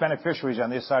huge beneficiaries on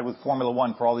this side with Formula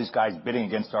One for all these guys bidding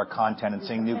against our content and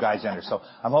seeing new guys enter. So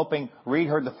I'm hoping Reed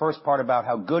heard the first part about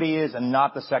how good he is and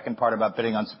not the second part about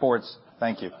bidding on sports.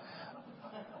 Thank you.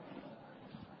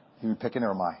 You picking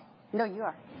or am I? No, you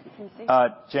are. Can you see?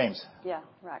 James. Yeah,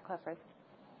 Ratcliffe,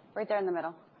 right there in the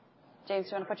middle. James,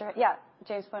 you want to put your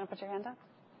James, want to put your hand up?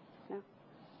 No.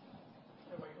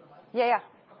 Yeah.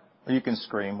 Or you can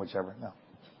scream, whichever. No.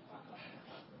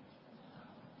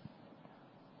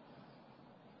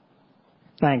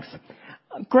 Thanks.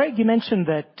 Greg, you mentioned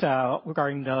that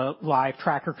regarding the live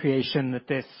tracker creation, that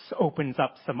this opens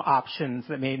up some options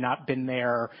that may not have been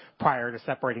there prior to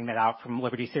separating that out from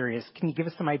Liberty Sirius. Can you give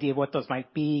us some idea of what those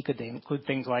might be? Could they include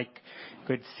things like,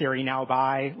 could Siri now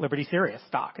buy Liberty Sirius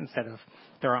stock instead of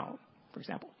their own, for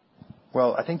example?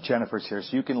 Well, I think Jennifer's here,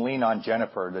 so you can lean on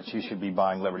Jennifer that she should be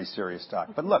buying Liberty Sirius stock.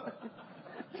 But look,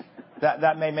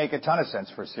 that may make a ton of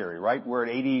sense for Siri, right? We're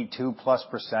at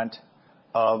 82+%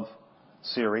 of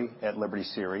Siri at Liberty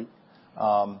Siri.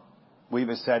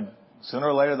 We've said sooner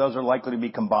or later those are likely to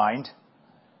be combined.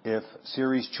 If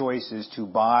Siri's choice is to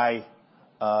buy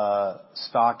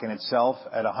stock in itself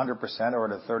at 100% or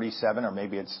at a 37 or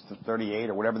maybe it's 38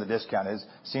 or whatever the discount is,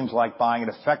 seems like buying it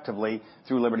effectively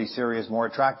through Liberty Siri is more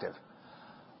attractive.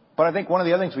 But I think one of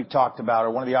the other things we've talked about,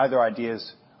 or one of the other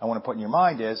ideas I want to put in your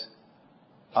mind is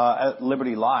at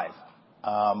Liberty Live.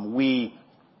 We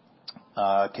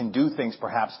can do things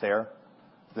perhaps there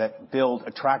that build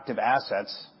attractive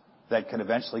assets that could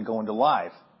eventually go into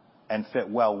Live and fit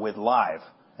well with Live.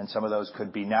 And some of those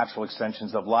could be natural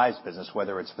extensions of Live's business,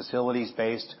 whether it's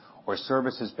facilities-based or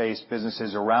services-based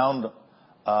businesses around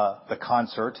the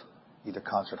concert, either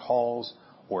concert halls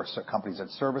or companies that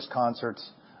service concerts.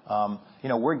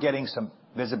 We're getting some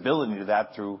visibility to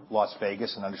that through Las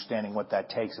Vegas and understanding what that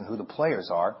takes and who the players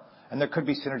are. And there could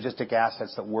be synergistic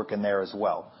assets that work in there as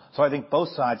well. So I think both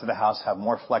sides of the house have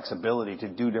more flexibility to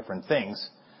do different things,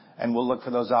 and we'll look for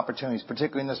those opportunities,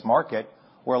 particularly in this market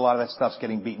where a lot of that stuff's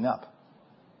getting beaten up.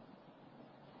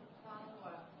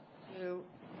 You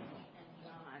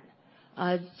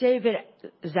and John. David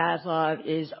Zaslav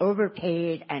is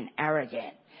overpaid and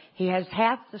arrogant. He has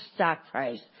half the stock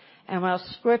price, and while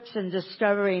Scripps and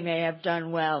Discovery may have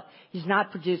done well, he's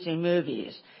not producing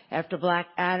movies. After Black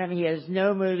Adam, he has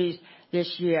no movies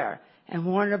this year. And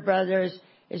Warner Brothers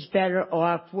is better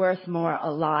off, worth more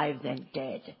alive than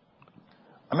dead.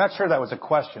 I'm not sure that was a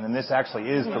question, and this actually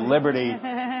is the Liberty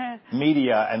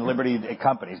Media and Liberty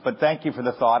companies. But thank you for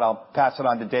the thought. I'll pass it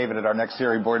on to David at our next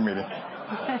Siri board meeting.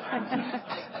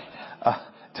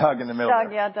 Doug in the middle.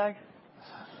 Doug.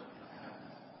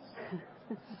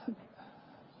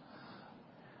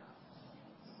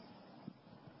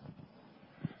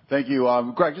 Thank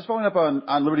you. Greg, just following up on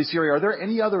Liberty Siri, are there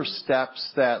any other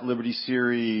steps that Liberty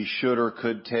Siri should or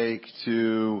could take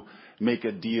to make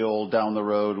a deal down the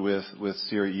road with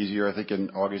Siri easier? I think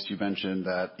in August you mentioned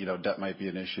that, debt might be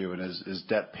an issue, and is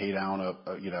debt pay down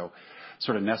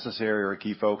sort of necessary or a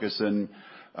key focus? And,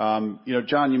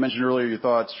 John, you mentioned earlier you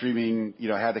thought streaming,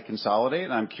 had to consolidate,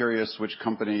 and I'm curious which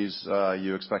companies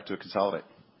you expect to consolidate.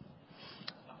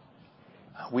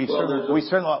 Let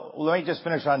me just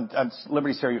finish on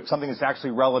Liberty Siri, something that's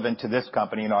actually relevant to this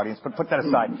company and audience, but put that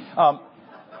aside.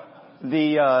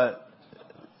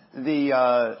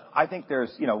 I think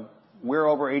we're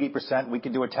over 80%. We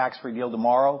could do a tax-free deal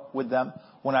tomorrow with them.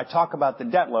 When I talk about the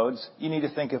debt loads, you need to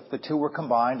think if the two were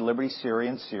combined, Liberty Siri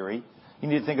and Siri, you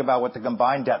need to think about what the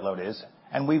combined debt load is.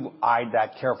 And we've eyed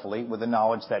that carefully with the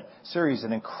knowledge that Siri is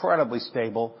an incredibly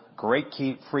stable, great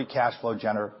free cash flow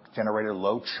generator,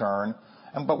 low churn.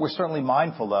 But we're certainly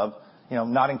mindful of,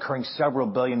 not incurring several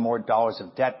billion more dollars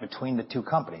of debt between the two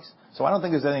companies. So I don't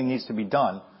think there's anything that needs to be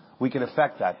done. We can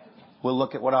affect that. We'll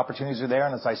look at what opportunities are there,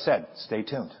 and as I said, stay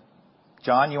tuned.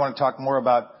 John, you want to talk more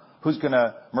about who's going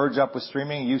to merge up with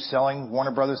streaming? You selling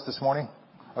Warner Brothers this morning?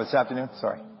 Or this afternoon?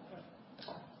 Sorry.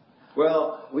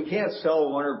 Well, we can't sell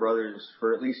Warner Brothers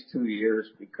for at least 2 years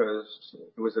because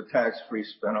it was a tax-free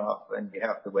spinoff, and you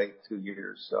have to wait 2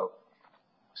 years.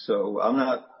 So I'm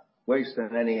not wasting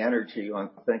any energy on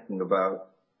thinking about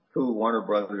who Warner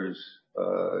Brothers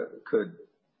could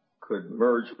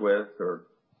merge with or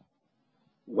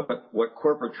what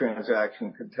corporate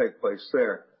transaction could take place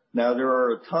there. Now, there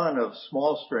are a ton of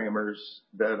small streamers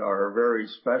that are very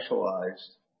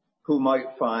specialized who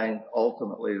might find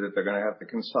ultimately that they're going to have to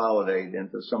consolidate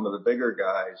into some of the bigger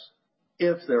guys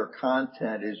if their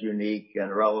content is unique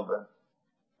and relevant.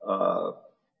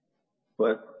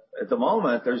 But at the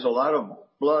moment, there's a lot of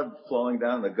blood flowing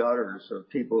down the gutters of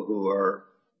people who are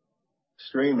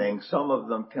streaming. Some of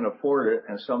them can afford it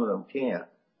and some of them can't.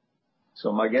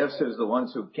 So my guess is the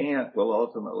ones who can't will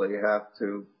ultimately have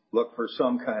to look for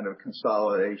some kind of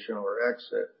consolidation or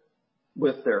exit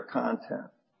with their content.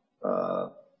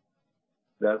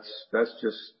 That's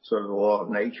just sort of the law of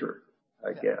nature,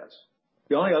 I guess.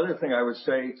 The only other thing I would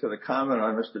say to the comment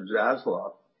on Mr.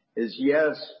 Zaslav is,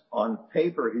 yes, on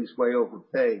paper he's way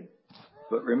overpaid.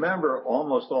 But remember,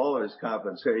 almost all of his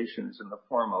compensation is in the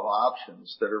form of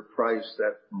options that are priced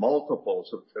at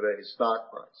multiples of today's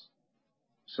stock price.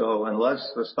 So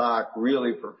unless the stock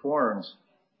really performs,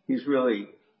 he's really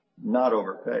not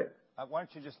overpaid. Why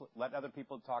don't you just let other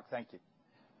people talk? Thank you.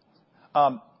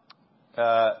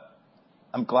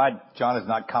 I'm glad John is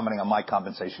not commenting on my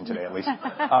compensation today, at least.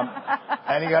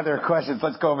 Any other questions?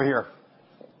 Let's go over here.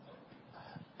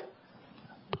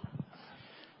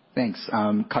 Thanks.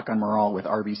 Kutgun Maral with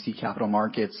RBC Capital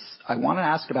Markets. I want to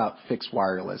ask about fixed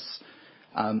wireless.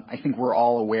 I think we're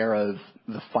all aware of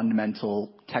the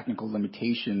fundamental technical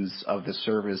limitations of the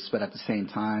service, but at the same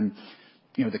time,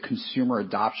 the consumer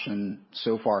adoption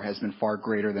so far has been far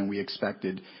greater than we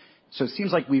expected. So it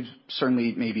seems like we've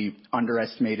certainly maybe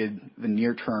underestimated the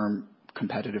near-term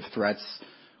competitive threats.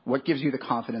 What gives you the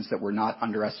confidence that we're not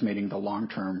underestimating the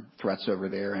long-term threats over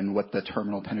there, and what the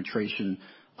terminal penetration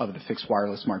of the fixed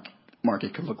wireless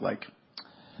market could look like?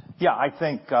 Yeah, I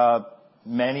think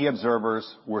many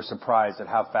observers were surprised at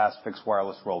how fast fixed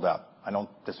wireless rolled out. I don't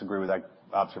disagree with that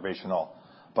observation at all.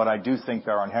 But I do think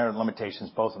there are inherent limitations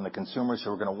both in the consumers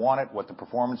who are going to want it, what the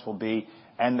performance will be,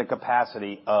 and the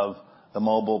capacity of the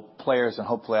mobile players. And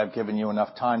hopefully I've given you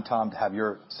enough time, Tom, to have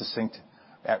your succinct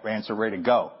answer ready to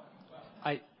go.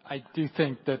 I do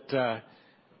think that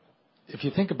if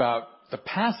you think about the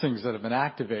passings that have been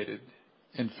activated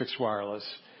in fixed wireless,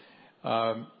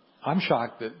 I'm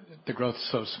shocked that the growth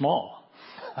is so small.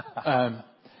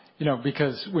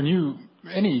 Because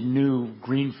any new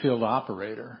greenfield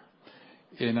operator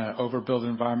in an overbuild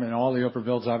environment, and all the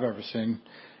overbuilds I've ever seen,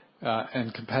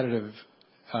 and competitive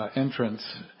entrants,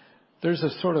 there's a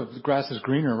sort of grass is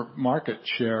greener market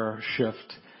share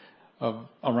shift of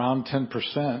around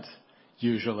 10%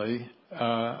 usually,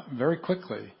 very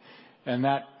quickly. And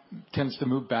that tends to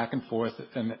move back and forth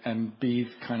and be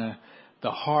kind of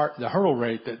the hurdle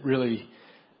rate that really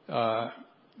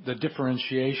the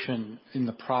differentiation in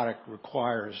the product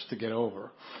requires to get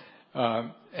over.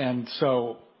 And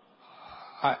so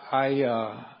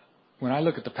when I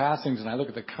look at the passings and I look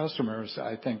at the customers,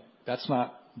 I think that's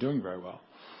not doing very well.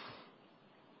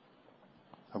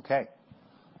 Okay.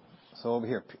 So over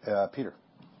here, Peter.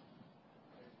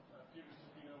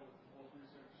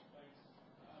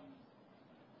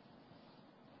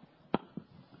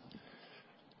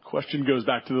 Question goes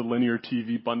back to the linear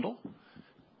TV bundle.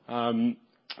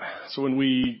 So when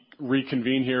we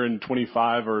reconvene here in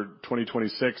 25 or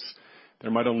 2026,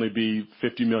 there might only be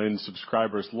 50 million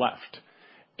subscribers left.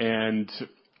 And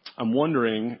I'm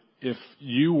wondering if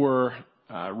you were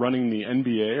running the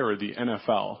NBA or the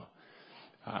NFL,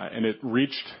 and it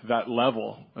reached that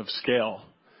level of scale,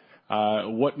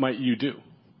 what might you do?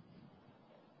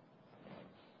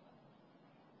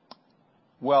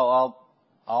 Well,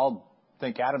 I'll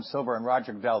think Adam Silver and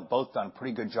Roger Goodell have both done a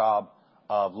pretty good job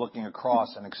of looking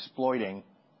across and exploiting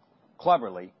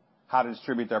cleverly how to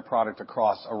distribute their product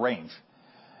across a range.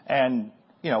 And,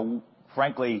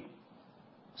 frankly,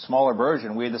 smaller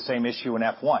version, we had the same issue in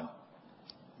F1.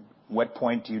 What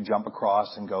point do you jump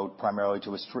across and go primarily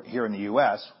to here in the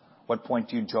U.S., what point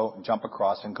do you jump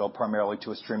across and go primarily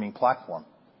to a streaming platform?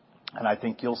 And I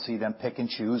think you'll see them pick and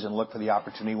choose and look for the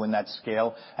opportunity when that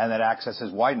scale and that access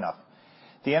is wide enough.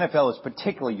 The NFL is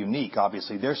particularly unique,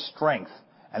 obviously. Their strength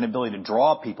and ability to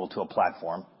draw people to a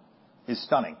platform is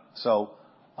stunning. So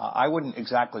I wouldn't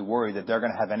exactly worry that they're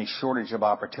going to have any shortage of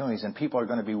opportunities, and people are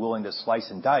going to be willing to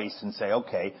slice and dice and say,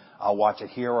 okay, I'll watch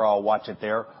it here or I'll watch it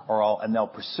there, and they'll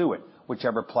pursue it,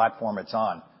 whichever platform it's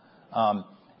on.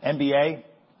 NBA,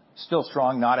 still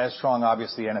strong, not as strong,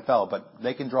 obviously, NFL, but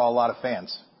they can draw a lot of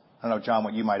fans. I don't know, John,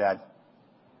 what you might add.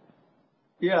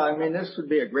 Yeah, I mean, this would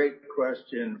be a great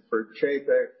question for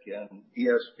Chapek and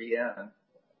ESPN,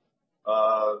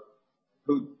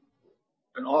 who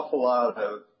an awful lot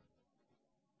of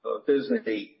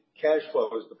Disney cash flow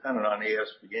is dependent on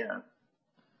ESPN.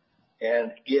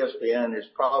 And ESPN is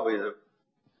probably the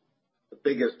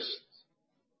biggest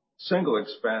single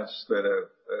expense that a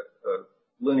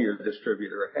linear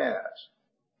distributor has.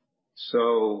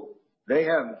 So they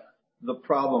have the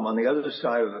problem on the other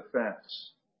side of the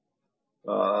fence,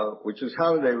 which is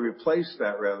how do they replace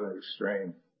that revenue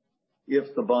stream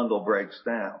if the bundle breaks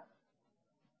down?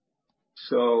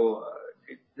 So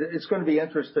it's going to be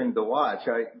interesting to watch.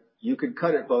 You could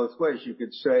cut it both ways. You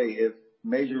could say if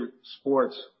major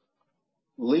sports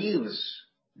leaves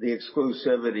the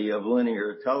exclusivity of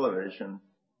linear television,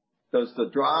 does the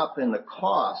drop in the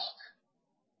cost,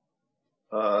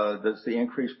 does the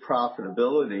increased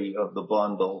profitability of the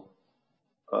bundle,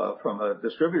 from a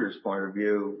distributor's point of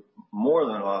view, more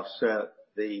than offset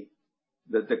the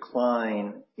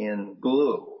decline in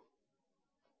glue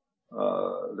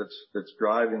that's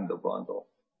driving the bundle?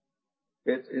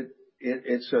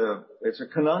 It's a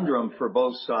conundrum for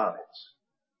both sides,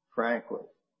 frankly.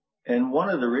 And one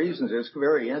of the reasons, it's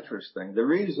very interesting, the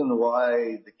reason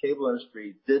why the cable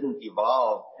industry didn't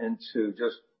evolve into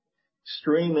just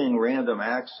streaming random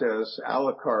access a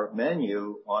la carte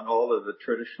menu on all of the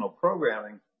traditional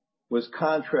programming was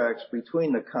contracts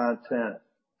between the content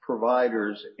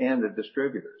providers and the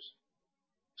distributors.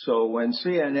 So when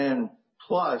CNN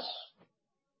Plus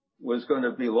was going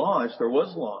to be launched, or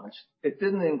was launched, it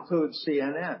didn't include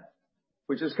CNN,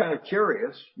 which is kind of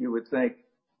curious. You would think,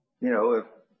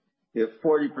 if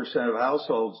 40% of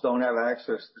households don't have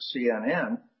access to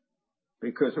CNN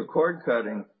because of cord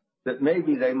cutting, that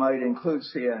maybe they might include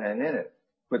CNN in it,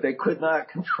 but they could not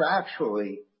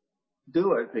contractually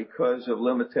do it because of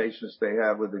limitations they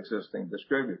have with existing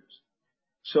distributors.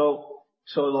 So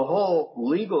the whole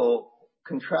legal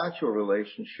contractual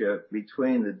relationship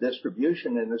between the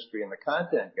distribution industry and the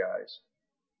content guys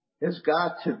has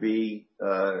got to be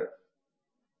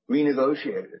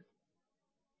renegotiated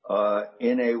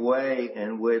in a way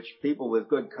in which people with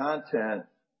good content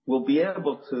will be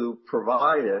able to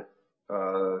provide it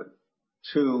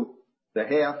to the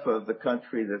half of the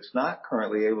country that's not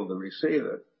currently able to receive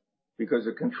it because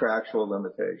of contractual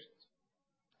limitations.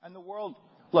 And the world,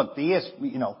 look,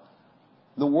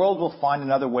 the world will find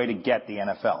another way to get the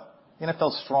NFL. The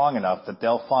NFL's strong enough that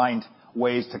they'll find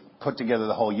ways to put together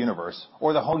the whole universe,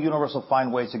 or the whole universe will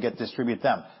find ways to distribute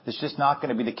them. It's just not going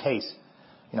to be the case.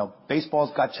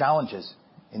 Baseball's got challenges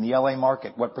in the LA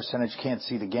market. What percentage can't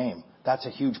see the game? That's a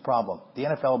huge problem. The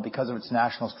NFL, because of its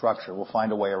national structure, will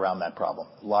find a way around that problem.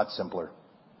 A lot simpler.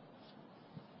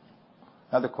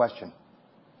 Another question.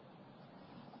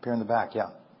 Up here in the back, yeah.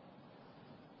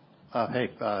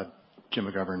 Hey, Jim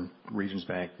McGovern, Regions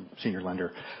Bank, senior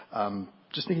lender.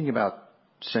 Just thinking about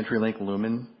CenturyLink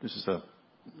Lumen. This is a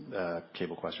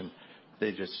cable question.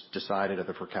 They just decided,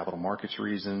 either for capital markets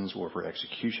reasons or for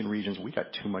execution reasons, we got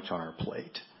too much on our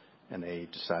plate, and they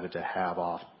decided to have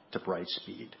off to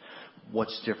Brightspeed.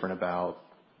 What's different about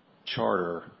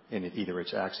Charter in either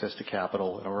its access to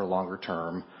capital or longer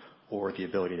term, or the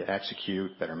ability to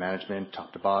execute better management,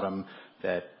 top to bottom,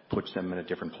 that puts them in a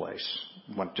different place?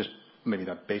 Just maybe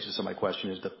the basis of my question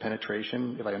is the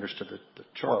penetration, if I understood the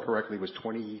chart correctly, was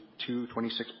 22,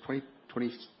 26, 20,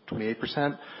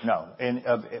 28%? No.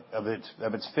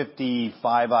 Of its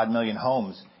 55 odd million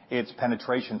homes, its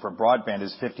penetration for broadband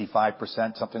is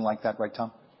 55%, something like that, right,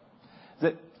 Tom?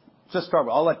 Just start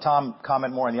with, I'll let Tom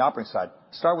comment more on the operating side.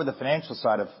 Start with the financial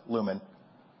side of Lumen.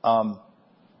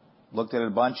 Looked at it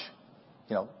a bunch.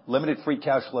 Limited free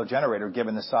cash flow generator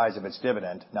given the size of its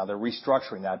dividend. Now they're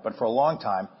restructuring that, but for a long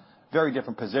time, very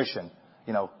different position.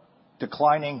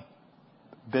 Declining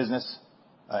business,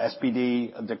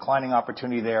 SBD, declining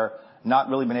opportunity there, not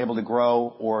really been able to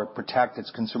grow or protect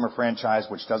its consumer franchise,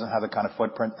 which doesn't have the kind of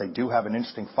footprint. They do have an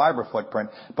interesting fiber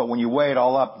footprint, but when you weigh it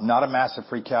all up, not a massive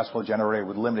free cash flow generator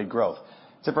with limited growth.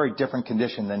 It's a very different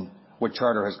condition than what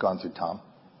Charter has gone through, Tom.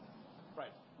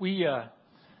 Right. We, I'm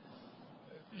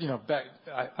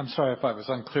sorry if I was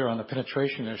unclear on the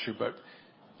penetration issue, but,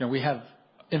 we have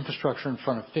infrastructure in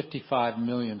front of 55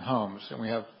 million homes, and we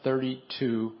have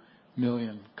 32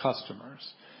 million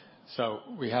customers. So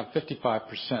we have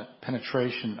 55%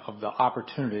 penetration of the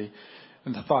opportunity.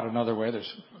 And to thought another way, there's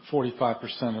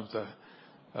 45%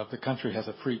 of the country has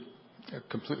a free,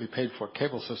 completely paid for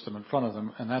cable system in front of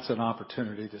them, and that's an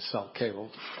opportunity to sell cable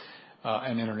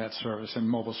and internet service and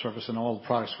mobile service and all the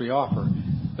products we offer.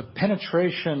 The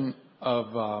penetration of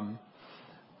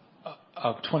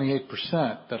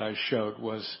 28% that I showed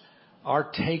was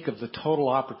our take of the total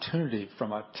opportunity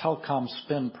from a telecom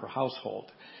spend per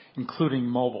household, including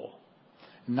mobile,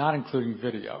 not including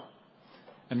video,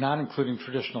 and not including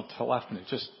traditional telephony,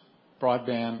 just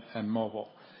broadband and mobile.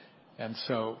 And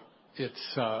so it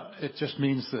just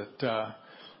means that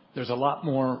there's a lot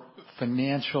more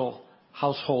financial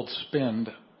household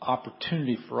spend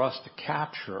opportunity for us to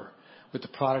capture with the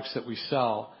products that we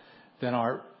sell than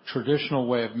our traditional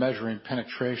way of measuring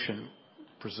penetration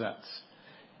presents.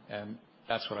 And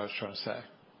that's what I was trying to say.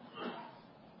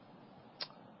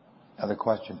 Another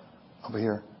question over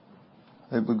here.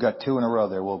 We've got two in a row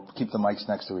there. We'll keep the mics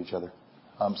next to each other.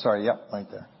 Sorry, yep, right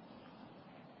there.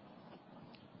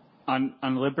 On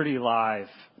Liberty Live,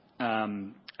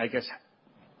 I guess,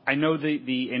 I know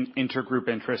the intergroup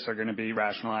interests are gonna be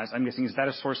rationalized. I'm guessing, is that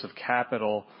a source of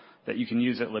capital that you can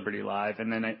use at Liberty Live?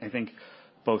 And then I think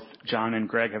both John and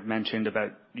Greg have mentioned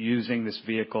about using this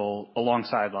vehicle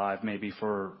alongside Live, maybe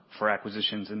for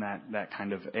acquisitions in that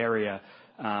kind of area.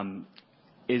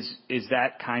 Is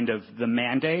that kind of the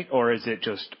mandate, or is it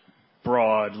just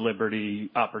broad Liberty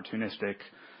opportunistic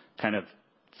kind of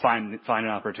find an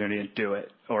opportunity and do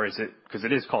it? Or is it, 'cause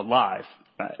it is called Live?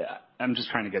 I'm just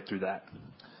trying to get through that.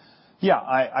 Yeah,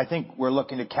 I think we're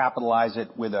looking to capitalize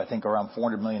it with, I think, around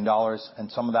 $400 million,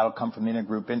 and some of that'll come from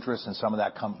intergroup interest, and some of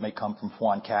that may come from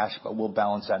foreign cash, but we'll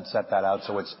balance that and set that out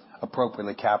so it's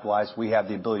appropriately capitalized. We have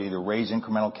the ability to raise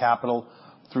incremental capital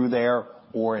through there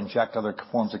or inject other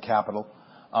forms of capital.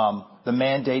 The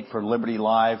mandate for Liberty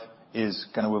Live is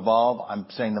gonna evolve. I'm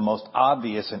saying the most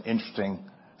obvious and interesting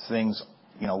things,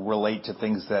 relate to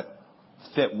things that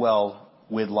fit well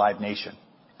with Live Nation.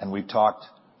 And we've talked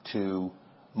to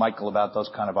Michael about those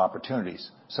kind of opportunities.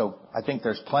 So I think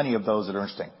there's plenty of those that are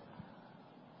interesting.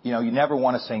 You never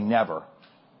wanna say never.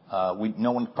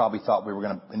 No one probably thought we were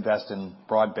gonna invest in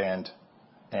broadband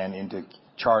and into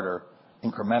Charter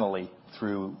incrementally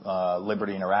through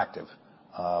Liberty Interactive.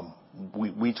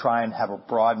 We try and have a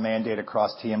broad mandate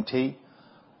across TMT.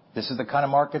 This is the kind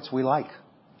of markets we like.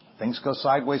 Things go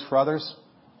sideways for others.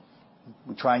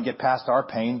 We try and get past our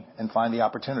pain and find the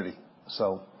opportunity.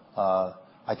 So,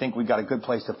 I think we've got a good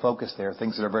place to focus there,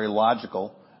 things that are very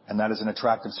logical, and that is an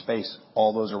attractive space,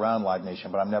 all those around Live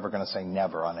Nation, but I'm never gonna say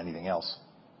never on anything else.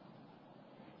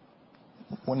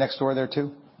 One next door there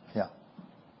too? Yeah.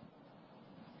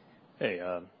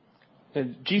 Hey,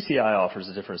 GCI offers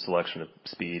a different selection of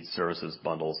speeds, services,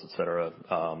 bundles, et cetera,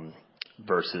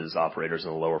 versus operators in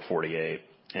the lower 48,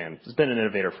 and has been an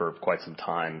innovator for quite some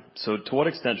time. So to what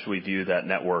extent should we view that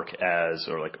network as,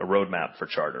 or like a roadmap for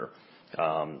Charter?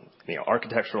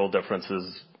 Architectural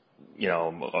differences,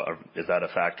 is that a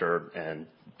factor? And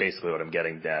basically what I'm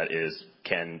getting at is,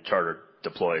 can Charter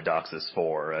deploy DOCSIS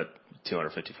 4 at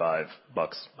 $255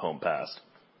 home passed?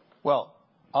 Well,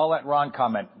 I'll let Ron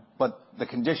comment, but the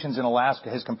conditions in Alaska,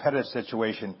 his competitive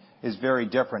situation is very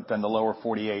different than the lower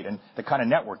 48, and the kind of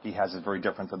network he has is very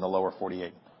different than the lower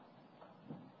 48.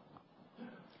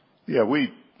 Yeah,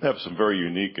 we have some very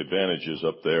unique advantages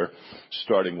up there,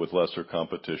 starting with lesser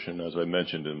competition. As I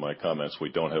mentioned in my comments, we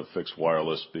don't have fixed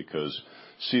wireless because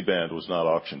C-band was not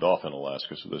auctioned off in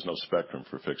Alaska, so there's no spectrum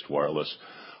for fixed wireless.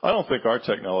 I don't think our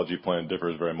technology plan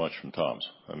differs very much from Tom's.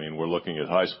 I mean, we're looking at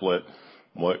high split,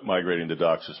 migrating to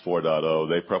DOCSIS 4.0.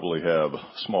 They probably have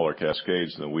smaller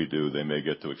cascades than we do. They may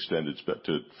get to extended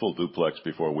to full duplex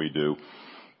before we do.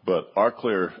 But our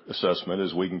clear assessment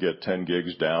is we can get 10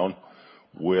 gigs down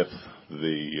with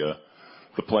the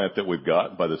plant that we've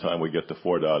got by the time we get to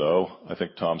 4.0. I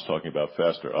think Tom's talking about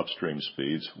faster upstream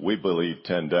speeds. We believe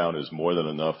 10 down is more than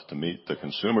enough to meet the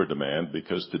consumer demand,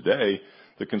 because today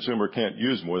the consumer can't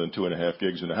use more than 2.5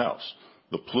 gigs in the house.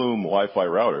 The Plume Wi-Fi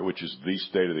router, which is the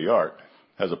state of the art,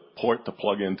 has a port to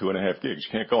plug in 2.5 gigs.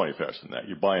 You can't go any faster than that.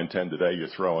 You're buying 10 today, you're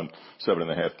throwing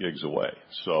 7.5 gigs away.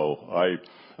 So I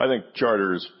think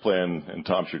Charter's plan, and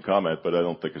Tom should comment, but I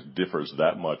don't think it differs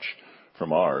that much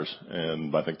from ours,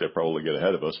 and I think they probably get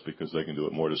ahead of us because they can do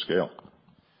it more to scale.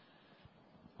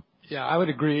 Yeah, I would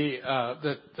agree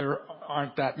that there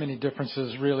aren't that many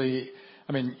differences really.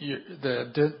 I mean,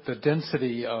 the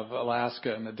density of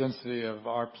Alaska and the density of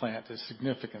our plant is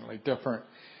significantly different,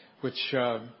 which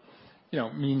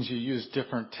means you use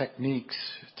different techniques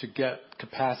to get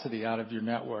capacity out of your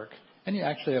network, and you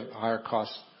actually have higher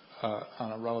costs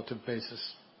on a relative basis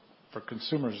for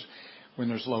consumers when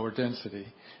there's lower density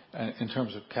in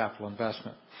terms of capital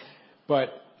investment. But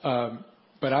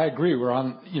I agree, we're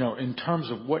on, in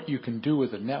terms of what you can do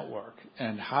with a network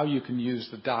and how you can use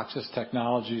the DOCSIS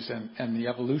technologies and the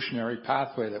evolutionary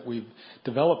pathway that we've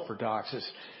developed for DOCSIS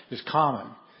is common.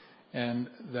 And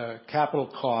the capital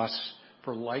costs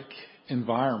for like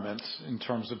environments in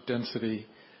terms of density,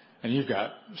 and you've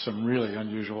got some really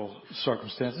unusual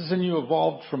circumstances, and you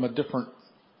evolved from a different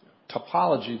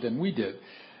topology than we did.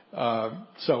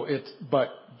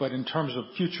 But in terms of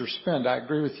future spend, I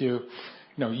agree with you.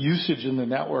 Usage in the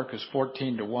network is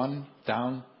 14-1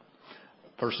 down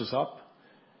versus up,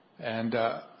 and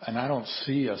I don't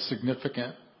see a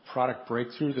significant product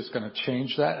breakthrough that's going to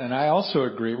change that. And I also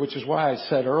agree, which is why I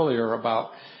said earlier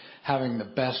about having the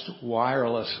best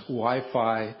wireless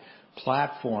Wi-Fi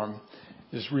platform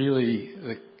is really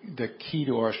the key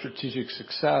to our strategic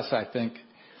success. I think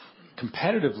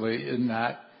competitively, in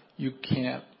that you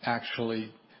can't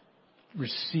actually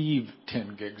receive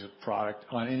 10 gigs of product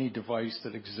on any device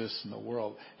that exists in the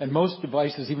world. And most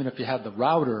devices, even if you had the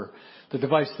router, the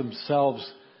device themselves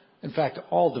In fact,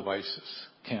 all devices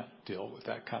can't deal with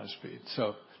that kind of speed.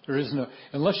 So there is no,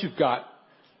 unless you've got,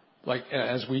 like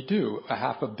as we do,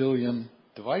 500 million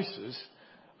devices,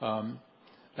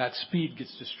 that speed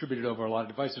gets distributed over a lot of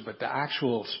devices, but the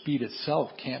actual speed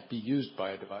itself can't be used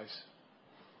by a device.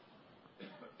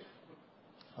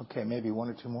 Okay, maybe one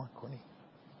or two more, Courtney.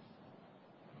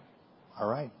 All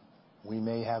right. We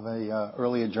may have a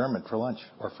early adjournment for lunch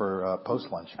or for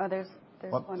post-lunch. Oh, there's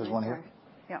one. There's one here.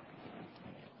 Yeah.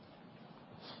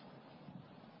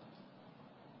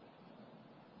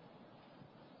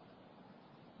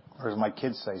 Or as my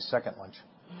kids say, second lunch.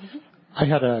 I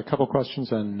had a couple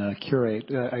questions on Curate.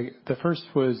 The first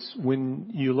was when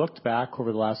you looked back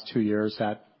over the last 2 years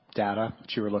at data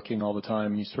that you were looking all the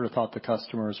time, you sort of thought the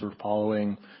customers were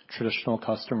following traditional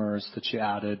customers that you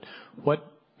added. What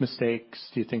mistakes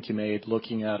do you think you made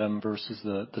looking at them versus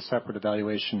the separate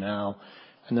evaluation now?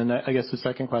 And then I guess the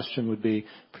second question would be,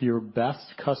 for your best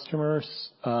customers,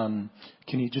 can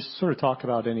you just sort of talk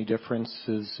about any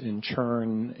differences in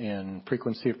churn and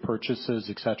frequency of purchases,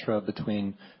 et cetera,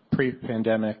 between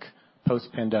pre-pandemic,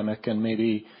 post-pandemic, and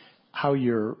maybe how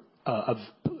you're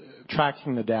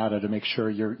tracking the data to make sure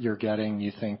you're getting,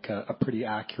 you think, a pretty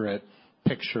accurate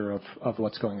picture of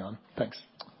what's going on? Thanks.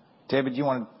 David, you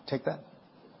want to take that?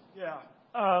 Yeah.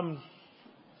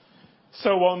 So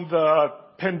on the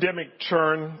pandemic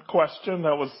churn question,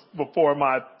 that was before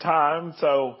my time.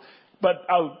 But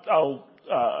I'll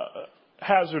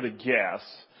hazard a guess,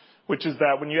 which is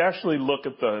that when you actually look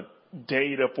at the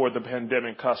data for the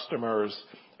pandemic customers,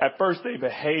 at first they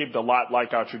behaved a lot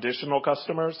like our traditional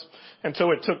customers. And so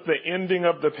it took the ending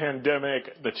of the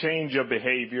pandemic, the change of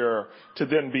behavior, to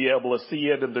then be able to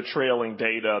see it in the trailing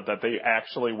data that they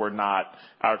actually were not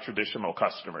our traditional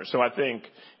customers. So I think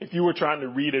if you were trying to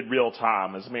read it real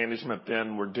time, as management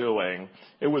then were doing,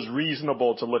 it was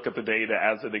reasonable to look at the data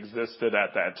as it existed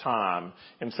at that time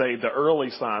and say the early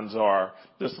signs are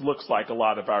this looks like a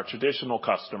lot of our traditional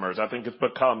customers. I think it's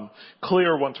become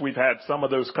clear once we've had some of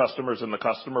those customers in the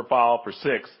customer file for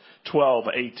 6, 12,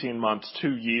 18 months,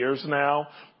 2 years now,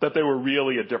 that they were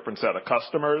really a different set of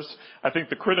customers. I think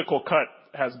the critical cut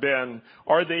has been,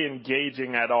 are they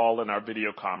engaging at all in our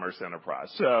video commerce enterprise?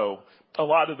 So a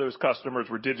lot of those customers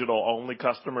were digital-only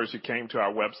customers who came to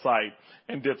our website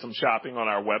and did some shopping on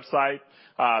our website.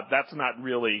 That's not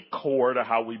really core to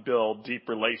how we build deep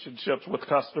relationships with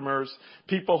customers.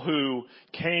 People who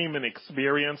came and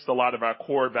experienced a lot of our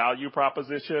core value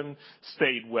proposition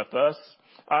stayed with us.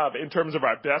 In terms of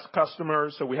our best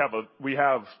customers, so we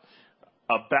have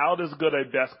about as good a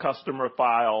best customer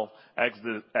file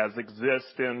as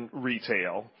exists in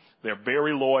retail. They're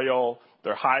very loyal.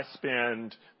 They're high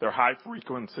spend. They're high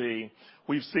frequency.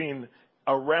 We've seen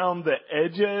around the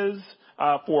edges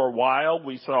for a while.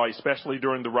 We saw, especially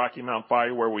during the Rocky Mount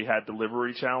fire where we had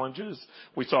delivery challenges,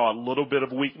 we saw a little bit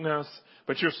of weakness,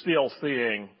 but you're still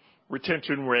seeing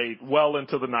retention rate well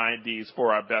into the 90s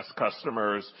for our best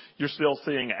customers. You're still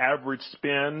seeing average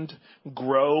spend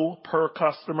grow per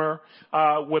customer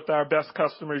with our best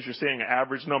customers. You're seeing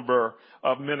average number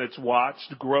of minutes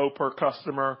watched grow per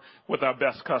customer with our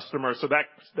best customers. So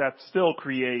that still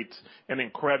creates an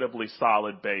incredibly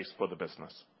solid base for the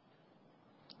business.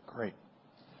 Great.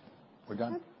 We're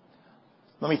done.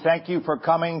 Let me thank you for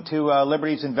coming to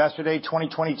Liberty's Investor Day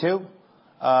 2022.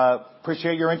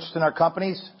 Appreciate your interest in our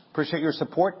companies. Appreciate your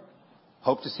support.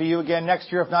 Hope to see you again next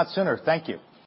year, if not sooner. Thank you.